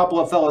hear a couple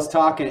of fellas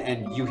talking,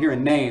 and you hear a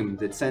name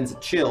that sends a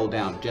chill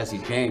down Jesse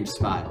James'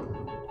 spine.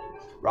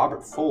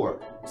 Robert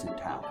Ford is in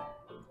town.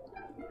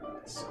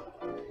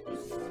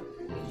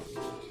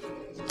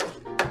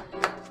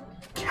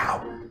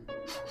 Coward.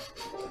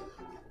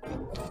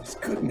 He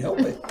couldn't help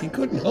it. He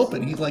couldn't help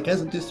it. He's like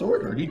has a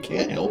disorder. He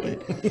can't help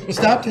it.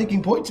 Stop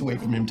taking points away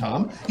from him,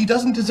 Tom. He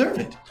doesn't deserve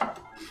it.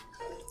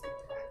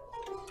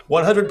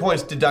 100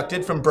 points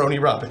deducted from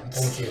Brony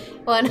Robbins. Thank you.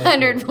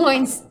 100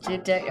 points.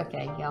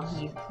 Okay,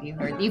 y'all, you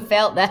heard, you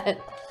felt that.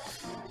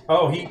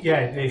 Oh,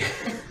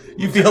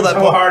 You feel that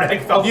so point. hard. I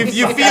felt You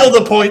feel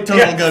the point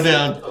total go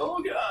down.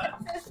 Oh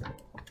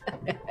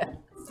god.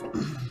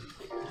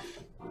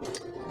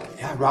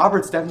 Yeah,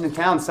 Robert's definitely in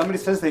town. Somebody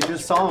says they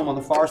just saw him on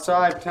the far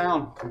side of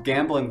town,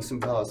 gambling with some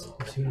fellas.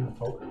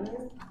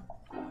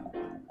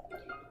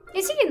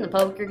 Is he in the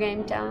poker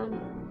game, Tom?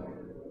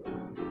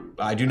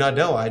 I do not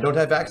know. I don't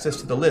have access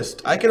to the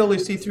list. I can only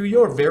see through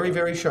your very,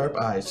 very sharp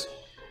eyes.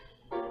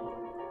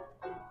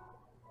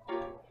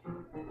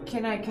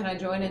 Can I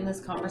join in this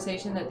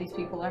conversation that these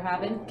people are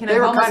having? Can They I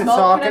were bum a kind of smoke?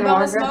 talking. Can I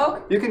bum a Margaret.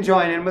 smoke? You can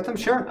join in with them,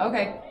 sure.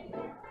 Okay.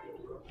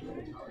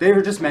 They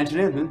were just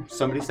mentioning it, and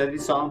somebody said he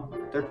saw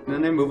him.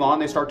 Then they move on.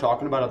 They start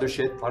talking about other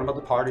shit, talking about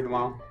the party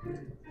tomorrow.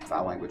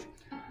 Foul language.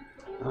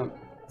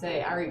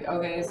 Say,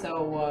 okay,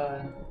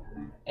 so,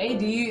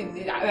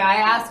 hey, I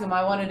asked him,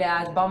 I wanted to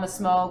ask, bum a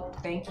smoke,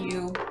 thank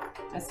you,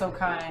 that's so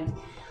kind.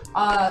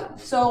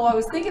 So I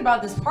was thinking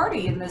about this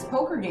party and this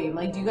poker game,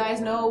 like, do you guys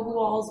know who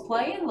all's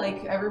playing?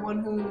 Like, everyone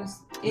who's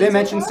They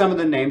mentioned some of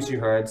the names you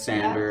heard,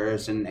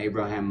 Sanders and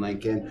Abraham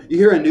Lincoln. You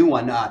hear a new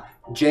one,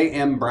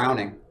 J.M.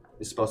 Browning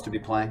is supposed to be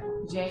playing.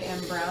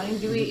 J.M. Browning,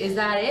 is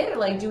that it?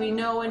 Like, do we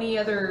know any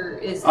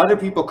other, Other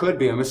people could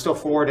be. There's still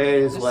 4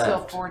 days There's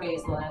left. still 4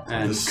 days left.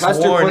 And The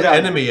Custer sworn put out-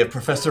 enemy of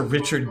Professor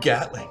Richard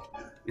Gatling.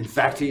 In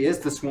fact, he is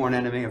the sworn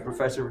enemy of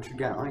Professor Richard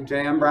Gatling.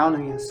 J.M.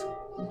 Browning is.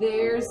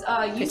 There's,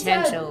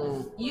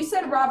 Potential. You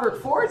said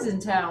Robert Ford's in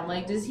town,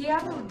 like, does he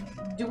have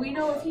do we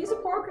know if he's a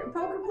poker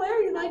player?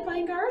 You like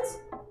playing cards?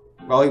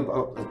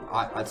 Well,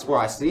 that's where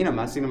I seen him.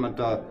 I seen him at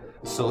the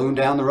saloon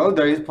down the road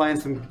there. He's playing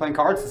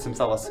cards with some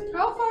fellas.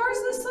 How far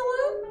is this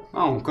saloon?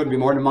 Oh, couldn't be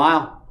more than a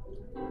mile.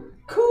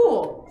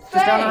 Cool.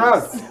 Just down the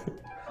road.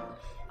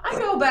 I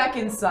go back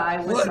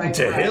inside with my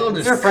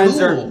friends. Your friends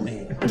are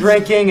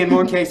drinking, in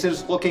more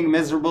cases, looking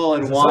miserable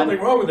and one. Something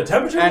wrong with the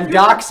temperature? And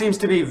Doc seems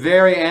to be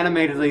very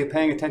animatedly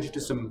paying attention to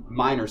some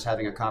miners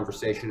having a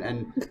conversation.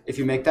 And if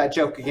you make that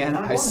joke again,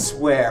 I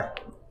swear.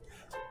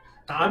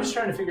 I'm just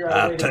trying to figure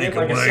out. I'll take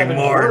away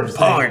more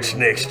points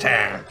next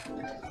time.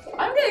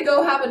 I'm gonna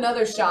go have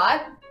another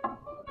shot.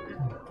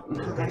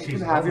 You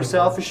have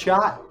yourself a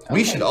shot.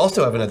 We should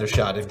also have another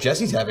shot. If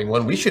Jesse's having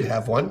one, we should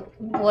have one.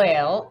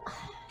 Well,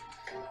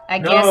 I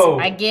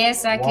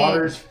guess I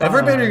could.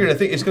 Everybody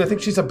is gonna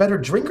think she's a better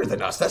drinker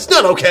than us. That's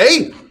not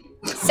okay.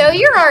 So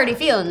you're already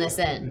feeling this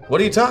then?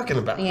 What are you talking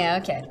about? Yeah,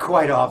 okay.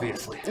 Quite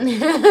obviously.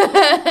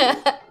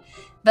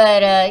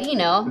 But you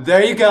know.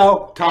 There you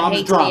go. Tom's I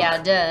hate drunk. to be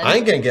outdone. I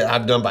ain't gonna get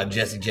outdone by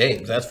Jesse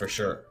James, that's for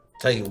sure.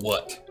 Tell you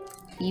what.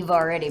 You've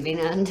already been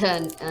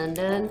outdone.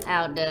 Undone.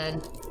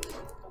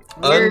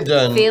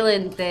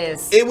 Feeling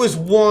this. It was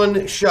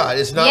one shot.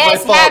 It's not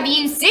yes, my fault. have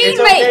you seen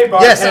me? Okay,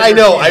 yes, I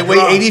know. I weigh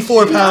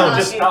 84 pounds.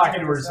 Just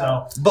talking to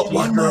herself. But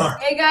one more.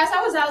 Hey guys,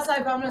 I was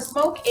outside bumming a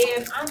smoke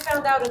and I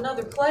found out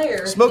another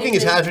player. Smoking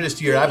is hazardous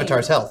to your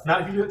avatar's health.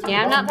 Not if you do it.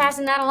 Yeah, I'm not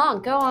passing that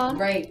along. Go on.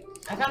 Right.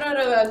 I found out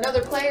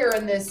another player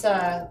in this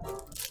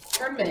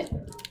tournament.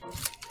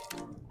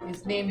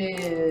 His name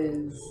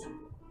is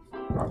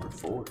Robert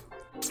Ford.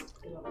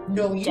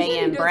 No, you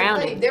J.M.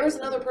 Browning. There was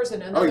another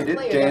person. Oh, you did?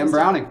 J.M.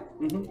 Browning.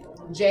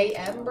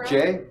 J.M.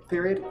 Browning?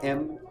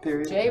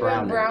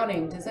 J.M.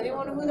 Browning. Does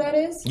anyone know who that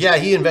is? Yeah,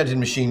 he invented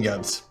machine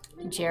guns.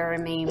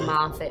 Jeremy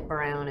Moffat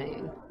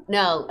Browning.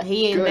 No,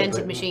 he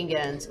invented machine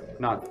guns.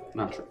 Not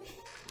true.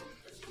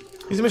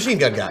 He's a machine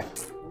gun guy.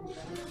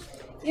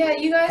 Yeah,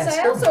 you guys,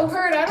 I also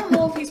heard, I don't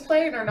know if he's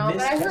playing or not,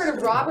 but I heard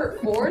of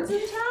Robert Ford's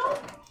in town.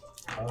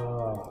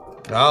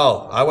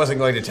 Oh, I wasn't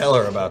going to tell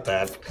her about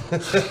that.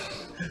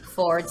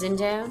 Ford's in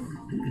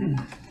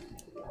town?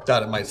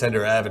 Thought it might send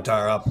her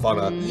avatar up on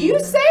a... You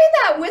say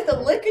that with a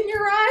lick in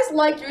your eyes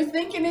like you're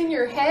thinking in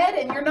your head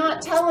and you're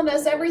not telling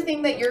us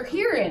everything that you're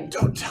hearing.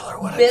 Don't tell her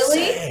what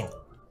Billy?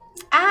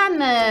 I'm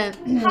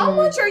saying. How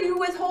much are you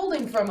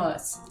withholding from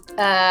us?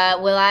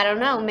 Well, I don't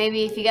know.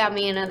 Maybe if you got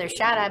me another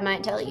shot, I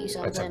might tell you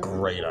something. That's a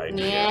great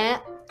idea. Yeah.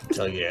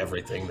 Tell you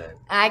everything then.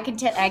 I could,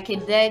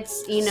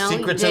 that's, you know.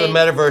 Secrets of the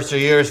Metaverse are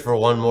yours for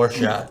one more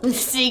shot.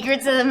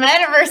 Secrets of the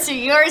Metaverse are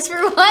yours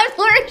for one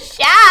more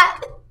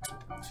shot.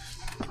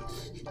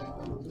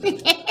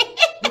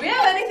 Do we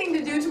have anything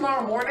to do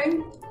tomorrow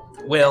morning?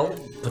 Well,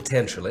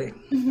 potentially.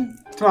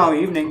 Tomorrow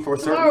evening, for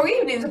certain. Tomorrow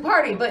evening's a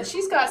party, but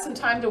she's got some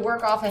time to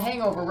work off a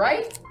hangover,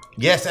 right?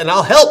 Yes, and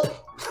I'll help.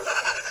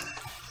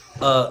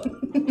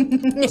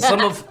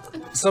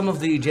 Some of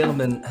the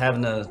gentlemen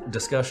having a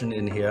discussion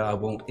in here, I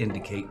won't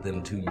indicate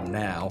them to you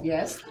now.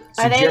 Yes.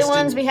 Are they the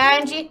ones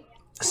behind you?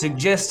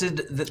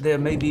 Suggested that there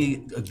may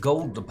be a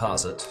gold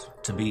deposit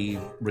to be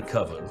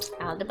recovered.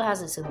 I'll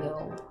deposit some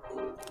gold.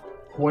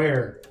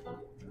 Where?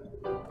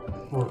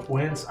 Or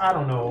whence? I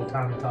don't know,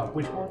 Tommy Talk.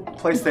 Which one? The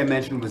place they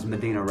mentioned was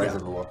Medina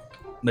Reservoir.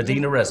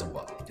 Medina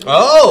Reservoir.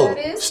 Oh,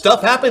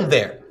 stuff happened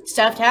there.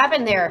 Stuff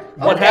happened there.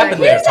 What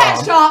happened there, Here's that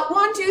Tom? shot.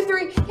 1, 2,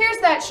 3. Here's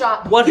that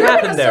shot. What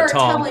happened there, You're gonna start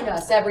Tom? telling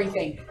us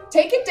everything.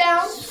 Take it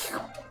down.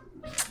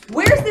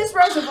 Where's this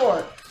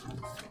reservoir?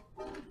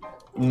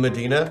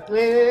 Medina?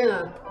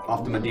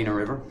 Off the Medina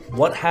River.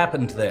 What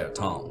happened there,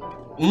 Tom?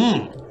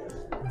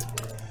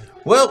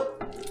 Well,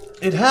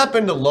 it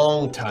happened a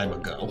long time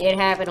ago. It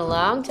happened a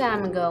long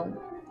time ago.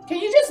 Can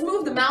you just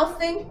move the mouth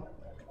thing?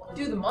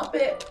 Do the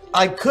Muppet.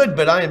 I could,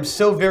 but I am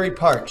so very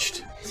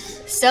parched.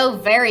 So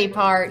very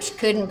parched,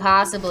 couldn't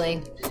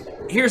possibly.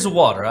 Here's the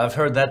water. I've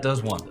heard that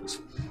does wonders.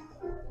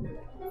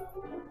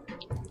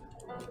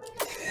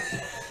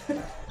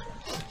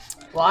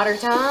 Water,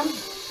 Tom?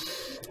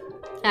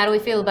 How do we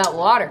feel about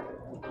water?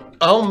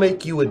 I'll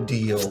make you a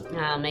deal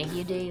I'll make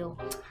you a deal.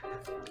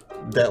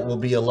 that will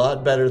be a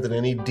lot better than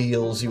any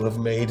deals you have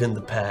made in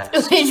the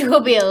past. Which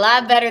will be a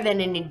lot better than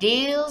any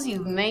deals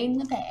you've made in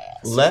the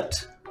past.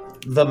 Let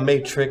the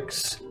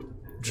Matrix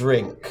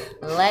drink.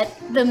 Let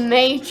the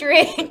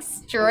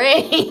Matrix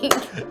drink.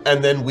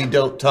 And then we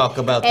don't talk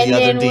about the And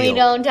other then deal. we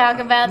don't talk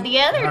about the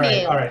other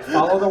deal. All right.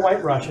 Follow the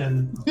White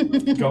Russian.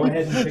 Go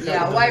ahead and pick up.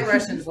 Yeah, White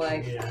Russian's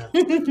like. Yeah.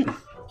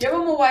 Give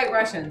him a White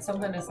Russian.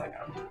 Something that's like.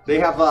 They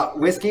have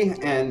whiskey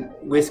and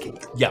whiskey.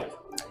 Yeah.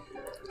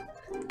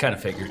 Kind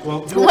of figured.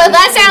 Well,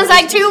 that sounds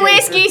like 2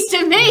 whiskeys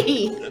to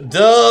me.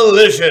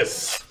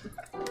 Delicious.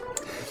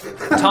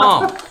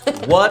 Tom,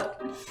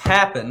 what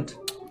happened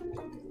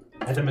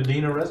at the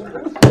Medina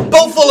Reservoir?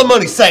 Boat full of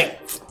money sank.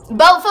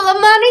 Boat full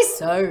of money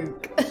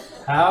sank.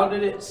 How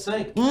did it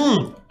sink?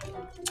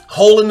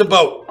 Hole in the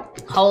boat.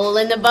 Hole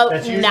in the boat.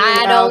 That's usually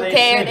I how don't they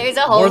care. sink. There's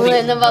a hole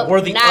in the boat. Were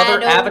the I other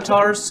don't-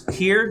 avatars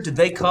here? Did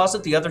they cause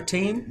it, the other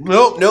team?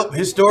 Nope.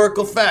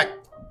 Historical fact.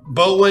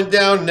 Boat went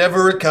down,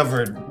 never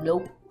recovered.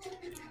 Nope.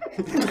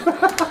 It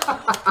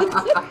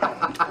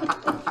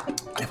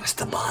was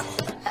the bottle.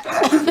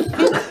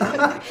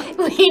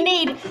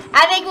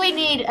 I think we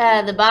need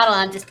the bottle.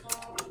 I'm just.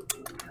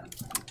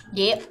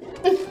 Yep.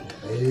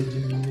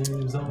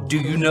 Do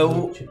you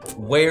know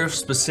where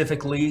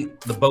specifically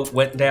the boat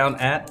went down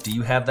at? Do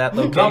you have that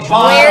location?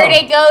 Where'd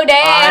it go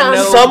down?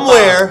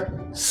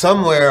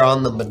 Somewhere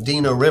on the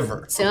Medina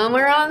River.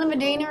 Somewhere on the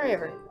Medina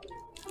River.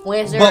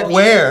 But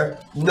where?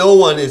 No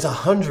one is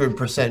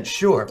 100%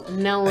 sure.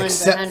 No one's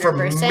except 100% for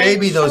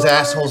maybe those sure.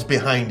 assholes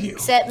behind you.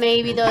 Except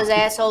maybe those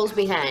assholes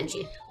behind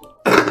you.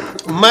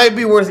 Might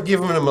be worth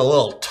giving them a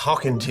little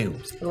talking to.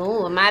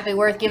 Oh, it might be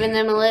worth giving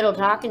them a little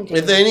talking to.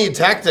 If they need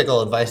tactical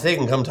advice, they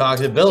can come talk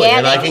to Billy, Yeah,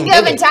 and I can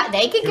come give it.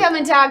 they can come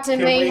and talk to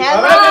me. You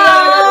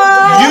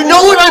Hello.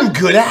 know what I'm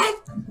good at?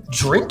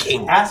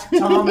 Drinking. Ask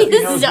Tom if he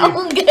knows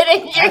so good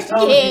at ask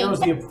Tom if he drinking. knows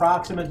the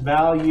approximate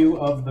value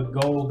of the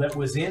gold that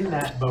was in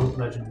that boat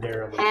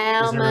legendarily.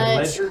 How Is there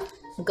much a ledger?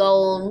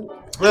 gold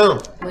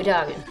Well, we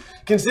talking?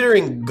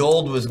 considering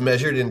gold was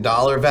measured in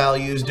dollar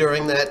values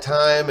during that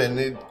time,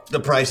 and the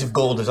price of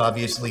gold has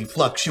obviously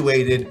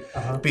fluctuated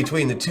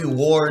between the two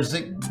wars,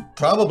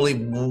 probably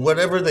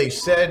whatever they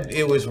said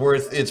it was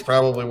worth, it's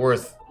probably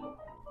worth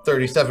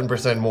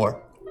 37%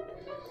 more.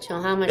 So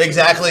how much?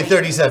 Exactly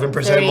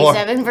 37% more.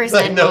 37%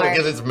 I know, more.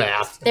 because it's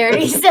math.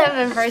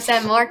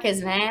 37% more,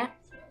 cause math.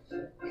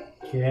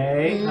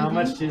 Okay, how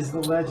much does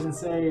the legend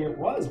say it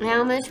was?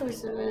 How much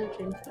was the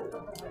legend?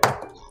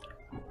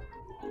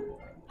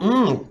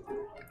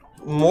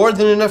 More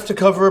than enough to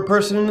cover a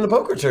person in the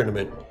poker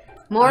tournament.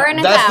 More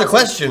than That's the 1,000.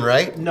 question,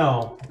 right?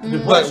 No.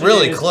 But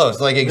really close,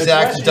 like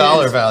exact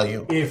dollar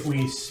value. If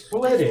we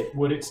split it,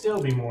 would it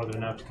still be more than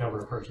enough to cover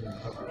a person in the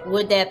poker?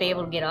 Would that be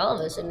able to get all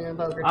of us into the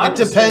poker? It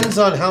depends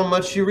on how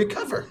much you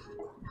recover.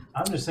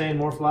 I'm just saying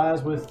more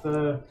flies with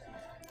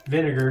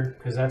vinegar,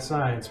 because that's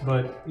science.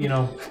 But, you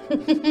know,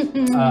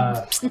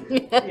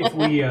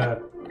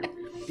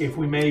 if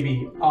we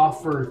maybe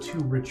offer to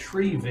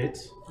retrieve it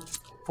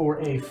for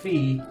a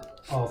fee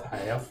of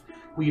half,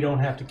 we don't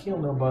have to kill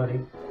nobody,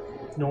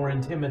 nor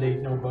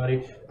intimidate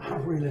nobody. I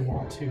really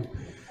want to.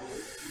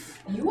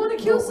 You want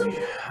to kill someone?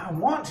 I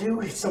want to.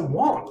 It's a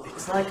want.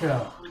 It's like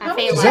a...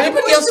 Does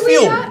anybody else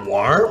feel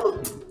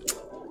warm?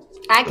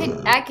 I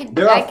could.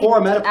 There are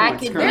 4 meta I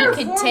points could. currently. We There are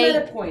could 4 take.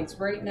 meta points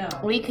right now.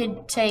 We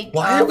could take.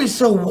 Why are we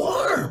so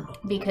warm?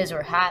 Because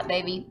we're hot,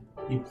 baby.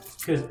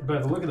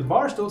 But look at the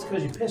bar stool. It's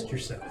because you pissed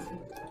yourself.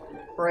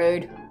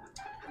 Rude.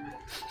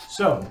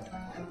 So,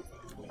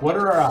 what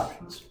are our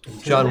options?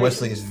 John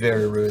Wesley is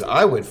very rude.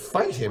 I would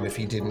fight him if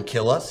he didn't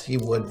kill us. He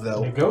would,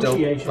 though.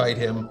 Don't fight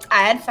him.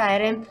 I'd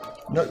fight him.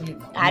 No,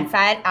 I'd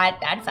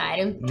fight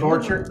him.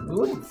 Torture? You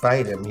wouldn't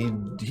fight him.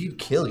 He'd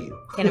kill you.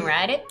 Can I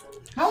ride it?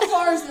 How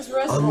far is this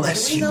reservoir?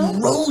 Unless you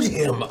rode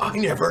him. I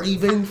never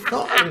even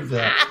thought of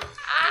that.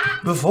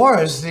 Before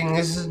I was thinking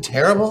this is a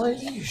terrible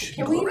idea.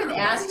 Can we even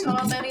ask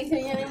Tom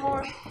anything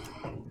anymore?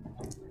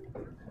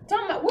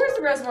 Tom, where's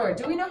the reservoir?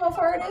 Do we know how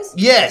far it is?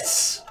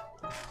 Yes.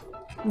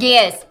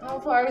 Yes. How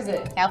far is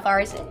it? How far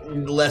is it?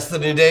 Less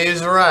than a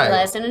day's ride.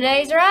 Less than a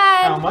day's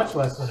ride. How much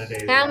less than a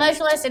day's How much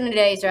less than a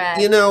day's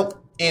ride? You know,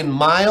 in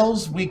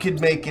miles, we could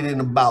make it in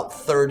about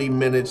 30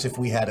 minutes if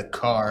we had a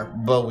car,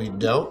 but we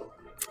don't.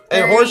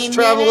 And 30 horse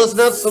travel is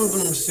not minutes. something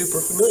I'm super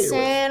familiar with.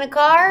 Santa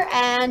car,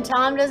 and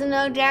Tom doesn't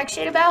know jack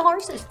shit about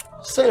horses.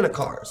 Santa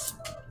cars.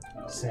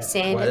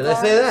 Santa Why did I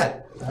say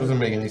that? Doesn't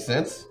make any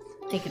sense.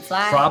 He could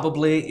fly.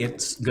 Probably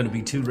it's going to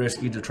be too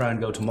risky to try and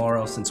go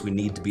tomorrow since we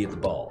need to be at the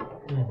ball.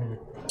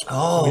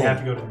 Oh. We have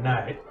to go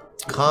tonight.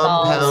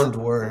 Compound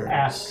words.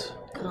 Ass.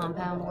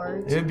 Compound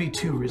words. It would be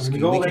too risky.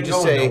 gold We could ain't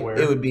just going say nowhere.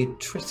 it would be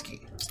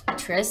trisky.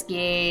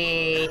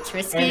 Trisky.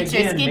 Trisky, And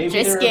again, trisky, maybe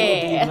there will be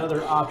trisky.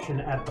 another option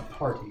at the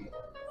party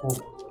for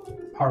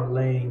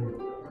parlaying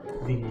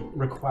the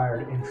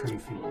required entry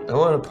fee. I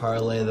want to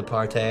parlay the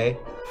partay.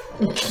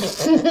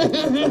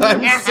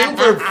 I'm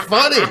super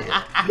funny.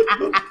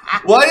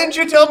 Why didn't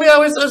you tell me I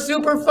was so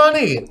super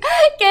funny?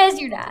 Guess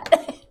you're not.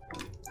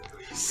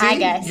 See, Hi,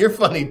 guys. You're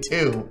funny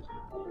too.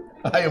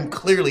 I am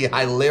clearly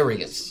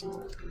hilarious.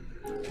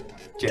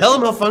 Tell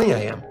him how funny I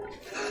am.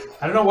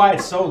 I don't know why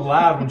it's so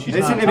loud when she's They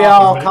not seem to talking, be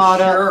all but caught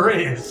it up. sure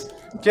is.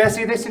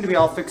 Jesse, they seem to be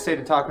all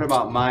fixated talking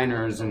about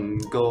miners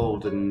and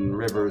gold and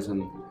rivers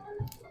and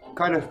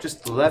kind of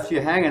just left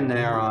you hanging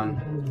there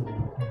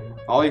on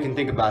all you can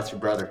think about is your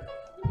brother.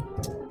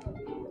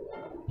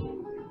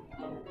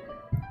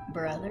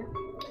 Brother?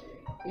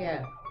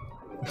 Yeah.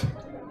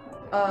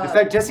 In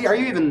fact, Jesse, are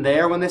you even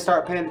there when they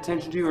start paying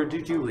attention to you, or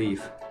did you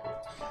leave?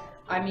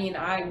 I mean,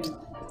 I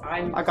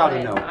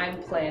gotta know.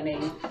 I'm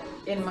planning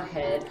in my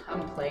head.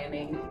 I'm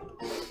planning.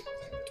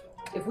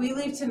 If we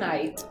leave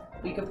tonight,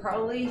 we could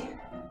probably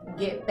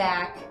get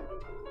back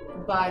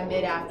by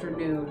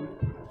mid-afternoon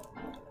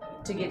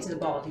to get to the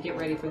ball, to get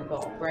ready for the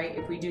ball, right?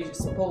 If we do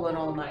just pull an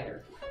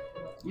all-nighter.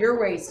 You're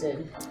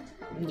wasted.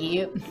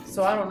 Yep.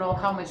 So I don't know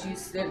how much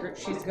she's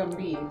gonna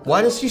be.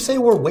 Why does she say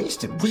we're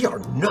wasted? We are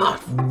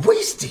not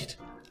wasted.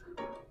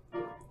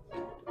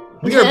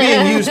 We are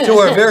being used to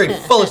our very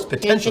fullest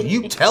potential.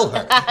 You tell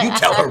her. You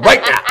tell her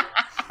right now.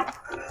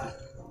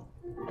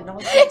 And all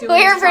she's doing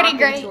We're is pretty talking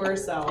great. to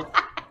herself.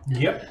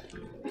 Yep.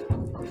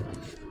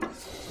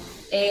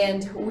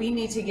 And we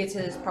need to get to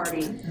this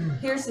party.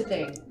 Here's the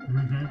thing.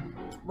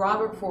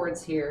 Robert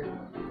Ford's here.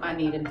 I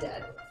need him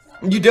dead.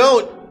 You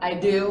don't. I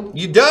do.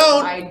 You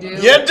don't. I do.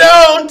 You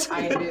don't.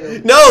 I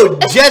do. No,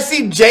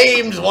 Jesse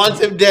James wants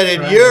him dead,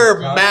 and you're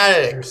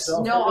Maddox.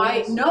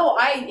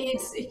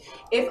 It's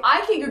if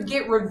I can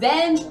get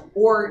revenge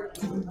or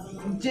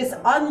just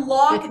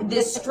unlock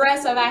this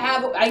stress that I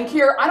have. I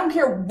don't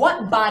care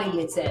what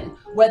body it's in,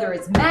 whether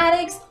it's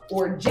Maddox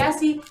or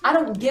Jesse. I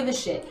don't give a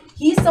shit.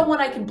 He's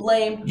someone I can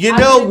blame. You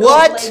know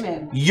what?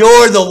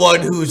 You're the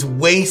one who's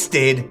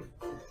wasted.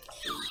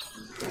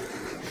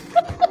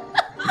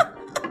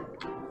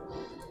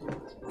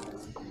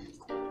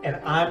 And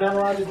I'm not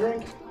allowed to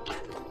drink?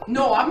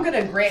 No, I'm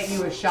gonna grant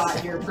you a shot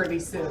here pretty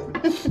soon.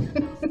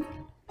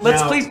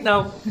 Please.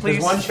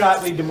 Does one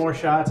shot lead to more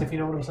shots, if you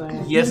know what I'm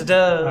saying? Yes, it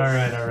does. All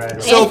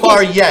right. So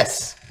far,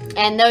 yes.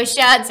 And those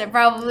shots are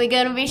probably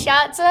going to be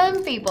shots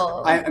on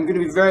people. I'm going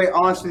to be very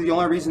honest with you. The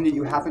only reason that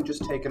you haven't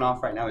just taken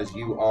off right now is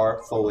you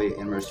are fully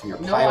immersed in your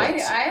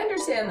pilots. I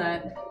understand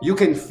that. You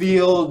can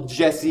feel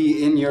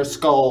Jesse in your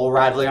skull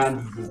rattling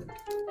on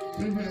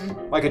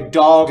like a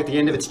dog at the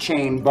end of its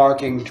chain,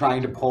 barking,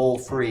 trying to pull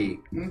free.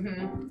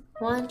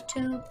 Want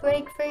to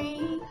break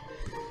free?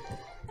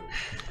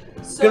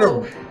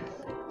 So...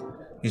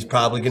 He's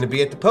probably going to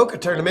be at the poker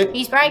tournament.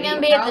 He's probably going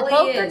to be at the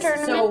poker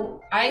tournament.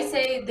 So I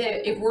say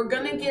that if we're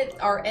going to get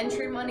our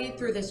entry money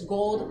through this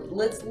gold,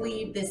 let's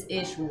leave this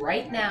ish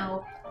right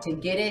now to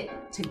get it,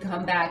 to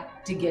come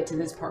back, to get to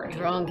this party.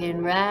 Drunk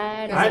and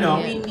ride. I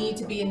know. We need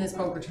to be in this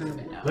poker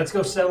tournament now. Let's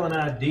go sell an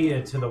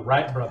idea to the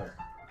Wright brother.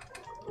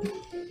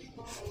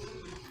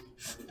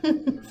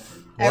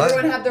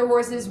 Everyone have their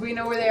horses. We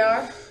know where they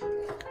are.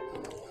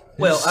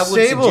 Well,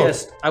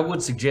 I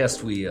would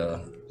suggest we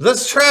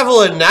let's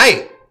travel at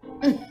night.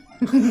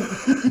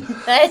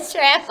 Let's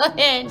travel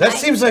in. That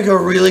seems like a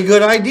really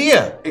good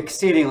idea.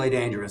 Exceedingly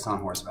dangerous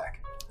on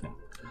horseback.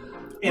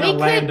 In a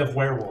land of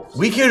werewolves.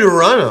 We could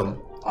run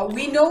them.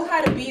 We know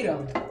how to beat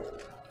them.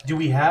 Do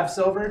we have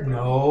silver?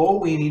 No,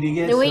 we need to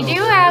get silver. We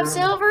do have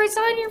silver. It's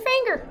on your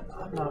finger.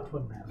 I'm not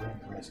putting that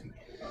in the recipe.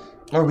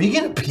 Are we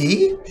gonna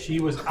pee?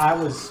 I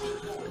was...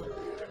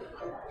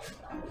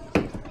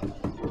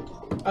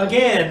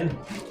 Again,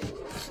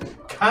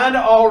 kind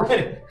of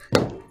already.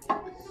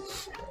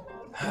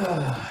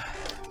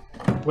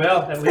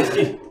 Well, at least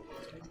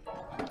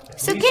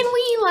So can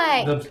we,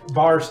 like... The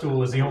bar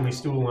stool is the only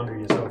stool under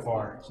you so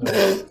far.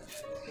 So,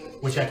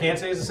 which I can't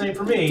say is the same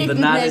for me. The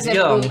night is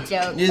young.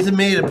 Isn't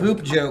made a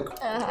poop joke.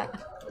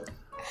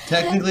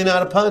 Technically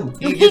not a pun.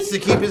 He gets to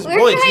keep his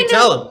points. You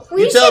tell him.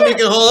 You tell him you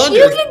can hold on to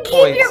his points. You can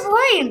keep your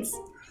points.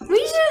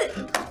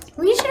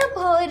 We should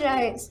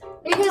apologize.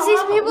 Because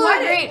these people are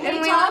great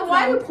and we love them.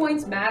 Why do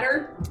points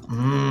matter?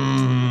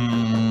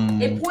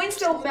 If points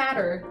don't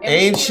matter.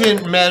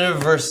 Ancient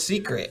Metaverse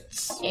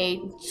secrets.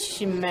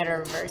 Ancient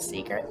Metaverse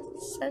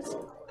secrets.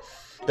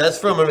 That's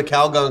from a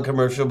Calgon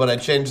commercial, but I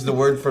changed the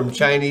word from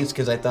Chinese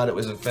because I thought it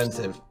was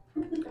offensive.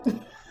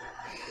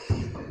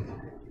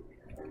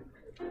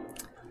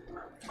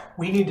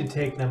 We need to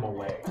take them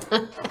away.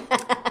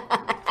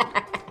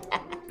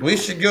 We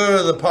should go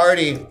to the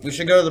party. We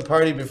should go to the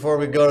party before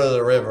we go to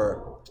the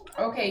river.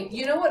 Okay,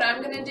 you know what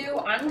I'm gonna do?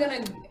 I'm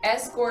gonna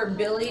escort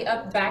Billy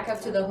back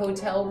up to the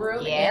hotel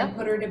room and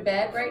put her to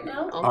bed right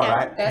now. Okay. All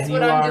right. That's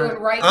what I'm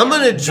doing right now. I'm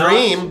gonna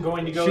dream.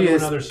 She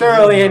is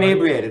thoroughly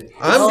inebriated.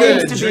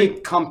 It seems to be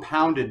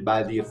compounded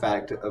by the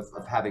effect of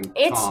having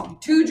Tom.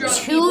 Two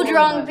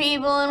drunk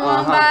people in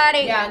one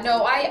body. Yeah,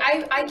 no,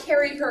 I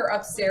carry her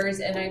upstairs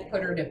and I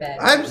put her to bed.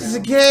 I'm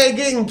just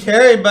getting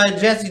carried by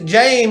Jesse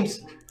James.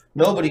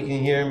 Nobody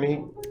can hear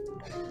me.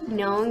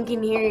 No one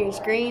can hear your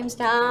screams,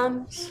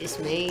 Tom. It's just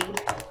me.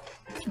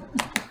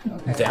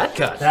 That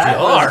got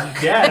dark.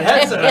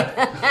 That's a...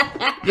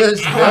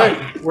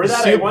 Were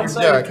that a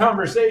one-sided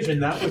conversation,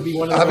 that would be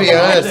one of the... I'll be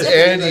honest,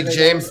 Andy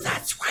James,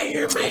 that's why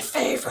you're my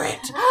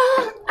favorite.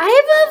 I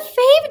have a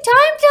favorite.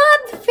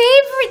 Time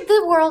favorite.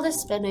 The world is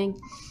spinning.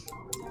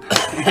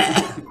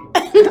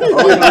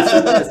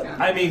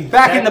 I mean,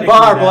 back in the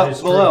bar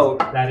below.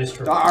 That is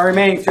true. Our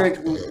remaining drink.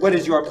 What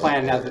is your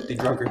plan now that the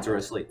drunkards are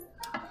asleep?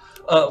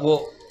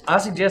 Well, I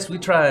suggest we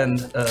try and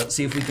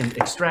see if we can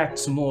extract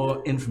some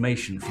more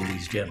information from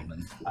these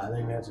gentlemen. I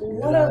think that's a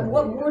good idea.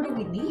 What more do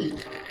we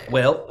need?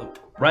 Well,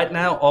 right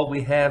now all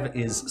we have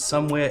is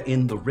somewhere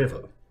in the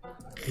river.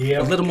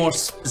 Yep. A little more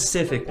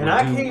specific. And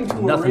I came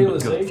to a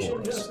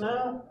realization just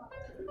now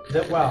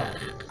that, wow,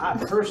 I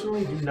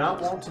personally do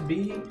not want to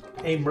be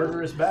a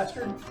murderous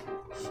bastard.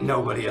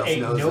 Nobody else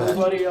knows that.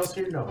 Nobody else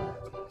here knows that.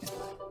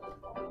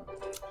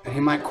 And he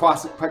might quite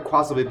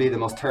possibly be the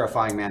most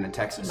terrifying man in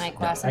Texas. Quite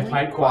possibly.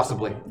 Quite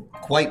possibly.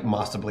 Quite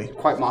possibly.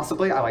 Quite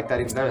possibly. I like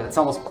that even better. That's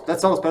almost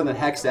better than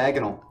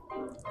hexagonal.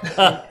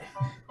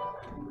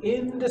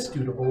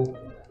 Indisputable.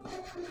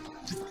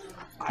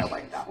 I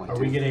like that one. Are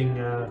we getting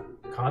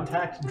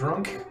contact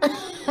drunk?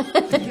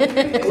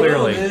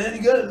 Clearly.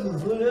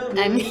 Oh,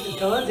 man, you got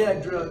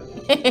contact drunk.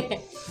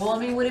 Well, I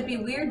mean, would it be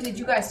weird? Did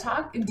you guys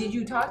talk? Did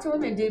you talk to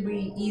him, and did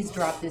we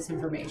eavesdrop this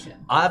information?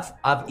 I've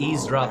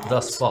eavesdropped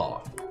thus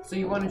far. So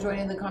you want to join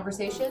in the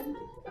conversation?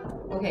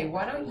 Okay,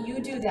 why don't you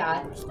do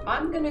that?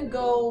 I'm gonna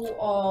go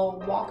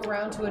walk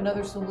around to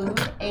another saloon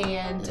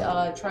and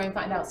try and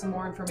find out some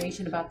more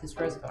information about this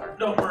reservoir.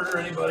 Don't murder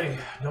anybody.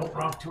 Don't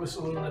walk to a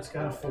saloon that's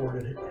got a fort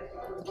in it.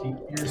 Keep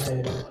your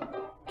head.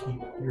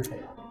 Keep your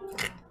head.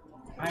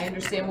 I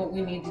understand what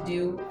we need to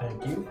do.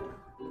 Thank you.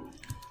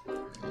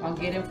 I'll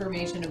get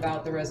information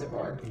about the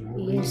reservoir.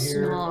 You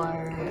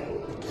smart.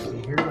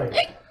 Be here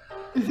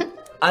later.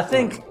 I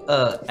think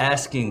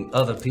asking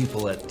other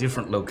people at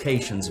different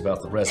locations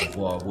about the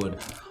reservoir would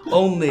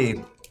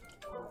only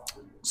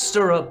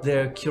stir up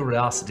their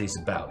curiosities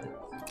about it.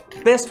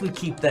 Best we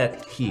keep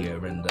that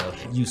here and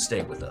you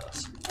stay with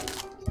us.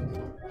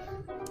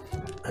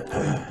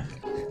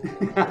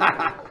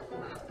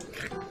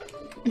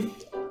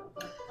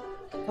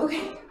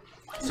 Okay.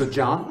 So,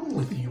 John?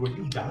 With you, are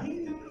you dying?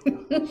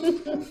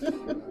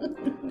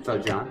 So,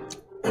 John,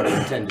 what do you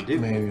intend to do?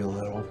 Maybe a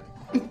little.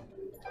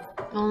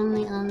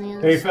 Only on the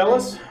other Hey, side.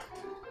 fellas.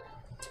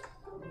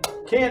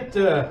 Can't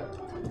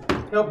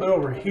help but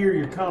overhear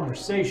your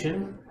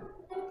conversation.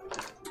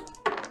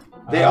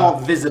 They all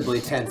visibly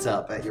tense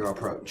up at your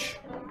approach.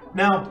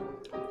 Now,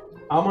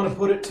 I'm going to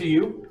put it to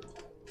you.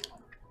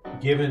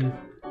 Given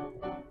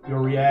your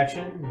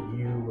reaction,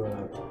 you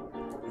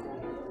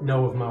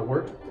know of my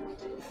work.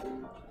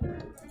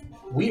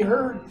 We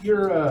heard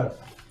your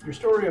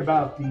story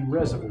about the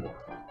reservoir,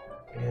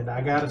 and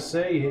I gotta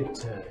say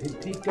it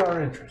piqued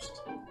our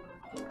interest.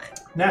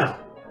 Now,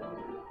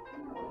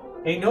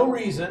 ain't no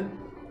reason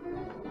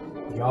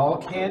y'all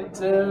can't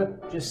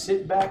just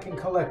sit back and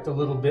collect a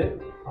little bit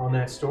on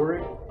that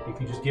story if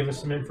you just give us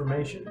some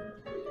information,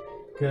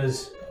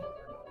 because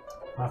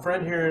my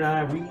friend here and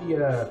I,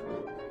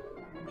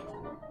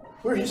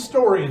 we're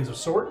historians of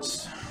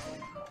sorts.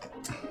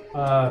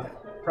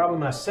 Probably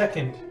my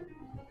second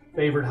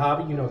favorite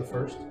hobby, you know the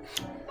first.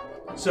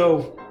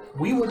 So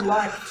we would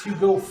like to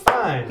go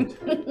find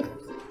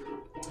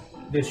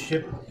this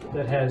ship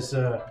that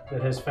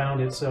has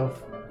found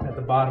itself at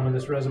the bottom of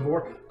this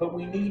reservoir, but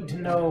we need to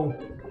know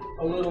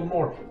a little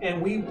more,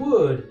 and we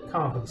would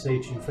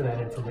compensate you for that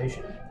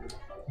information.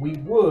 We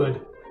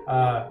would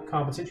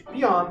compensate you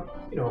beyond,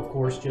 of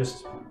course,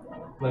 just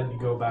letting you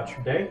go about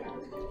your day.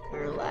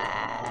 We're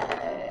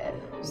liars.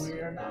 We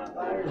are not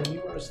liars, and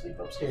you are asleep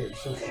upstairs,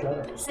 so shut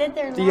up. Sit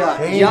there. The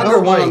younger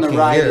one on the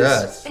right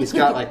he's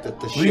got like the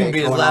shake. We can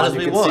be as loud as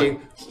we want.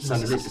 He's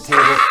underneath the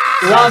table.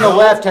 The one on the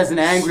left has an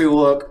angry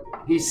look.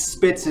 He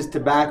spits his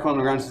tobacco on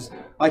the ground and says,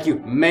 like you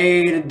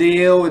made a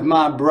deal with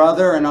my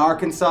brother in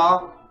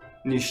Arkansas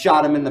and you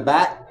shot him in the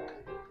back.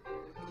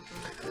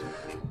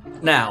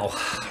 Now,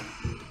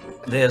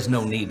 there's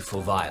no need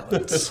for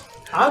violence.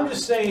 I'm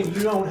just saying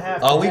you don't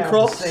have to have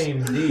the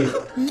same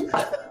deal.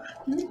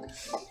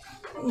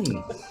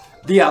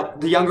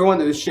 The younger one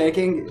that was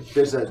shaking,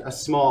 there's a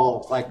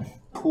small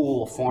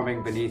pool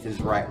forming beneath his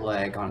right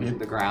leg on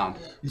the ground.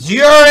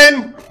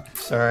 Urine!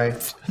 Sorry.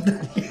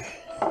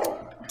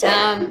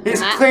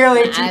 He's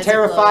clearly too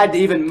terrified to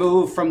even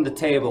move from the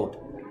table.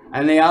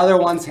 And the other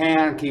one's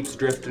hand keeps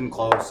drifting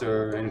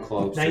closer and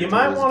closer. Now you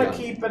might want to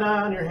keep an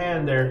eye on your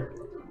hand there.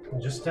 I'm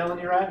just telling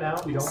you right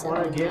now, we don't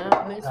want to get.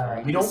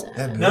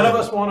 None of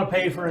us want to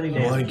pay for any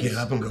damage. I want to get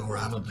up and go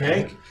rob a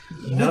bank.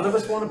 Okay? None of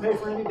us want to pay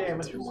for any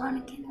damage.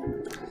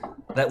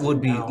 That would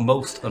be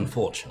most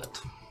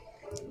unfortunate.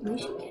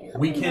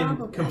 We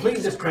can complete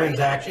this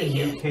transaction.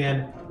 You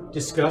can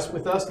discuss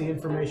with us the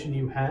information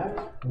you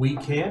have. We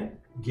can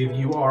give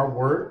you our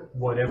word,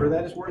 whatever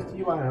that is worth to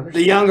you. I understand.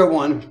 The younger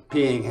one,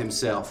 peeing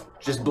himself,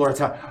 just blurts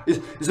out, "Is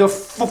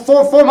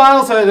 4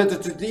 miles to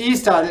the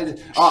east, a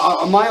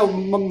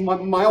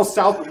mile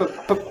south,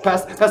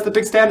 past the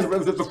big stand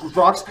of the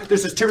rocks.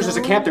 There's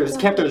a camp there. There's a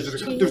camp there.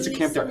 There's a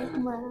camp there."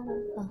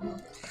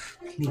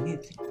 Thank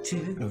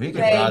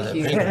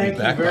you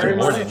very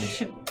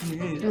much.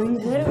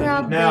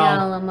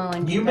 Now,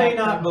 you may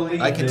not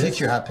believe I can this. teach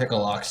you how to pick a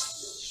lock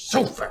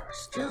so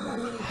fast.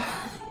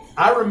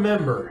 I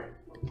remember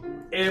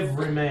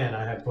every man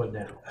I have put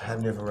down.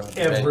 I've never robbed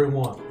every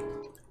one.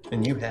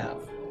 And you have.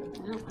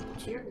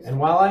 And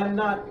while I am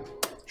not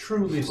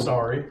truly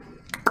sorry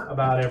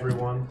about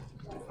everyone,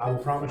 I will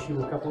promise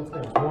you a couple of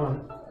things.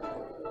 One,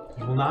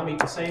 you will not meet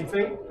the same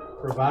fate,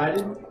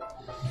 provided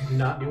you do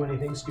not do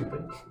anything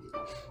stupid.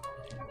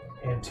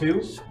 And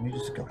two,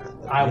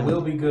 I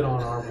will be good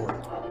on our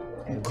word.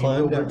 And we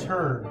will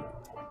return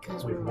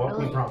with what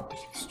we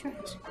promised.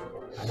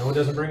 I know it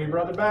doesn't bring your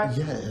brother back.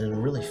 Yeah,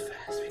 and really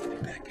fast. We can be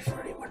back before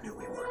anyone knew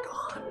we were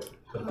gone.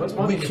 But it puts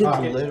money in your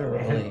pocket.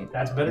 Literally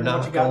that's better than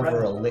what you got right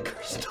over now. a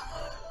liquor store.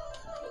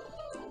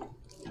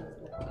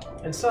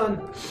 And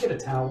son, get a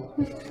towel.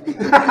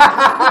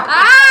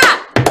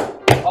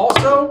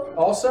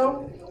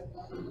 Also,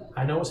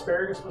 I know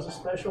asparagus was a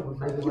special, but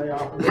maybe lay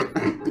off of it.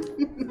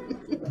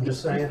 I'm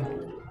just saying.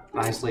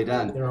 Nicely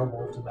done. There are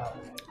wolves about.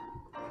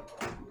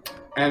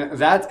 And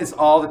that is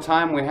all the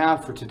time we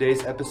have for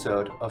today's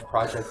episode of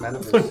Project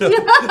Metaverse.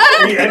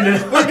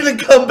 We're going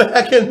to come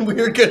back and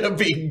we're going to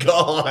be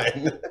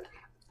gone.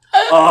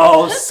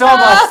 Oh, so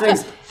much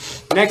things.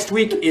 Next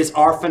week is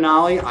our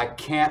finale. I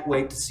can't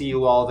wait to see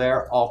you all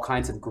there. All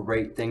kinds of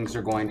great things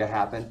are going to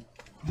happen.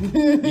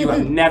 You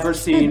have never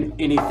seen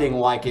anything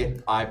like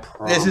it, I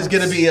promise. This is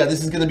going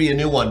to be a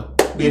new one.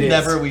 We've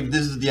never All done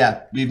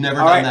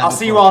that. right, I'll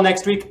see you all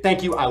next week.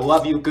 Thank you. I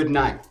love you. Good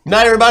night. Good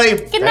night, everybody.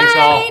 Good night. Thanks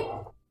all.